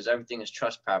because everything is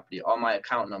trust property. All my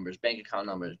account numbers, bank account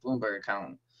numbers, Bloomberg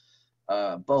account,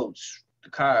 boats, the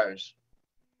cars,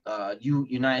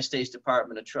 United States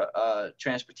Department of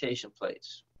Transportation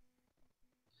plates.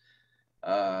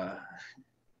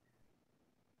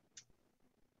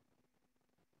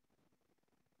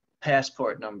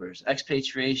 Passport numbers,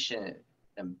 expatriation,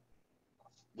 and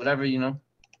whatever, you know.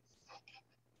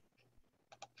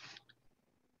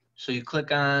 So you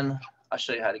click on, I'll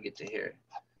show you how to get to here.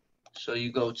 So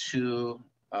you go to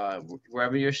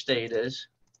wherever your state is.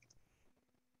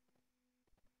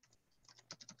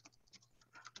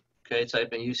 Okay,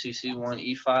 type in UCC1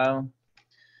 e-file,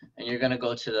 and you're gonna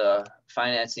go to the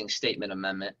financing statement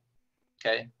amendment.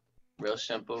 Okay, real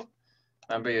simple.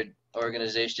 Remember your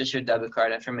organization, just your debit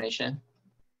card information.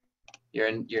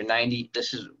 Your 90,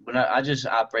 this is, when I just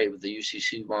operate with the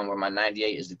UCC1 where my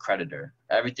 98 is the creditor.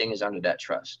 Everything is under that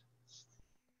trust.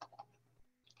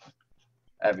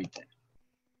 Everything.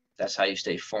 That's how you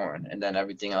stay foreign. And then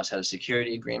everything else has a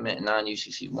security agreement and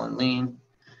non-UCC1 lien.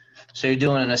 So you're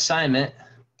doing an assignment,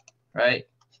 right?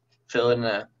 Fill in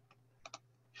the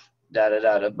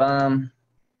da-da-da-da-bum.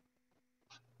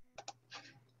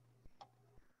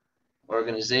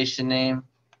 Organization name,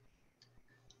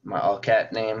 my all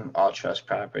cap name, all trust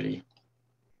property.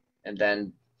 And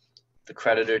then the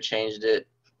creditor changed it,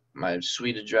 my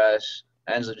suite address,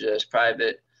 ends address,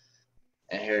 private,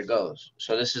 and here it goes.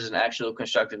 So this is an actual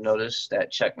constructive notice,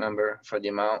 that check number for the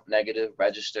amount, negative,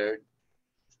 registered,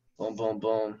 boom, boom,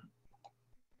 boom.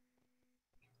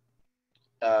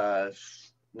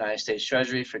 United States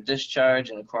Treasury for discharge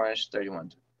in accordance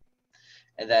 31.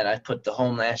 And then I put the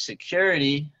Homeland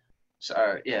Security,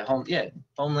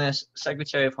 Homeland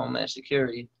Secretary of Homeland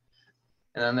Security.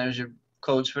 And then there's your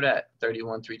codes for that,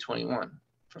 31321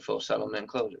 for full settlement and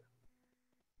closure.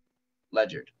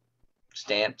 Ledgered,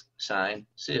 stamped, signed,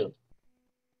 sealed.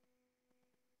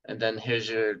 And then here's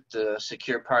the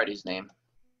secure party's name,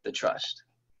 the trust.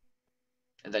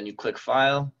 And then you click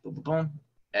file, boom, boom, boom,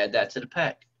 add that to the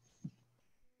pack.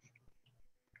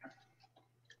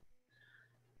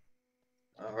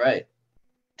 All right,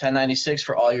 1096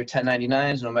 for all your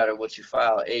 1099s, no matter what you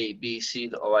file, A, B, C,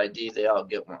 the OID, they all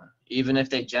get one. even if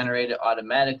they generate it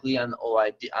automatically on the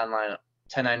OID online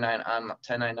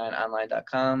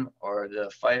 1099online.com or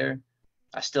the Fire,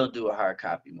 I still do a hard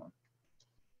copy one.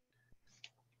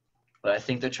 But I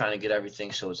think they're trying to get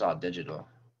everything so it's all digital.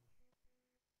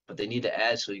 But they need to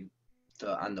add, so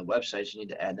on the websites, you need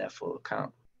to add that full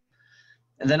account.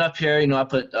 And then up here, you know, I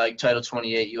put like Title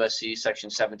 28 USC Section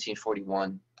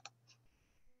 1741.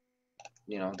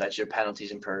 You know, that's your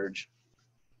penalties and purge.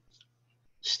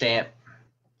 Stamp.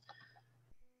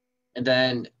 And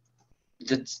then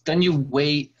you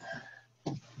wait.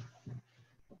 Let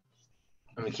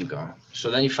me keep going.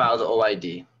 So then you file the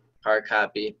OID, hard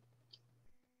copy,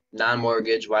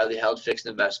 non-mortgage, widely held fixed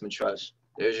investment trust.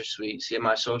 There's your suite. See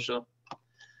my social?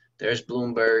 There's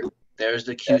Bloomberg. There's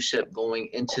the QSIP going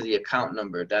into the account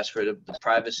number. That's where the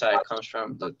private side comes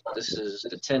from. The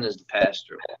tin is the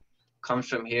pass-through. Comes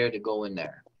from here to go in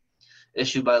there.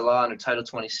 Issued by law under Title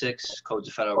 26, Codes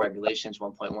of Federal Regulations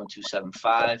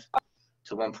 1.1275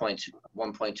 to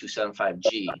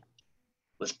 1.275G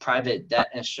with private debt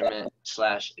instrument /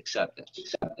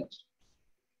 acceptance.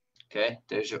 Okay,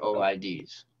 there's your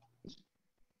OIDs.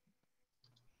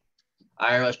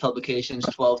 IRS Publications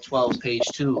 1212, page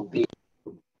 2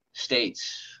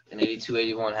 states, and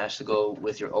 8281 has to go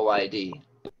with your OID.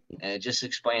 And just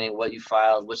explaining what you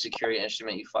filed, what security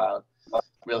instrument you filed.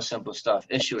 Real simple stuff.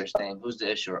 Issuer's name. Who's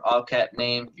the issuer? All cap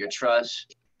name, your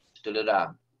trust,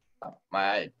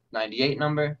 My 98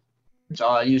 number. That's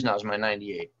all I use now is my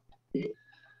 98.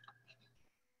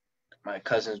 My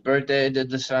cousin's birthday did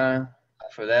the sign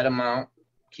for that amount.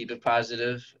 Keep it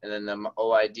positive. And then the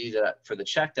OID for the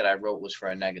check that I wrote was for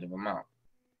a negative amount.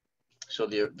 So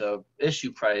the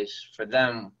issue price for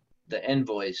them, the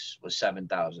invoice was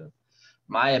 $7,000.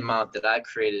 My amount that I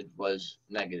created was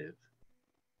negative.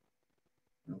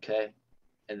 Okay.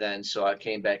 And then so I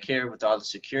came back here with all the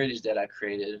securities that I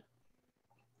created.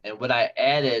 And what I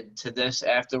added to this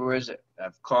afterwards,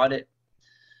 I've caught it.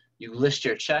 You list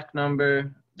your check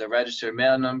number, the registered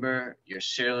mail number, your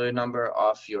serial number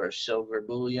off your silver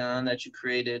bullion that you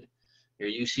created, your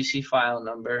UCC file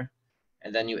number,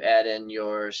 and then you add in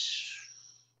your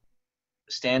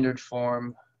standard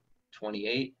form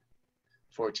 28,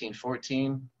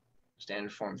 1414,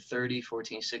 standard form 30,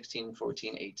 1416,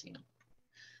 1418.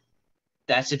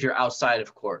 That's if you're outside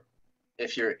of court.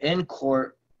 If you're in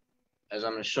court, as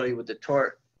I'm going to show you with the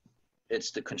tort,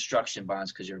 it's the construction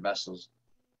bonds because your vessel's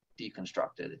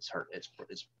deconstructed. It's hurt. It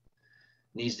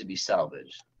needs to be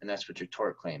salvaged. And that's what your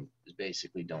tort claim is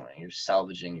basically doing. You're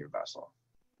salvaging your vessel,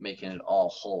 making it all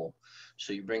whole.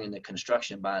 So you bring in the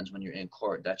construction bonds when you're in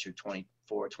court. That's your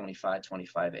 24, 25,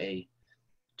 25A,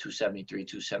 273,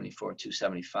 274,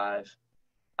 275,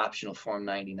 optional form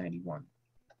 90, 91.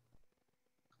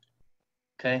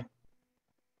 Okay,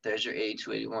 there's your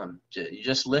A281. You're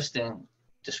just listing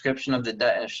description of the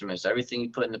debt instruments, everything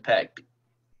you put in the pack.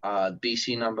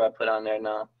 BC number I put on there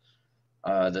now.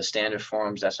 The standard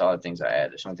forms, that's all the things I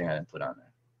added. There's something I didn't put on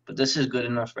there. But this is good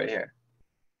enough right here.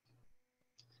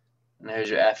 And here's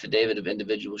your affidavit of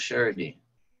individual surety.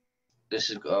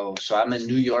 This is, so I'm in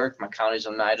New York. My county's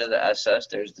Oneida, the SS.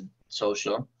 There's the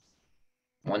social.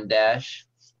 1 dash.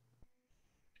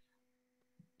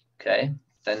 Okay,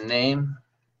 then name.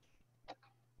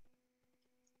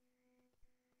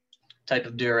 Type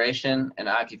of duration and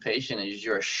occupation is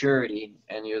your surety,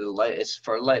 and you're the it's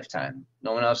for a lifetime.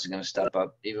 No one else is going to step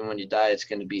up. Even when you die, it's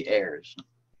going to be heirs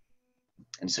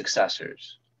and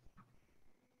successors.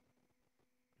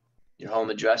 Your home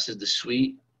address is the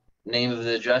suite. Name of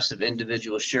the address of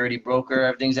individual surety broker.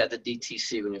 Everything's at the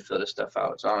DTC when you fill this stuff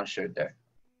out. It's all insured there.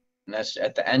 And that's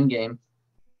at the end game.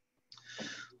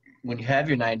 When you have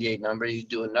your 98 number, you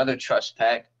do another trust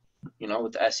pack, you know,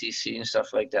 with the SEC and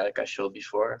stuff like that, like I showed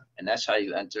before. And that's how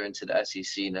you enter into the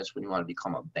SEC. And that's when you want to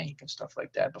become a bank and stuff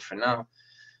like that. But for now,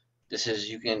 this is,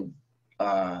 you can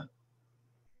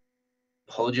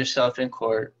hold yourself in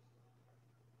court,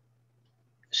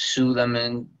 sue them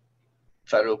in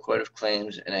federal court of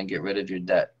claims, and then get rid of your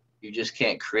debt. You just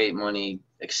can't create money,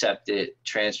 accept it,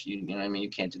 transfer, you know what I mean? You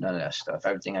can't do none of that stuff.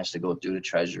 Everything has to go through the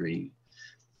Treasury.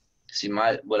 See,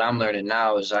 what I'm learning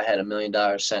now is I had $1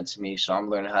 million sent to me, so I'm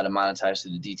learning how to monetize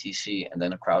through the DTC and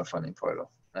then a crowdfunding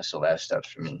portal. That's the last steps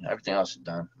for me. Everything else is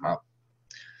done. I'm out.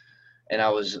 And I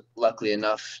was lucky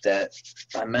enough that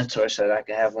my mentor said I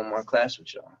could have one more class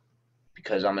with y'all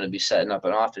because I'm going to be setting up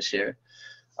an office here.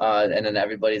 And then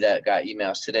everybody that got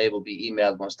emails today will be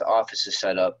emailed once the office is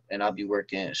set up, and I'll be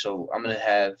working. So I'm going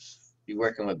to be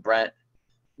working with Brent,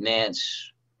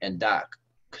 Nance, and Doc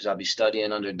because I'll be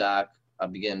studying under Doc. I'll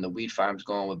be getting the wheat farms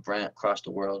going with Brent across the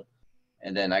world.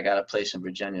 And then I got a place in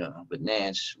Virginia with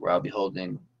Nance where I'll be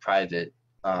holding private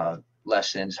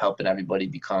lessons, helping everybody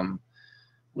become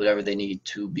whatever they need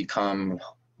to become,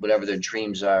 whatever their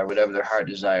dreams are, whatever their heart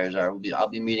desires are. I'll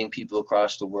be meeting people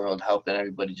across the world, helping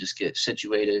everybody just get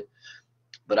situated.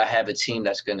 But I have a team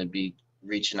that's going to be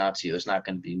reaching out to you. It's not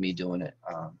going to be me doing it.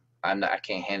 I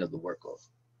can't handle the workload.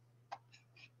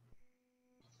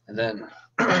 And then,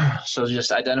 so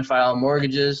just identify all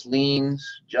mortgages, liens,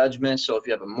 judgments. So if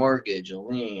you have a mortgage, a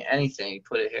lien, anything, you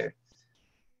put it here.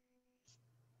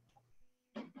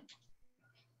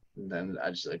 And then I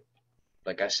just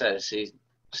like I said, see,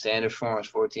 standard forms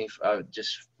 14,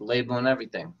 just labeling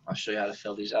everything. I'll show you how to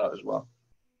fill these out as well.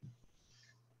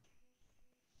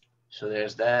 So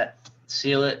there's that.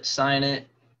 Seal it, sign it,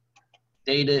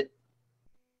 date it,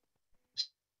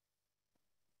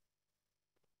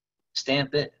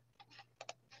 stamp it.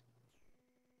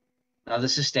 Now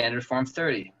this is standard form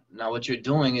 30. Now what you're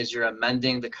doing is you're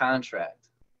amending the contract.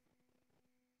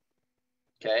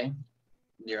 Okay?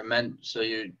 So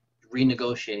you're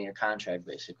renegotiating your contract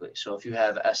basically. So if you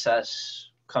have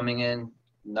SS coming in,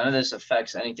 none of this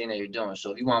affects anything that you're doing.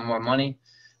 So if you want more money,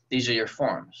 these are your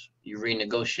forms. You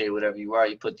renegotiate whatever you are,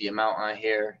 you put the amount on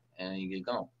here and you get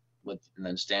going. And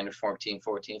then standard 14,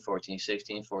 14, 14,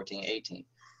 16, 14, 18.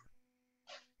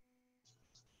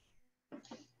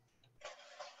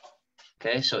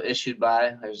 Okay, so issued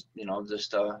by, there's, you know,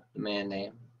 just the man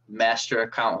name, master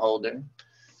account holder,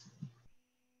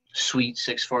 suite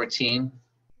 614,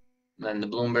 then the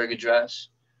Bloomberg address.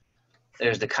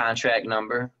 There's the contract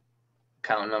number,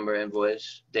 account number,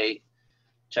 invoice, date.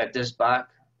 Check this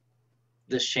box.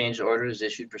 This change order is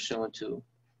issued pursuant to,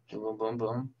 boom, boom,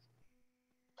 boom.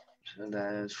 And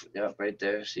then, yep, right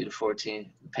there, see the 14,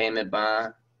 payment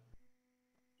bond.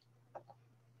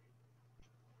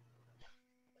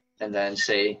 And then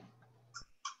say,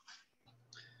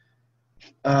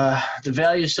 the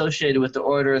value associated with the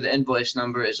order, the invoice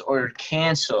number is ordered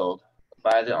canceled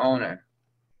by the owner.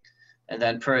 And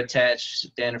then per attached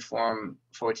standard form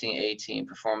 1418,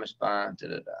 performance bond,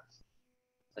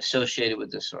 associated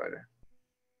with this order.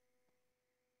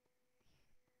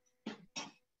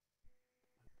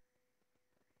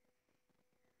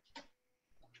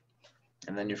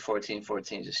 And then your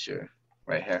 1414 just your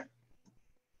right here.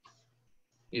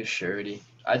 Your surety.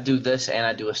 I do this and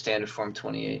I do a standard form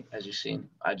 28, as you've seen.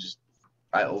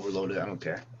 I overload it, I don't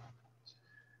care.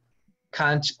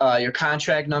 Your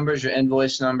contract numbers, your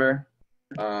invoice number,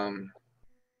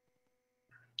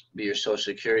 be your social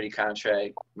security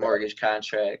contract, mortgage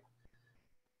contract,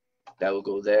 that will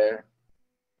go there.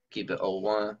 Keep it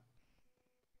 01.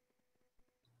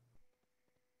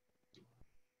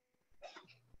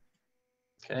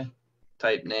 Okay,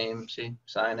 type name, see,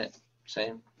 sign it,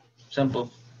 same, simple.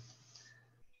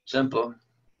 Simple.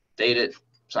 Date it,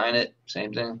 sign it,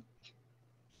 same thing.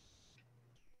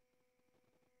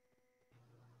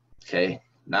 Okay,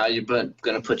 now you're going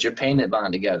to put your payment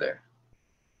bond together.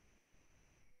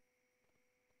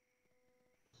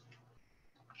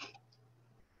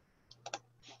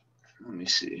 Let me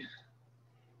see.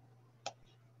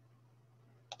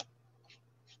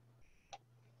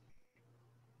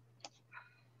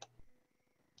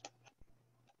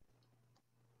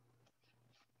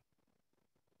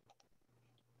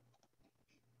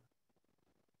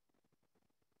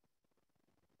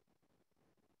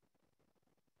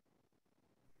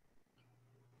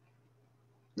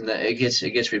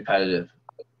 It gets repetitive.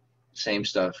 Same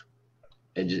stuff.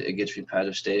 It gets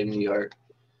repetitive. State of New York.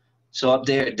 So up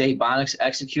there, date bond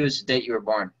executes, date you were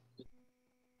born.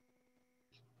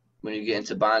 When you get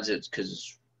into bonds, it's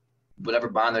because whatever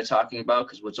bond they're talking about,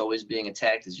 because what's always being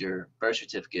attacked is your birth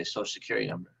certificate, social security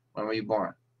number. When were you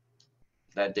born?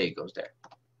 That date goes there.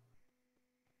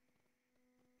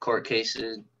 Court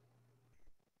cases,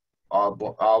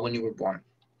 all when you were born.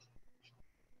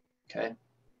 Okay.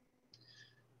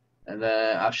 And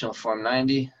then optional form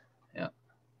 90, yeah.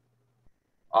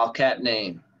 All cap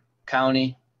name,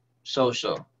 county,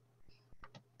 social.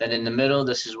 Then in the middle,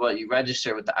 this is what you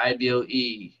register with the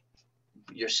IBOE,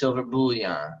 your silver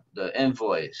bullion, the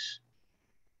invoice.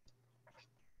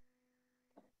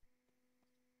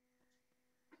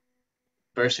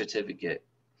 Birth certificate.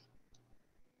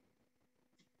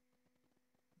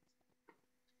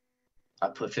 I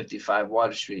put 55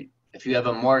 Water Street. If you have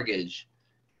a mortgage,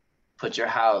 put your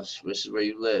house, which is where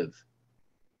you live.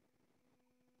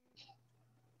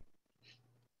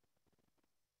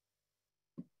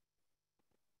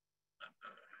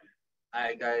 All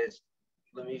right, guys,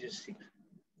 let me just see.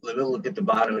 Let me look at the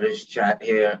bottom of this chat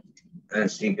here and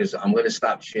see, because I'm going to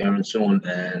stop sharing soon.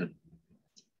 And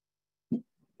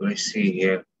let me see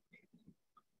here.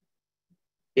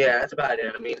 Yeah, that's about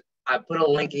it. I mean, I put a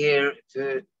link here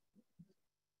to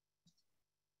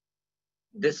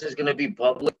this is gonna be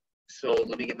public. So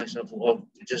let me get myself off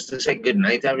just to say good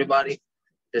night to everybody.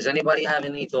 Does anybody have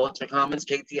any thoughts or comments?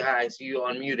 KT, hi, I see you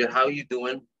unmuted. How are you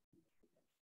doing?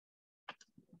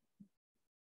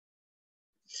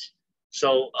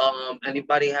 So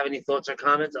anybody have any thoughts or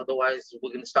comments? Otherwise,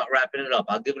 we're gonna start wrapping it up.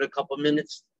 I'll give it a couple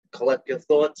minutes, collect your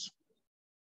thoughts.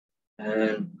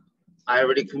 And I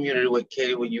already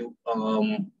communicated with you,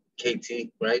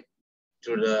 KT, right?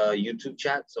 Through the YouTube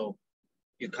chat. So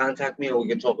you contact me and we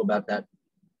can talk about that.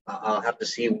 I'll have to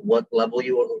see what level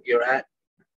you're at.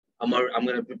 I'm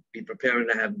gonna be preparing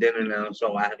to have dinner now,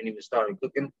 so I haven't even started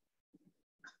cooking.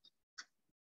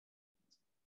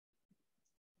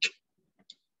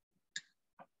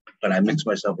 But I mixed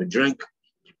myself a drink.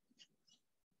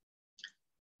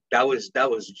 That was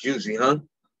juicy, huh?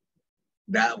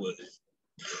 That was.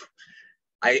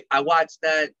 I watched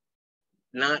that,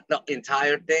 not the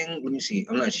entire thing. Let me see.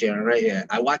 I'm not sharing right here.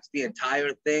 I watched the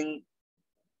entire thing,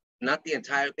 not the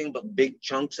entire thing, but big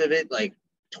chunks of it, like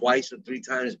twice or three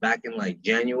times back in like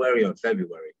January or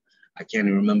February. I can't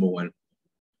even remember when.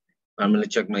 I'm gonna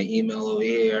check my email over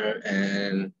here.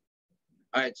 And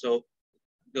all right, so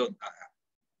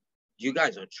you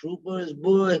guys are troopers,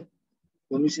 boy.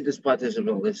 Let me see this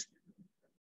participant list.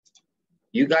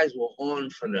 You guys were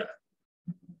on for the.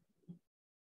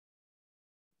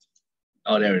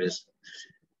 Oh, there it is.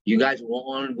 You guys were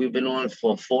on. We've been on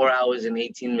for 4 hours and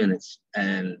 18 minutes,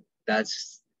 and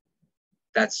that's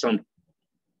some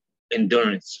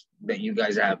endurance that you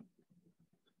guys have.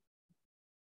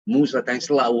 Musa, thanks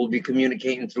a lot. We'll be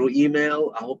communicating through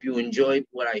email. I hope you enjoyed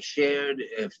what I shared.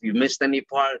 If you missed any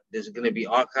part, there's going to be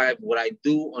archived. What I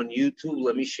do on YouTube,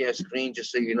 let me share screen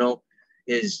just so you know,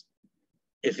 is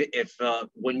if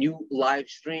when you live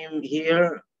stream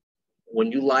here,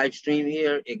 it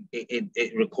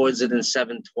records it in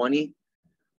 720.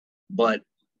 But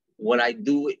what I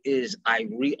do is I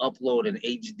re-upload an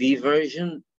HD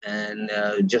version, and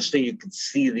just so you can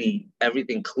see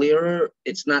everything clearer.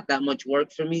 It's not that much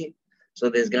work for me. So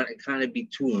there's gonna kind of be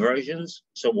two versions.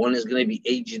 So one is gonna be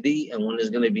HD and one is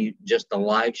gonna be just a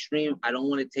live stream. I don't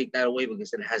want to take that away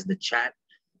because it has the chat.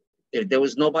 If there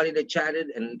was nobody that chatted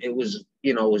and it was,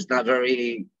 it was not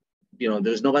very, there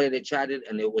was nobody that chatted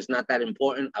and it was not that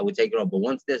important, I would take it off. But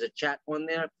once there's a chat on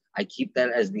there, I keep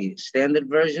that as the standard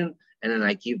version, and then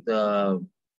I keep and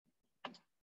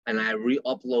I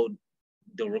re-upload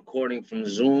the recording from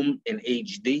Zoom in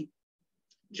HD,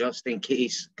 just in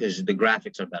case, because the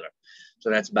graphics are better. So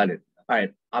that's about it. All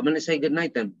right, I'm gonna say good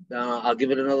night then. I'll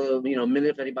give it another, minute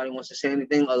if anybody wants to say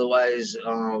anything. Otherwise,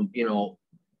 I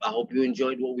hope you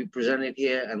enjoyed what we presented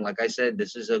here. And like I said,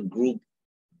 this is a group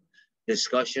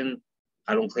discussion.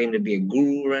 I don't claim to be a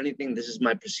guru or anything. This is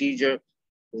my procedure.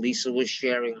 Lisa was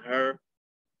sharing her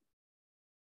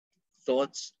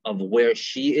thoughts of where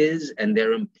she is, and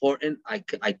they're important. I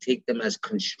take them as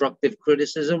constructive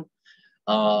criticism.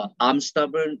 I'm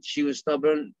stubborn. She was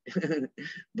stubborn.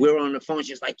 We're on the phone.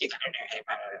 She's like,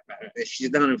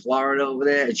 she's down in Florida over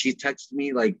there, and she texted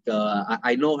me like,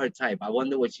 I know her type. I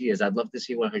wonder what she is. I'd love to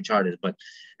see what her chart is. But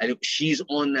and if she's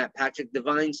on that Patrick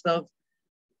Devine stuff,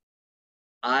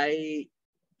 I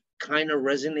kind of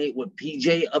resonate with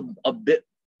PJ a bit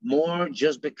more,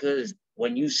 just because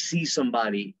when you see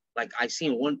somebody, like I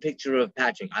seen one picture of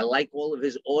Patrick, I like all of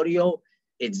his audio.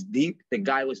 It's deep. The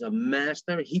guy was a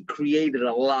master. He created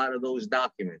a lot of those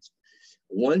documents.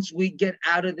 Once we get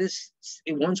out of this,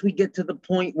 once we get to the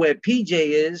point where PJ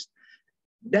is,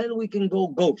 then we can go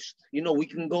ghost. We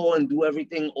can go and do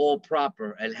everything all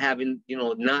proper and having,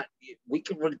 we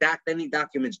could redact any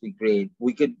documents we create.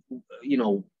 We could,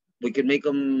 we could make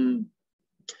them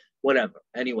whatever.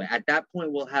 Anyway, at that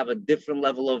point, we'll have a different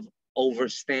level of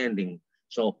overstanding.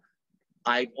 So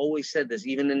I've always said this,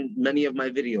 even in many of my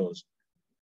videos,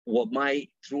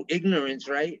 through ignorance,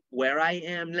 right? Where I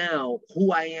am now,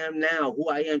 who I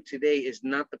am today is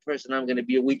not the person I'm going to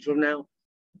be a week from now.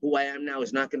 Who I am now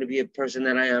is not going to be a person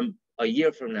that I am a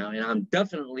year from now. And I'm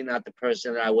definitely not the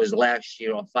person that I was last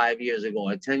year or 5 years ago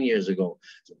or 10 years ago.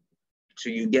 So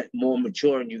you get more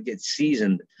mature and you get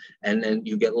seasoned, and then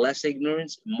you get less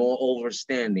ignorance, more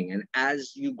overstanding. And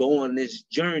as you go on this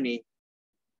journey,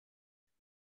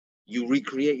 you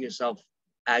recreate yourself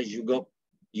as you go.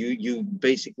 You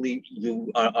basically, you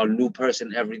are a new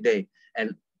person every day.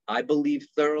 And I believe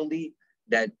thoroughly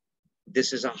that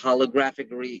this is a holographic,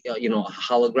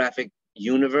 holographic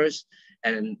universe,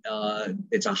 and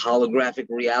it's a holographic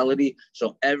reality.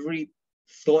 So every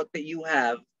thought that you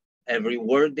have, every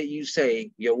word that you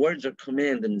say, your words are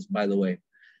commandments, by the way.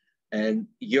 And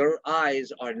your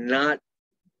eyes are not,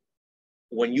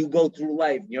 when you go through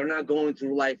life, you're not going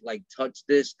through life like touch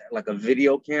this, like a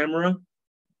video camera.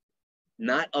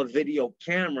 not a video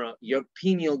camera. Your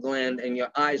pineal gland and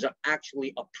your eyes are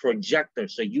actually a projector.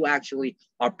 So you actually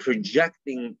are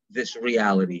projecting this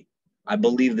reality. I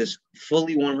believe this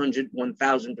fully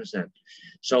 1000%.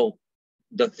 So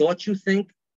the thoughts you think,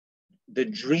 the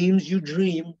dreams you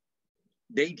dream,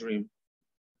 daydream,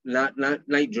 not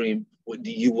night dream,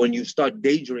 when you start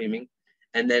daydreaming,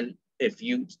 and then if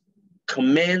you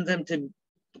command them to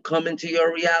come into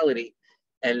your reality,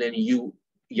 and then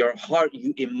your heart,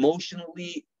 you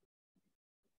emotionally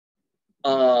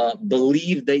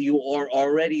believe that you are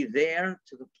already there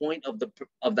to the point of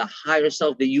the higher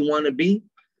self that you want to be.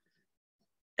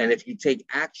 And if you take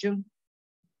action,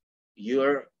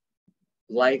 your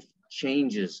life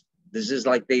changes. This is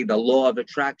like the law of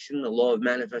attraction, the law of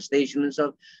manifestation and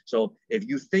stuff. So if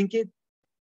you think it,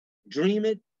 dream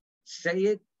it, say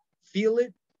it, feel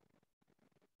it,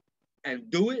 and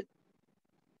do it,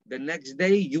 the next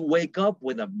day you wake up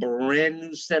with a brand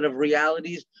new set of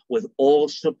realities with all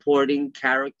supporting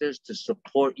characters to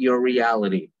support your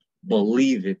reality.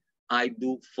 Believe it. I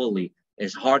do fully.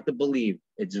 It's hard to believe.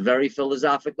 It's very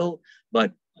philosophical,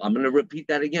 but I'm going to repeat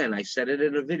that again. I said it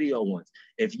in a video once.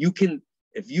 If you can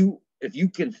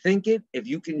think it, if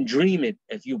you can dream it,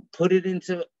 if you put it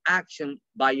into action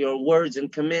by your words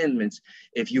and commandments,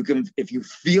 if you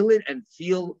feel it and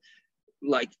feel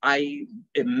like I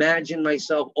imagine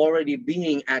myself already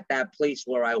being at that place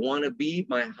where I want to be,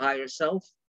 my higher self,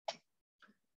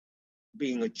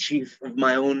 being a chief of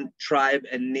my own tribe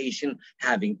and nation,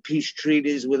 having peace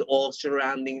treaties with all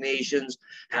surrounding nations,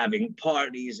 having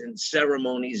parties and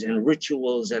ceremonies and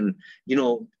rituals, and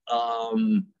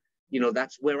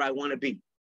that's where I want to be.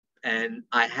 And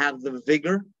I have the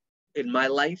vigor in my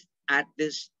life at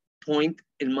this point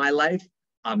in my life.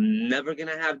 I'm never going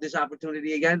to have this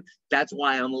opportunity again. That's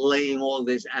why I'm laying all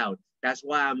this out. That's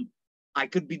why I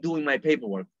could be doing my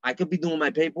paperwork.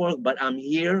 But I'm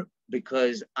here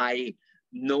because I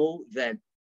know that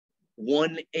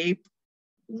one ape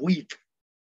weak,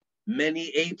 many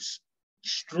apes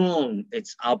strong.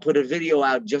 I'll put a video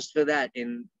out just for that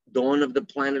in Dawn of the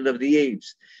Planet of the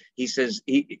Apes. He says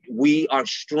we are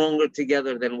stronger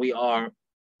together than we are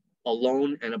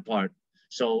alone and apart.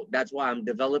 So that's why I'm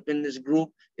developing this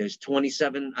group. There's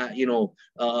 27,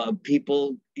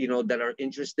 people, that are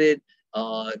interested.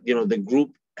 The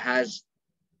group has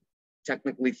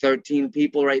technically 13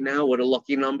 people right now with a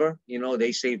lucky number.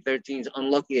 They say 13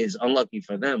 is unlucky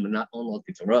for them and not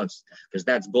unlucky for us, because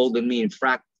that's golden mean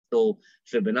fractal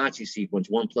Fibonacci sequence.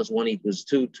 1 + 1 =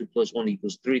 2, 2 + 1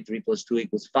 = 3, 3 + 2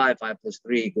 = 5, 5 +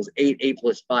 3 = 8, 8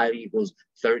 + 5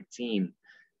 = 13.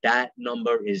 That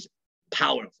number is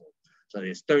powerful. So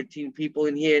there's 13 people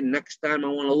in here. Next time I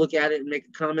want to look at it and make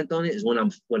a comment on it is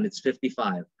when it's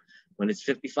 55. When it's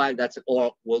 55, that's it.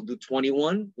 Or we'll do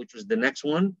 21, which was the next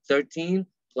one. 13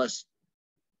 +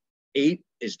 8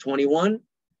 is 21.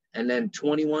 And then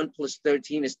 21 +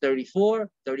 13 is 34.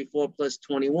 34 +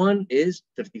 21 is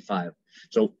 55.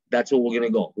 So that's what we're going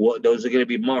to go. Those are going to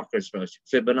be markers for us.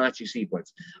 Fibonacci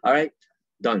sequence. All right,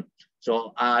 done.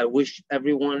 So I wish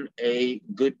everyone a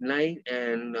good night,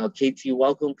 and KT,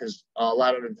 welcome, because a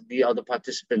lot of the other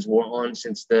participants were on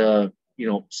since the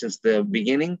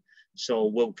beginning. So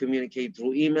we'll communicate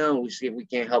through email, and we'll see if we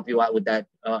can help you out with that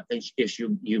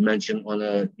issue you mentioned on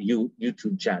a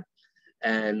YouTube chat.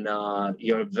 And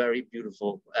you're very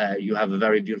beautiful. You have a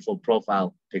very beautiful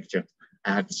profile picture,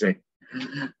 I have to say.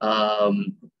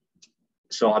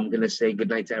 So I'm gonna say good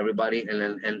night to everybody and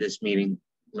then end this meeting.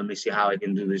 Let me see how I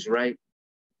can do this right.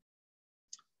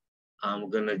 I'm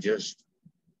gonna just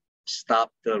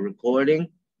stop the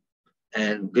recording,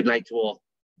 and good night to all.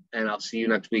 And I'll see you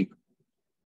next week.